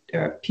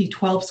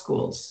P12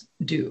 schools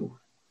do,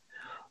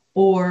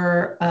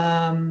 or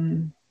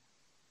that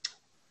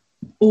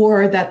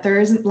there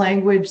isn't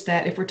language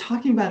that if we're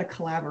talking about a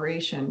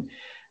collaboration,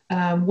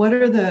 what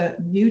are the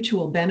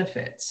mutual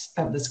benefits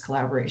of this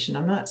collaboration?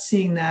 I'm not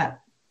seeing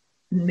that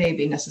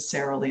maybe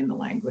necessarily in the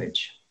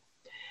language.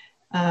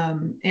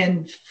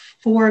 And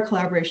for a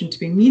collaboration to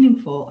be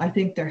meaningful, I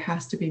think there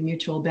has to be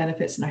mutual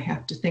benefits, and I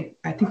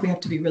think we have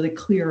to be really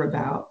clear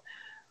about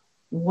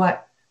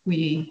what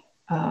we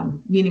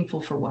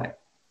meaningful for what.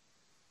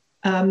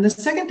 The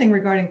second thing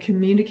regarding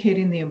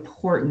communicating the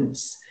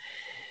importance,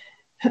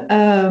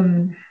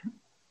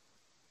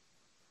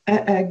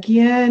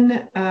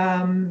 again,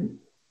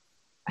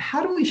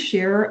 how do we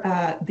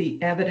share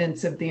the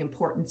evidence of the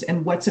importance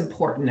and what's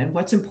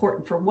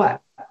important for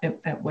what?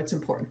 What's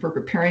important for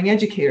preparing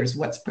educators,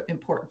 what's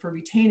important for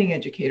retaining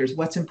educators,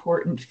 what's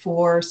important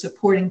for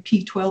supporting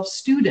P12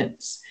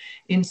 students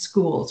in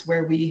schools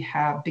where we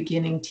have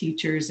beginning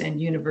teachers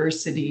and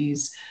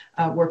universities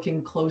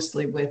working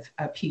closely with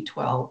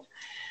P12.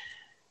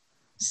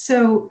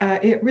 So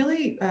it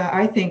really,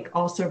 I think,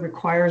 also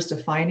requires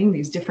defining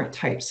these different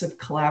types of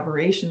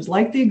collaborations,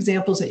 like the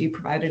examples that you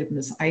provided in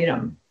this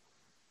item.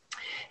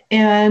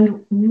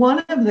 And one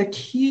of the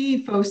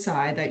key foci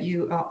that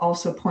you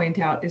also point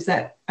out is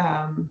that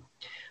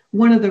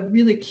one of the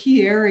really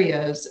key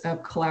areas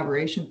of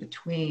collaboration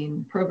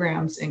between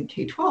programs in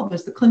K-12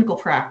 is the clinical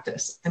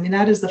practice. I mean,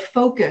 that is the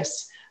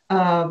focus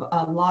of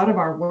a lot of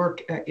our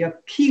work,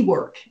 key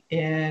work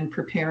in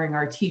preparing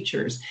our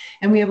teachers.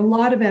 And we have a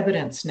lot of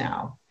evidence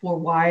now for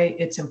why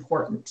it's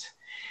important.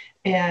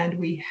 And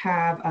we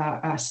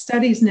have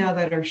studies now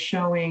that are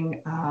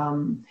showing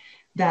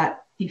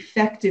that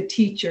effective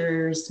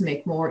teachers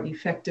make more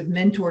effective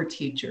mentor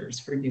teachers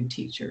for new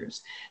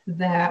teachers,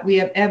 that we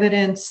have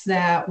evidence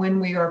that when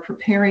we are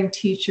preparing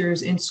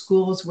teachers in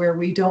schools where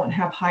we don't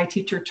have high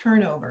teacher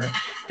turnover,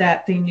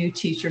 that the new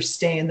teachers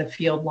stay in the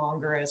field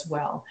longer as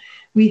well.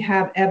 We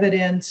have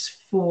evidence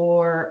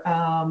for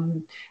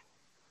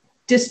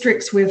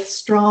districts with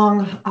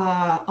strong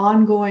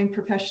ongoing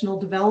professional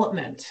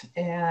development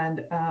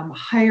and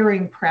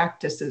hiring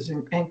practices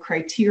and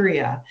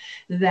criteria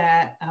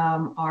that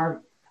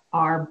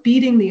are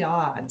beating the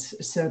odds,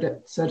 so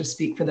to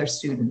speak, for their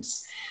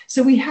students.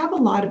 So we have a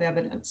lot of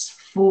evidence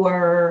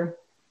for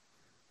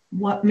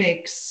what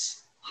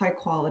makes high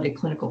quality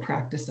clinical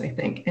practice, I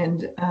think.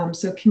 And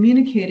so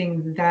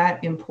communicating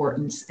that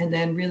importance and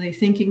then really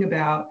thinking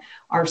about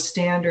our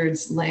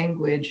standards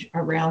language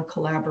around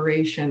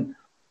collaboration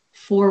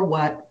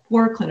for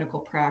clinical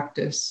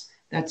practice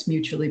that's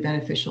mutually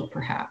beneficial,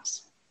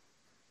 perhaps.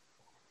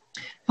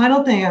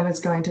 Final thing I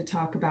was going to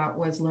talk about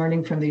was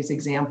learning from these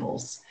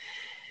examples.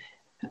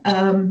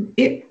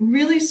 It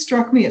really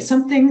struck me. It's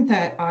something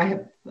that I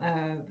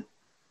have,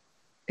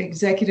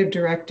 Executive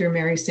Director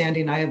Mary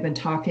Sandy and I have been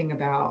talking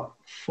about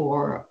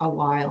for a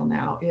while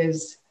now,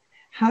 is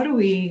how do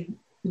we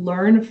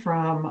learn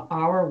from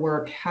our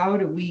work? How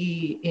do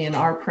we, in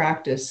our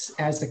practice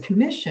as a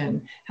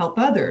commission, help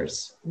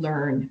others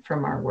learn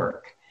from our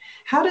work?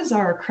 How does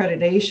our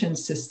accreditation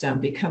system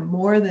become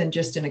more than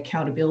just an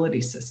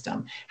accountability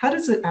system? How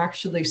does it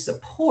actually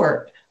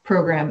support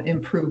program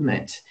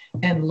improvement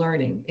and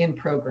learning in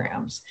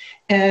programs?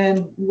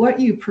 And what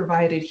you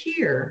provided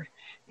here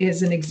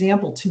is an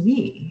example to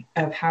me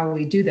of how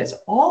we do this.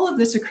 All of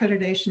this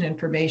accreditation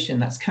information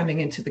that's coming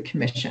into the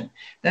commission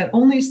that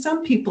only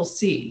some people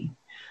see,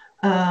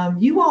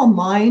 you all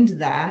mined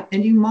that,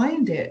 and you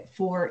mined it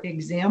for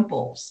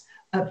examples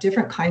of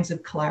different kinds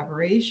of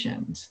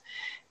collaborations.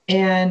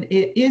 And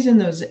it is in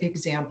those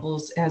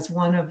examples, as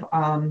one of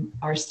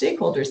our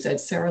stakeholders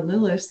said, Sarah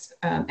Lillis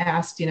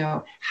asked,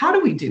 how do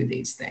we do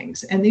these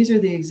things? And these are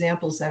the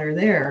examples that are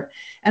there.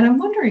 And I'm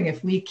wondering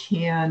if we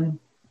can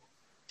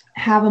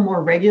have a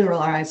more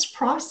regularized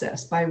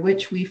process by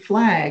which we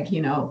flag,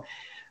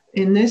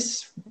 in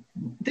this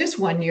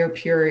 1 year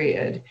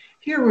period,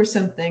 here were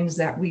some things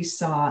that we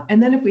saw.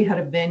 And then if we had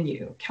a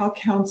venue, Cal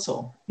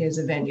Council is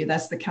a venue.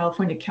 That's the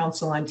California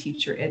Council on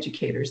Teacher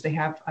Educators. They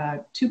have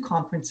 2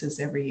 conferences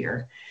every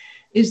year.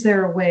 Is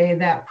there a way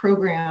that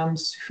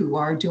programs who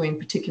are doing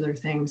particular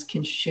things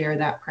can share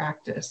that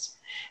practice?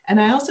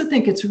 And I also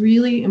think it's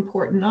really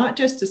important not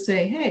just to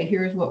say, hey,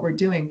 here's what we're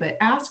doing, but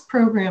ask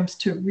programs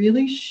to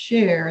really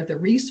share the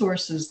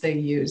resources they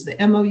use, the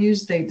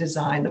MOUs they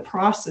design, the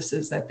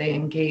processes that they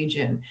engage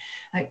in.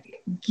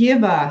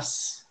 Give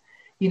us,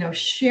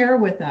 share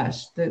with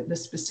us the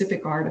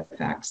specific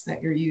artifacts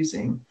that you're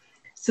using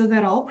so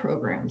that all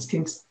programs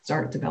can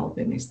start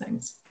developing these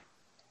things.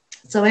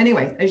 So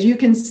anyway, as you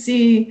can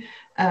see,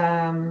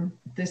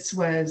 this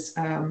was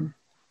an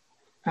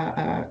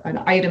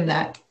item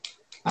that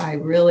I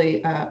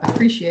really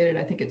appreciated.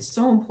 I think it's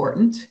so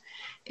important,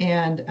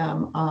 and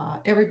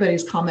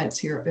everybody's comments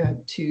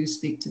here to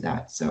speak to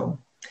that. So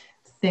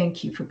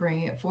thank you for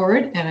bringing it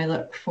forward, and I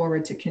look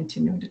forward to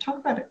continuing to talk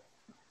about it.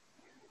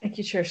 Thank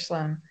you, Chair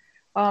Sloan.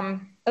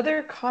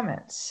 Other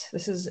comments?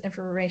 This is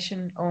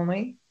information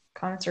only.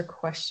 Comments or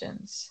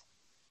questions?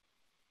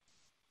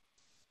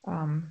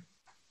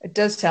 It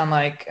does sound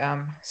like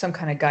some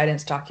kind of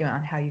guidance document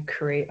on how you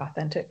create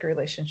authentic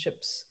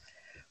relationships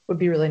would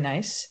be really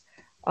nice.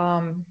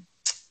 All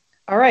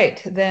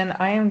right, then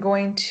I am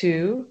going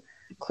to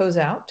close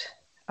out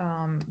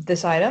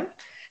this item.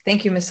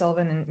 Thank you, Ms.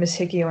 Sullivan and Ms.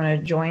 Hickey. I want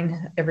to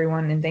join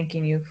everyone in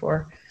thanking you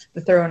for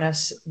the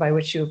thoroughness by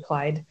which you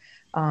applied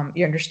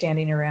your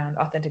understanding around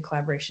authentic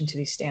collaboration to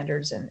these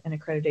standards and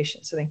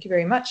accreditation. So thank you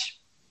very much.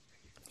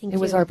 It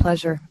was our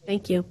pleasure.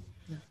 Thank you.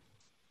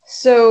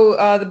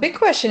 So the big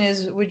question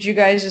is, would you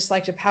guys just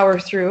like to power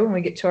through when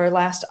we get to our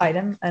last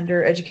item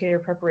under educator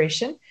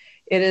preparation?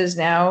 It is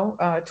now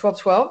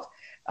 12:12.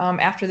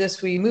 After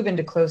this, we move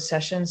into closed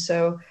session.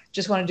 So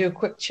just want to do a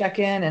quick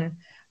check-in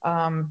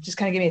and just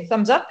kind of give me a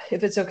thumbs up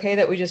if it's okay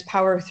that we just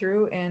power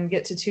through and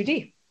get to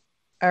 2D.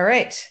 All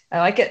right, I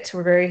like it.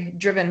 We're a very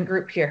driven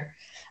group here.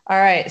 All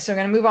right, so we're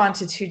going to move on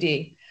to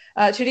 2D.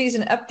 2D is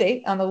an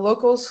update on the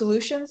local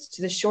solutions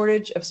to the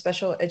shortage of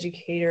special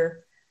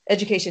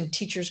education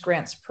teachers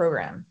grants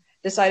program.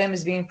 This item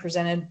is being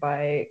presented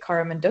by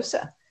Cara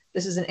Mendoza.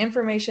 This is an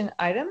information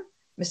item.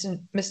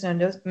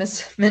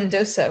 Ms.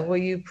 Mendoza, will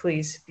you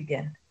please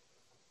begin?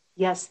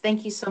 Yes,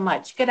 thank you so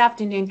much. Good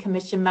afternoon,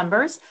 Commission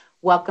members.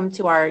 Welcome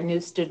to our new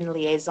student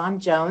liaison,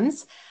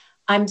 Jones.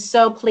 I'm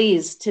so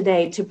pleased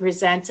today to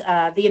present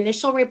the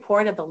initial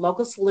report of the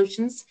local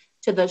solutions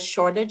to the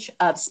shortage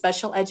of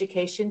special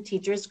education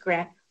teachers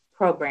grant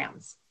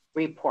programs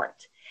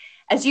report.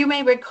 As you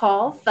may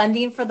recall,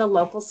 funding for the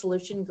local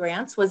solution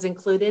grants was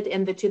included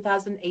in the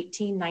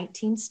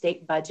 2018-19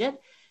 state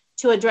budget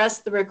to address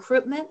the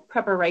recruitment,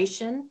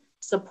 preparation,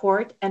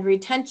 support, and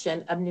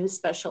retention of new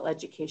special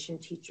education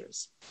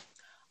teachers.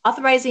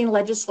 Authorizing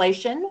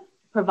legislation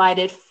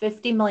provided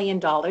 $50 million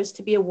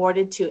to be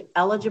awarded to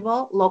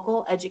eligible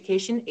local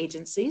education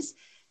agencies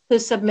who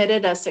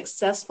submitted a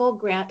successful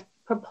grant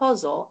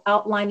proposal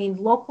outlining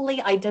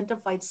locally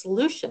identified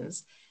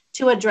solutions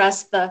to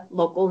address the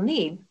local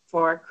need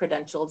for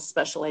credentialed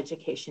special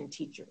education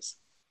teachers.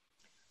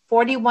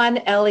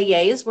 41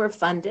 LEAs were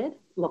funded,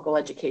 local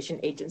education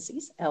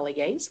agencies,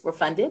 LEAs were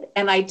funded,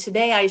 and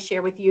today I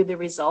share with you the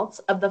results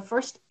of the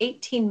first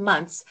 18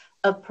 months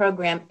of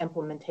program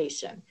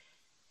implementation.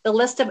 The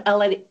list of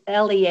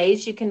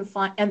LEAs you can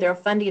find, and their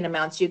funding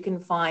amounts you can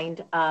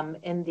find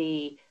in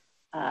the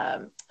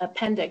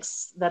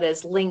appendix that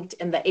is linked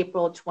in the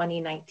April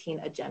 2019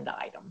 agenda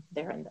item,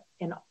 there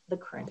in the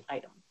current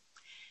item.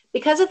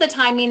 Because of the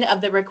timing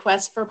of the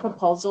request for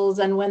proposals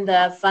and when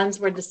the funds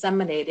were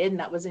disseminated, and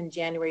that was in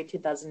January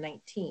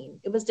 2019,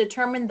 it was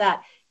determined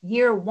that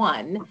year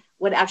one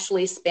would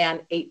actually span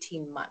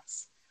 18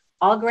 months.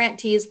 All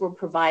grantees were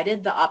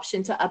provided the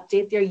option to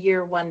update their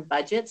year one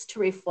budgets to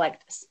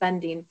reflect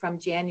spending from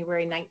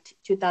January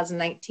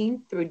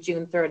 2019 through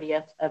June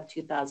 30th of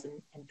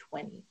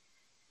 2020.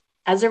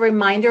 As a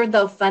reminder,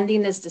 though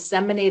funding is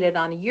disseminated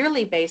on a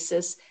yearly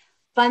basis,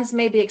 funds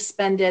may be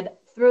expended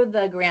through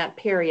the grant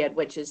period,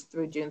 which is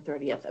through June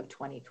 30th of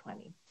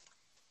 2020.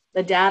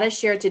 The data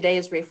shared today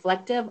is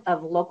reflective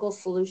of local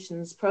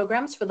solutions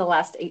programs for the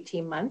last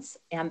 18 months,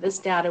 and this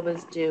data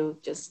was due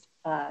just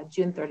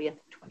June 30th,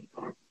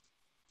 2020.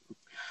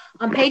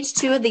 On page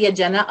 2 of the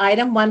agenda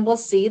item, one will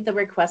see the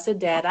requested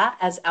data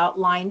as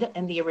outlined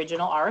in the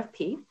original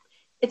RFP.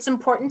 It's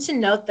important to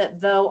note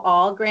that though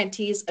all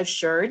grantees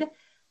assured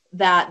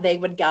that they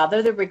would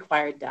gather the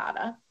required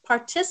data,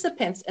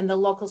 participants in the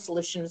local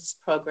solutions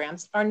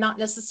programs are not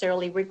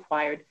necessarily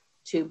required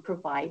to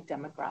provide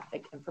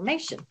demographic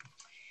information.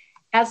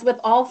 As with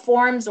all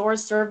forms or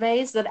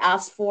surveys that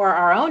ask for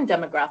our own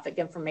demographic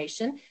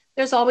information,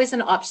 there's always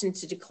an option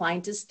to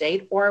decline to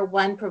state, or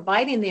when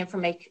providing the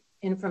information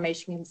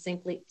can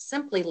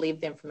simply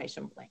leave the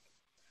information blank.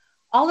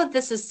 All of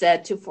this is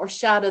said to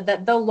foreshadow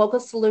that though local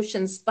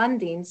solutions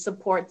funding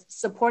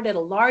supported a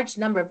large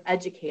number of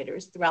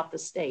educators throughout the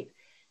state,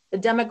 the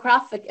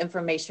demographic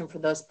information for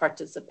those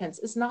participants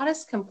is not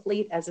as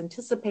complete as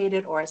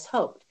anticipated or as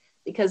hoped,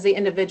 because the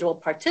individual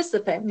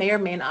participant may or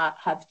may not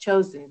have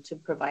chosen to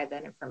provide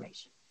that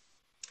information.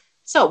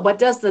 So what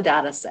does the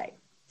data say?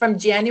 From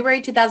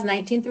January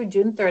 2019 through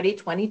June 30,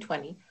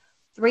 2020,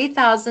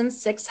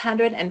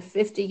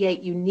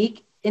 3,658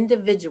 unique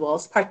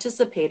individuals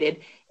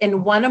participated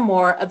in one or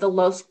more of the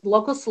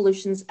local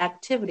solutions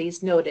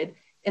activities noted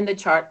in the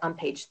chart on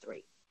page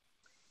 3.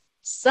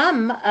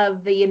 Some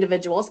of the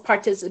individuals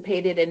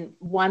participated in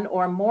one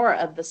or more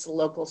of the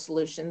local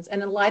solutions,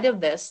 and in light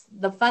of this,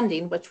 the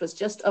funding, which was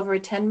just over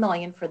 $10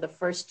 million for the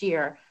first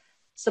year,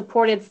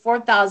 supported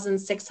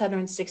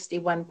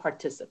 4,661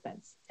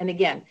 participants. And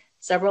again,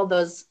 several of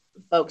those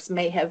folks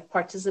may have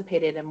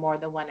participated in more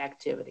than one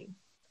activity.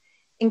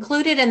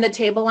 Included in the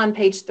table on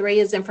page 3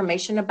 is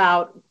information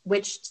about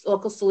which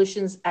local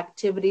solutions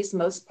activities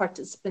most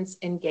participants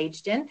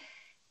engaged in,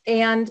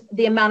 and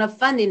the amount of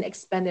funding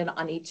expended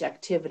on each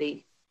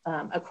activity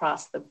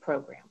across the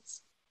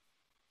programs.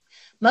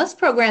 Most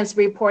programs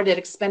reported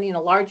expending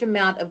a large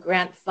amount of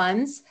grant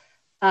funds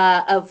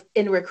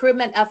in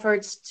recruitment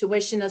efforts,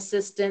 tuition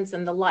assistance,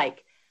 and the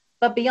like.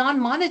 But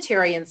beyond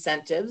monetary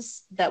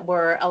incentives that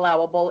were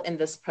allowable in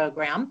this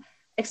program,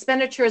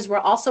 expenditures were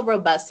also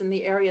robust in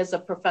the areas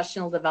of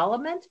professional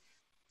development,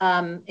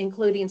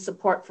 including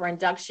support for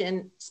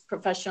induction,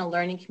 professional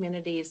learning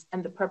communities,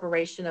 and the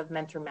preparation of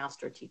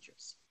mentor-master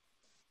teachers.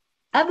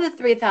 Of the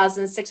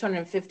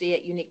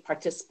 3,658 unique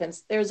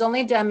participants, there's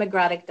only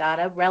demographic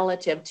data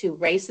relative to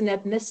race and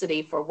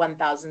ethnicity for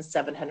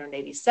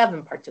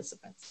 1,787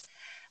 participants.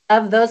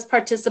 Of those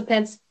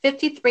participants,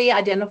 53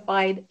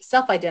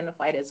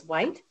 self-identified as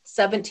white,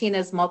 17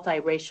 as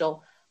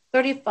multiracial,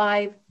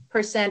 35%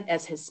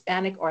 as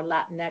Hispanic or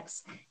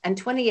Latinx, and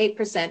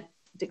 28%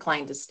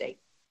 declined to state.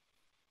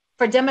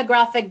 For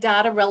demographic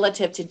data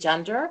relative to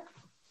gender,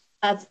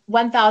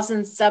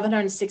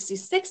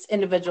 1,766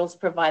 individuals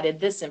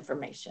provided this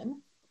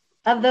information.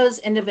 Of those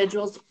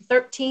individuals,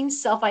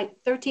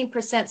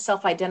 13%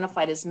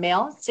 self-identified as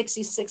male,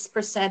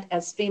 66%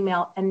 as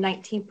female, and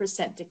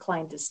 19%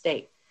 declined to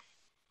state.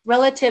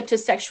 Relative to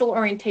sexual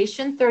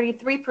orientation,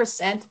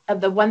 33%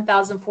 of the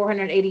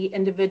 1,480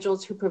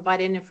 individuals who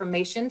provided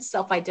information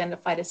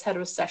self-identified as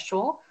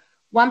heterosexual,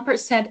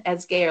 1%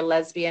 as gay or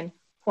lesbian,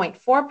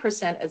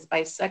 0.4% as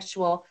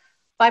bisexual,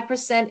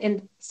 5%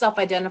 in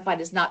self-identified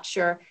as not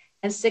sure,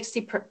 and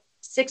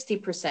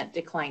 60%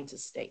 declined to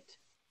state.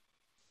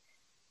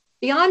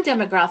 Beyond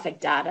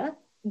demographic data,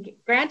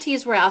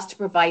 grantees were asked to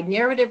provide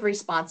narrative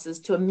responses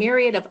to a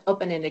myriad of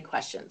open-ended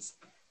questions.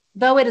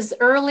 Though it is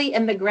early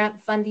in the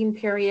grant funding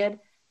period,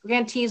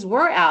 grantees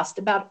were asked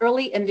about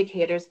early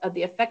indicators of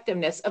the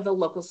effectiveness of the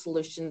local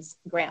solutions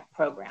grant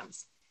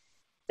programs.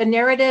 The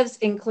narratives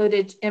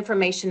included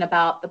information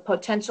about the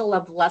potential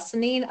of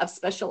lessening of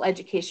special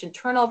education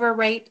turnover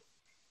rate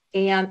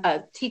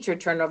and teacher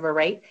turnover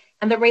rate,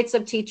 and the rates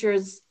of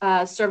teachers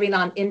serving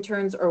on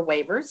interns or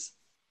waivers.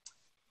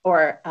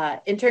 or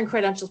intern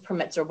credentials,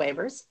 permits, or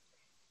waivers.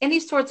 Any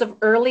sorts of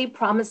early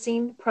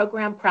promising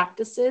program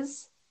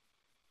practices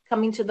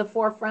coming to the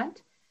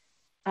forefront.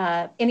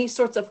 Any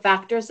sorts of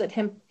factors that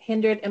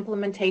hindered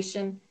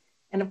implementation,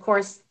 and of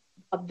course,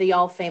 of the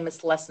all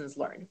famous lessons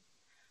learned.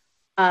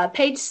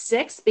 Page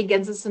 6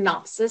 begins a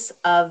synopsis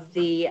of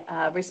the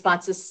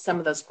responses to some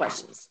of those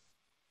questions.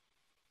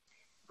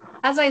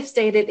 As I've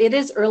stated, it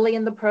is early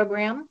in the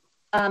program,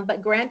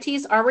 but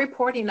grantees are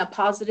reporting a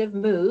positive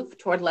move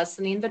toward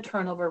lessening the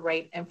turnover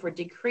rate and for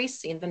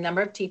decreasing the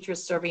number of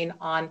teachers serving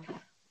on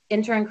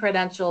intern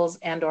credentials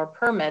and or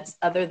permits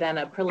other than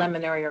a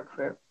preliminary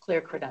or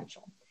clear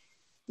credential.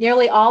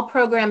 Nearly all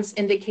programs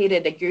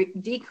indicated a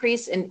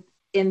decrease in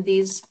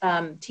these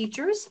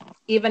teachers,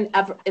 even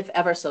if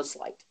ever so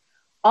slight.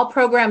 All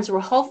programs were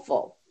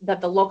hopeful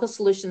that the local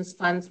solutions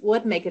funds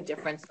would make a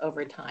difference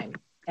over time.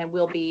 And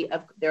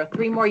there are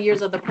 3 more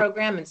years of the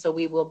program, and so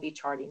we will be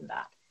charting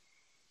that.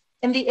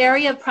 In the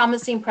area of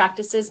promising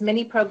practices,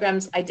 many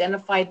programs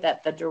identified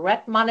that the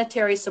direct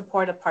monetary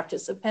support of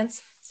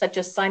participants, such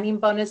as signing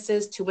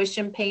bonuses,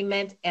 tuition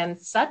payment, and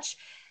such,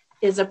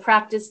 is a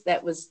practice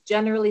that was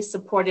generally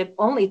supported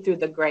only through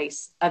the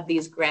grace of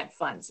these grant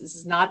funds. This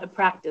is not a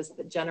practice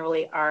that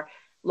generally our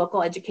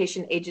local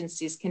education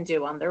agencies can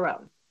do on their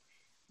own.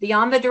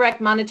 Beyond the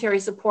direct monetary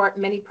support,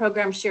 many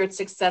programs shared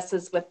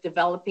successes with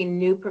developing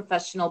new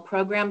professional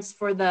programs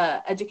for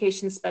the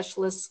education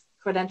specialists,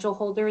 credential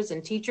holders,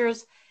 and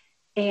teachers,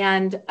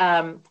 and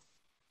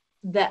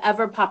the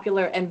ever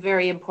popular and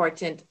very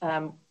important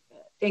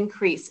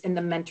increase in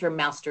the mentor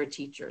master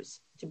teachers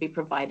to be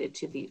provided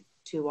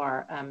to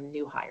our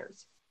new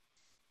hires.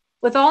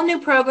 With all new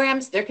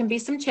programs, there can be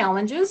some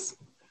challenges.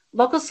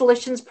 Local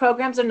solutions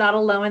programs are not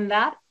alone in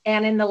that.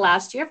 And in the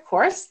last year, of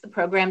course, the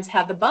programs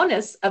have the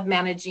bonus of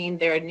managing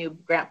their new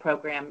grant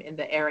program in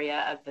the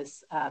era of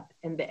this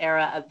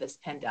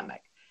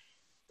pandemic.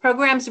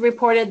 Programs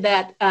reported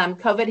that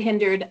COVID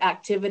hindered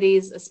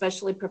activities,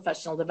 especially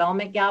professional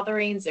development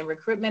gatherings and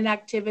recruitment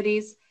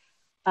activities.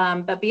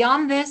 But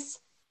beyond this,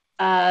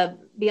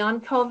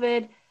 beyond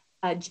COVID,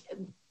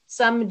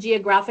 some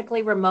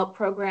geographically remote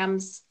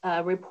programs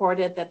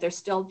reported that they're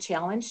still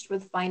challenged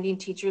with finding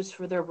teachers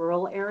for their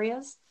rural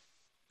areas.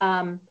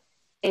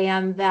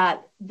 And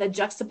that the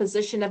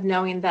juxtaposition of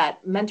knowing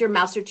that mentor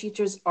master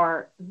teachers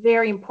are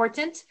very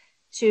important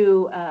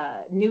to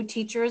new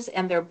teachers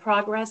and their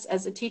progress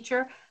as a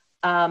teacher,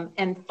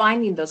 and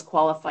finding those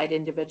qualified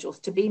individuals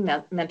to be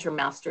mentor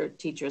master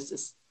teachers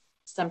is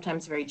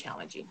sometimes very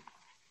challenging.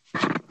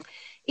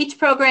 Each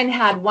program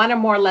had 1 or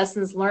more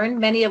lessons learned,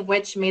 many of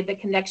which made the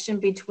connection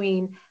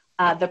between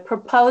the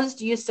proposed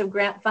use of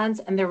grant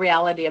funds and the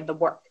reality of the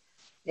work.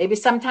 Maybe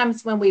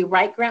sometimes when we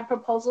write grant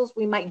proposals,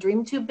 we might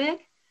dream too big.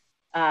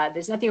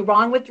 There's nothing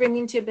wrong with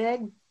dreaming too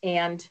big.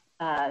 And,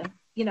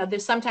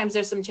 there's some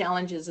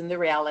challenges in the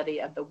reality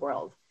of the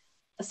world.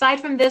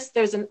 Aside from this,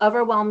 there was an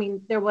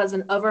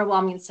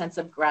overwhelming sense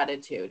of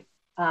gratitude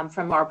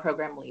from our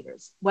program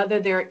leaders, whether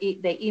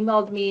they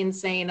emailed me and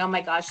saying, oh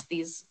my gosh,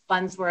 these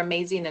funds were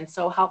amazing and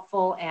so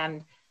helpful,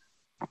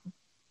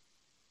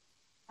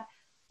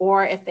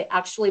 or if they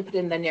actually put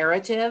in the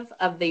narrative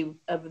of the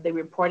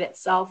report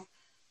itself.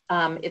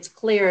 It's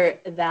clear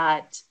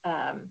that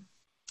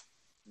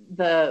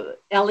the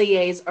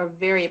LEAs are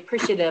very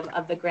appreciative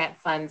of the grant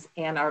funds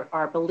and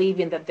are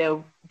believing that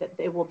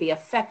they will be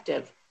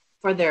effective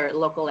for their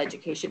local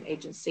education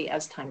agency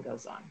as time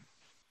goes on.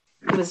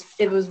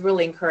 It was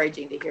really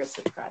encouraging to hear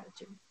such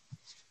gratitude.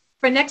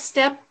 For next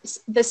steps,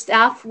 the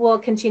staff will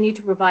continue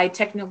to provide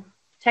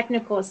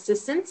technical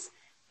assistance.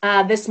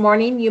 This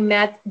morning, you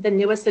met the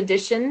newest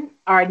addition,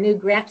 our new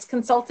grants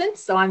consultant.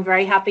 So I'm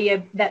very happy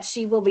that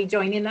she will be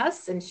joining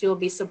us, and she will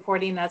be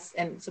supporting us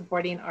and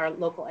supporting our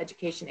local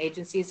education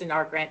agencies and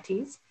our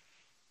grantees.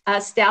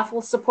 Staff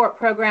will support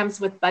programs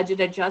with budget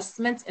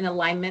adjustments in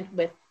alignment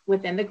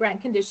within the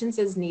grant conditions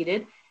as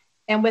needed,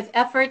 and with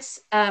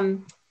efforts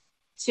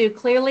to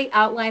clearly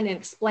outline and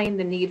explain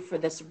the need for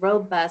this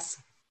robust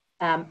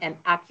and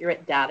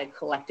accurate data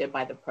collected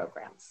by the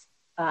programs.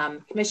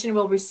 Commission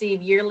will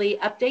receive yearly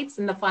updates,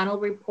 and the final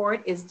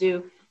report is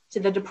due to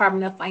the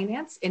Department of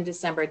Finance in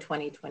December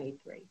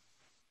 2023.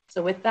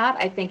 So with that,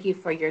 I thank you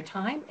for your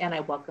time, and I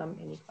welcome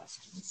any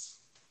questions.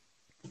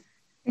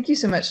 Thank you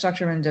so much,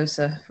 Dr.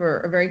 Mendoza, for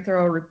a very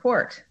thorough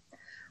report.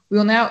 We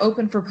will now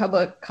open for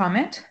public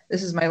comment.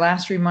 This is my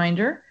last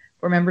reminder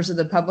for members of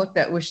the public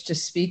that wish to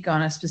speak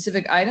on a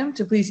specific item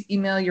to please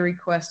email your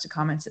request to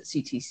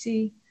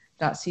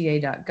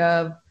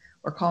comments@ctc.ca.gov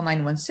or call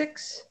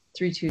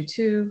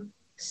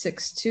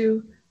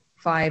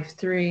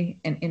 916-322-6253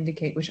 and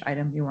indicate which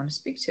item you want to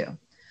speak to.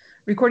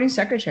 Recording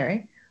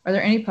Secretary, are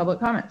there any public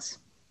comments?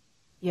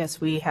 Yes,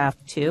 we have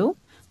 2.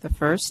 The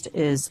first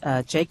is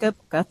Jacob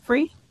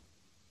Guthrie.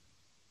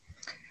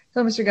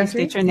 Hello, Mr.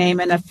 Guthrie. Please state your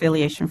name and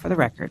affiliation for the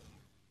record.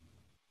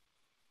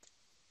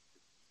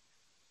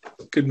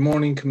 Good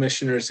morning,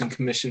 commissioners and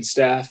commission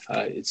staff.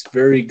 It's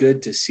very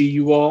good to see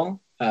you all.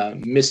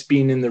 Miss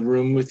being in the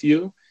room with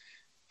you.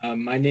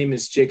 My name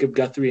is Jacob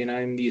Guthrie, and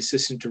I'm the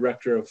Assistant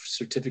Director of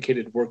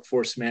Certificated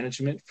Workforce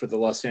Management for the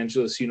Los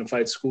Angeles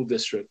Unified School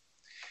District.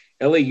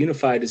 LA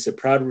Unified is a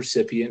proud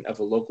recipient of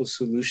a Local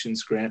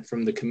Solutions grant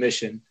from the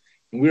Commission,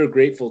 and we are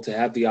grateful to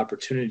have the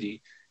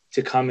opportunity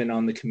to comment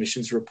on the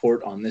Commission's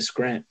report on this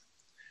grant.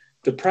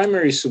 The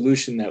primary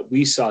solution that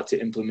we sought to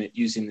implement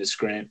using this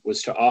grant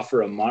was to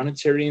offer a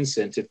monetary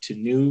incentive to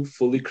new,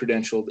 fully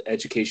credentialed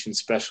education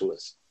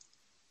specialists.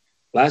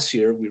 Last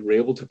year, we were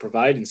able to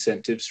provide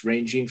incentives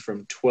ranging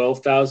from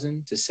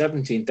 $12,000 to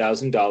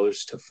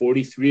 $17,000 to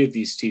 43 of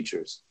these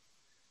teachers.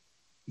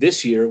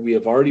 This year, we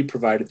have already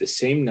provided the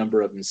same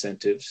number of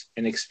incentives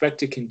and expect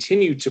to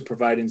continue to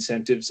provide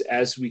incentives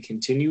as we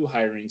continue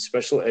hiring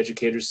special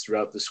educators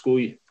throughout the school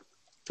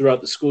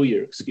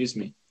year.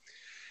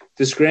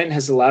 This grant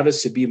has allowed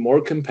us to be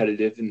more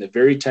competitive in the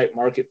very tight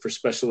market for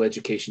special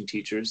education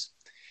teachers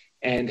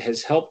and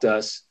has helped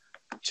us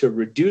to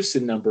reduce the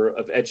number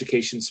of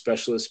education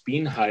specialists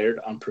being hired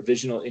on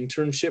provisional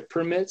internship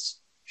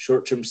permits,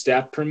 short-term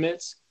staff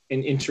permits,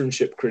 and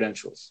internship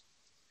credentials.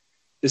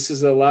 This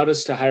has allowed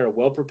us to hire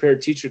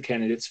well-prepared teacher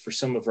candidates for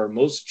some of our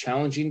most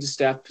challenging to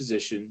staff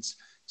positions,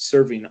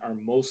 serving our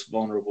most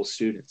vulnerable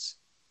students.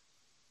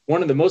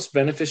 One of the most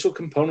beneficial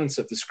components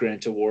of this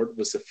grant award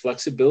was the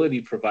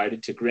flexibility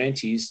provided to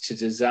grantees to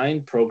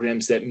design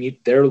programs that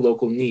meet their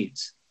local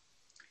needs.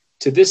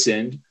 To this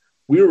end,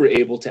 we were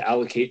able to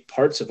allocate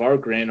parts of our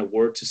grant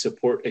award to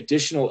support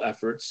additional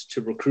efforts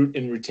to recruit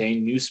and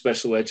retain new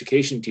special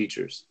education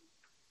teachers.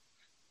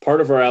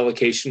 Part of our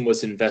allocation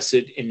was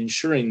invested in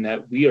ensuring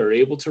that we are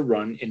able to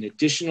run an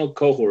additional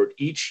cohort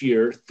each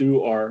year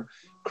through our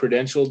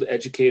Credentialed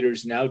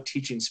Educators Now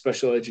Teaching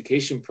Special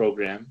Education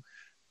program,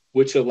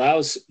 which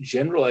allows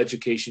general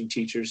education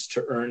teachers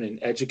to earn an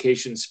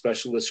education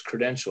specialist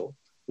credential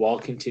while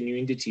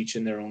continuing to teach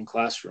in their own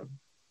classroom.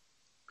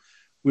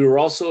 We were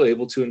also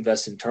able to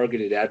invest in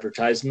targeted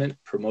advertisement,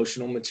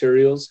 promotional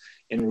materials,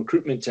 and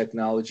recruitment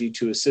technology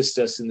to assist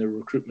us in the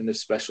recruitment of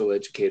special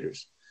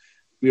educators.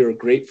 We are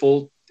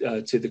grateful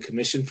to the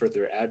Commission for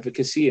their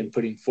advocacy in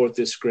putting forth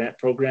this grant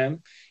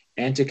program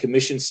and to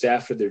Commission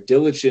staff for their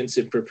diligence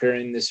in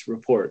preparing this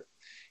report.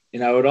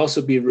 And I would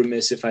also be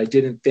remiss if I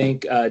didn't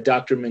thank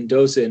Dr.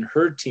 Mendoza and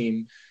her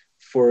team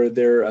for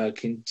their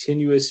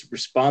continuous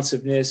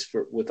responsiveness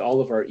with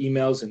all of our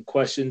emails and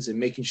questions and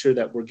making sure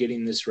that we're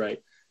getting this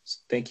right. So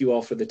thank you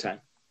all for the time.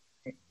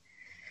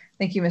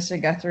 Thank you,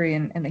 Mr. Guthrie,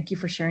 and thank you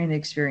for sharing the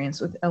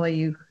experience with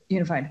LAU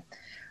Unified.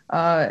 We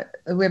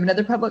have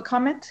another public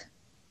comment.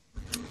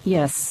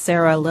 Yes,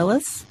 Sarah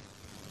Lillis.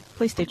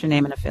 Please state your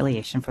name and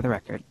affiliation for the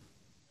record.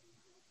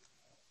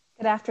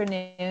 Good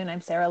afternoon.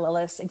 I'm Sarah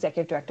Lillis,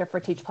 Executive Director for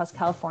Teach Plus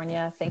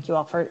California. Thank you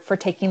all for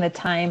taking the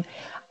time.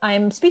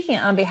 I'm speaking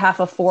on behalf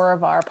of 4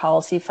 of our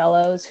policy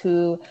fellows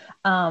who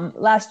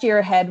last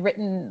year had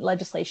written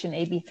legislation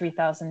AB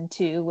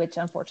 3002, which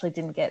unfortunately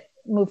didn't get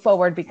moved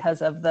forward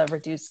because of the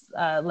reduced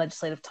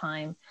legislative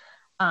time.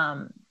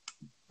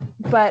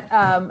 But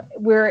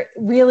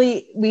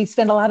we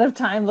spend a lot of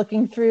time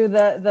looking through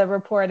the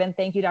report, and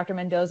thank you, Dr.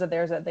 Mendoza.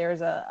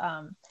 There's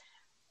a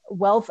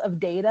wealth of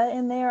data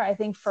in there. I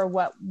think for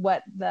what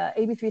the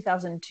AB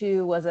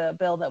 3002 was a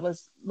bill that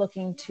was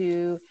looking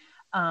to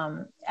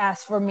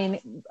ask for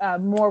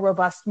more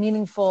robust,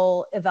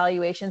 meaningful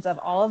evaluations of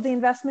all of the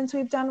investments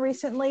we've done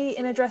recently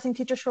in addressing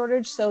teacher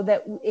shortage so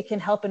that it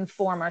can help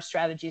inform our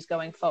strategies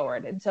going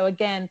forward. And so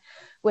again,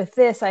 with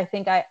this, I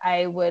think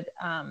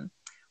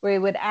we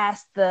would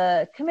ask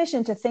the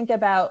Commission to think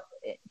about,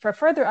 for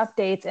further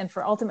updates and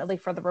for ultimately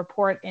for the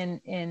report in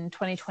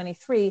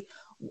 2023,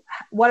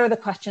 what are the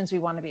questions we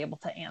want to be able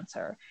to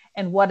answer,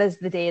 and what is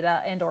the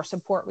data and or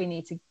support we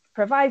need to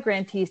provide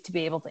grantees to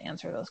be able to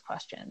answer those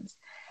questions.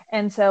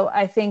 And so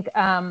I think,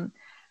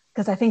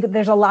 because I think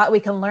there's a lot we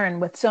can learn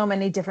with so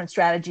many different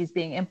strategies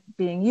being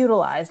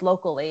utilized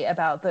locally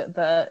about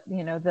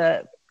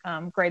the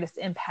greatest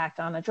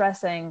impact on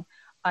addressing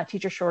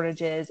teacher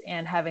shortages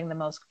and having the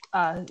most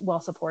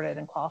well-supported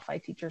and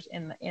qualified teachers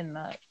in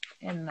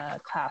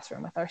the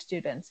classroom with our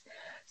students.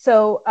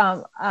 So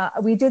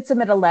we did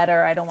submit a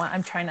letter.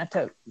 I'm trying not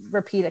to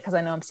repeat it because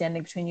I know I'm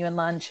standing between you and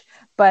lunch,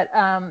 but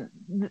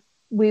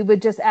we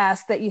would just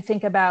ask that you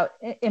think about,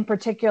 in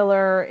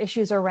particular,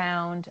 issues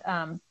around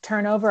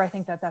turnover. I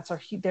think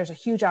there's a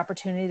huge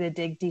opportunity to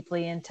dig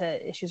deeply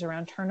into issues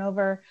around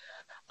turnover.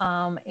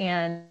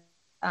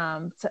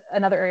 So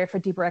another area for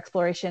deeper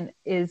exploration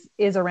is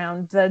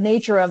around the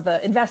nature of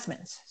the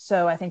investments.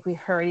 So I think we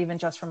heard even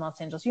just from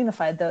Los Angeles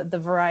Unified, the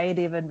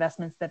variety of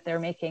investments that they're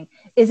making.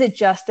 Is it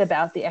just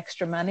about the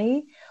extra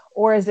money,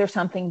 or is there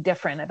something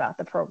different about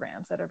the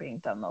programs that are being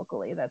done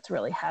locally that's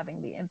really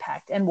having the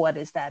impact? And what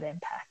is that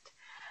impact?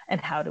 And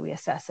how do we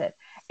assess it?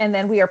 And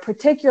then we are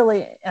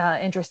particularly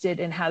interested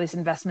in how these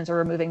investments are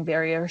removing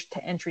barriers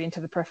to entry into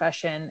the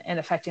profession and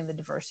affecting the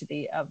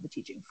diversity of the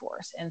teaching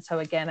force. And so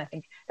again, I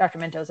think Dr.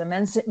 Mendoza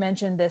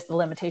mentioned this, the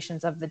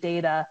limitations of the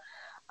data.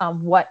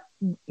 What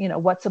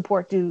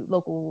support do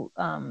local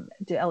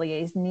do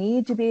LEAs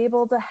need to be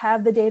able to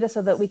have the data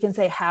so that we can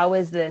say, how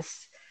is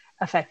this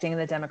affecting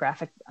the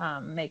demographic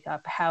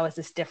makeup? How is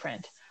this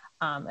different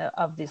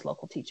of these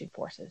local teaching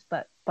forces?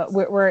 But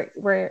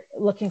we're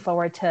looking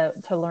forward to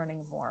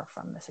learning more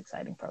from this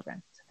exciting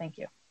program. So thank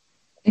you.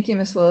 Thank you,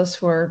 Ms. Willis,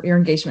 for your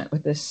engagement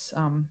with this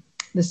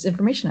this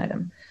information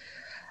item.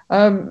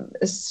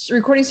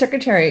 Recording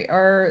Secretary,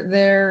 are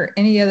there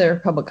any other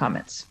public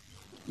comments?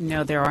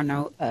 No, there are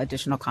no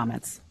additional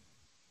comments.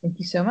 Thank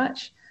you so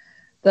much.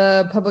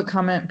 The public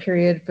comment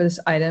period for this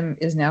item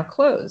is now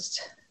closed.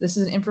 This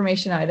is an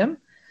information item.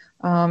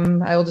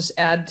 I will just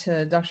add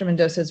to Dr.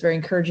 Mendoza, it's very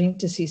encouraging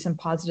to see some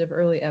positive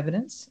early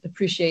evidence.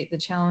 Appreciate the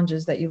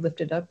challenges that you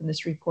lifted up in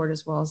this report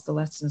as well as the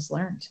lessons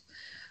learned.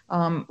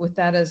 With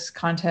that as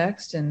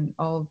context and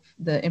all of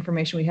the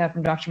information we have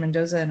from Dr.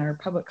 Mendoza and our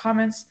public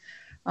comments,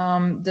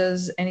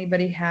 does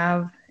anybody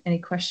have any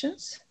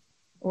questions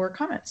or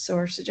comments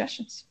or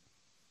suggestions?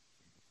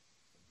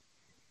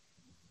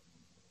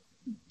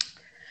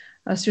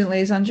 Student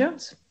Liaison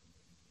Jones.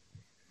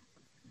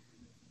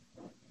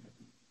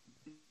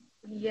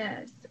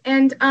 Yes,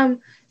 and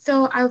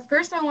so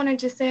first I wanted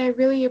to say I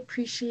really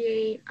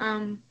appreciate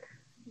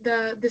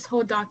this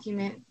whole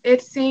document.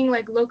 It's saying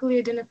like locally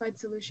identified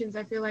solutions.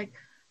 I feel like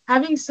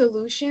having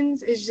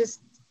solutions is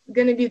just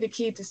going to be the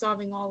key to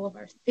solving all of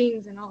our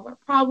things and all of our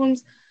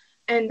problems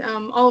and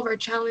all of our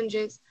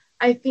challenges.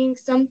 I think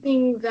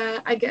something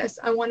that I guess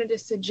I wanted to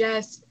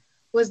suggest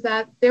was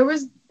that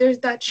there's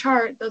that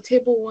chart, the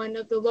table 1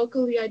 of the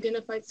locally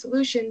identified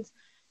solutions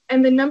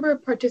and the number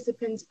of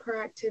participants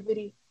per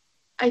activity.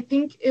 I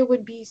think it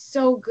would be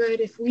so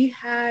good if we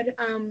had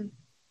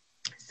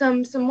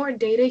some more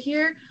data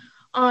here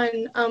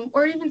on,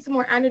 or even some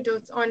more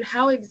anecdotes on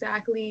how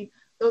exactly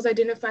those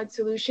identified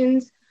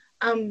solutions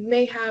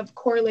may have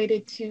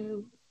correlated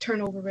to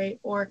turnover rate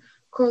or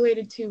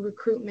correlated to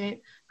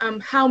recruitment,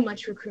 how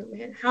much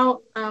recruitment,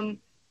 how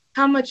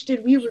much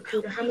did we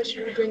recruit or how much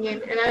did we bring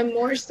in? And I'm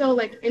more so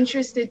like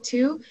interested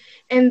too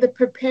in the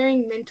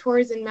preparing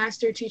mentors and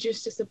master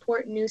teachers to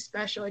support new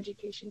special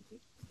education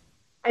teachers.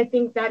 I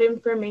think that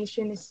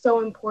information is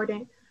so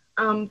important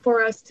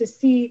for us to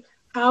see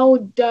how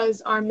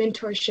does our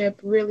mentorship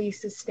really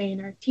sustain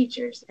our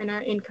teachers and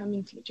our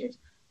incoming teachers.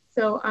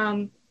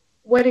 So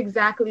what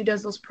exactly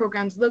does those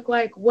programs look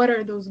like? What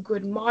are those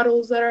good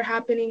models that are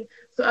happening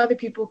so other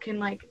people can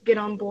like get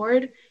on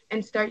board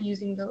and start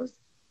using those?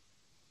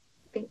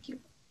 Thank you.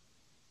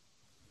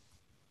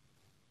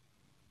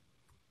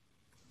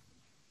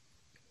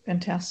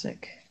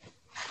 Fantastic.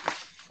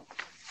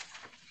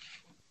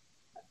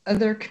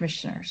 Other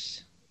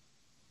commissioners?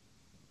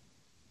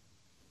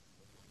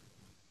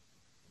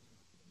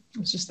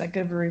 It's just that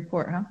good of a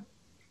report,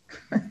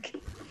 huh?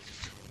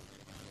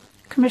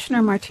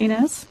 Commissioner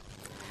Martinez,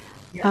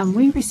 Yes.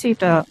 We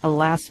received a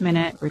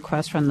last-minute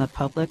request from the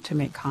public to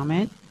make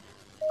comment.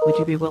 Would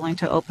you be willing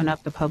to open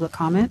up the public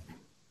comment?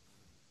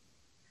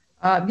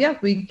 Yeah,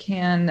 we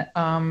can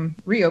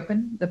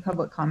reopen the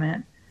public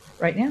comment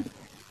right now.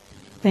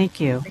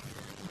 Thank you.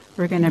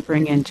 We're going to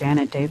bring in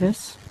Janet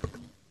Davis.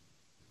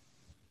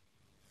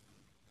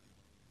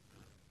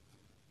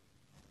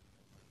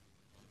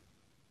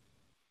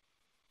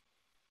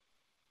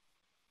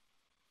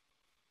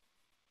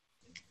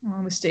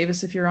 Ms.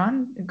 Davis, if you're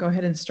on, go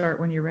ahead and start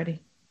when you're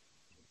ready.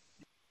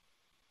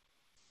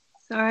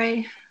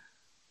 Sorry,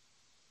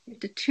 you have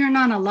to turn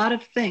on a lot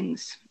of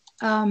things.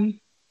 Start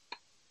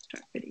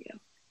video.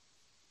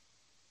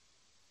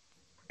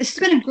 This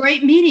has been a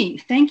great meeting.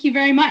 Thank you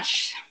very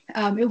much.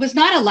 It was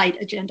not a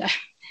light agenda.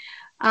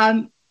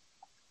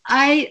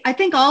 I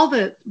think all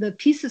the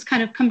pieces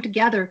kind of come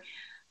together.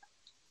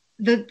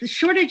 The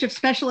shortage of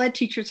special ed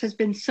teachers has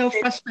been so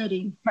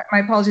frustrating. My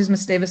apologies,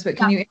 Ms. Davis, but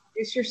can you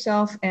introduce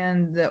yourself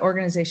and the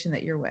organization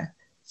that you're with?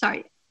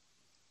 Sorry.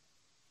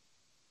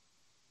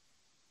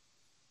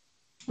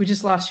 We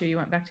just lost you. You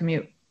went back to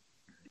mute.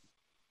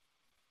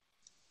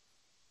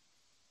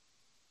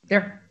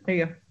 There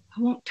you go.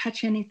 I won't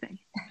touch anything.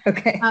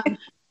 Okay.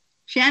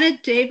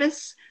 Janet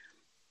Davis,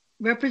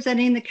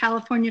 representing the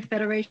California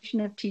Federation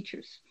of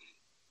Teachers.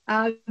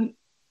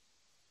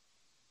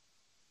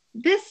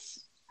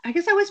 I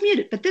guess I was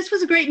muted, but this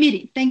was a great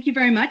meeting. Thank you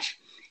very much.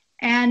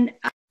 And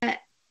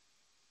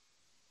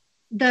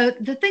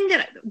the thing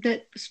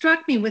that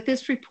struck me with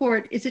this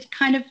report is it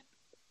kind of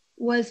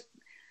was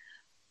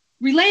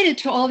related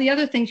to all the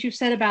other things you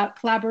said about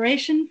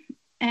collaboration.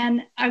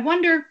 And I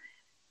wonder,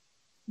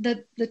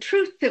 the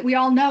truth that we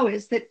all know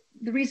is that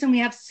the reason we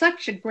have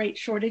such a great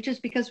shortage is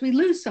because we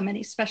lose so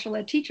many special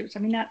ed teachers. I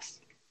mean, that's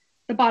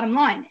the bottom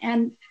line.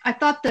 And I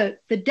thought the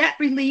debt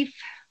relief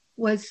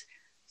was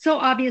so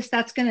obvious.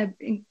 That's going to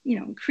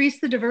increase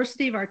the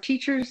diversity of our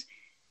teachers,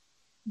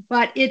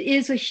 but it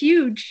is a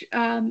huge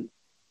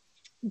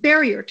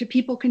barrier to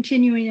people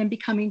continuing and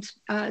becoming,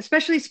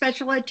 especially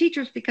special ed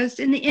teachers, because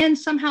in the end,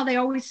 somehow they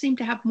always seem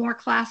to have more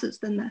classes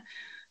than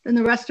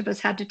the rest of us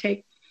had to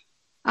take.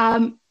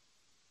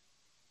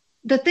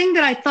 The thing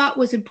that I thought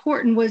was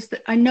important was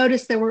that I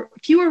noticed there were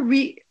fewer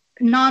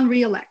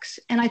non-reelects.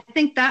 And I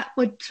think that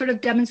would sort of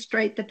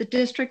demonstrate that the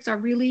districts are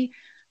really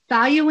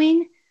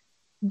valuing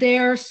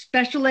their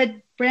special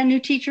ed brand new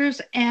teachers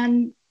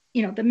and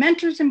you know, the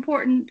mentor's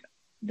important,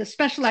 the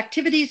special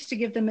activities to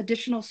give them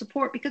additional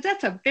support, because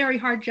that's a very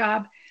hard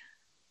job.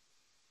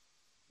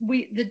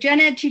 The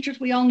gen ed teachers,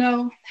 we all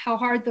know how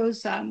hard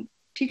those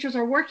teachers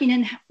are working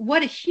and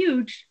what a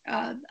huge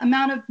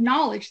amount of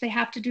knowledge they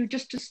have to do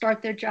just to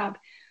start their job.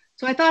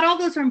 So I thought all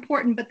those are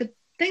important, but the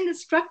thing that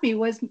struck me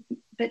was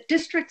that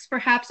districts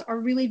perhaps are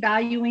really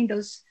valuing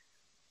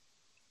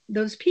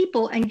those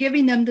people and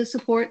giving them the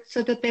support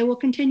so that they will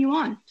continue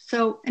on.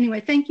 So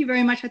anyway, thank you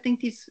very much. I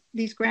think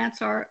these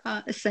grants are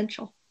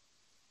essential.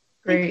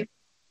 Great.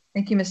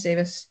 Thank you, Ms.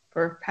 Davis,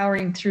 for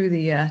powering through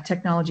the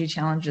technology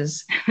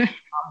challenges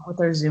with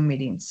our Zoom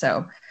meeting.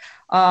 So,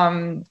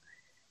 Madam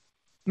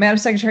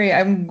Secretary,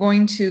 I'm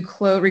going to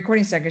close,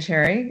 Recording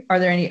Secretary, are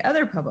there any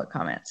other public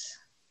comments?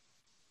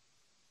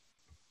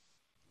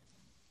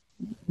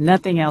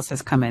 Nothing else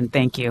has come in.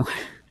 Thank you.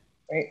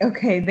 Great.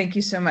 Okay, thank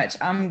you so much.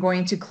 I'm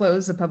going to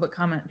close the public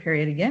comment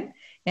period again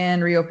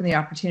and reopen the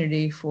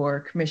opportunity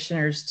for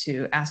commissioners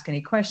to ask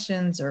any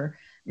questions or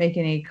make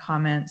any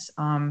comments.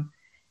 And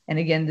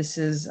again, this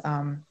is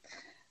an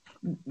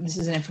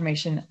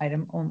information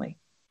item only.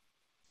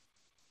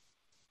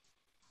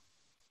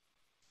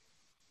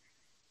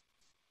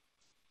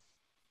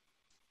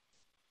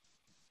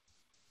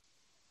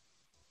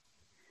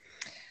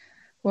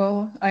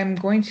 Well, I'm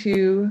going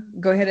to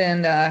go ahead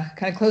and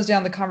kind of close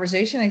down the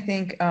conversation. I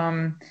think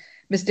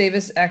Ms.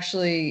 Davis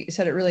actually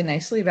said it really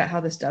nicely about how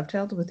this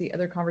dovetailed with the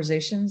other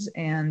conversations.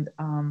 And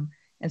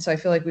so I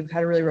feel like we've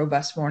had a really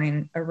robust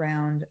morning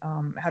around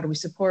how do we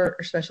support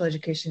our special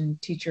education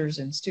teachers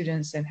and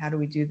students, and how do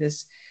we do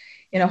this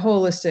in a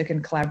holistic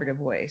and collaborative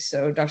way.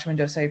 So Dr.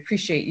 Mendoza, I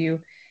appreciate you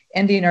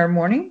ending our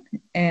morning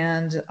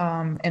and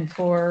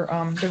for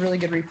the really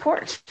good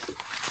report.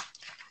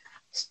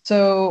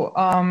 So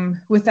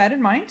with that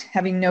in mind,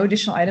 having no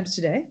additional items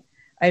today,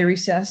 I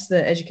recess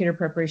the Educator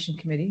Preparation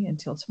Committee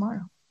until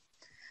tomorrow.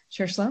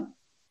 Chair Sloan.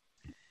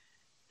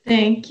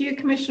 Thank you,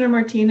 Commissioner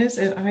Martinez,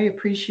 and I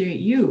appreciate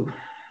you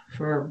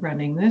for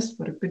running this.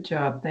 What a good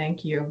job.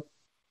 Thank you.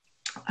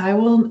 I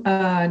will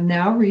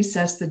now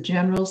recess the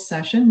general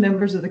session.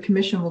 Members of the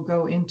commission will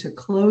go into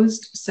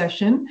closed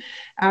session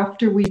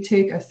after we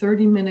take a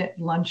 30-minute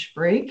lunch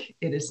break.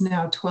 It is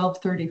now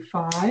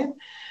 12:35.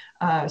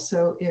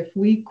 So if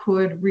we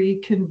could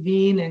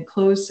reconvene in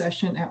closed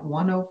session at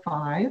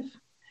 1:05.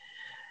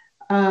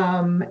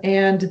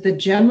 And the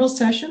general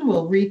session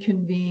will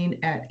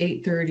reconvene at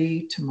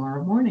 8:30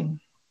 tomorrow morning.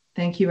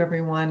 Thank you,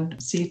 everyone.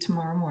 See you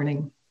tomorrow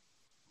morning.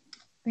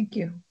 Thank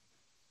you.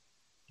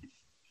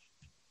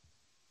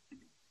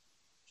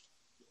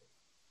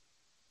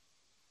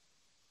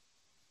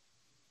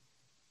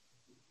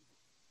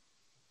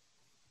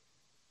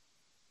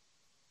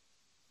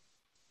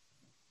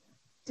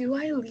 Do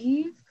I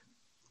leave?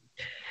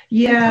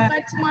 Yeah. Come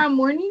back tomorrow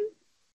morning?